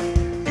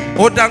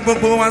 Ó dá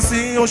gbogbo wa sí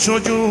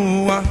oṣojú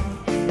wa.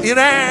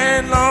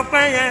 Ìrẹ́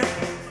lọ́pẹ́ yẹn.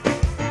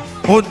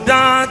 Ó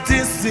dá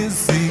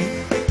tíṣìṣì.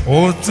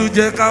 Ó tún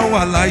jẹ́ ká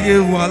wà láyé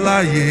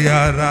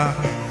ara.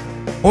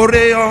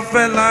 Oore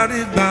ọ̀fẹ́ la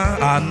rí gbà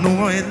àánú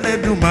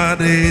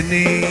Elédùmarè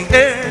ni.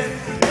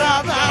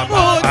 Bàbá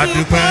mo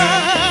dúpẹ́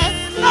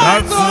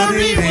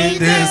látòrí mi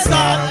dé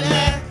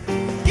sàlẹ̀.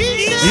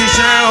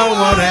 Iṣẹ́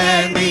ọwọ́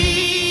rẹ̀ ni.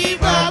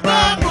 Bàbá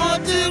mo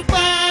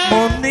dúpẹ́.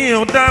 Mo ní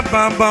ó dá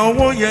bàbá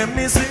owó yẹ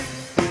mí sí.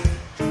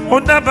 Ó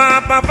dá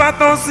bàbá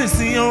Fátọ́sì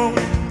sí o.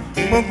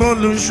 Gbogbo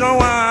olùṣọ́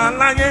wa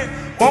láyé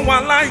wọ́n wà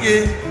láyé.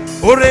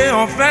 Oore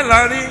ọ̀fẹ́ la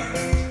rí.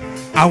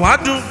 Àwa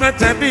dúpẹ́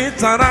tẹ̀bí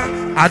tará.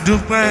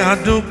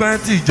 Àdúpẹ́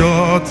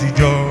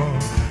tìjọ́.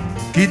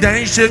 Kìdẹ̀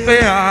ń ṣe pé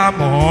a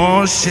mọ̀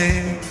ọ́ ṣe.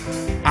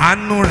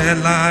 Àánú rẹ̀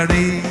la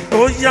rí.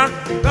 Ó yá.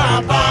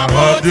 Bàbá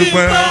mo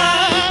dúpẹ́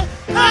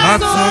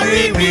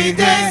látòrí mi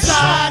dé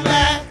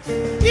sàlẹ̀.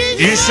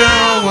 Iṣẹ́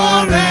ọwọ́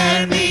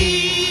rẹ̀ ni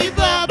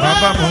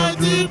bàbá mo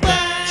dúpẹ́.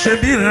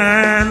 Ṣebí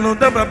rẹ̀ ló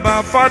dá bàbá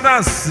fádà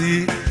sí.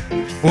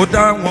 Ó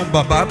dá wọn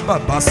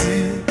bàbá sí.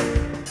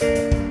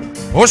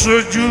 Ó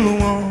ṣojú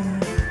wọn.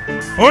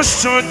 Ó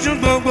ṣojú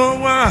gbogbo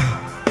wa.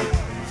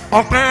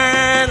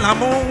 Ọpẹ́ là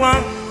mú wá.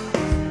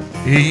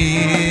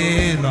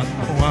 Èyí là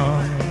mú wá.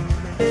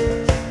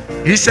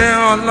 Iṣẹ́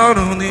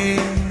Ọlọ́run ni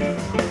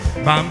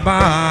bàbá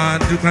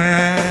dúpẹ́.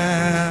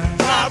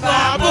 Bàbá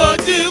mo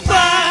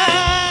dúpẹ́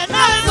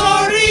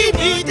látòrí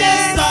mi dé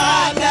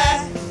sàlẹ̀.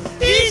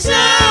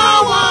 Iṣẹ́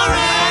ọwọ́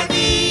rẹ̀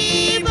ni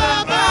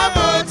bàbá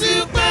mo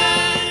dúpẹ́.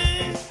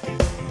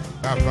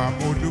 Bàbá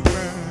mo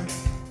dúpẹ́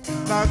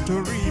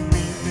látòrí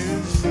mi dé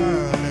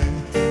sàlẹ̀.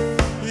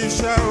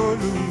 Iṣẹ́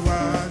Olúwa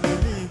ni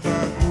nígbà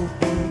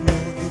gbogbo mo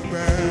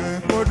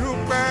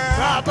dúpẹ́.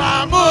 Bàbá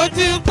mo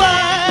dúpẹ́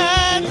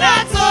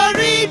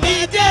látòrí mi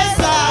dé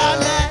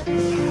sàlẹ̀.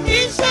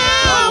 Iṣẹ́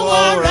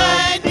ọwọ́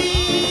rẹ̀ ni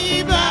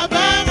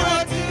bàbá mo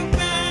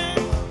dúpẹ́.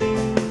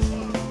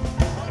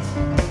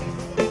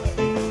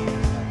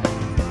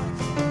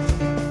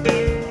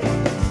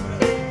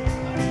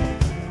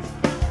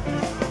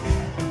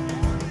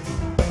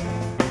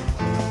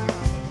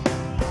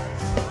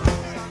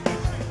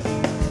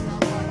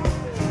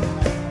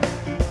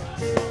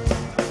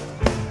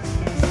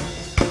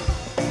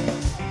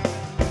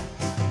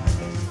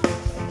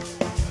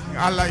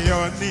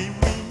 Aláyọ̀ ni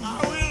mí,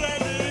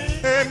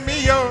 èmi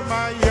yóò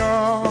máa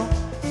yọ̀,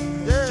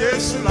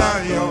 Jésù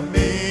láyọ̀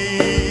mi,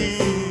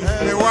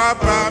 ẹ wá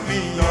bá mi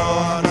yọ̀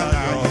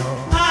láyọ̀.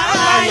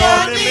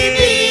 Aláyọ̀ ni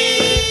mí,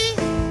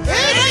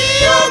 èmi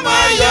yóò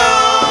máa yọ̀,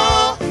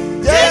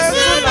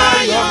 Jésù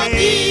láyọ̀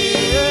mi,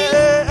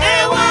 ẹ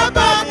wá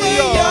bá mi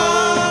yọ̀.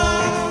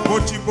 Mo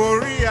ti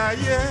borí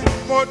ayé,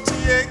 mo ti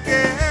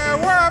yege, ẹ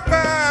wá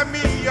bá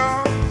mi yọ̀,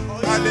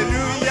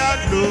 hallelujah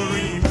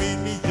lórí mi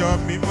níjọ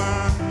mímọ́,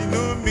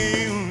 inú mi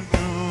ń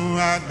dùn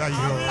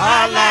aláyọ̀.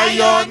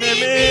 Aláyọ̀ ni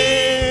mí,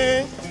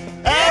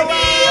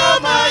 èmi yóò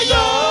máa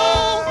yọ̀,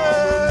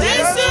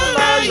 Jésù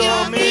láyọ̀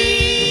mi,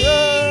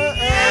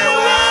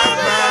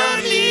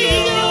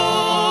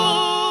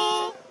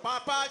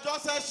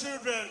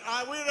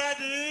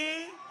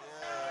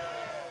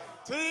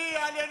 Three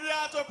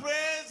hallelujah to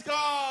praise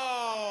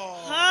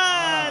God.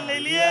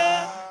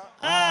 Hallelujah.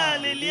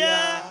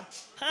 Hallelujah.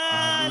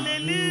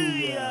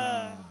 Hallelujah.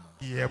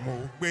 Yẹ mo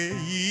gbé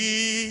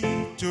yìí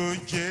tó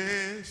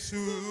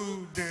Jésù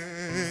dé.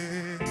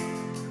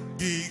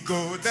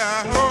 Ìgòdà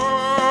ó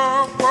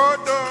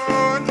gbọ́dọ̀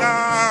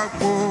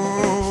nàgbò.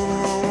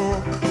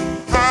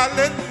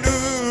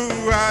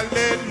 Hallelujah,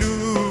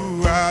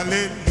 hallelujah,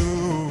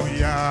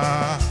 hallelujah.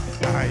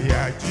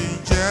 Àyà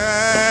jíjẹ́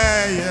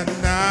yẹn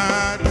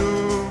náà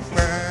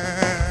dúpẹ́.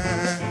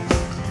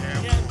 Yẹ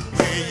mo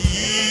gbé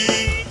yìí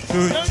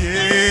tó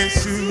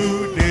Jésù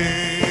dé.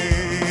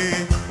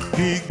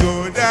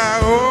 Ìgòdà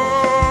ó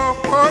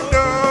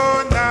gbọ́dọ̀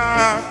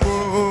nàgbò.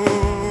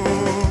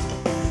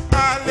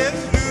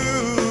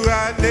 Hallelujah,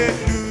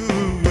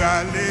 hallelujah,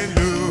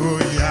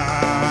 hallelujah.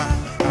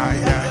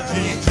 Àyà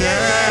jíjẹ́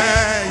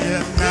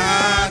yẹn náà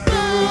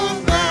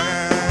dúpẹ́.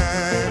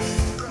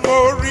 Mo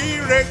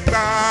ríre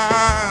gbà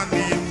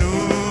nínú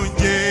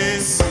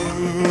Jésù.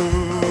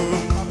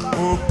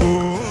 Ògo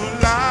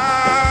ńlá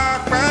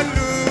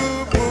pẹ̀lú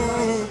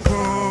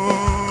bùkún.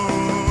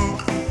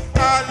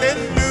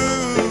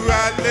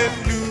 Hallelujah,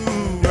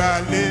 hallelujah,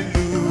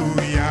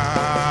 hallelujah.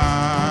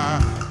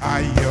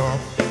 Ayọ̀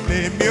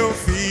lèmi ò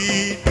fi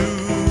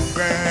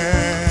dúpẹ́.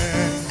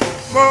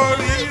 Mo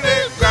ríre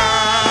gbà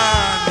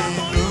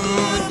nínú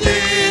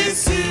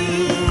Jésù.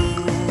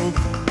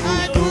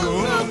 Ògo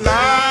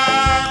ńlá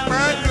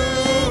pẹ̀lú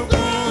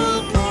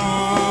bùkún.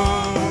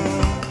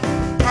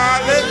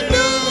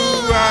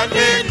 Hallelujah,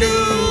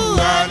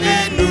 hallelujah,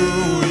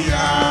 hallelujah.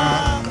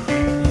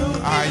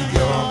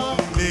 Ayọ̀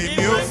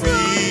lèmi ò fi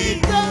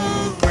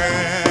dúpẹ́.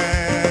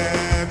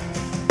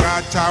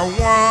 Bàtà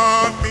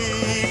wọn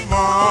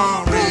mímọ́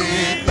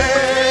relé.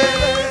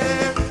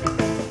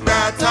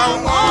 Bàtà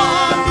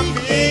wọn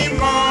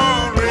mímọ́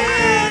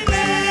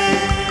relé.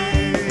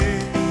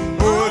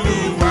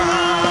 Olúwa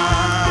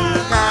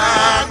ká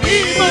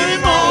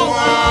mímọ́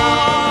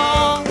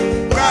wọn.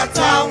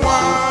 Bàtà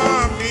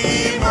wọn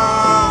mímọ́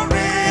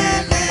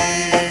relé.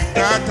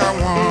 Bàtà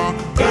wọn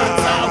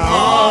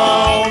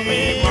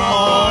mímọ́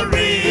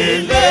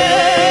relé.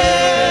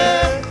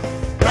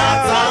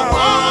 Bàtà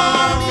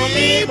wọn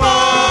mímọ́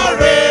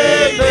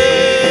relé.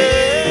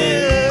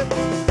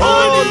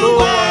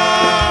 Olúwa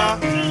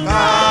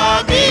ká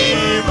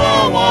mímọ́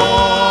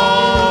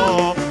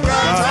wọn.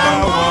 Bàtà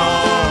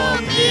wọn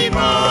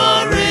mímọ́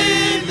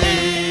relé.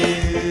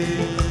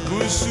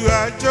 Gúúsù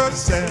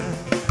Ajose,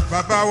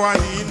 bàbá wa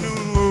nínú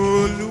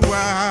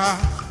Olúwa.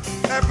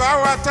 Ẹ bá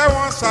wa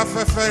tẹ́wọ́n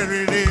sáfẹ́fẹ́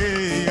rere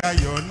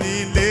ayọ̀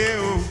nílé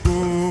ògo.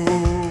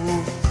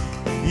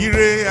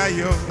 Ire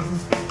ayọ̀.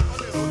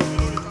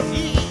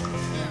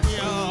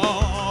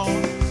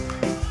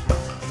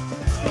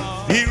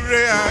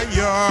 Ire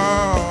ayọ̀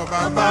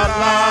bàbá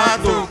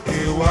látòkè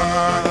wá.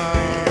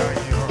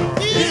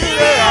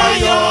 Ire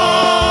ayọ̀.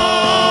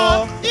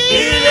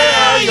 Ire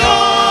ayọ̀.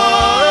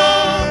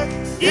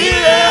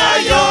 Ire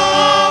ayọ̀.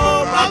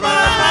 Bàbá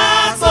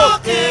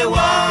látòkè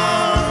wá.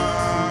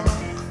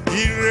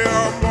 Ire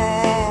ọmọ.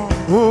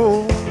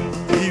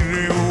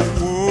 Ire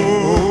owó.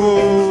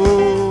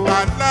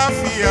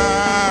 Àlàáfíà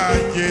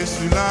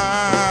Jésù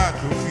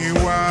látòkè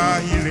wá.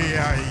 Ire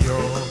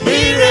ayọ̀.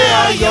 Ire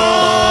ayọ̀.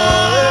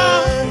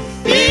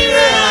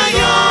 Ire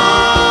ayọ̀.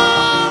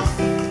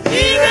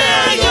 Ire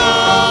ayọ̀.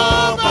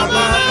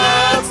 Bàbá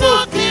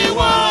látòkè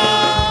wá.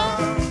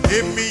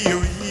 Èmi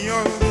yóò yìn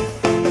ọ́.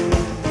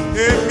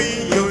 Èmi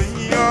yóò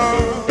yìn ọ́.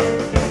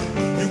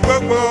 Ní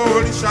gbogbo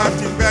òrìṣà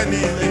tí ń bẹ ní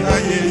ilé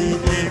ayé yìí.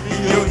 Èmi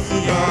yóò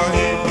yìn ọ́.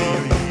 Èmi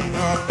yóò yìn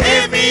ọ́.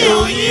 Èmi ò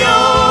yí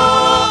ọ́.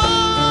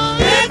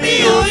 Èmi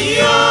ò yí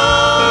ọ́.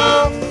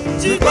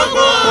 Tí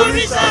gbogbo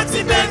òrìṣà ti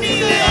bẹ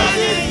nílé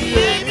ayé yìí,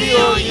 èmi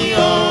ò yí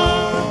ọ́.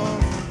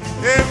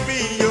 Èmi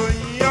yóò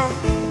yìn ọ́.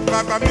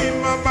 Bàbá mi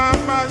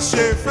máa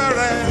ṣe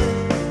fẹ́rẹ̀.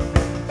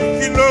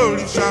 Kí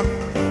lóòrìṣà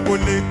kò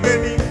lè gbé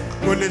ní,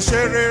 kò lè ṣe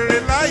rere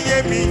láyé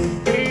mi.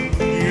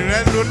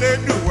 Ìrẹ́ ló lè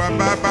dùn wá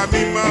bàbá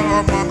mímọ́,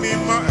 ọmọ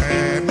mímọ́,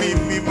 ẹ̀mí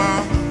mímọ́.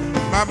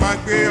 Màmá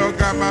gbé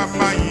ọ̀gá,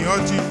 màmá yìn ọ́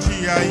títí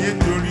ayé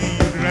torí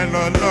ìrẹ́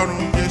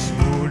lọ́lọ́run Jésù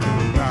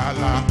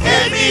olùgbàlà.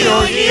 Èmi ò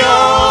yí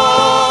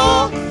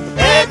ọ́.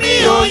 Èmi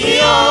ò yí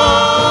ọ́.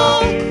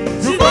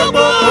 Tí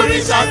gbogbo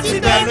òrìṣà ti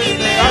bẹ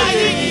nílé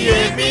ayé yìí,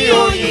 èmi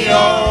ò yí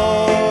ọ́.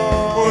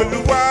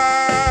 Olúwa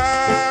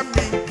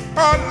mi,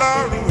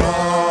 Ọlọ́run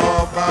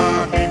ọba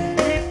mi,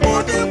 mo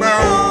dúpẹ́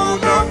òun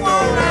lọ́wọ́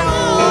rẹ̀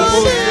ó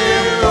ṣe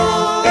o.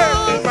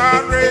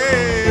 Èdùmàrè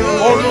o.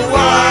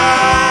 Olúwa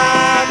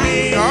mi,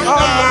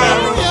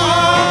 Ọlọ́run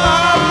ọba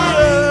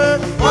mi,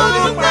 mo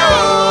dúpẹ́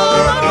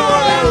òun lọ́wọ́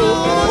rẹ̀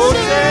ó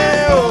ṣe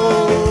o.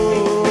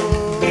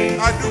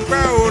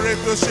 Adúpẹ́ oore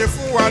tó ṣe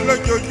fún wa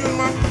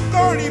lójoojúmọ́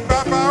lórí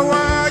bàbá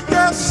wa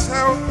Jésù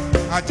o.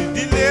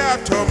 Àtìdílé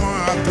àtọmọ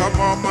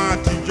ọmọ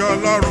àtijọ́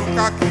Ọlọ́run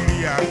káàkiri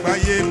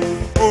àgbáyé.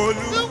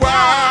 Olúwa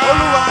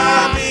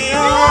mi,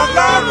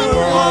 Ọlọ́run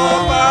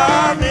ọba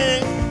mi,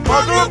 mo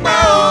dúpẹ́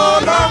òun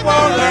lọ́wọ́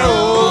rẹ̀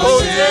ó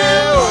ṣe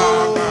o.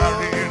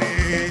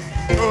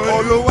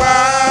 Olúwa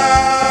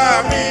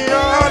mi,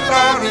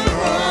 Ọlọ́run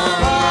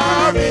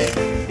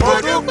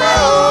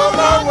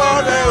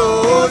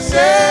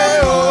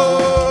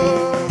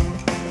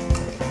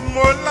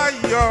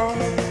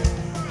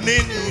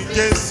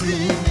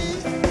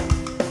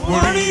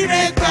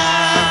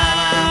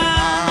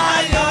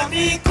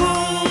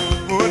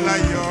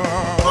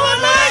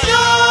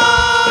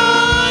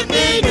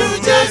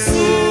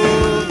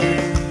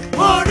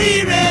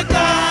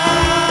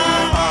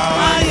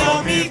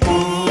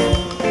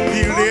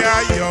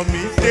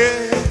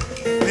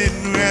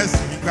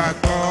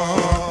gbàgbọ́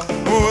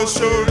mo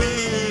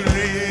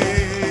ṣoríire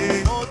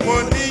mo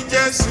ní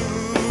Jésù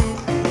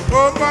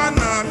ó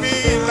bọ́nà mi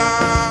là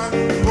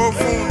ó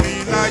fún mi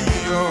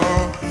láyọ̀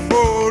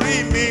orí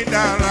mi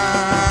dára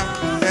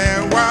ẹ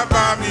wá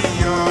bá mi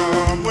yọ̀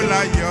mo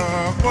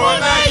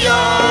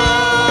láyọ̀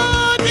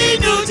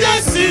nínú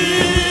Jésù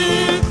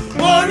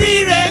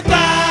oríire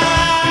gbà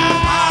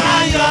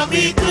ayọ̀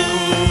mi kú.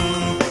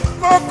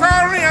 mo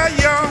kọrin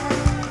ayọ̀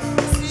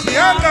sí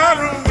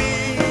Ọlọ́run mi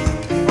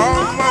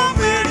ọmọ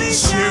mi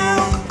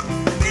ṣeun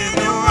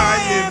nínú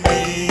ayé mi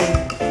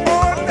ó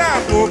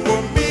dáàbò bò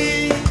mí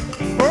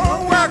ó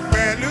wà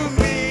pẹ̀lú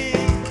mi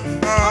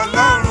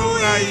Ọlọ́run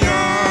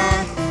ayọ̀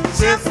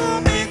ṣe fún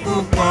mi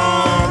púpọ̀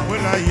mo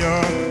láyọ̀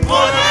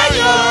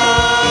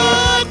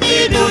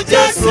nínú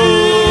Jésù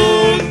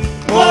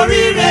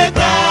oríire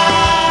gbà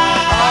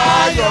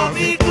ayọ̀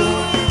mi kú.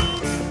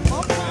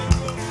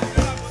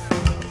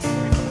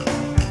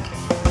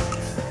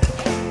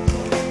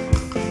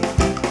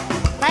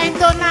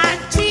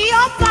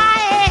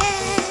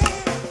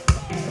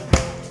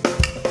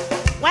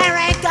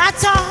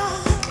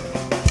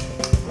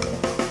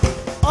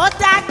 Ó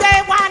dàgbé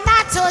wa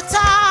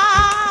látòótọ́.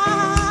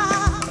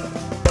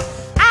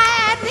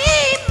 Àmì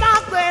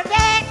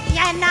ìmọ̀gbèrè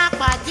yẹn náà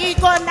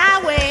pàdígò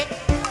náwé.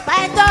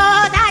 Pẹ̀lú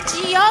náà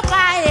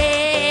Jèhófà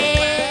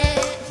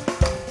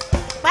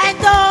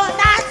Pẹ̀lú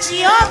náà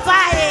Jèhófà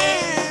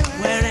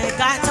wẹ̀rẹ̀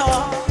gàtọ̀.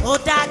 Ó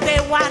dàgbé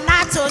wa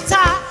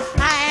látòótọ́.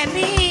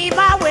 Àmì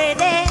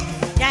ìmọ̀gbèrè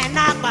yẹn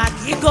náà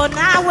pàdígò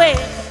náwé.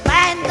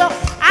 Pẹ̀lú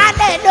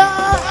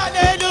hallelujah.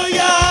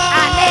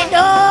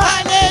 Hallelujah.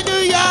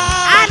 Hallelujah.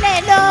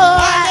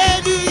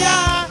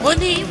 Hallelujah.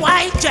 Oníwà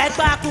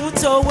ìjẹgbàkun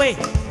tòwe.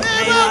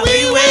 Ẹ̀wà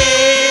wíwé.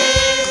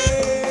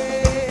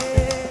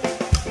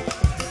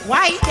 Wà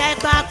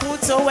ìjẹgbàkun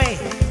tòwe.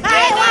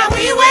 Ẹ̀wà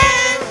wíwé.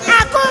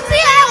 Àkùnfí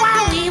ẹ̀wà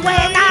wíwé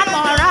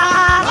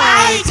lámọ̀ràn. Wà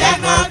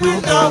ìjẹgbàkun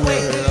tòwe.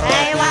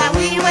 Ẹ̀wà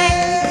wíwé.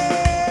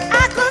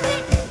 Àkùnfí.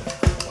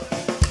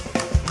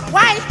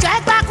 Wà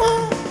ìjẹgbàkun.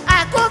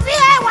 Àkùnfí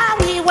ẹ̀wà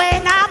wíwé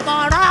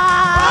lámọ̀ràn.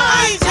 Wà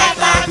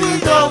ìjẹgbàkun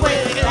tòwe.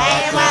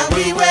 Ẹ̀wà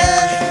wíwé.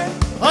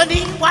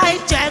 Oníwà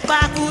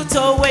ìjẹgbàkun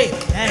tòwe.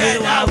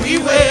 Ẹ̀wà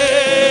wíwé.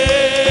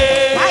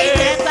 Wà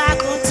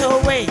ìjẹgbàkun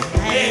tòwe.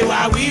 Ẹ̀wà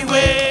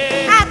wíwé.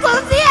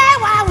 Àkùnfí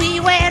ẹ̀wà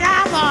wíwé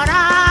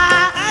lámọ̀ràn.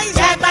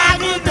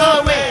 Ìjẹgbàkun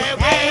tòwe.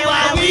 Ẹ̀wà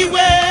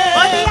wíwé.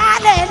 Oní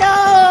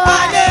hallelujah.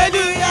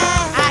 Hallelujah.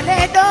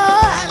 Hallelujah.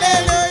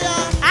 Hallelujah.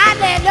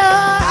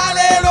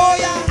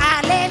 Hallelujah.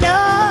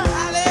 Hallelujah.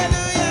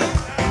 Hallelujah.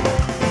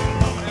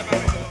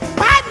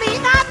 Pẹ̀mí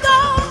náà tó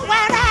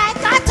wẹ̀rẹ̀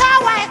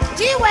kátọ́wẹ̀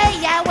jíwèé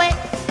yẹ̀wé.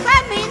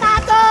 Pẹ̀mí náà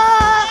tó.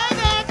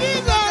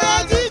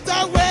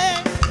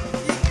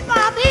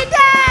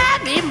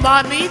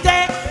 Mọ̀ mí dé.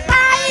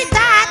 Máyì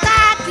tààtà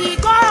kì í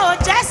kó o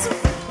Jésù.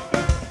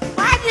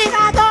 Pẹ̀mí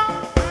náà tó.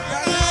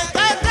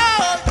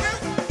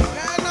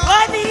 Ó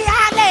ní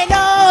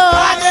hallelujah.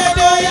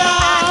 Hallelujah.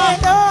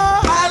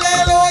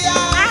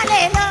 Hallelujah.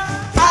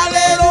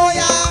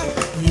 Hallelujah.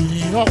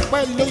 Ìyìn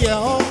ọpẹ́ ló yẹ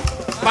ọ́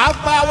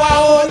bàbá wa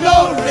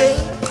olóore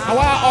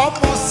àwa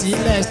ọmọ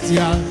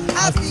Celestial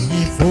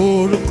àfihàn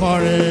forúkọ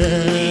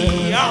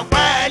rẹ̀.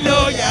 Ọpẹ́ ló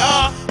yẹ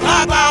ọ́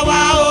bàbá wa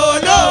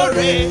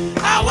olóore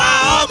àwa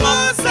ọmọ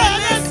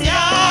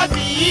Celestial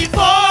fi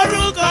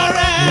forúkọ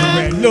rẹ̀.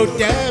 Ìrẹ̀ ló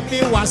dẹ́ mi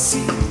wá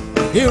sí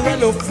ìrẹ̀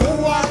ló fún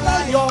wa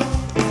láyọ̀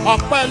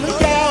ọpẹ́ ló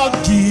yẹ ọ́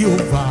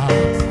Jehovah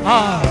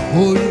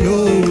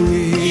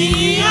olóore.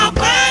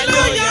 Ọpẹ́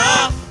ló yẹ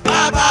ọ́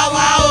bàbá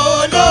wa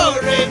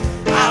olóore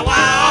àwa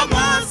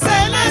ọmọ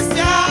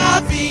Celestial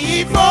fi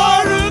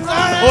forúkọ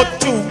rẹ̀. Ó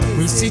tún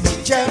pèsè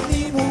jíjẹ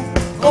mímu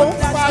ó ń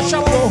fa aṣọ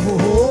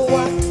òhòhò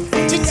wa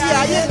títí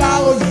ayé la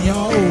ó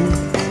yàn ó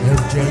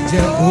ẹ̀jẹ̀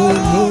jẹ́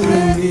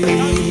olóore.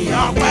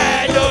 Ọpẹ́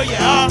ló yẹ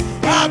ọ́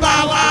bàbá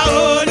wa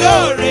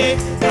olóore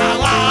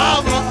àwa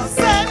ọmọ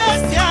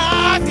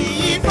Celestial fi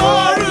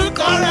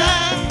forúkọ rẹ̀.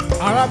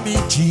 Ara mi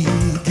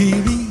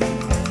jìgìrì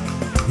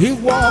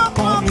ìwọ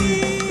ọkàn mi.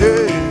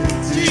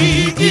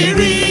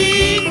 Jìgìrì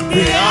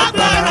gbé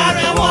agbára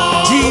rẹ̀ wọ̀.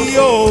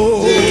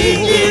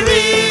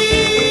 Jìgìrì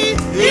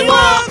ìwọ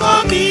ọkàn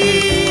mi.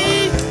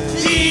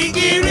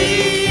 Jìgìrì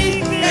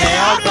gbé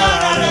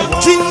agbára rẹ̀ wọ̀.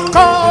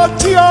 Jíkọ́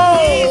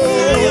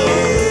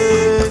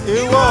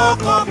ìwọ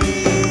ọkàn mi.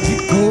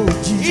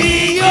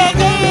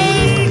 Ìyókò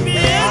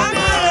gbé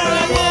agbára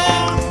rẹ̀ wọ̀.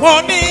 Mo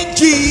ní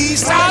jí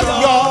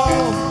sáyọ̀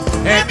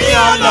Ẹ̀mí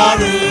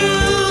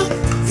Ọlọ́run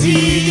tí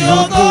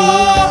yókò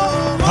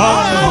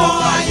ọ̀rọ̀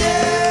ayé.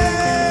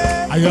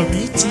 ayọ̀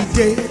mi ti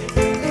dé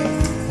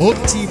ó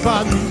ti bá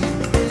mi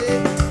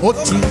ó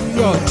ti ń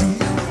yọjú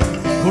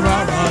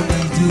rárá mi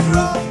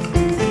dúró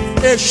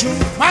èṣù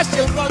má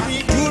ṣe gbọ́ mi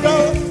dúró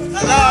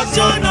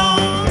Lọ́jọ́ náà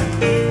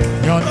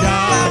yọ̀ǹda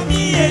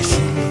mi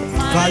èṣù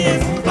fàyè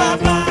fún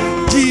bàbá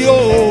jí o.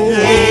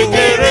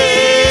 Jìgìrì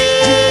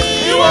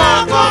ìwọ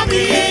ọkàn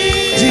mi.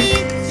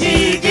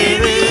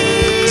 Jìgìrì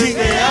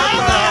gbé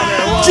agbára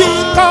rẹ̀ wọ̀.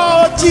 Jíkọ́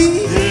jí.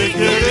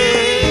 Jìgìrì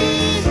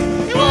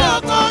ìwọ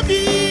ọkàn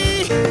mi.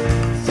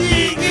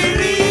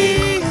 Jìgìrì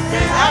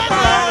gbé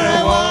agbára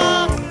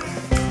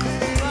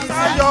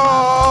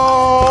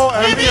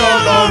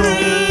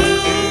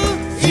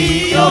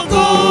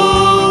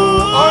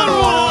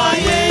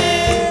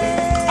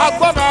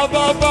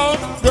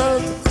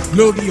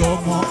lórí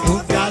ọmọ ó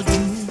dájú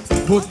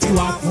bó ti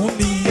wà fún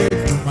mi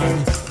Èdùmàrè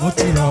mo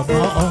ti rọ̀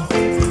mọ́ ọ.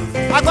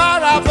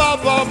 agbára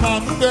bọ́bọ̀ mọ̀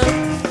ń gbé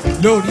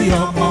lórí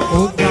ọmọ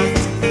ó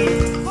dájú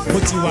bó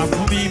ti wà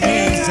fún mi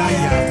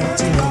Mẹ́sáyà mo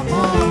ti rọ̀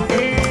mọ́ ọ.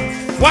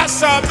 wá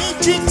sọ mí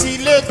jí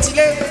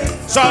tilétilé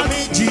sọ mí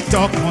jí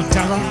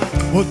tọkàntara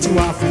mo ti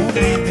wà fún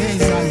mi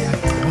Mẹ́sáyà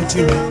mo ti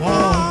rọ̀ mọ́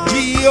ọ.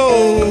 jí o.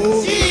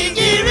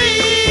 Jìgìrì,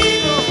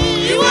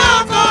 ìwọ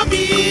ọkọ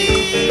mi.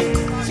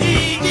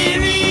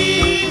 Jìgìrì,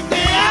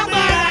 gbé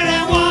agbára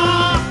rẹ̀ wọ̀.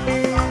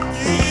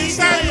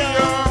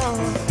 Ìṣẹ́yọ̀,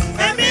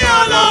 ẹ̀mí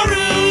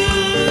Ọlọ́run,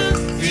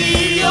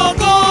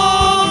 ìyókò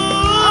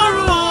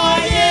ọ̀run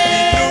ayé.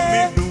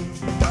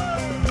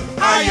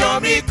 Ayọ̀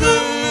mi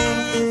kún.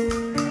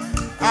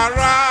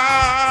 Ara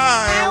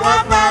ẹ wá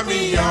bá mi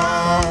yọ̀.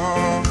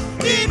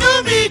 Inú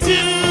mi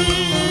dùn,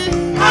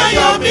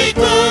 ayọ̀ mi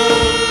kún.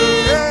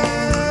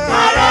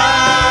 Ara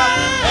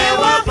ẹ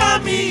wá bá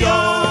mi yọ̀.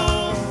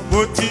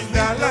 Mo ti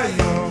dá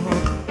láyọ̀,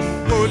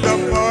 mo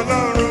dọ̀pọ̀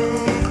Ọlọ́run.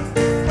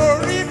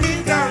 Orí mi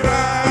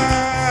dára,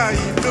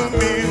 inú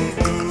mi ń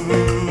dùn.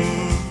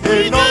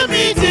 Inú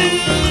mi dùn,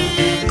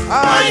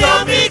 ayọ̀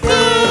mi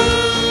kún.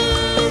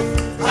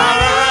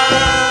 Ara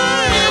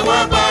ẹ wá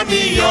bá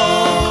mi yọ̀.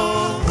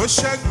 Ó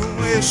ṣẹ́gun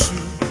èṣù,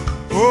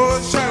 ó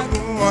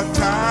ṣẹ́gun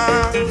ọ̀tá.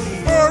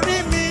 Orí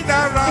mi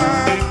dára,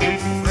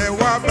 ẹ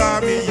wá bá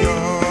mi yọ̀.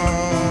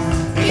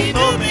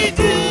 Inú mi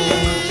dùn,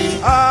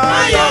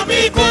 ayọ̀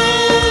mi kún.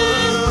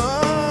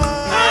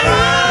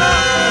 Ara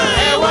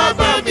ẹ wá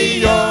bá mi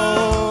yọ̀.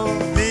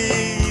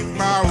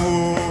 Nípa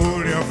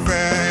oore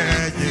ọ̀fẹ́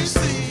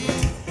Jésù,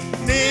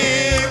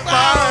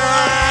 nípa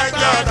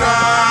àjàdá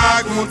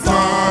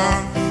àgùntàn,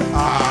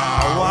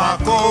 àwa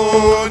kò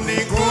ní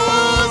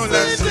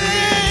gúnlẹ̀ sí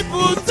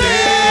Èbúté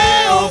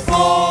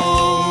òfò.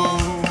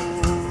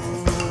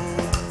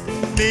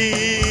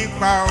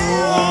 nípa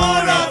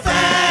Oore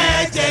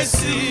ọ̀fẹ́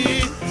Jésù.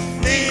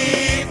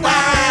 nípa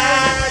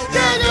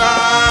àjàdá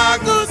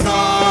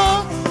Àgùntàn,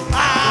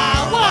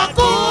 àwa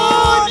kò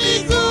ní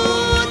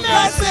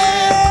gúnlẹ̀ sí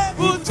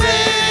èbúté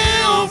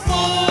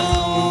òfò.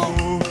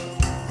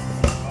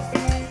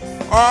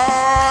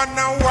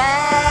 ọ̀nà wa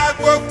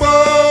gbogbo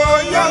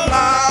yóò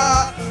là,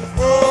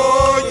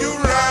 ojú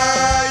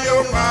rẹ̀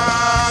yóò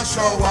máa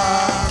ṣọ́ wa.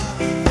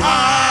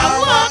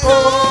 Àwa kò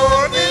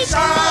ní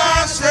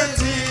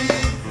ṣàṣetì,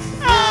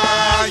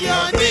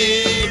 ayọ̀ ní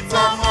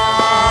tọmọ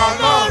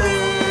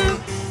Ọlọ́run.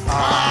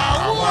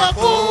 Àwa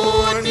kò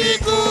ní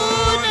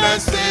gúnlẹ̀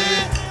sí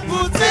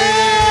Èbúté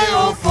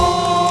òfò.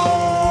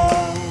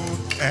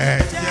 ẹ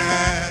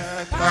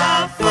jẹ́ ká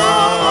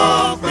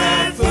Ọpẹ́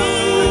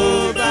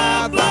fún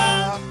Bàbá,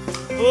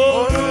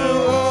 òru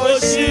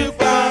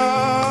òṣùpá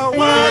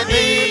wà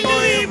nínú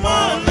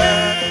ìmọ́lẹ̀.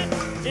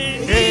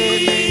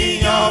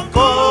 Ènìyàn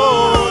kò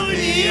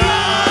ní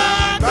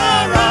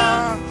agbára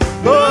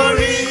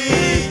lórí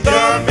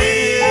ìjọ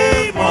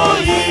mímọ́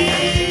yìí.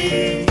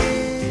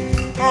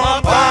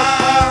 Ọba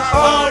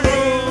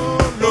ọ̀run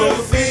ló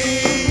fi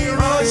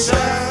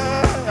ránṣẹ́.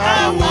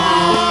 Àwọn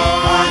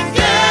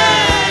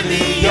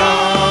áńgẹ́lì yọ̀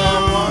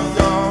wọ́n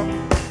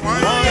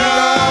yọ̀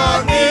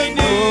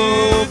nínú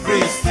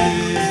Kristi.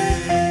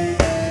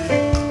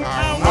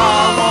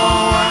 Àwọn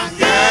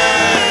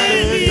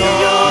áńgẹ́lì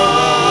yọ̀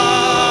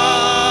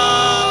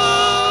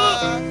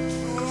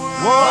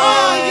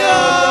wọ́n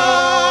yọ̀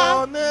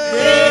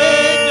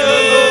nínú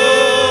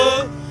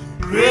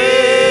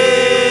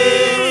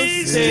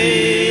Kristi.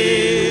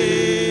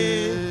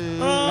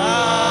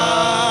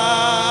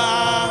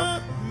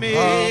 Amen.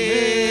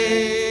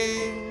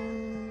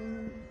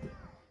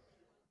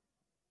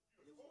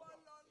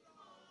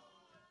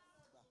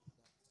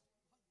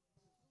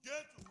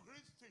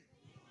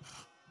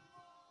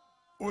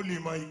 Holy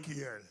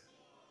Michael.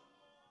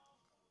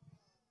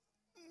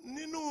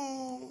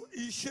 Nínú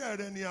iṣẹ́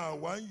rẹ ni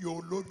àwa ń yọ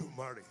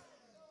Olódùmarè.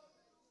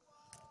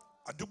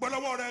 Àdúgbò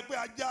lọ́wọ́ rẹ pé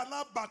ajá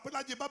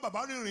alábàápẹ́lájẹ bá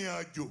bàbá rìnrìn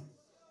àjò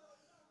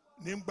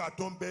nígbà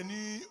tó ń bẹ ní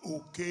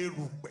òkè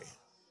rùpẹ̀.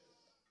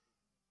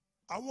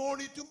 Àwọn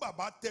orin tí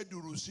bàbá tẹ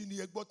dùrù sí ni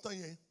ẹgbọ́ tán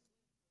yẹn.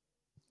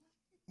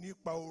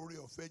 Nípa oore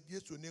ọ̀fẹ́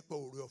Jésù, nípa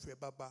oore ọ̀fẹ́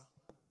bàbá.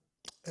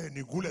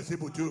 Ẹnì gúnlẹ̀ sí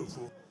ibùdó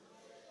òfo.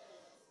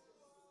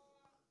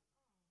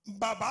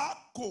 Bàbá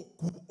kò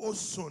kú, ó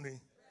sùn ni.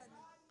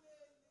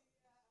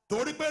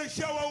 Torí pé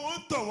iṣẹ́ wọn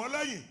ń tọ̀ wọ́n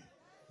lẹ́yìn.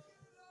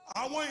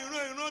 Àwọn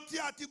ìran tí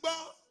a ti gbọ́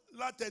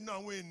látẹnu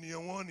àwọn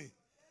ènìyàn wọn ni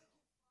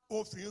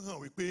ó fi hàn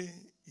wípé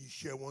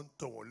iṣẹ́ wọn ń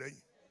tọ̀ wọ́n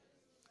lẹ́yìn.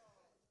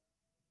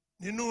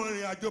 Nínú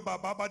ìrìn àjò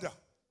bàbá bàdà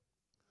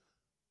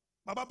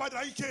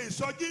yìí ṣe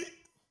ìsọjí.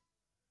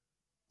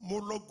 Mo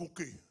lọ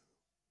gòkè,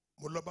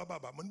 mo lọ bá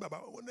bàbá, mo ní bàbá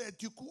wọn náà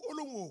ti kú, ó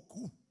lóun ò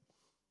kú.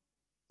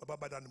 Bàbá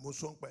bàdà ni mo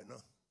sọ ń pẹ̀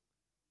náà.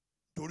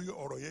 Torí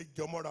ọ̀rọ̀ yẹn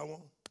jọmọ́ra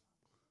wọn,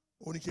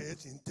 oníṣẹ́ yẹn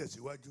sì ń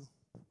tẹ̀síwájú.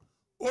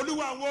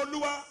 Olúwa àwọn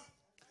olúwa,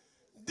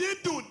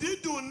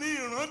 dídùn ní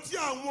ìrántí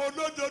àwọn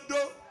olódodo,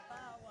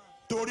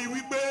 torí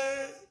wípé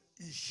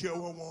iṣẹ́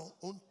wọn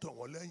ó ń tàn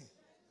wọ́n lẹ́yìn.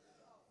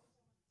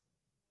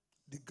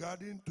 The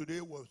garden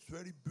today was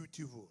very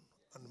beautiful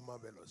and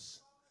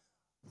marvelous.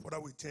 Father,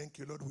 we thank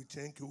you, Lord. We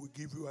thank you. We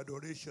give you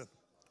adoration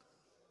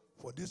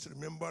for this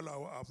remembrance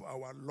of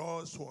our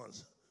lost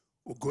ones.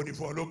 Ògo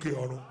for lókè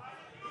ọ̀run.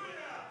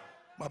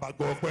 Bàbá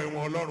gbọ́ ọpẹ́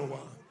wọn Ọlọ́run wa.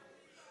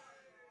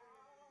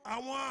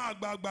 Àwọn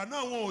àgbààgbà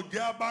náà wọn ò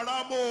jẹ́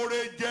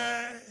abáramóore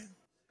jẹ́.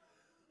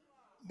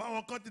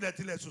 Báwọn kan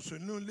tilẹ̀ sùsù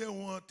nínú ilé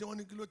wọn tí wọ́n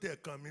ní kí ló tẹ̀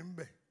kàn mí ń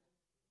bẹ̀.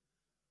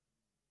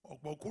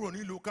 Ọ̀pọ̀ kúrò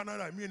nílùú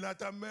Canada míì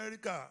láti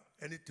Amẹ́ríkà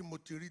ẹni tí mo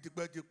ti rí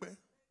tipẹ́tipẹ́.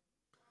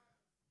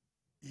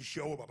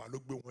 Iṣẹ́ ọwọ́ bàbá ló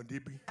gbé wọn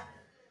débi.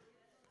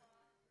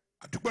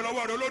 Àdúpẹ́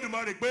lọ́wọ́ rẹ̀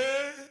Olódùmarè pé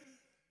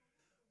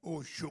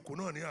òṣòkò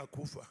náà ní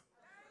àkúfà.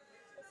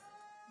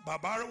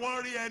 Bàbá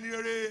wọn rí ẹni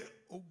rere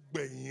ó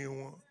gbẹ̀yìn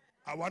wọn.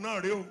 Àwa náà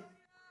rí o.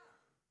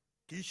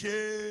 Kì í ṣe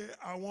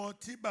àwọn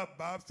tí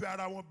bàbá fẹ́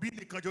ara wọn bí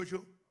nìkan ṣoṣo.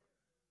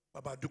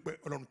 Bàbá dúpẹ́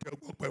Ọlọ́run tẹ́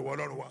gbọ́ pẹ́ wọ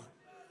Ọlọ́run wa.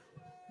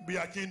 Bí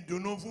a ti ń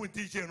dunnú fún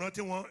ti ṣe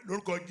ìrántí wọn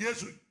lórúkọ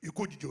Jésù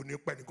ikú òjijì ò ní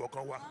pẹ́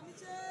nìkankan wa.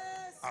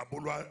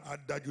 Àbúrò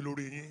adájú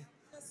lórí yín.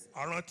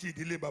 Àrántí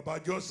ìdílé bàbá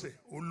Ajose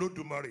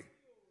Olódùmarè.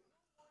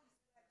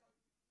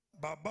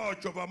 Bàbá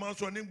Ọ̀ṣọ́fà máa ń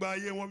sọ nígbà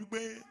ayé wọn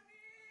wípé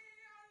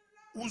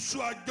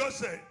Usu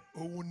Ajose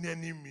òun ní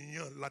ẹni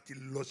mìíràn láti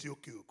lọ sí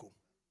òkè òkun.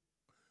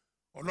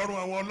 Ọlọ́run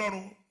àwọn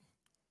Ọlọ́run.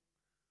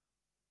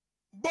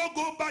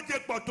 Bógo bá jẹ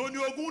pọ̀ tó ní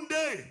ogun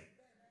dé.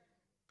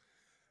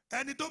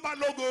 Ẹni tó bá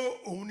lógo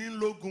òun ní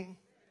lógun.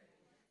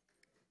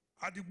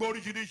 Àdìgbò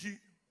oríṣiríṣi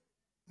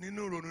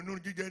nínú ìrònú nínú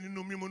jíjẹ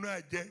nínú mímu náà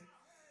jẹ.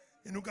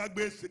 Inú ká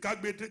gbé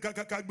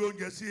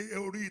oúnjẹ sí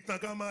orí ìtàn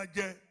ká máa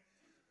jẹ.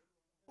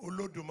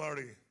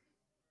 Olódùmarè.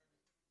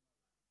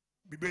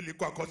 Bíbélì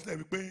kọ àkọsílẹ̀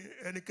wípé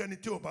ẹnikẹ́ni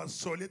tí ò bá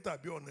sọ ilé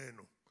tàbí ọ̀nà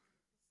ẹ̀nù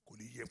kò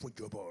ní yẹ fún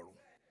ìjọba ọ̀run.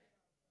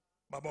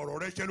 Bàbá ọ̀rọ̀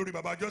rẹ ṣẹ́ lórí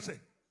bàbá Ajose.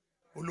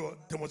 Olúwa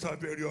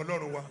tẹmọsáfẹ́ rí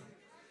Ọlọ́run wa.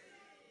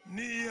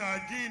 Ní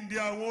àjíǹde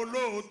àwọn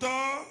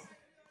olóòótọ́.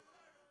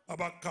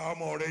 Bàbá ka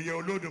ọmọ rẹ yẹ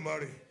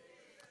Olódùmarè.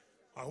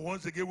 And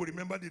once again we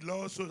remember the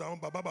lost souls àwọn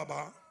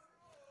bàbá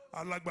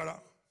alágbára.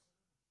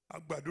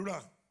 Agbàdúrà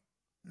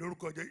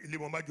lórúkọ jẹ́ ilé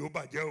wọn má jẹ́ ó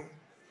bàjẹ́ o.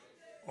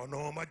 Ọ̀nà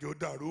wọn má jẹ́ ó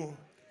dàrú o.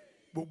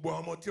 Gbogbo àwọn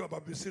ọmọ tí bàbá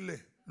fi sílẹ̀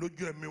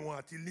lójú ẹ̀mí wọn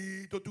àti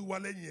ní tó tún wá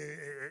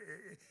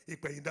lẹ́yìn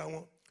ìpẹ̀yìndà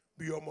wọn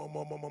bí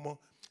ọmọ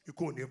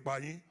ikú ò ní pa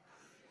yín.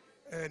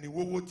 Ẹni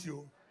wówó tí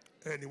o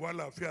ẹni wá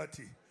láàfíà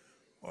tì.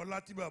 Ọlá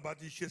tí bàbá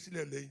ti ṣe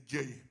sílẹ̀ lẹ́ ń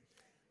jẹ yìí.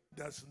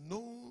 There's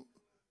no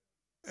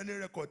any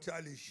record tí a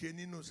lè ṣe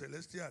nínú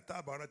Celestial tá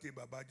a bá rántí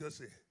bàbá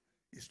Ajose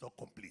is not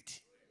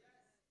complete.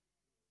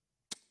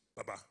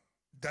 Bàbá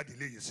dáàdi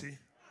lè yìí sí.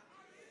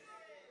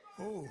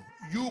 Oh,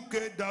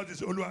 UK dáàdi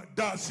Olúwa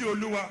dáa sí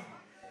Olúwa.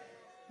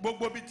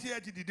 Gbogbo bí tí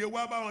ẹ ti dìde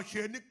wá báwọn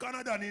ṣe ní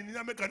Canada ní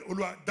Amẹ́ríkà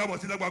Olúwa dáwọ̀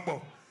sí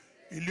lápapọ̀.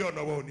 Ilé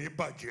ọ̀nà wọn ò ní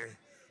bàjẹ́.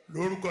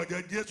 Lórúkọ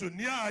jẹ́ Jésù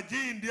ní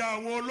àjíǹde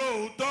àwọn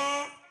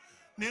olóòótọ́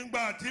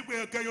nígbà tí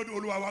pé kẹ́yọ́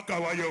Olúwa wa kà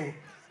wáyé o.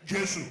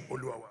 Jésù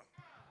Olúwa wa.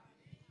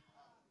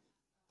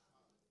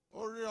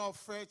 Orí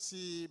ọ̀fẹ́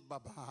ti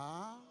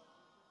bàbá.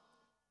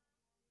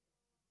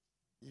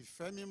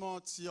 Ìfẹ́ mímọ́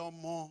ti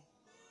ọmọ.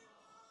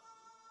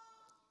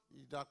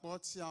 Ìdàpọ̀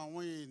ti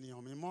àwọn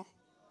ènìyàn mímọ́.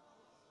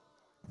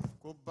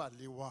 Kó bà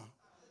lé wa.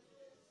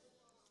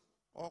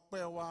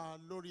 Ọpẹ́ wa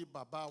lórí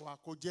bàbá wa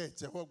kó jẹ́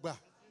ìtẹ́wọ́gbà.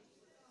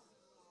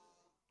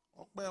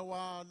 Ọpẹ́ wa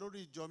lórí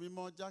ìjọ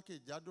mímọ́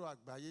jákèjádò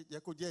àgbáyé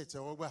jẹ́ kó jẹ́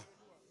ìtẹ́wọ́gbà.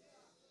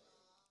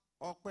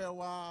 Ọpẹ́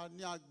wa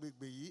ní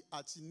agbègbè yìí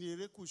àti ní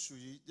erékùṣù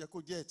yìí jẹ́ kó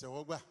jẹ́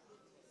ìtẹ́wọ́gbà.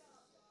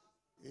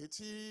 Èyí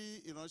tí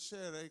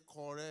ìránṣẹ́ rẹ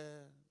ikọ̀ rẹ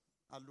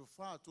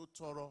àlùfáà tó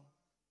tọrọ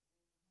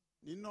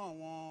nínú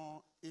àwọn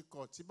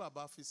ikọ̀ tí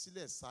bàbá fi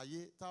sílẹ̀ sáyé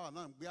táwa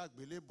náà ń gbé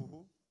àgbélébùú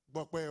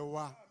gbọ́pẹ́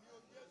wa.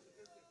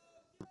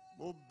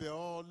 Mo bẹ̀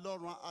ọ́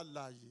Ọlọ́run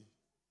alààyè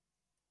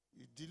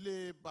ìdílé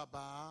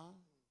bàbá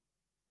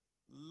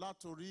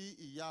látorí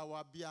ìyá wa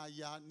bí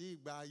aya ní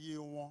ìgbà ayé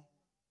wọn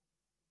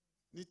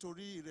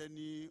nítorí rẹ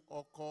ni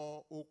ọkọ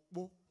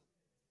opó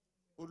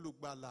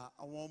olùgbàlà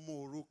àwọn ọmọ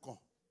òrukàn.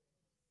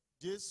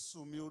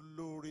 Jésù mi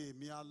olóore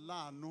mi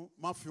aláàánú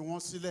má fi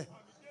wọ́n sílẹ̀.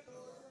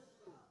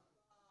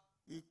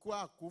 Ikú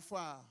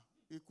àkúfà,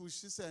 ikú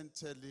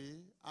ṣísẹ̀ntẹ̀lé,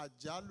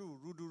 àjálù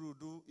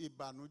rúdurùdu,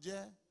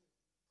 ìbànújẹ́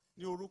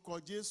ní orúkọ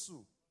Jésù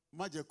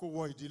má jẹ́ kó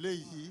wọ ìdílé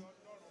yìí.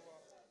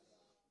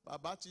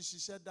 Bàbá ti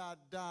ṣiṣẹ́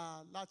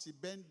dáadáa láti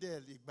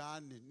Bendel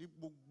ìgbàanì ní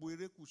gbogbo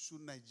erékùṣù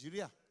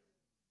Nàìjíríà.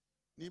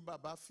 Ní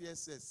bàbá fi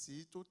ẹsẹ̀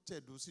sí tó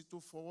tẹ̀dó sí tó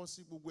fọwọ́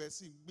sí gbogbo ẹ̀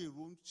sì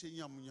gbèrò ń ṣe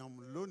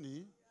yàmùyàmù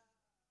lónìí.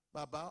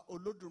 Bàbá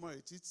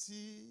Olódùmarè títí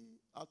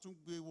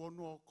àtúngbé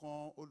wọnú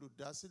ọkàn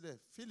olùdásílẹ̀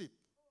Philip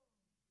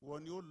wọ́n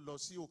ni ó lọ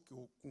sí òkè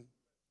òkun.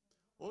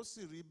 Ó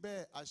sì rí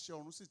bẹ́ẹ̀ àṣẹ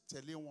ọ̀run sì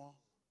tẹ̀lé wọn.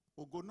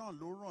 Ògo náà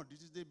ló ràn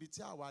títí débi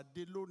tí àwa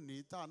dé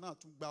lónìí tá náà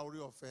tún gba oore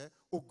ọ̀fẹ́.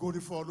 Ògo ni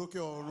fún ọ lókè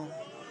ọ̀run.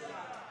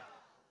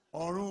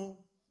 Ọ̀run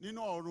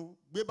nínú ọ̀run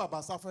gbé bàbá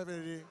sáfẹ́fẹ́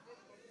rere.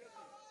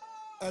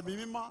 Ẹ̀mí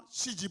mímọ́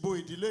ṣíjìbò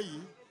ìdílé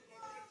yìí.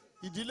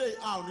 Ìdílé yìí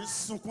a ò ní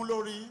sunkún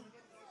lórí.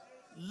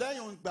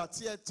 Lẹ́yìn ìgbà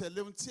tí ẹ tẹ̀lé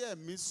ohun tí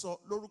ẹ̀mí sọ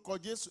lórúkọ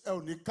Jésù ẹ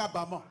ò ní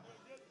kábàámọ̀.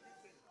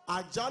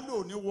 Àjálù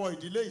ò ní wọ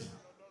ìdílé yìí.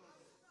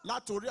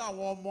 Látorí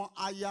àwọn ọmọ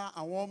aya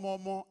àwọn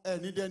ọmọ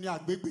ẹni dẹni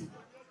àgbégbè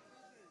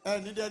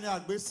ẹni dẹni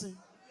àgbésìn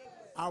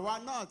àwa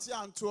náà tí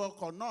à ń tu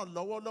ọkọ̀ náà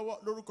lọ́wọ́lọ́wọ́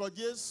lórúkọ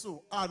Jésù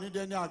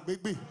ànídẹni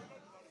àgbégbè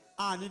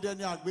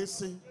ànídẹni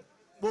àgbésìn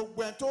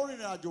gbogbo ẹni tó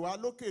rìnrìn àjò wa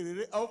lókè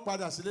rere ẹ ó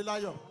padà sílé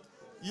láyọ̀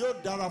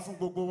yóò dára fún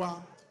gbogbo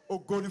wa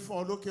ògo ni fún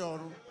ọ lókè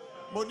ọ̀run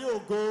mo ní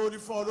ògo ni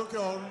fún ọ lókè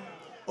ọ̀run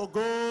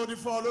ògo ni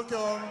fún ọ lókè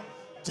ọ̀run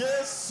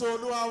Jésù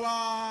Olúwa wa.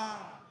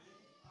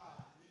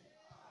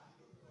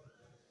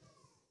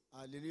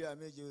 Hallelujah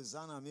méje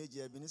Hosanna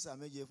méje Ebenezer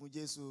méje fún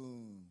Jésù.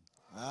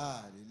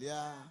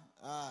 Hallelujah,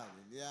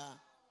 hallelujah,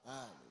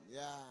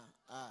 hallelujah,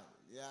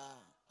 hallelujah,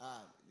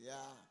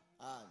 hallelujah,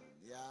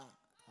 hallelujah,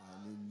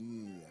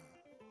 hallelujah.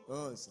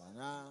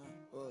 Hosanna,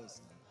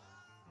 Hosanna,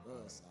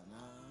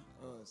 Hosanna,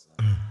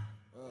 Hosanna,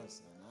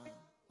 Hosanna,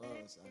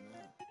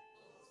 Hosanna.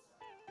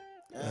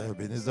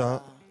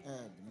 Ebenezer.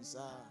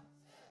 Ebenezer,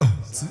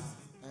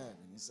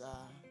 Ebenezer,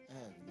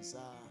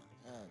 Ebenezer,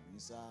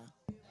 Ebenezer.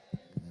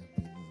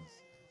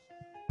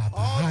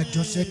 Bàbá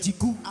Ajose ti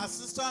kú.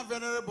 Assistant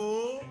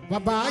Venerable.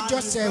 Bàbá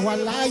Ajose wà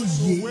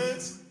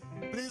láàyè.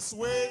 Please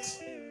wait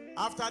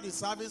after the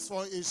service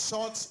for a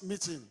short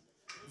meeting.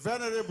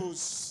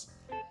 Venerables,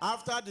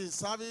 after the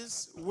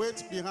service,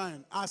 wait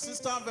behind.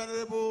 Assistant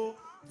Venerable,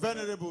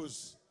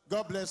 Venerables,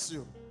 God bless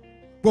you.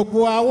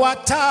 Gbogbo àwa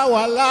tá a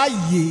wà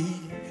láàyè,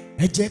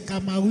 ẹ jẹ́ ká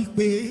máa wí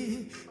pé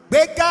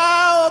gbéga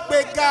ó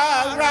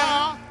gbéga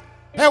ra,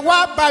 ẹ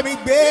wá bá mi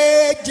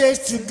gbé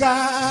Jésù ga.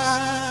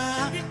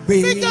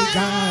 Gbéga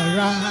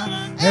ra,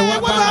 ẹ wá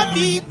bá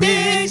mi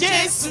gbé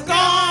Jésù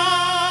ga.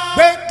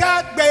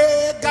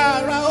 Gbéga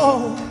ra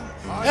o,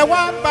 ẹ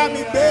wá bá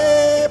mi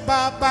gbé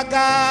Bàbá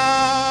ga.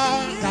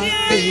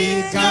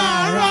 Gbéga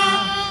ra,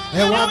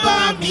 ẹ wá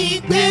bá mi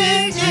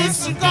gbé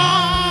Jésù ga.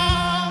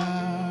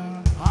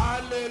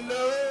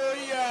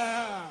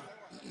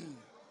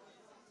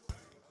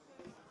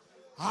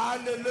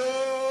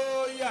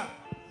 Hallelujah.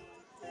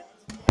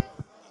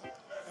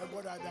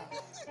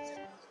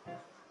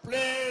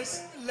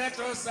 Please let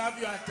us have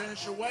your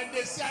attention. When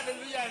they say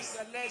hallelujah in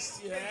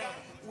Celeste here,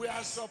 we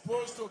are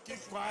supposed to keep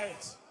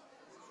quiet.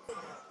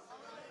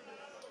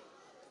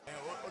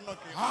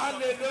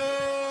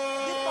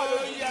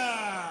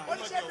 Hallelujah.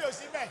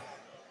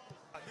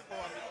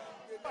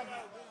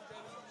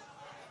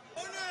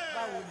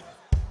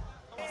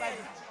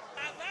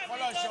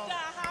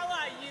 How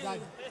are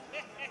you?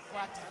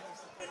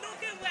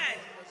 Looking well.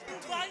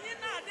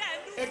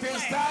 It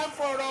is time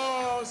for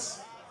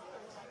us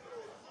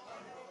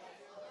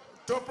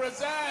to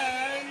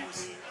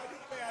present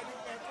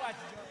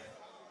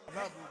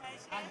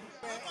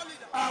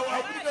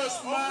our winners'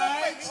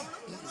 might.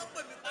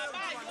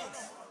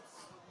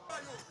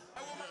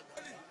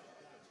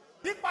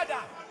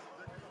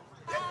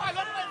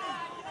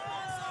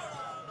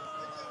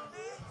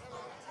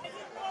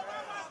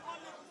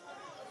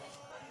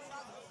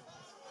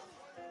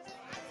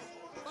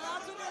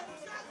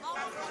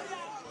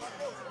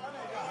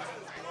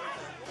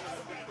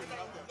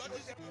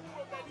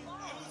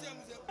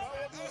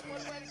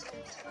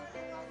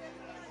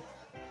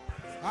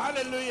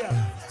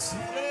 Hallelujah.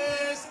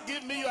 Please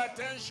give me your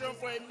attention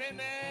for a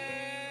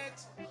minute.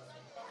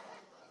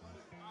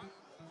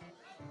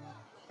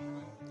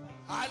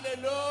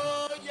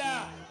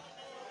 Hallelujah.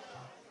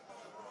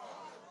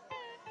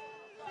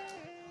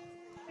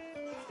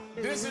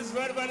 This is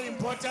very, very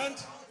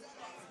important.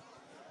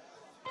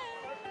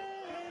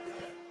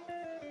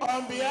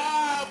 On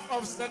behalf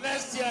of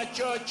Celestial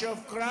Church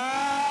of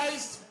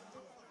Christ,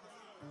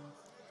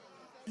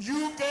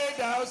 UK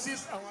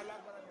Diocese,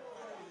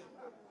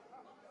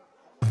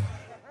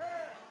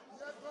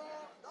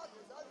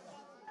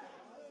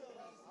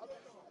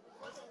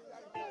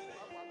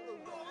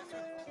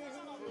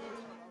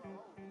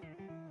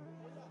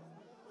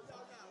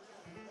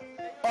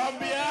 on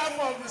behalf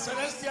of the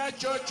Celestial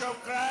Church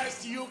of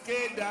Christ,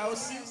 UK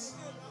Diocese,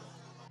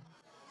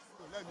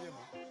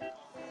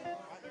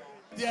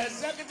 the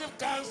Executive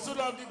Council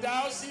of the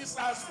Diocese,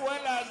 as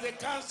well as the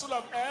Council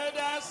of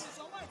Elders,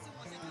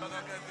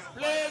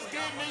 please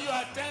give me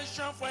your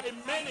attention for a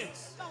minute.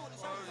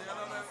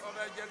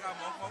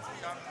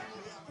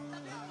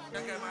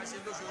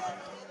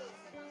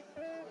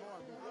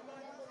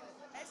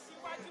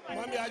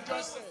 Mommy,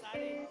 Ajose.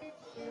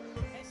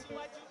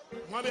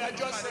 Mommy,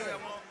 Ajose.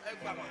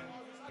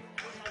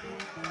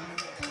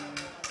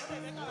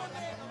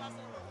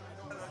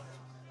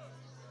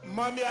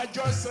 Mommy,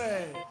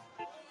 Ajose.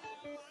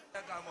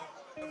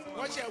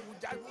 What shall we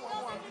do?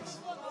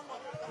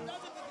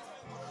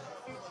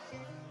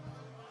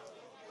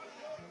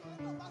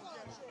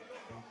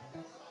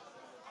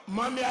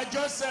 Mommy,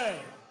 Ajose.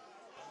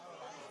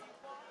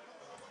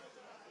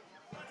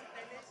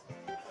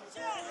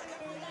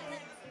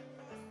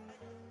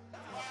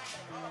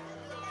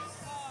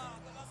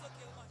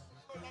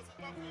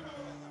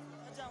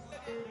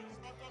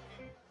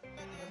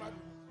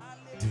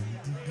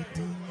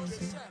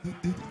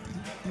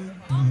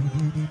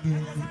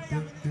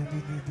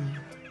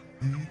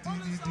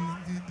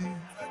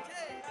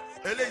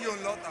 Eléyìí ò ń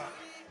lọ́ta.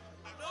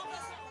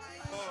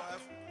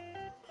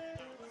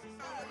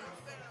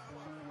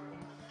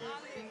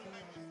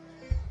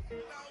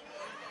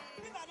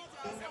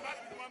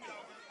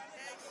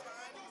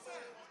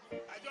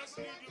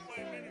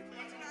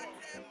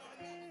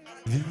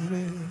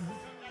 Ire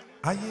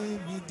ayé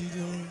mi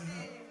dìde.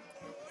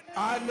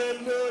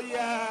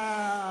 Hallelujah.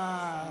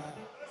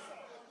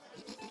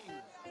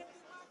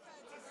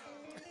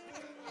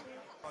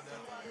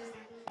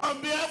 On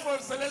behalf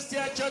of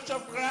Celestial Church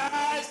of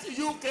Christ,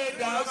 UK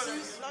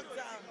Diocese,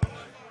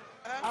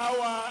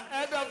 our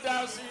head of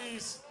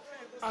diocese,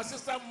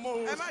 Assistant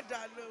Most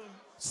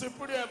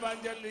Superior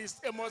Evangelist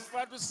Amos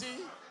Fadusi,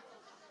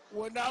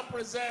 will now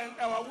present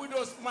our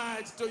widow's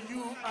mite to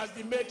you as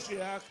the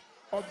matriarch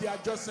of the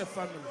Ajose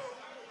family.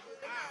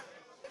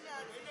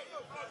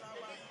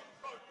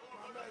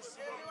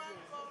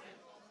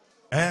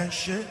 Ẹ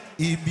ṣé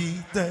ibi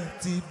tẹ́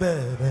ti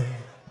bẹ̀rẹ̀.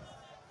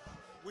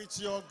 With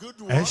your good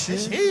Ẹ work. ṣé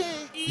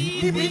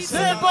ibi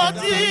tẹ́ bọ́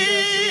dé.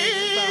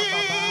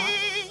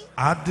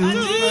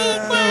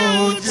 Àdúpẹ́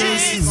o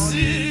Jésù.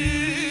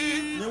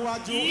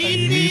 Níwájú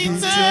ibi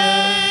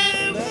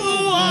tẹ́ mú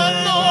wa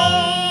lọ.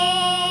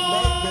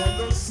 Lẹ́gbẹ̀ẹ́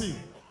ló sì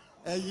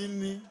ẹ̀yin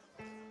ni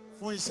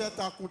fún iṣẹ́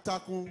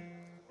takuntakun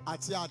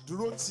àti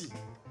àdúrótì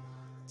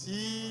tí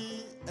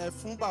ẹ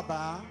fún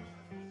bàbá.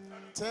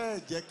 Tẹ́ ẹ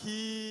jẹ́ kí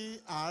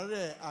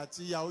àárẹ̀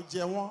àti ìyà ó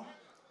jẹ wọ́n,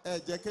 ẹ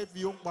jẹ́ kí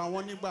ebi ó pa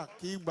wọ́n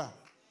nígbàkígbà.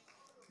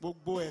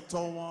 Gbogbo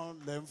ẹ̀tọ́ wọn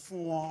lẹ̀ ń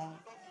fún wọn,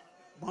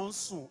 bọ́n ń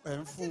sùn ẹ̀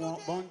ń fún wọn,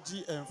 bọ́n ń jí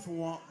ẹ̀ ń fún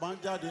wọn, bọ́n ń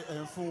jáde ẹ̀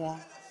ń fún wọn.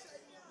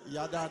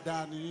 Ìyá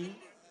dáadáa ni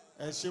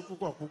ẹ ṣe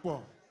púpọ̀ púpọ̀.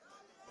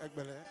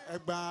 Ẹgbẹ̀rẹ̀ ẹ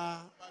gba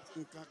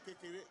nǹkan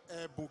kékeré,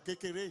 ẹ̀bùn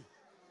kékeré,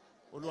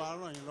 Olúwa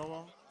ràn yín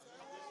lọ́wọ́.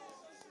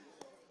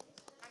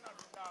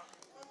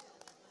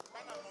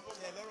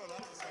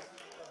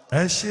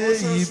 Ẹ ṣé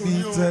ibi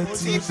tẹ́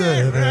ti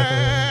bẹ̀rẹ̀.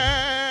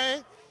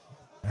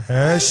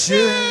 Ẹ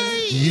ṣé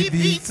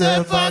ibi tẹ́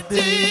bá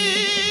dé.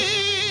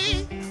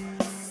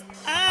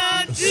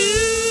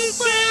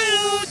 Àdúpẹ́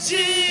o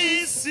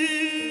Jésù.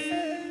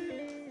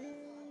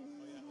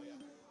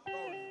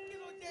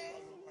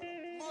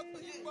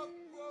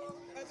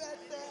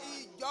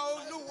 Ìjọ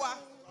Olúwa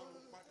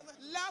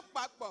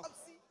lápapọ̀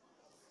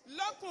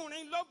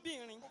lọ́kùnrin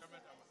lóbìnrin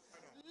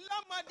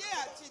lọ́mọdé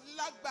àti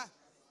lágbà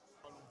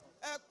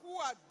ẹ kú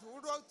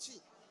àdúrótì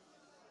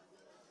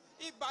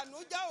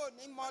ìbànújẹ́ ò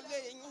ní mọ́lé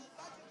yín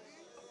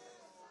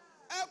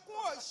ẹkún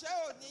òṣè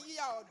ò ní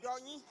yà ọ̀dọ̀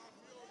yín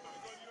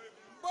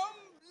bó ń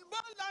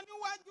lọ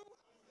níwájú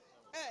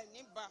ẹ ní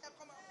bá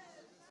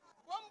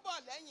bó ń bọ̀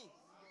lẹ́yìn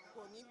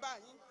kò ní bá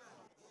yín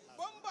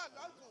bó ń bọ̀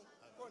lọ́tùn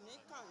kò ní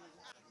kàn yín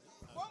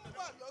bó ń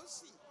bọ̀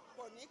lósì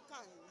kò ní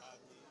kàn yín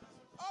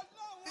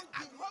Ọlọ́run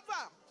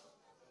Jèhófà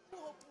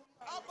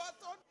ọba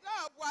tó dá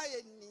àwa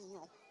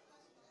ènìyàn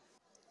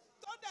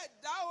tó dẹ̀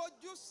dá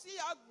ojú sí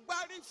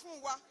agbárí fún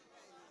wa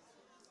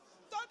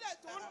tó dẹ̀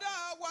tún dá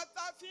wa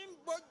tá fi ń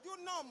gbojú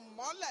náà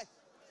mọ́lẹ̀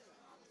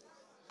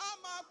a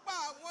máa pa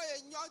àwọn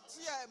èèyàn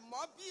tiẹ̀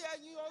mọ́ bí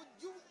ẹyin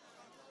ojú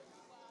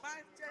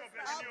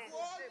ààbò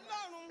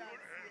Ọlọ́run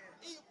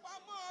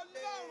ìpamọ́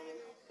Ọlọ́run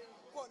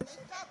kò ní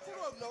ká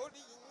kúrò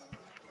lórí yín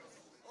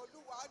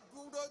Olúwa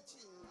dúró tì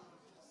yín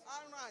á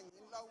ràn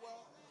yín lọ́wọ́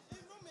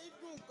inú mi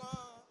dùn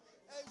gan-an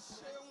ẹ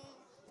ṣeun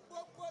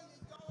gbogbo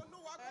ìjọ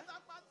Olúwa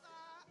pátápátá.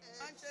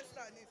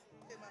 Manchester ni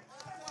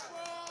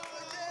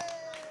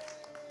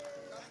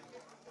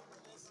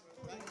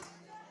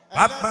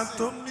Bàbá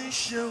tó ní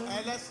ṣeun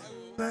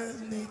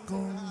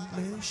lẹ́nìkan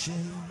lè ṣe.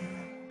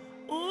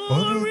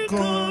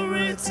 Orúkọ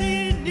rẹ̀ ti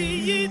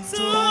níyì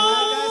tó.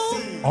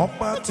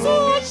 Ọba tó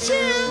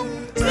ṣeun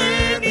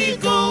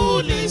lẹ́nìkan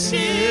lè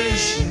ṣe.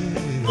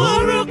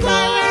 Orúkọ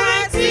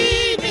rẹ̀ ti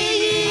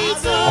níyì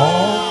tó.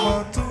 Ọba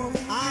tó.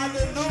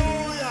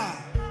 Hallelujah.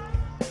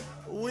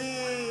 We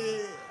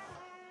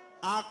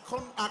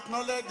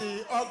acknowledge the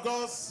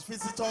August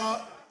visitor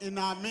in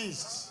our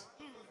midst.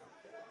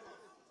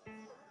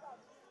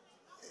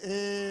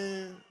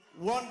 A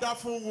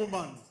wonderful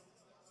woman,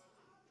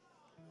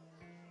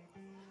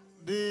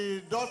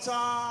 the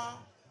daughter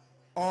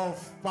of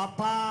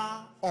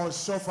Papa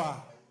Oshofa.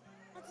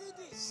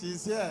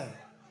 She's here.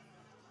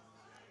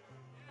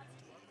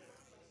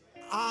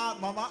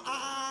 Mama,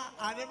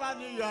 I never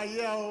knew you are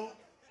here. Oh.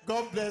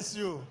 God bless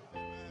you.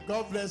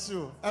 God bless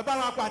you. Ẹ bá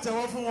wa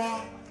pàtẹ́wọ́ fún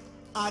wọn.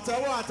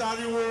 Àtẹ́wọ́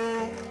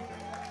àtàríwó.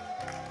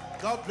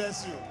 God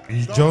bless you.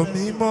 Ìjọ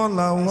mímọ́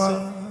la wá.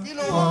 Kí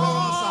ló wọ́n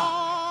wọ́n sà?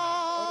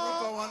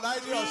 Orúkọ wọn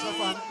Láìdí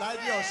Ọ̀ṣọ́fà.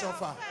 Láìdí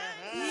Ọ̀ṣọ́fà.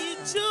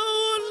 Ìjọ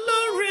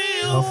olórí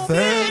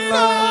Ọ̀fẹ́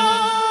ńlá.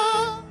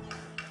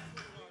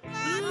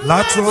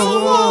 Látọwọ́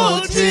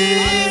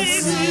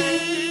Jésù.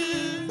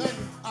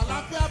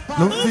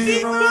 Ló fi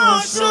rán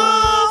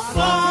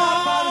Ọ̀ṣọ́fà.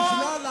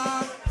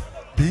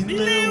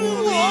 Bílé wo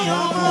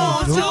ìyàwó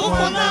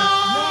ìjókòó.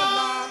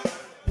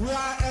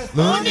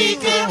 lóní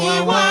kẹ́wì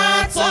wá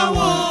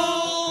tọ́wọ́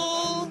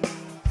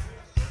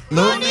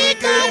lóní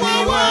kẹ́wì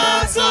wá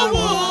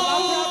tọ́wọ́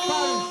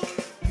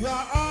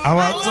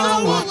àwa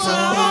tọ́wọ́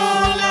tọ́wọ́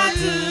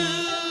láti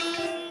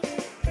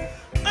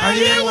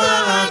ayé wa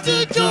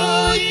àdújọ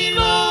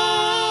iná.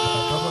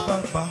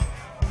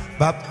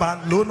 Bàbá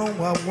ló rán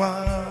wa wá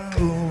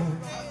o,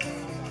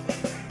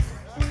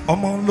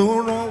 ọmọ ló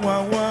rán wa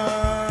wá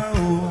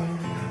o,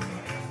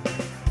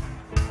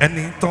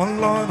 ẹni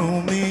tọ́lọ́run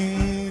mi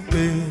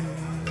pè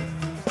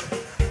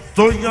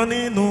tó yọ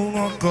nínú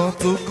ọkọ̀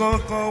tó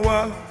kọ́kọ́ wá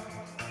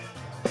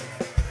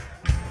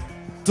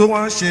tó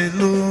wá ṣe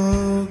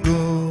lógo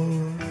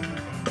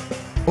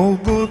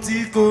ògo tí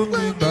kò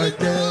ní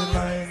bàjẹ́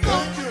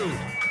láìláì.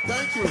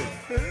 Thank you.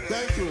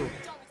 Thank you.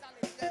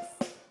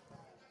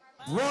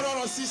 Brothers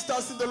and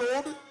sisters in the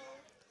Lord,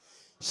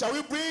 shall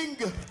we bring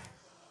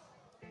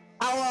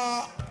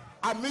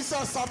our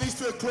missal service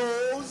to a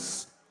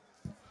close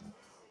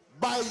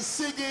by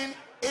singing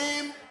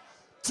hymn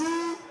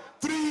 2,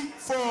 3,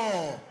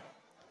 4.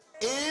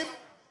 Hymn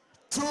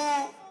 2,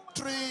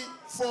 3,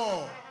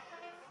 4.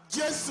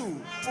 Jésù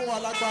fún wa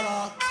lágbára.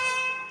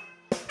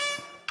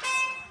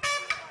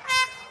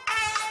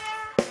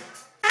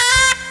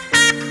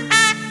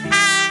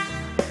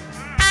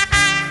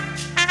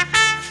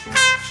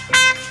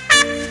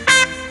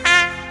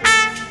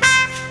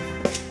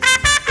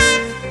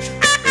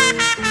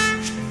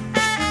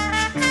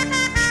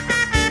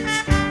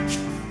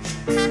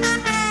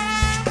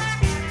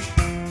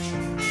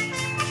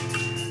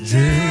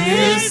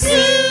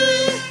 Jésù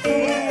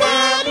fún wa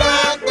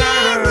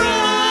lágbára,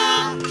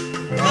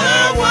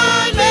 káwa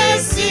lè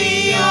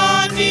sìn ọ́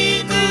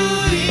nínú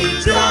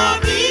ìjọ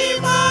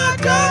mímọ́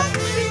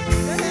dópin.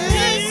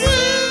 Jésù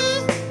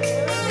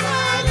fún wa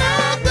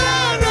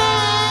lágbára,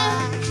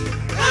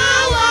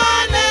 káwa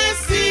lè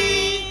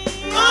sìn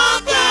ọ́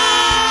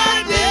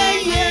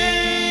gbàdéyé.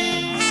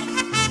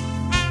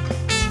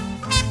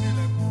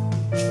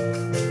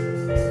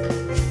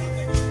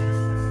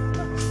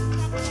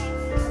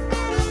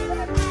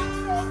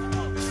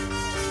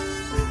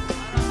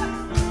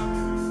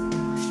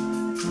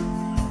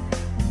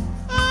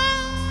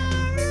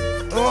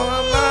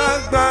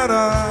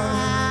 Lágbára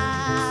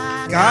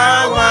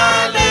káwa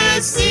lè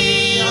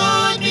sìn ọ́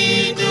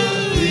nínú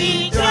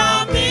ìjọ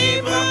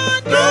mímọ́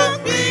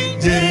dópin.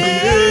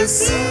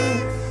 Jésù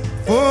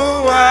fún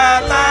wa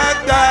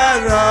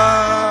lágbára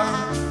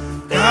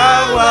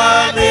káwa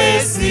lè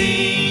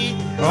sìn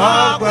ọ́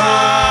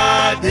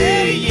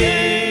gbàdéyé.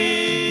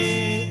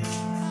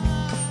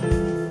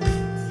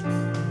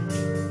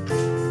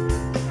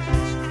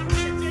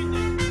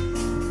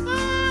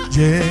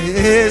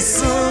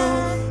 Jésù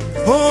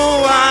fún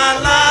wa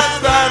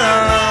lágbára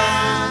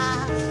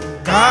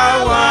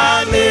káwa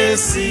lè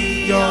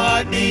sìn ọ́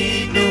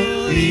nínú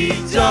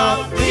ìjọ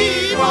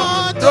mímọ́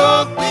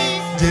dópin.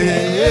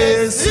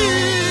 Jésù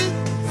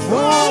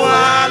fún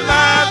wa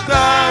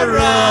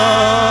lágbára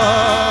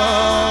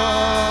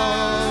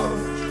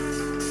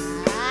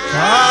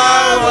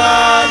káwa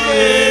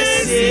lè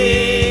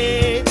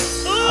sìn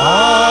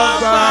ọ́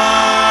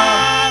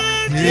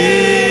gbàdéyé.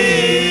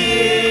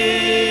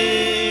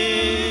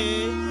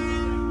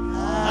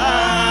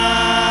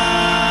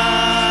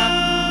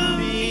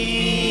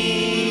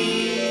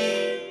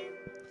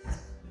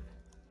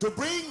 To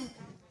bring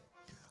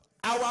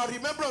our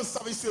remembrance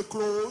service to a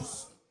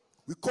close,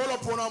 we call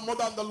upon our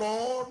mother in the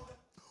Lord,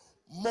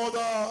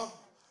 Mother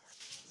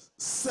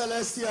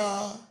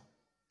Celestia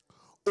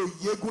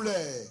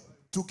Oyegule,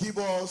 to give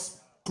us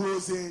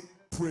closing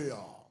prayer.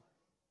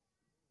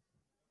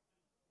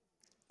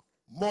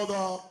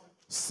 Mother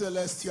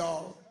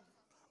Celestial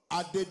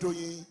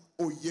Adedoyin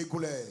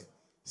Oyegule,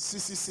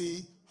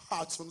 CCC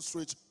Hudson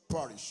Street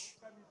Parish.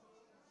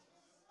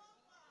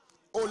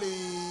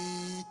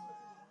 Holy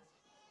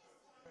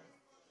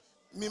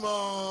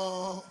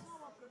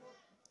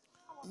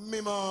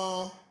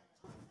Mima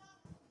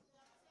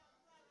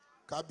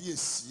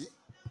Kábíyèsí.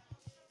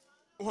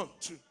 1,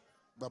 2.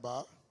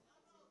 Baba.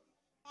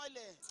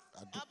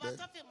 Ọba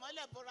tó fi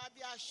mọ́lẹ̀ bora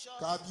bí aṣọ.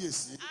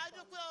 Kábíyèsí. A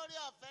dúpẹ́ oore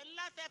ọ̀fẹ́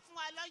ńlá tẹ́ fún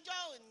wa lọ́jọ́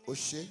òní. Ó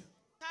ṣé.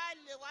 Ká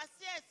lè wá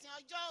sí ẹ̀sìn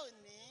ọjọ́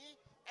òní.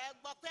 Ẹ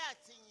gbọ́ pé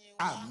àtìyìn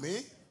wa.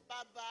 Àmín.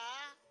 Bàbá,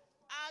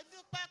 a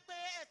dúpẹ́ pé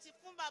ẹ ti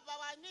fún bàbá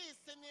wa ní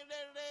ìsinmi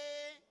rere.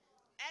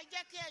 Ẹ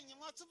jẹ́ kí ẹ̀yìn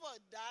wọn túbọ̀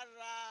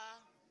dára.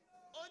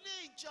 Olú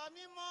ìjọ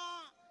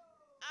mímọ́,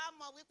 a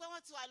mọ̀ wípé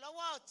wọ́n ti wà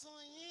lọ́wọ́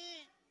ọ̀tún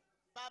yín.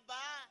 Bàbá,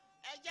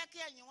 ẹ jẹ́ kí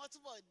ẹ̀yìn wọn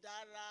túbọ̀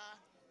dára.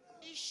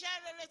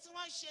 Iṣẹ́ rere tí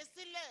wọ́n ṣe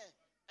sílẹ̀,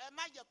 ẹ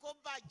má jẹ́ kó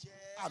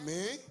bàjẹ́.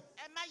 Àmín.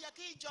 Ẹ má jẹ́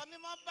kí ìjọ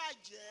mímọ́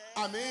bàjẹ́.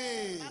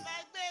 Àmín. Bàbá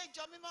ẹgbẹ́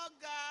ìjọ mímọ́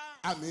ga.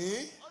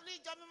 Àmín. Olú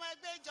ìjọ mímọ́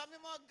ẹgbẹ́ ìjọ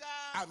mímọ́ ga.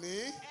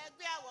 Àmín.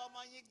 Ẹgbẹ́ àwọn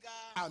ọmọ yín ga.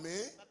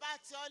 Àmín. Bàbá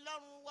àti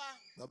Ọlọ́run wa.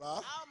 Bàbá.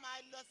 A ó máa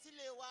lọ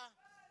sílé wa.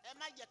 Ẹ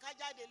má jẹ́ ká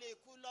jáde lé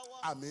ikú lọ́wọ́.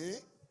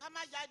 Àmín. Ká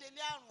má jáde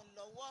lé àrùn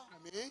lọ́wọ́.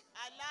 Àmín.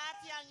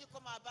 Àlàáfíà yín kó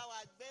máa bá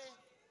wa gbé.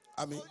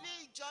 Àmín. Olú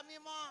ìjọ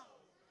mímọ́,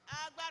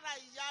 agbára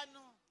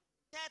ìyanu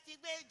tẹ́ fi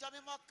gbé ìjọ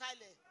mímọ́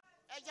kalẹ̀.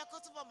 Ẹ jẹ́ kó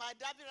túbọ̀ máa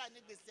dábìrà ní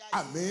gbèsè ayé.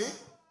 Àmín.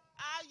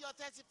 Ayọ̀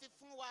tẹ́ ti fi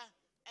fún wa,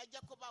 ẹ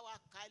jẹ́ kó bá wa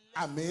kalẹ̀.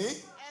 Àmín.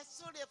 Ẹ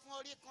súre fún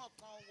orí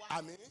kankan wa.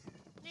 Àmín.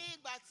 Ní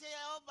ìgbà tí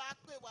ẹ ó bá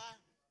pè wá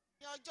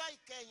ní ọjọ́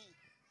ìkẹyìn,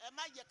 ẹ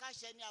má jẹ́ ká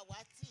ṣe ní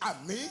àwátì.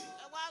 Àmín.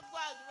 Ẹ wá gbọ́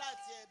àdúrà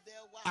àti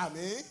ẹ̀bẹ̀ wa.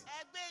 Àmín.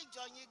 Ẹ gbé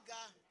ìjọ yín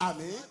ga.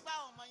 Àmín. Ẹ gbá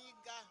àwọn ọmọ yín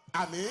ga.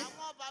 Àmín.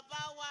 Àwọn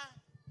bàbá wa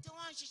tí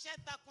wọ́n ń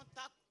ṣiṣẹ́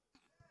takuntakun,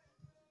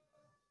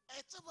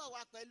 ẹ túbọ̀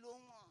wà pẹ̀lú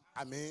wọn.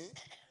 Àmín.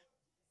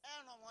 Ẹ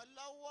ràn wọ́n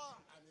lọ́wọ́.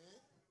 Àmín.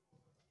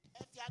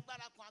 Ẹ fi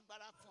agbára kan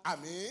agbára kan.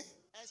 Àmín.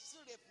 Ẹ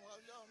súre fún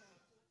Ọlọ́run.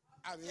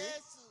 Àmín.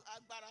 Jésù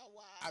agbára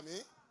wa.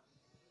 Àmín.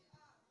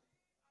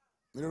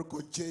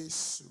 Miracle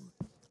Jesus.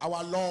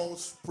 Our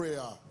Lord's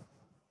Prayer.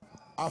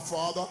 Our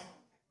Father,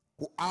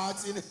 who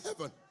art in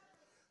heaven,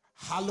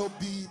 hallowed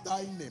be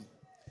thy name.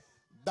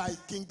 Thy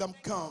kingdom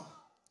come,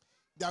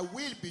 thy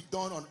will be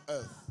done on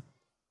earth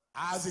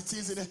as it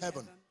is in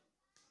heaven.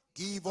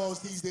 Give us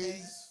these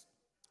days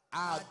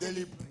our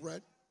daily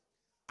bread,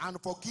 and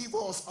forgive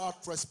us our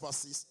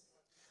trespasses,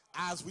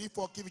 as we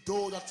forgive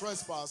those that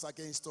trespass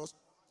against us.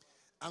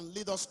 And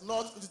lead us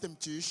not into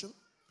temptation,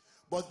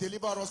 but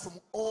deliver us from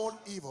all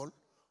evil.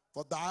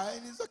 For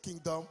thine is the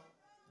kingdom,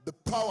 the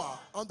power,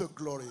 and the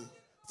glory,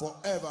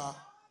 forever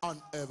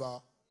and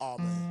ever.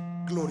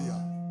 Amen.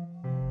 Gloria.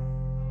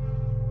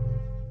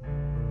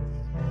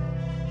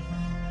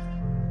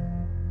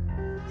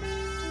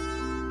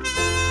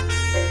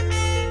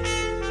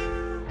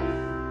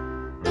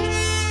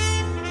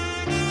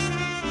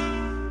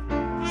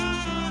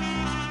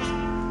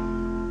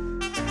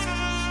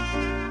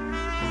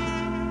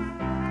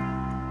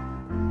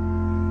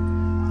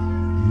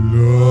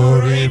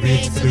 Glory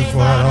be to the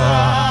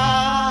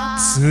Father,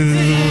 to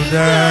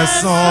the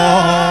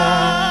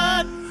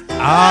Son,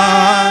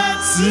 and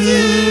to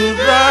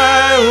the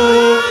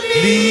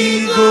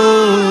Holy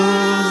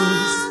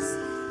Ghost,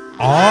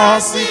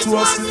 as it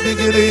was in the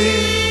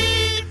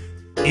beginning,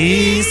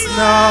 is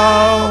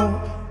now,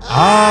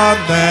 and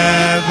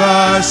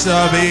never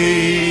shall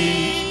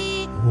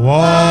be,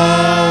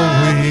 world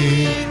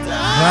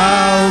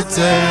without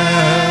end.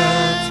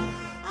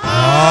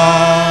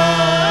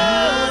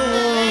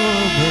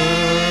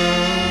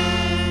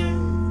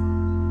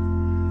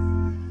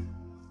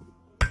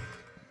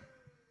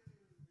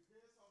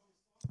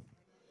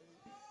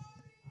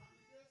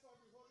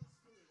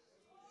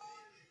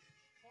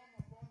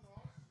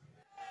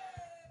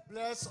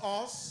 Bless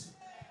us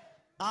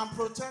and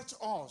protect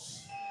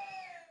us.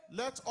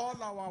 Let all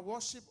our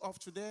worship of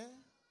today,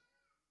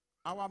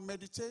 our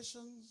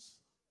meditations,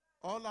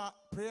 all our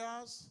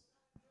prayers,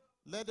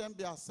 let them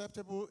be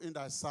acceptable in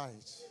thy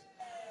sight.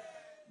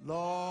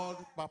 Lord,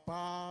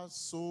 Papa's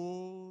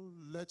soul,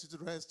 let it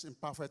rest in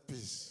perfect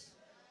peace.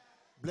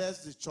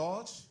 Bless the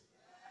church,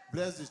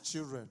 bless the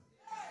children,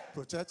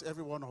 protect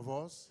every one of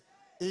us.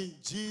 In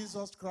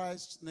Jesus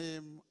Christ's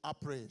name I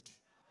prayed.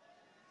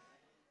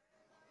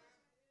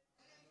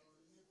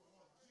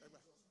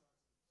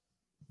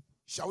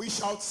 Shall we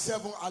shout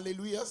 7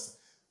 hallelujahs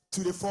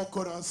to the 4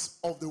 corners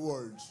of the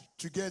world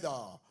together?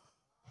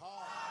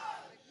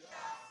 Hallelujah,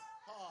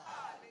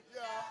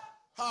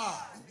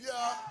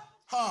 hallelujah,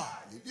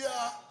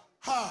 hallelujah,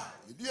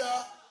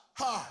 hallelujah,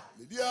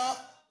 hallelujah,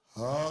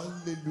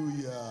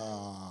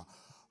 hallelujah,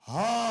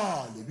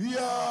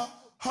 hallelujah,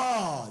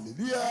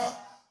 hallelujah,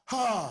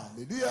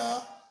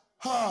 hallelujah,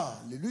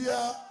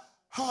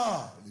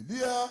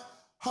 hallelujah,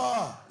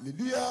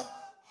 hallelujah,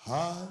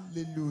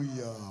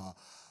 hallelujah.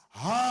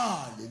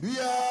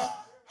 Hallelujah,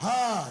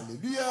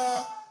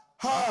 hallelujah,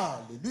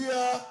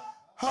 hallelujah,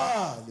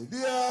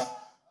 hallelujah,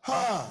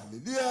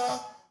 hallelujah,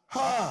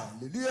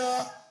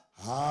 hallelujah,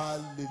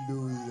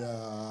 hallelujah,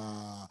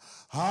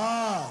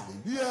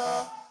 hallelujah,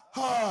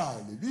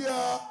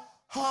 hallelujah,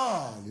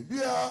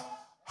 hallelujah,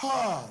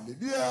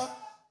 hallelujah,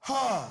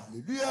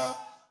 hallelujah,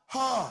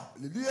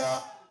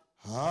 hallelujah,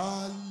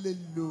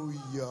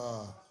 hallelujah.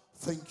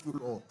 Thank you,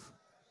 Lord.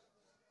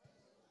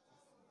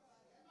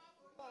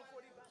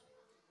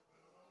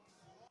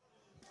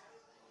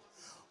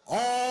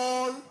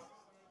 All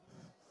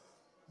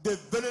the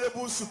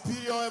venerable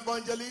superior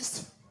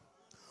evangelists,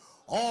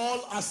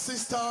 all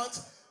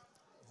assistant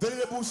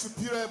venerable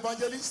superior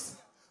evangelists,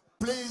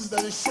 please,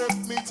 there is short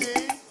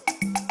meeting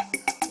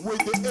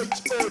with the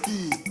HOD.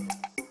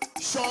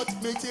 Short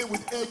meeting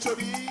with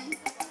HOD.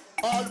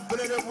 All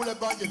venerable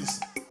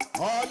evangelists,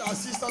 all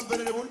assistant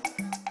venerable,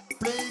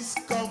 please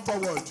come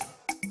forward.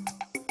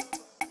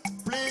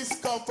 Please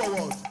come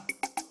forward.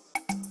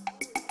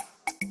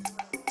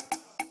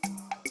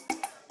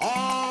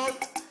 All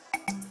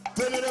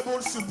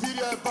venerable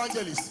superior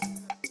evangelists,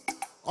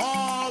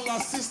 all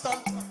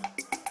assistant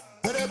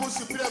venerable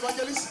superior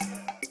evangelists,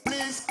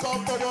 please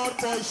come forward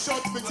for a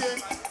short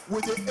meeting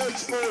with the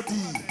HOD.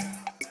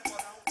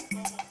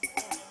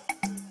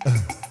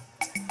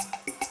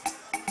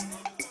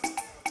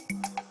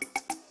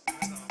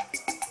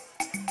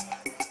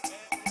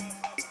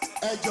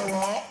 Ẹ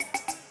jọ̀wọ́,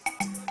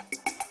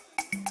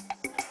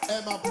 ẹ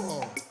máa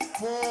bọ̀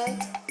fún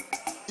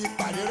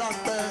ìpàdé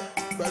ráńpẹ́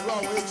pẹ̀lú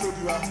àwọn HOD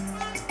wa.